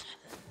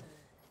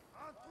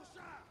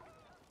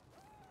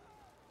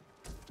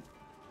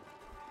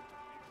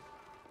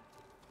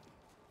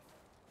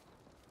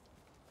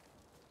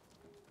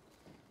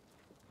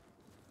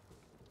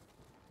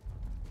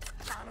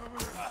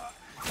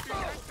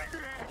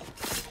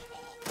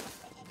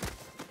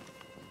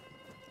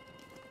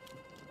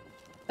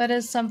 That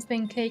is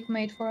something Cake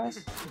made for us.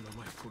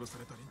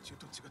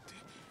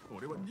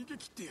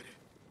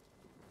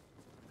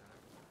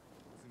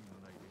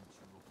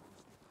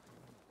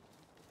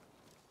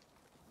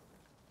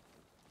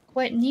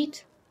 Quite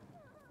neat.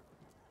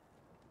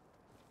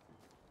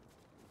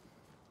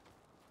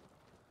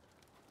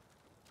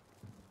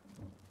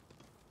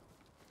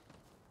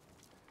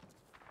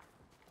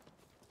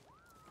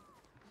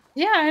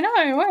 Yeah, I know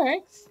it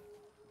works.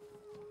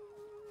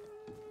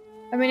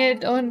 I mean,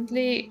 it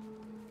only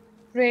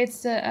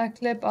creates a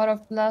clip out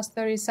of the last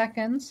 30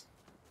 seconds.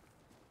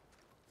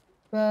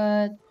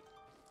 But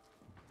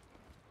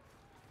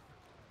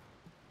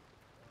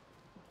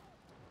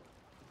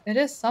it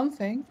is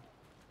something.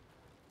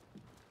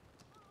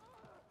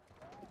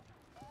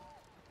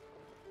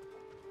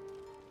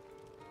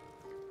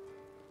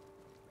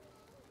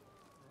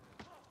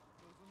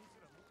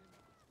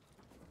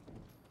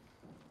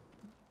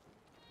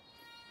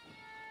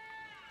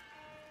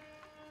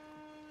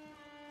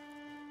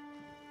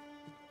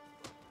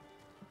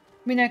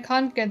 I mean, I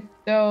can't get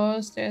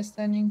those. They're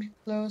standing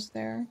close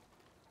there.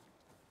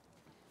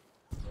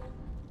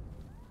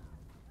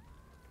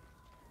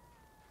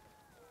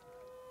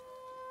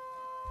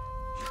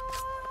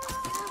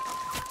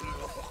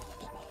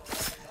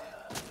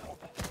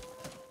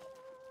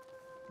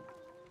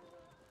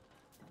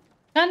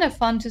 Kind of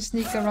fun to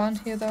sneak around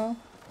here, though.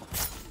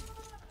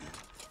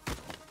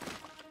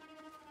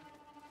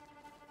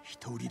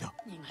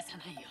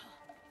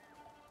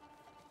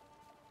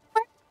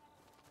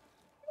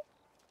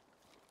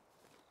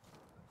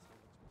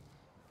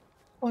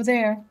 Oh,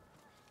 there.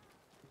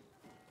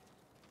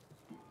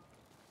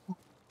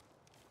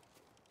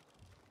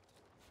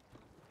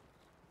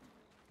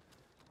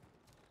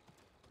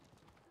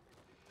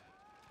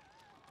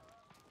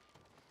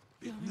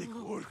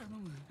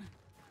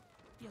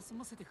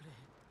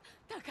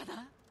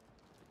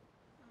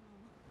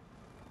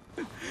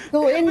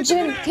 Go in,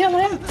 Jin! Kill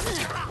him!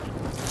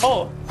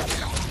 Oh.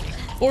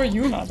 Or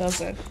Yuna does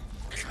it.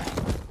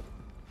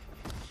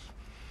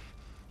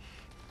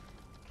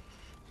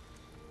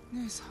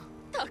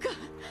 Taka!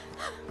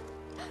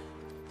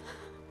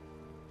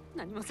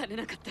 何もされ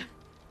なかった。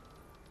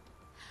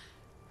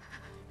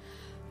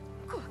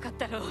怖かっ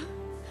たろう。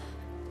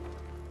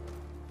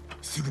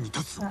すぐに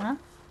立つぞ。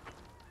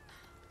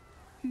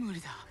無理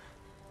だ。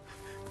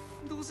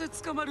どうせ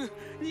捕まる。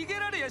逃げ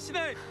られやし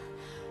ない。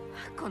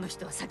この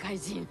人は社会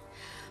人。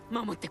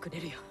守ってく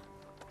れるよ。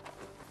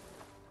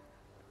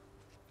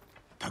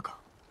タカ、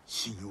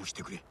信用し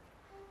てくれ。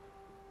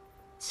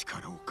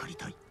力を借り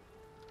たい。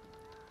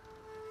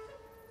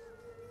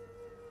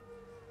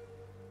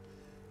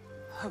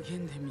励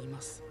んでみ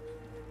ます。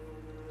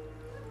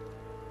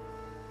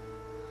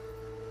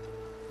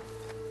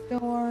Don't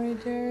worry,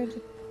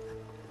 dude.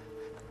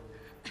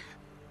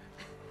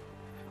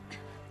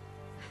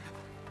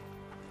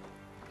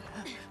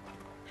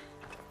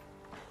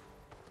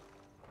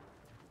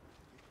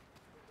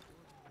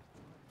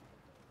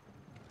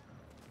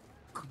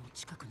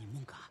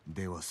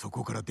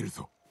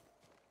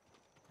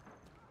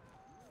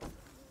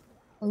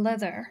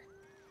 Leather.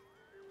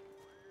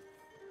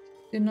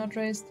 Do not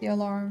raise the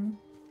alarm.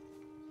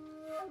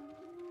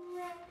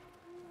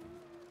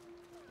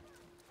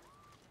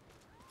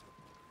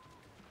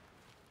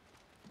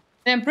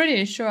 I'm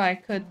pretty sure I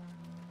could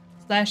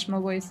slash my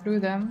way through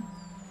them.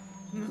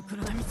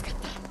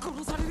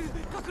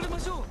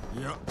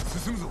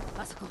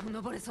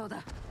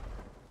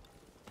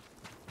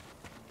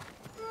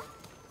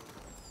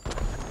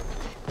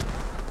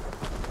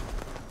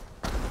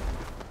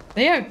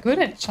 They are good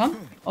at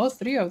jumping, all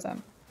three of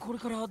them. これ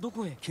からど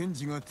こへ？ケン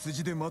ジが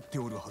辻で待って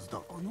おるはず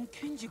だ。あの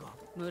ケンジが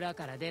村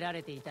から出ら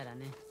れていたら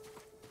ね。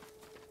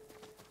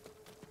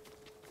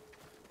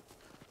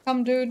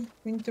Come, dude.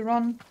 We need to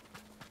run.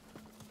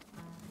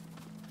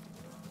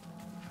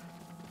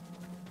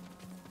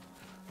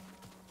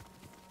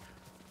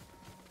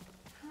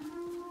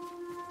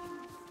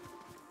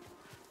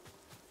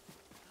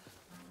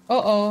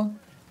 Uh-oh.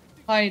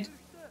 Hide.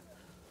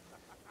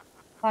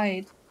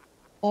 Hide.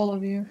 All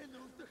of you.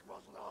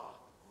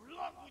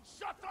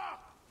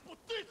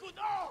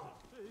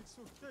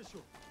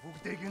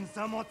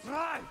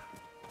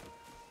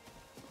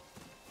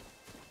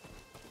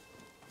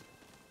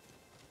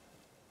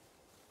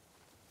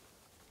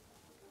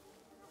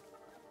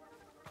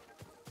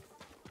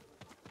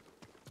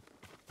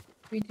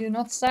 We do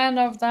not stand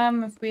off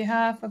them if we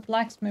have a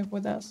blacksmith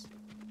with us.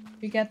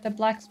 We get the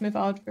blacksmith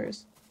out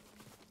first.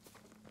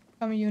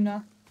 Come,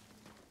 Yuna.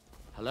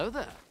 Hello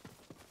there.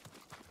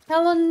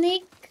 Hello,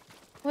 Nick.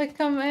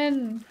 Welcome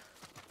in.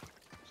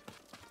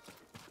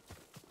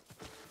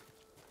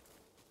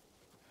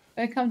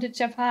 Welcome to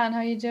Japan.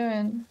 How you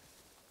doing?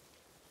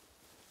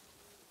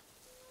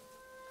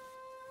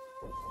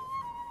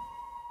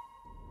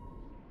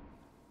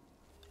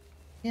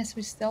 Yes,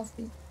 we're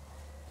stealthy.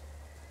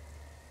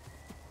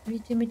 We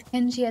need to meet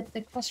Kenji at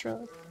the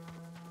crossroads.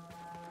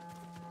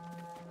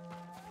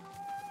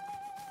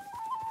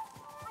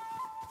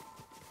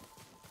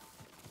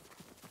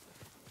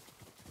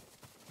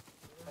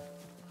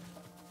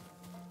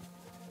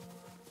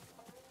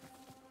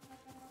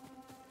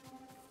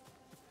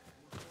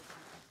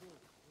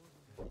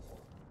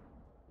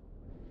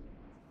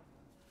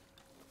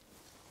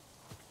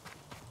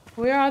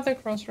 Where are the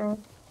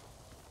crossroads?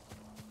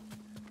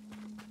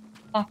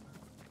 Ah.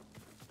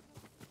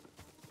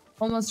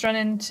 Almost run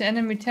into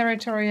enemy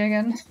territory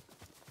again.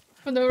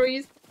 For no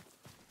reason.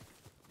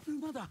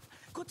 まだ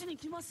こっちに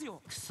来ます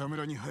よ。草む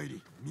らに入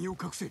り身を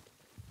隠せ。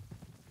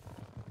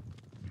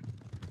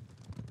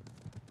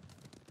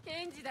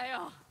検事だ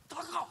よ。タ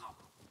カ、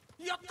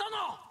やった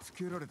な。つ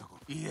けられたか。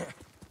いいえ、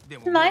で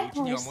ももう My う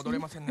ちには戻れ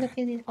horse. ません Look ね。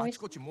 at his あ horse. ち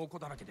こち猛虎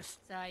だらけです。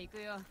さあ行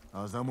くよ。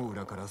アザモ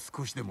浦から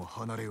少しでも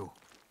離れよ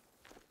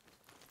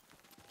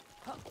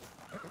お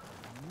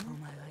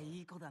前は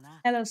いい子だ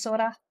な。 Hello,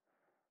 Soda.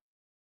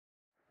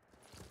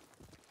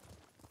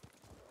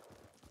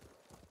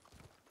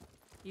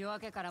 夜明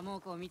けから猛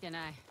虎を見て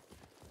ない。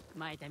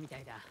巻いたみた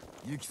いだ。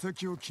う。行き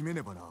先を決め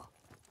ねばな。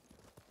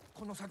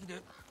この先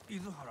で伊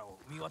豆原を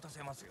見渡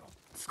せますよ。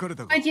疲れ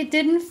たか。 Wait, you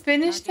didn't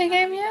finish the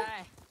game yet?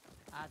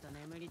 あと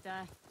眠り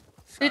たい。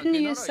 Didn't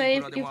you say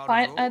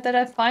that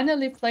I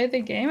finally played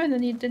the game and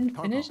then you didn't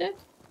finish it?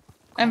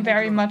 I'm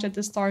very much at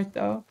the start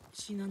though.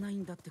 死なない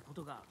んだってこ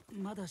とが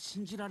まだ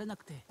信じられな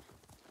くて。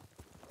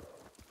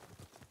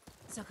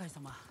酒井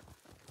様、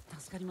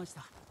助かりまし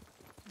た。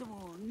で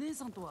も姉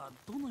さんとは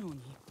どのよう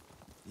に。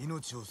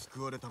命を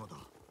救われたのだ。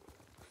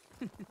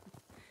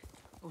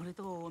俺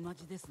と同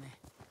じですね。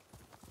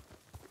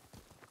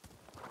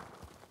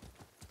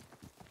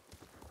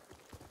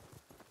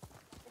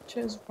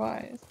 Choose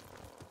wise.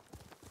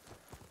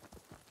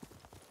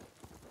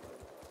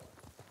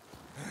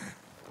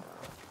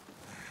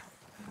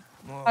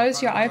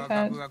 How's your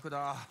iPad?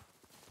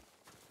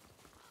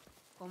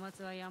 小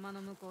松は山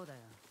の向こうだよ。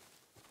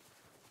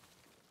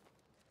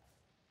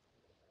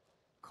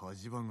火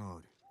事場があ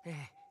る。え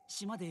え、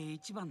島で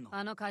一番の。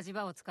あの火事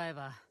場を使え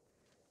ば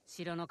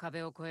城の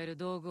壁を越える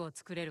道具を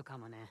作れるか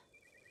もね。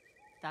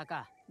タ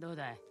カ、どう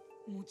だい？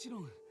もちろ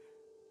ん。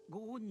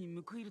ご恩に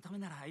報いるため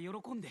なら喜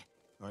んで。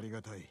あり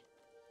がたい。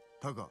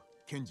タカ、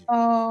ケンジ。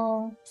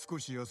少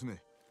し休め。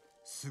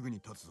すぐに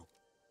立つぞ。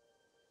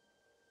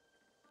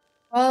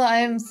 Well,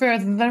 I am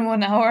further than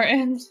 1 hour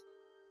in.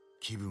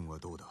 気分は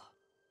どうだ。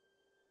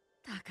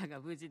タカが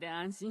無事で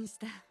安心し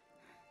た。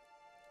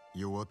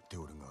弱って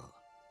おるが、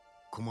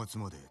小松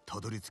までた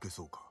どり着け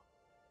そうか。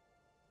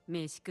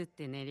飯食っ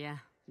て寝り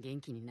ゃ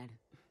元気になる。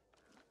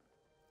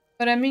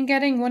 But I mean,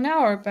 getting 1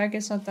 hour back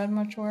is not that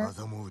much work. ア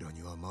ザモ浦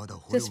にはまだ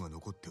捕虜が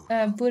残っておる。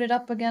Boot it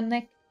up again,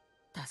 Nick.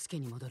 助け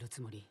に戻る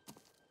つもり。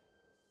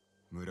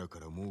村か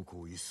ら猛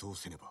虎を一掃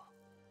せねば。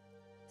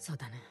そう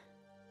だね。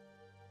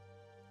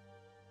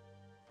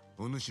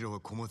お主らは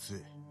小松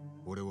へ。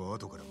俺は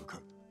後から向か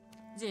う。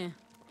ジン、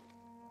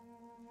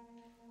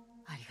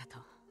ありがと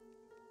う。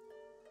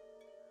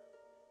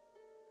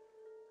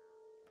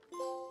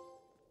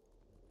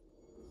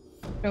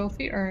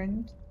 Trophy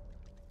earned.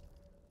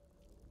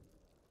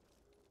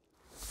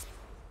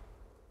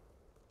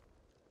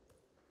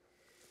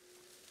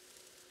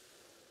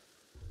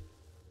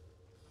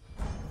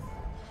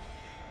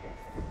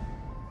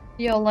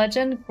 Your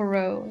legend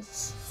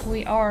grows.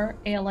 We are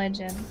a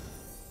legend.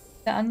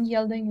 The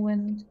unyielding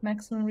wind,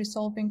 maximum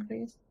resolve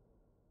increase.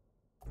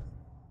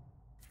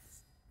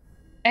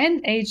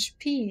 And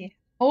HP.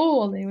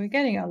 Holy, we're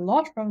getting a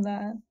lot from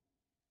that.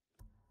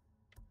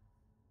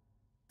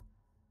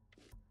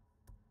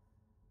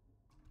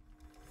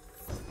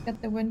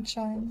 Get the wind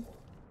chime.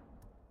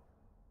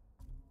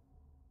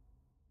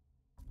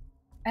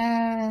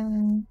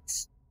 And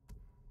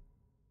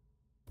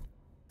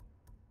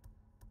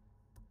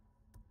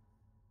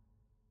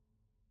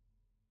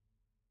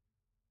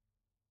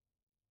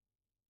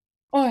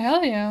oh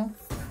hell yeah.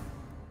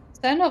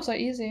 Standoffs are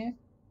easy.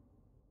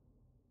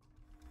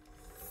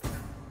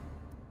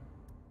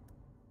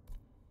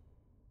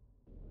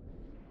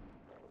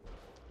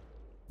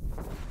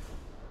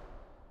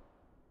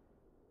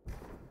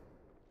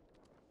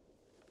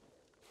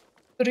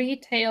 Three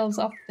tails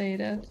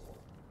updated.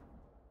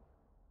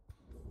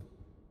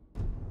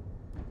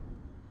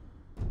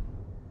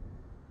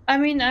 I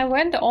mean, I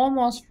went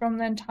almost from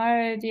the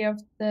entirety of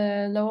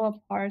the lower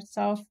part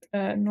south,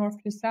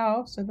 north to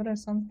south, so that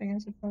is something, I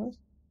suppose.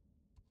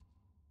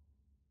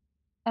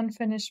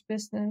 Unfinished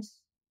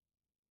business.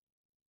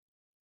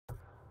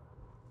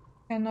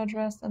 Cannot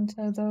rest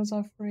until those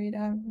are freed.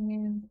 I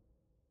mean,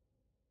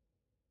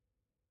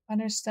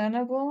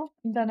 understandable.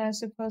 Then I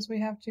suppose we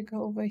have to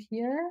go over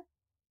here.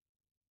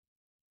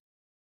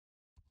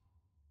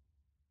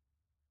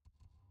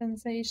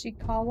 Sensei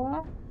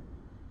Ishikawa.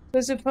 So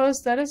I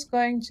suppose that is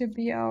going to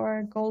be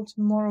our goal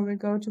tomorrow. We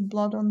go to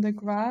Blood on the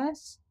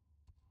Grass.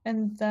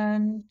 And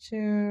then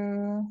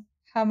to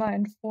Hammer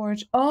and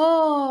Forge.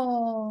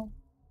 Oh!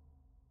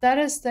 That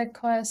is the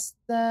quest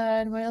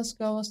that Wales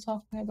Girl was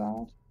talking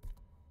about.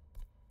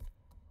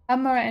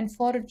 Hammer and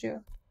Forge.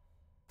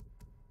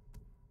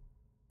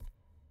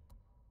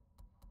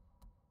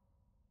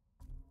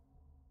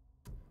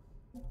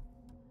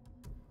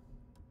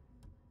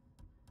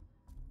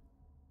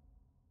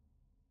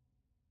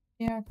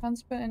 Yeah, I can't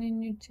spell any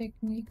new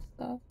technique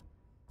stuff.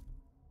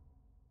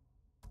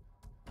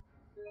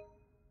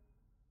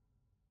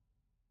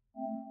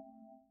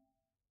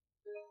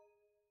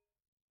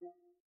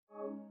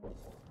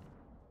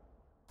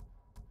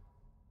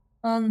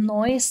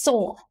 Noise.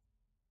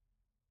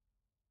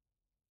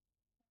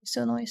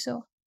 Noise.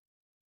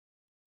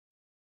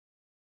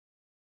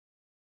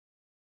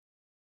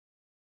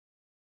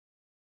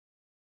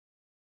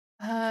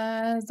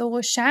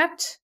 The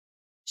shaft.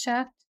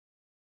 Shaft.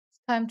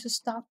 Time to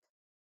stop.